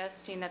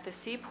suggesting that the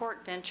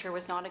Seaport venture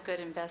was not a good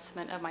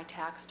investment of my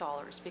tax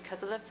dollars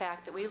because of the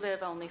fact that we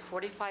live only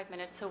 45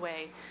 minutes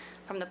away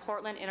from the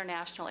Portland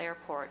International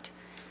Airport.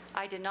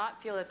 I did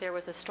not feel that there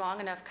was a strong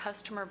enough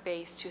customer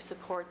base to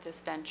support this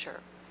venture.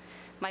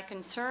 My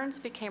concerns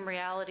became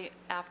reality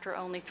after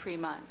only 3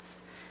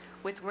 months.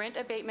 With rent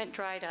abatement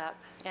dried up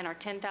and our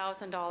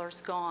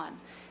 $10,000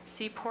 gone,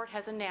 Seaport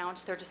has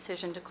announced their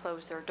decision to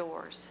close their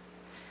doors.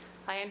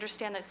 I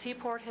understand that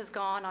Seaport has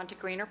gone on to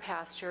greener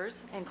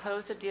pastures and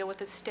closed a deal with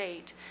the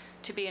state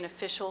to be an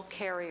official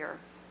carrier.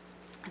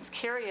 It's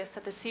curious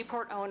that the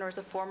Seaport owner is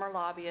a former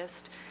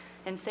lobbyist,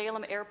 and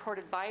Salem Airport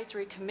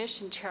Advisory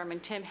Commission Chairman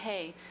Tim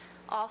Hay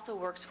also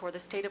works for the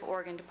State of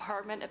Oregon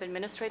Department of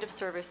Administrative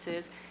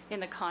Services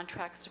in the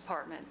Contracts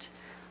Department.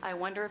 I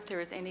wonder if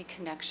there is any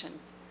connection.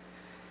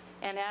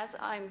 And as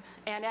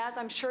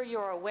I'm sure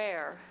you're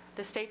aware,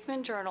 the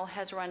Statesman Journal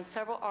has run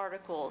several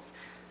articles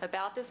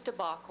about this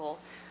debacle,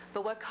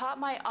 but what caught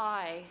my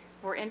eye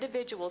were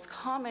individuals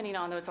commenting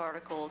on those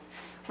articles,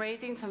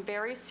 raising some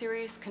very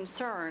serious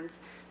concerns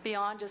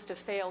beyond just a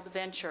failed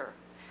venture.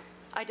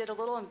 I did a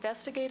little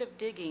investigative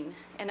digging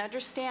and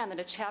understand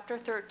that a Chapter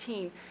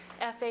 13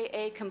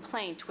 FAA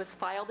complaint was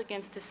filed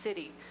against the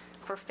city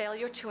for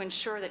failure to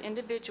ensure that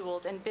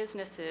individuals and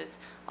businesses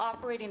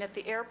operating at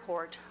the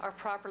airport are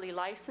properly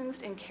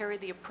licensed and carry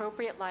the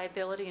appropriate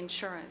liability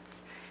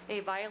insurance, a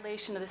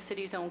violation of the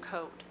city's own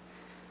code.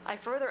 I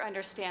further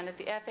understand that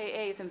the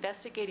FAA is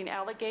investigating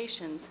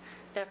allegations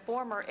that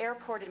former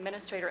airport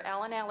administrator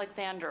Alan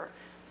Alexander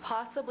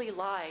possibly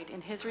lied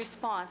in his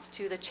response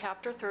to the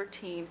Chapter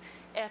 13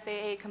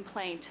 FAA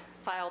complaint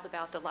filed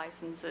about the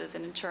licenses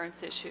and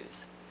insurance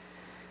issues.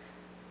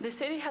 The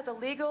city has a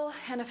legal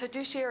and a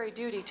fiduciary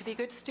duty to be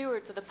good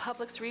stewards of the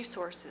public's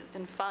resources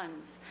and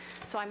funds.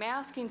 So I'm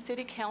asking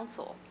City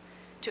Council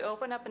to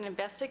open up an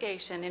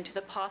investigation into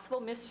the possible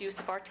misuse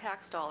of our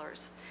tax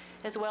dollars,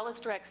 as well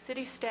as direct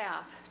city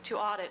staff to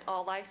audit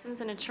all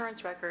license and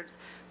insurance records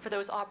for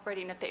those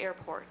operating at the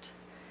airport.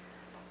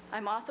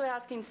 I'm also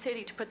asking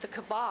City to put the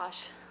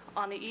kibosh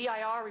on the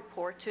EIR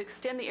report to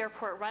extend the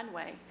airport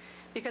runway,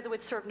 because it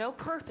would serve no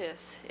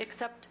purpose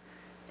except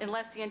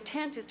unless the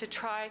intent is to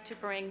try to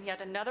bring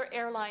yet another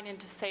airline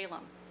into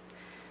Salem.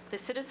 The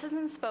citizens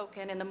have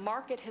spoken and the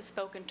market has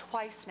spoken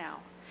twice now.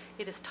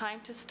 It is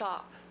time to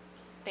stop.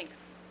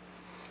 Thanks.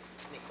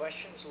 Any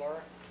questions,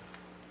 Laura?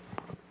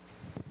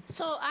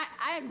 So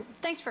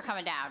thanks for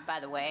coming down, by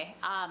the way.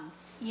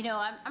 You know,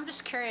 I'm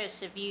just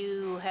curious if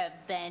you have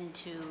been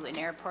to an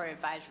Airport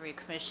Advisory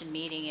Commission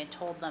meeting and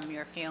told them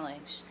your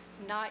feelings.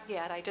 Not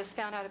yet. I just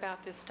found out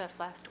about this stuff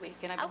last week.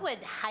 And I would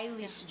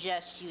highly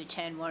suggest you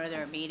attend one of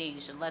their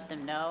meetings and let them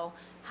know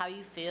how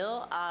you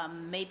feel.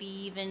 Maybe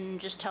even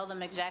just tell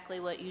them exactly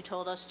what you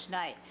told us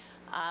tonight.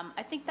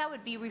 I think that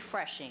would be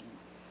refreshing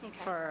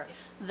for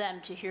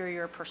them to hear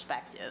your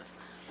perspective.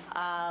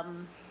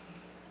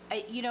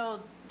 You know,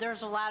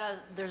 there's a lot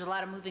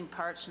of moving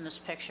parts in this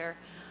picture.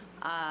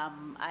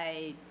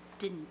 I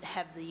didn't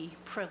have the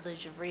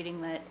privilege of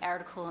reading that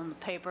article in the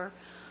paper.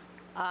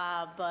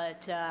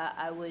 But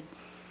I would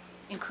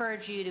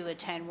encourage you to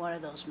attend one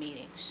of those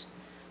meetings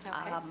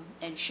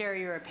and share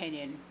your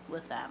opinion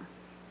with them.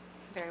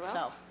 Very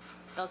well.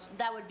 So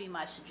that would be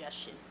my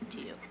suggestion to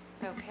you.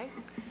 Okay.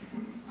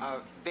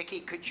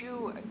 Vicki, could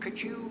you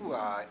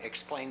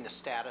explain the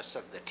status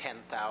of the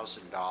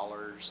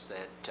 $10,000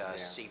 that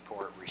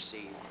Seaport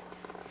received?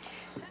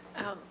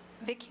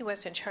 Vicki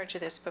was in charge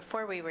of this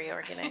before we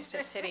reorganized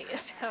the city,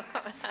 so.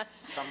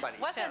 Somebody.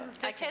 Wasn't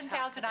the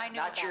 10,000 I knew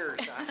about. Not yours,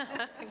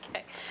 huh?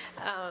 Okay.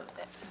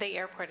 The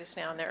airport is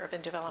now in the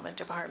Urban Development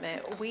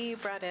Department. We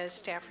brought a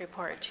staff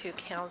report to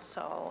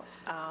council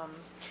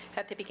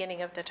at the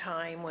beginning of the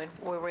time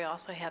where we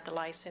also had the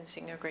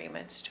licensing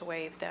agreements to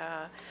waive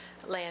the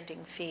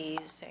landing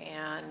fees,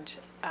 and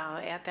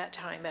at that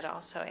time it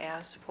also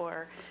asked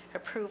for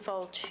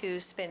approval to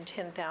spend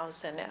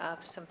 $10,000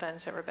 of some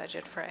funds that were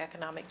budgeted for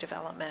economic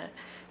development.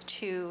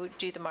 to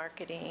do the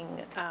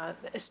marketing,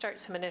 start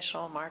some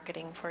initial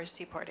marketing for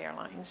Seaport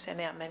Airlines, and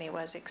that money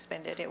was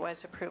expended. It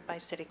was approved by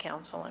City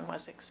Council and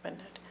was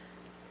expended.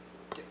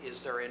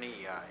 Is there any,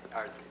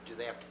 do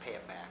they have to pay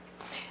it back?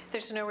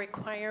 There's no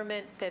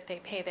requirement that they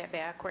pay that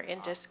back. We're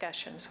in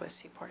discussions with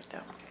Seaport, though.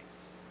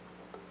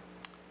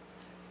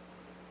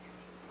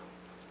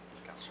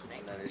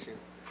 On that issue?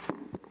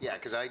 Yeah,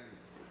 because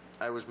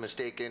I was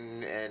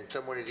mistaken, and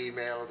someone had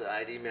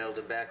I'd emailed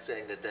them back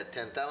saying that that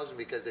 10,000,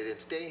 because they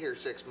didn't stay here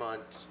 6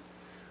 months,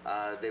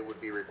 they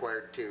would be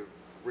required to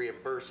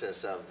reimburse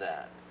us of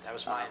that. That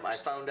was my I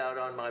found out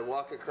on my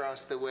walk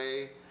across the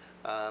way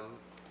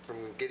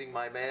from getting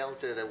my mail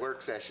to the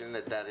work session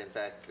that in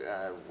fact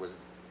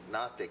was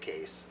not the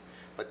case.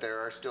 But there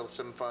are still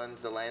some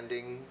funds, the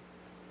landing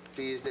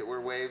fees that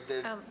were waived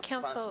that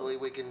possibly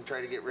we can try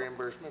to get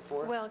reimbursement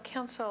for? Well,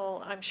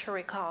 Council, I'm sure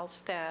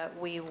recalls that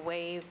we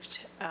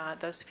waived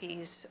those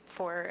fees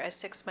for a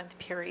 6-month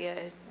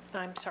period.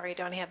 I'm sorry, I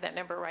don't have that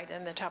number right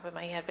in the top of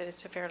my head, but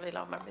it's a fairly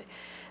low number,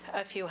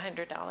 a few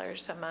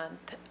 $100s a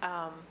month.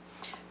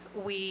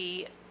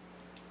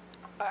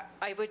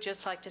 I would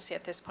just like to say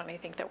at this point, I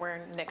think that we're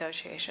in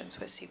negotiations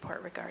with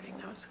Seaport regarding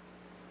those.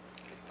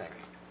 Thank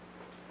you.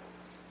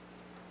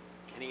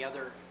 Any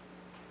other?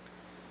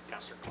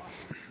 Councilor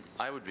Clausen.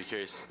 I would be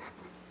curious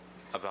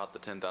about the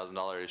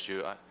 $10,000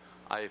 issue.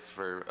 I,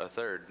 for a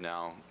third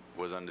now,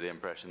 was under the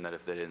impression that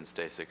if they didn't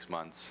stay 6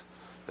 months,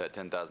 that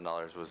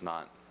 $10,000 was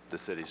not the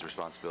city's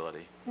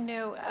responsibility.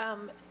 No,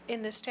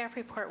 in the staff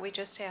report, we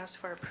just asked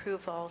for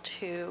approval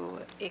to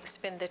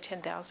expend the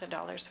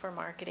 $10,000 for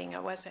marketing.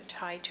 It wasn't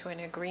tied to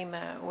an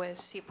agreement with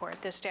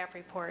Seaport. The staff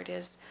report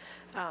is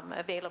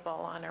available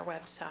on our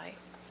website.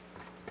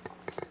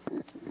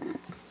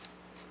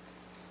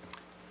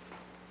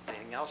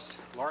 Anything else?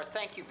 Laura,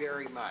 thank you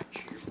very much.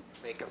 You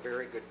make a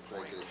very good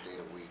point. I could have stayed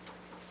a week.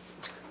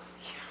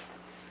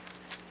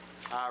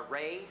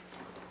 Ray,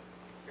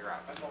 you're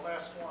up. I'm the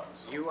last one.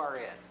 So you are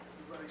in.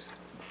 Everybody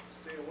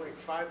stay awake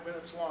 5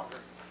 minutes longer.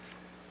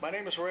 My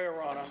name is Ray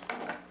Arana.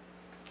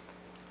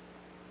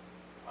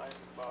 I'm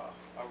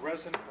a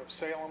resident of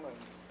Salem and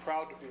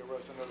proud to be a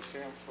resident of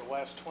Salem for the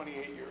last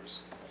 28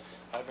 years.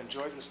 I've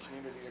enjoyed this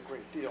community a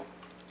great deal.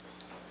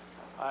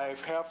 I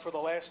have for the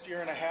last year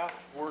and a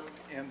half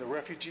worked in the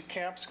refugee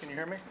camps, can you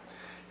hear me?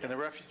 In the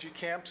refugee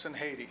camps in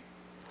Haiti.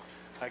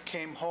 I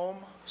came home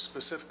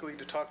specifically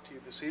to talk to you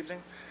this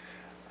evening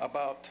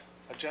about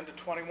Agenda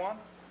 21.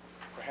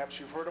 Perhaps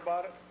you've heard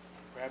about it,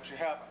 perhaps you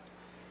haven't.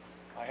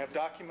 I have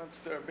documents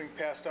that are being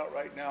passed out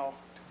right now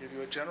to give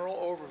you a general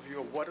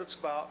overview of what it's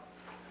about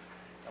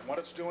and what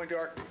it's doing to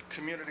our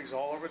communities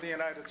all over the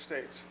United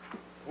States.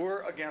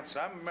 We're against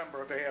it. I'm a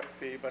member of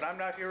AFP, but I'm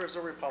not here as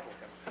a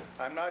Republican.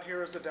 I'm not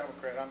here as a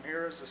Democrat. I'm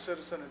here as a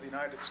citizen of the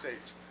United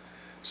States.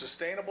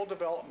 Sustainable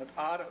development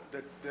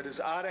that is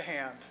out of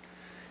hand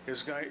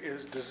is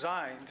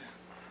designed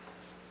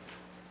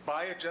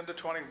by Agenda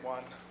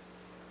 21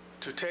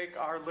 to take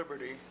our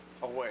liberty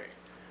away.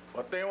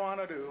 What they want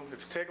to do,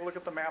 if you take a look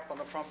at the map on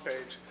the front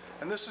page,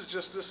 and this is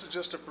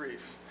just a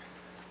brief.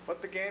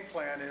 What the game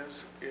plan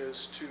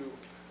is to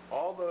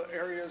all the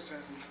areas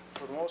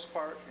for the most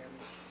part,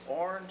 in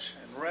orange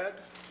and red,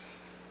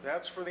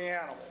 that's for the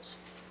animals.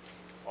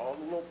 All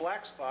the little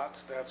black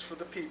spots, that's for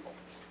the people.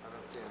 I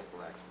don't see any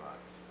black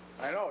spots.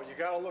 I know, you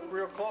got to look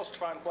real close to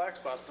find black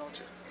spots, don't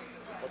you?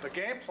 But the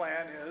game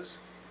plan is,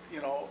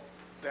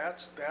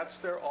 that's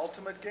their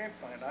ultimate game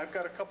plan. I've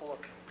got a couple of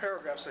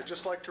paragraphs I'd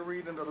just like to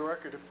read into the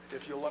record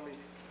if you'll let me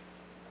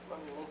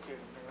locate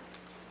them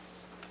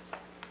here.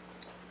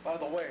 By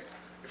the way,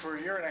 for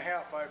a year and a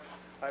half,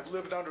 I've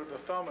lived under the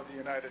thumb of the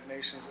United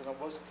Nations, and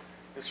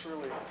it's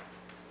really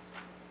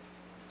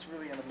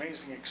an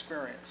amazing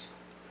experience.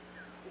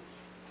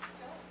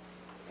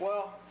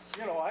 Well,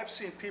 I've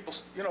seen people,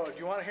 do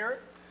you want to hear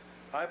it?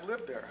 I've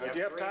lived there. Do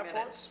you have time for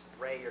it?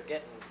 Ray, you're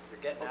getting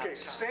out of time. Okay,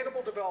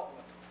 sustainable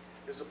development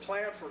is a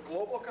plan for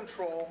global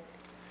control,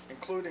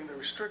 including the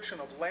restriction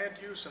of land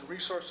use and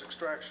resource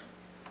extraction.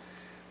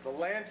 The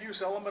land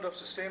use element of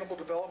sustainable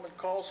development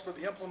calls for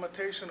the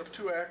implementation of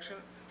 2 action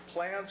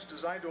plans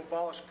designed to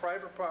abolish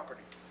private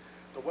property,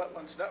 the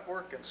wetlands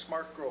network, and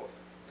smart growth.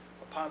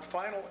 Upon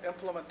final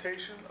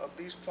implementation of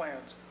these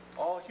plans,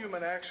 all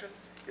human action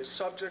is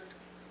subject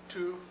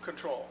to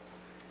control.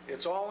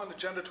 It's all in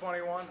Agenda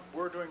 21.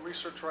 We're doing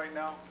research right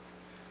now.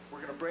 We're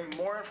going to bring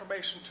more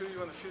information to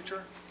you in the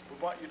future. We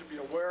want you to be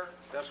aware.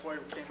 That's why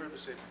we came here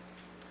this evening.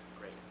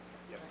 Great.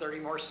 You have 30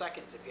 more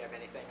seconds if you have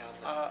anything on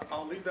that.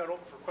 I'll leave that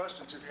open for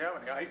questions if you have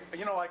any.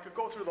 I could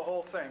go through the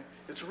whole thing.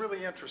 It's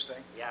really interesting.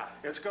 Yeah.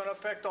 It's going to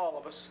affect all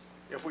of us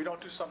if we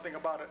don't do something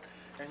about it.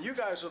 And you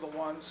guys are the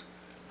ones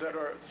that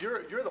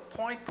you're the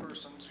point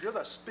persons. You're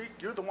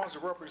the ones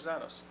that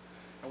represent us.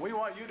 And we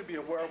want you to be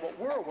aware of what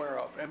we're aware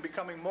of and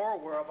becoming more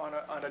aware of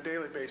on a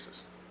daily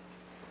basis.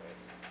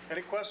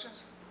 Any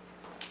questions?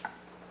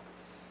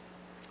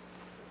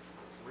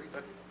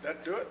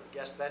 That do it?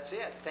 Yes, that's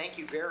it. Thank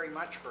you very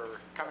much for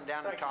coming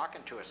down and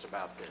talking to us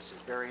about this.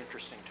 It's a very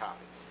interesting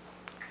topic.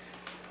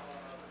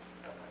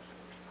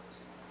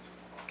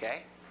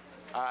 Okay?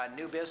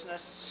 New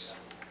business,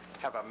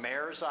 have a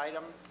mayor's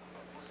item.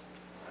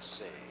 Let's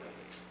see.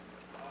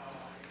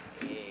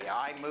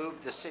 I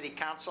move the city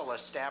council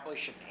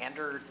establish an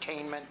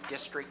entertainment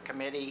district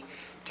committee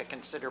to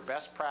consider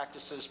best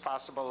practices,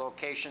 possible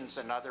locations,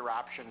 and other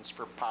options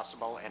for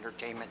possible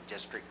entertainment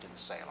district in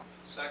Salem.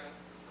 Second.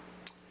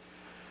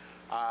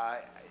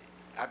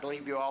 I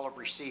believe you all have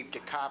received a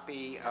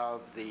copy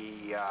of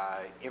the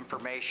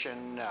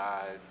information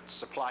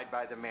supplied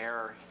by the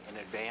mayor in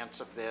advance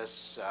of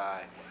this.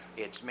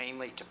 It's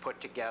mainly to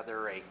put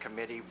together a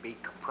committee be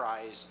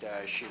comprised,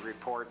 she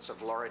reports,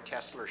 of Laura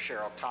Tesler,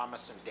 Cheryl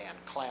Thomas, and Dan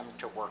Clem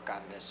to work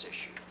on this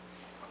issue.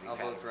 I'll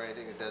vote for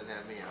anything that doesn't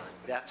have me on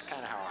it. That's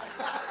kind of how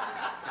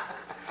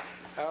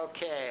I.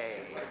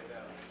 Okay.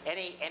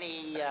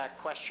 Any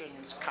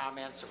questions,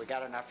 comments? Have we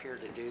got enough here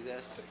to do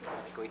this?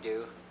 I think we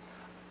do.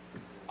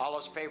 All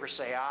those in favor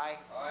say aye.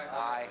 Aye.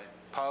 Aye.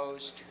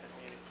 Opposed?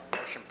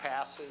 Motion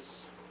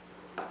passes.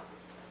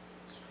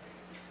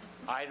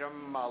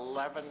 Item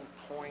 11.2,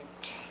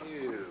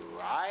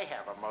 I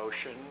have a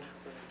motion.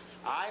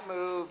 I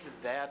move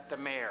that the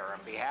mayor, on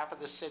behalf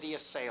of the city of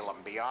Salem,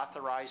 be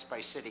authorized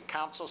by city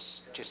council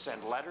to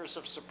send letters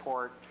of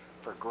support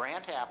for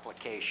grant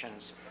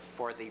applications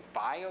for the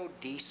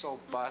biodiesel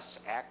bus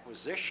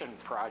acquisition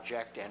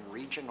project and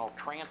regional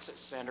transit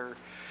center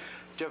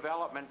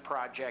development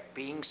project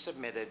being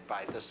submitted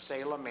by the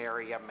Salem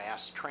Area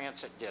Mass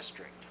Transit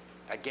District.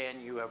 Again,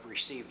 you have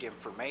received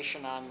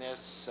information on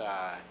this,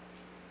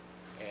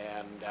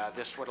 and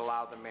this would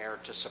allow the mayor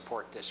to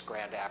support this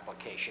grant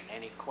application.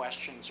 Any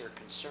questions or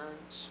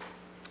concerns?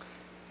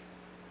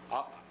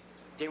 Did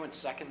anyone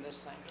second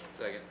this thing?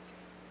 Second.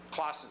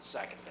 Clausen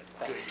seconded.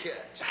 Good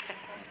catch.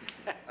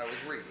 I was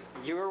reading.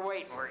 You were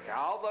waiting.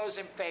 All those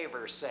in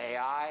favor say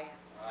aye.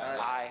 Aye.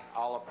 Aye.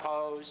 All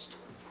opposed?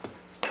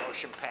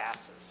 Motion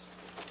passes.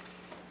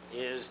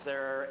 Is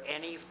there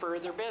any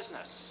further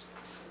business?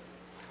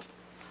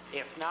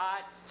 If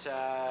not,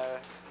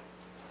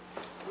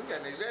 we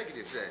got an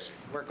executive session.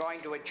 We're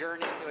going to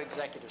adjourn into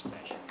executive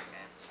session.